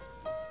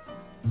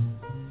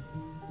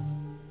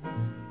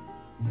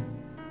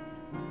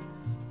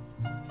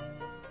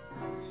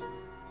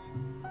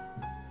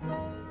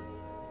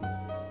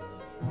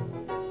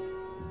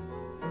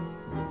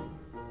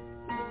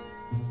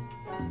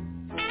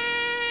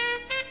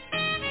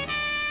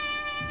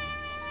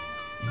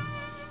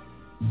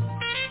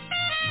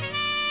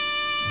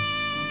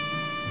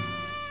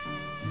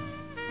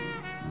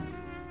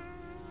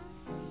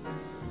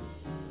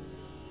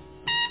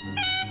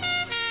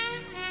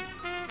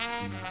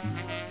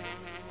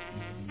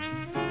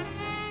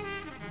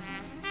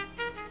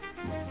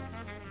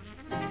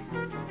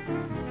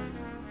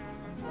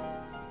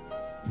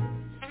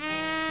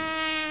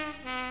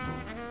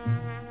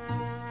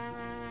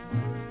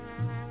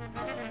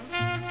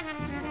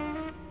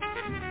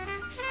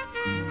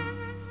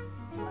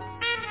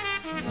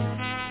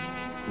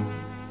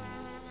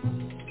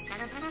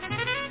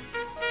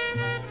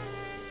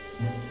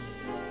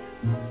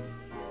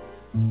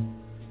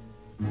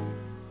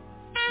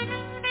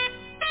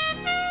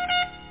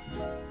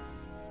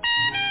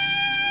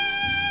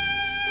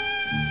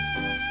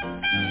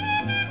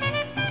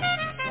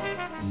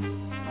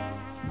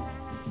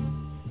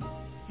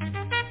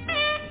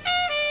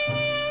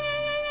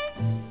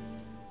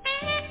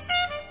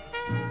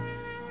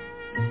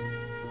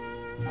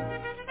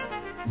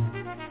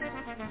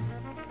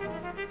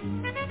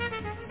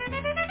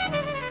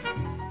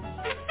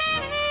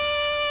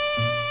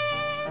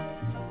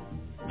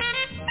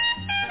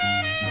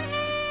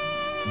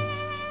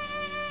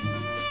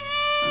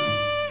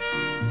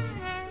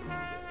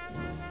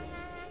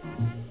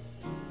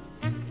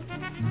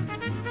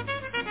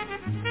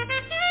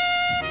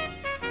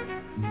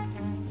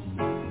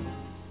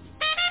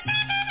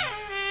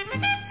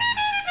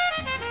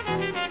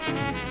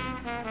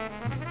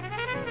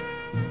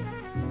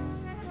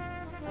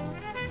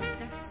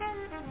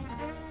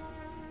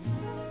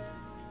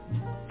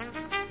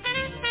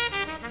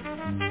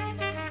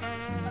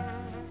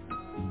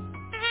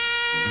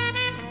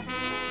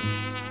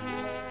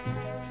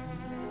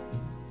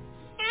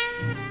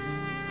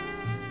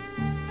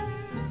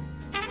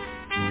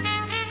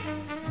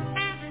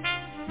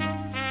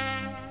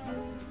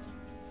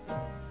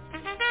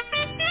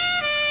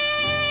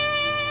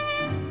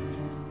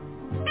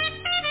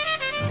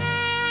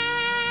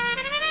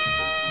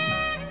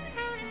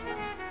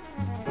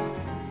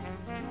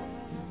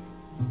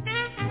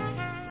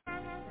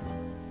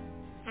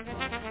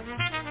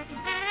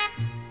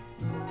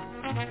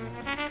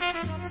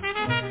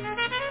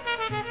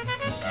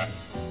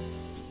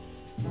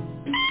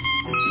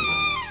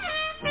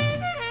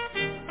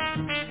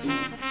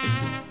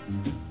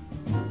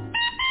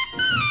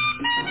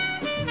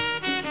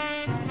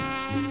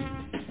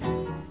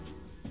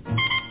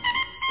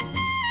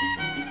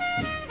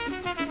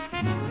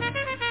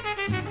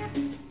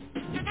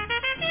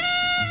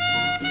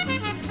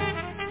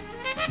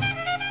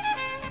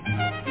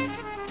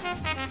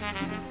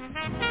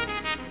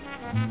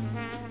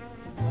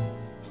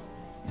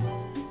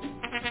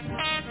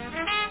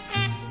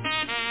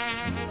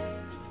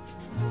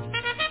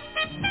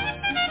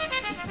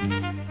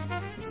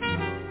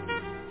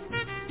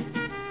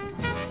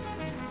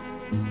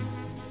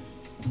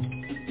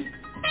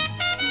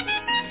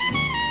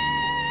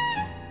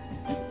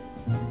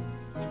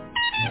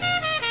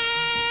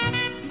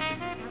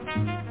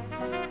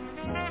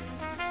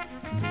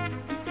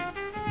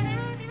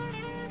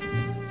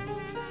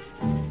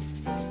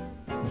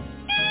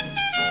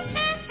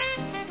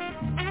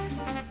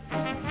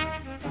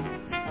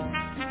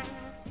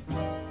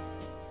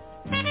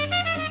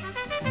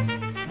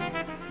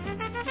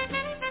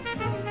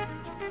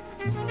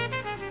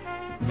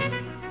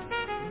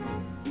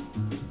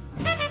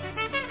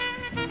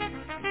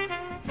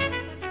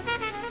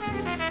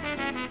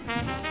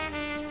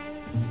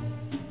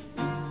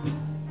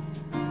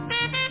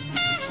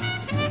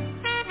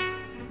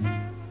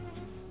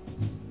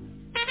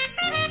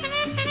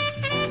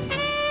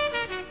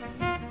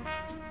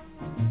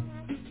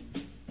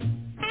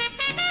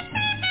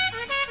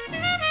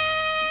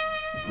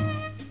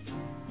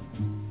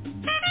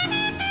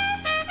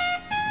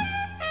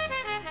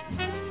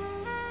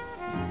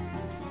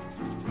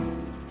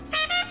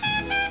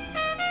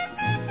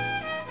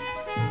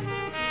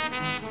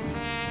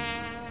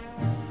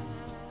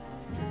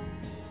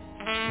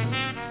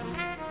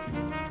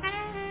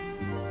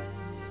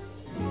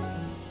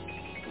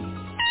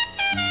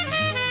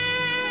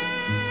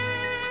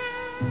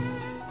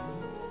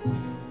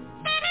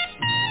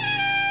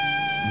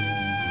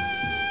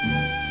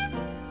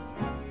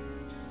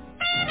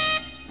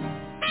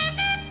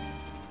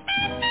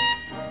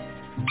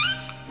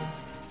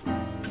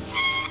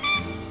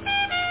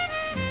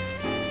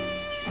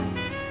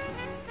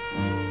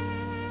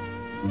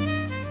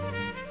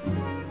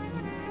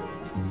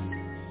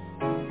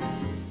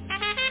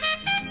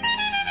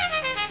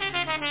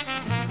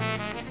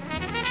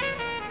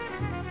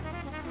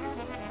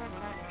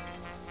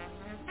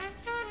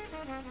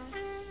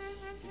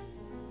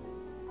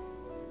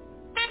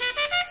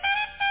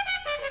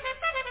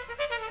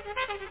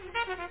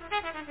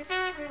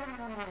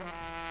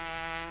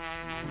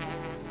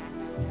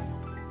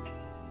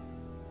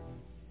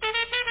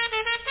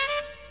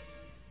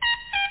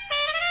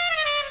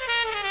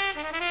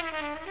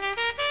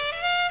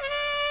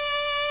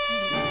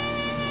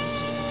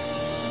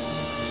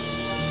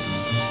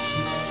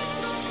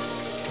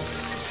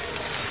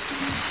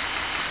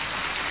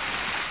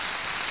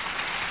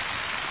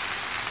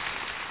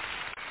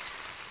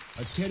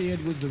 A Teddy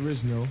Edwards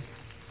original,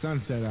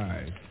 Sunset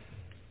Eyes.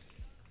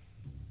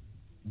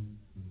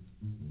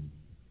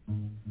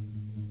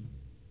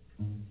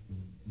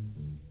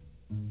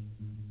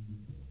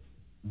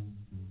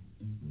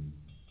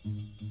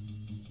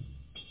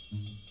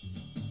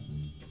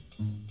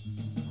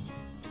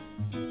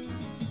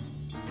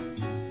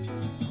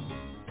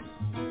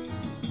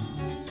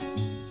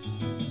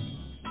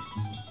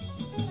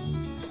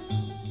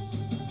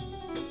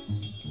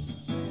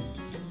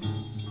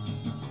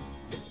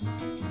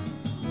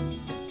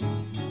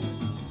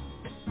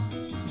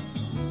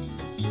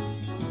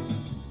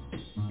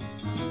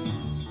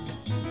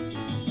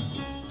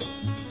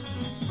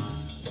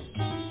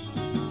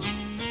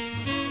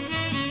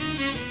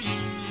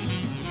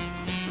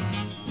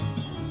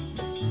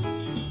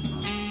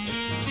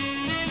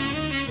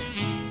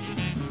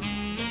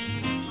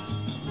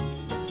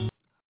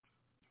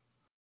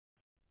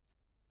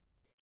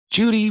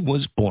 Judy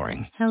was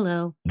boring.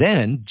 Hello.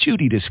 Then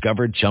Judy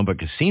discovered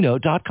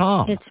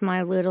ChumbaCasino.com. It's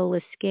my little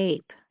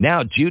escape.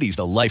 Now Judy's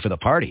the life of the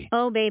party.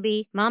 Oh,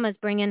 baby, mama's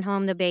bringing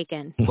home the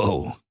bacon.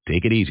 Whoa,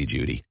 take it easy,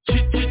 Judy.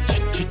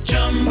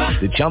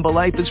 The Chumba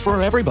life is for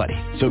everybody.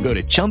 So go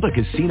to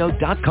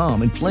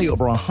ChumbaCasino.com and play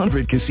over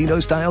 100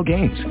 casino-style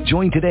games.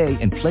 Join today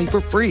and play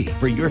for free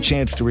for your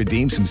chance to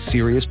redeem some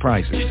serious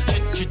prizes.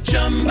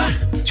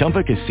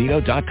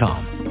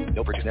 ChumbaCasino.com.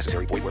 No purchase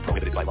necessary. Void where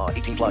prohibited by law.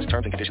 18 plus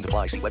terms and conditions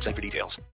apply. See website for details.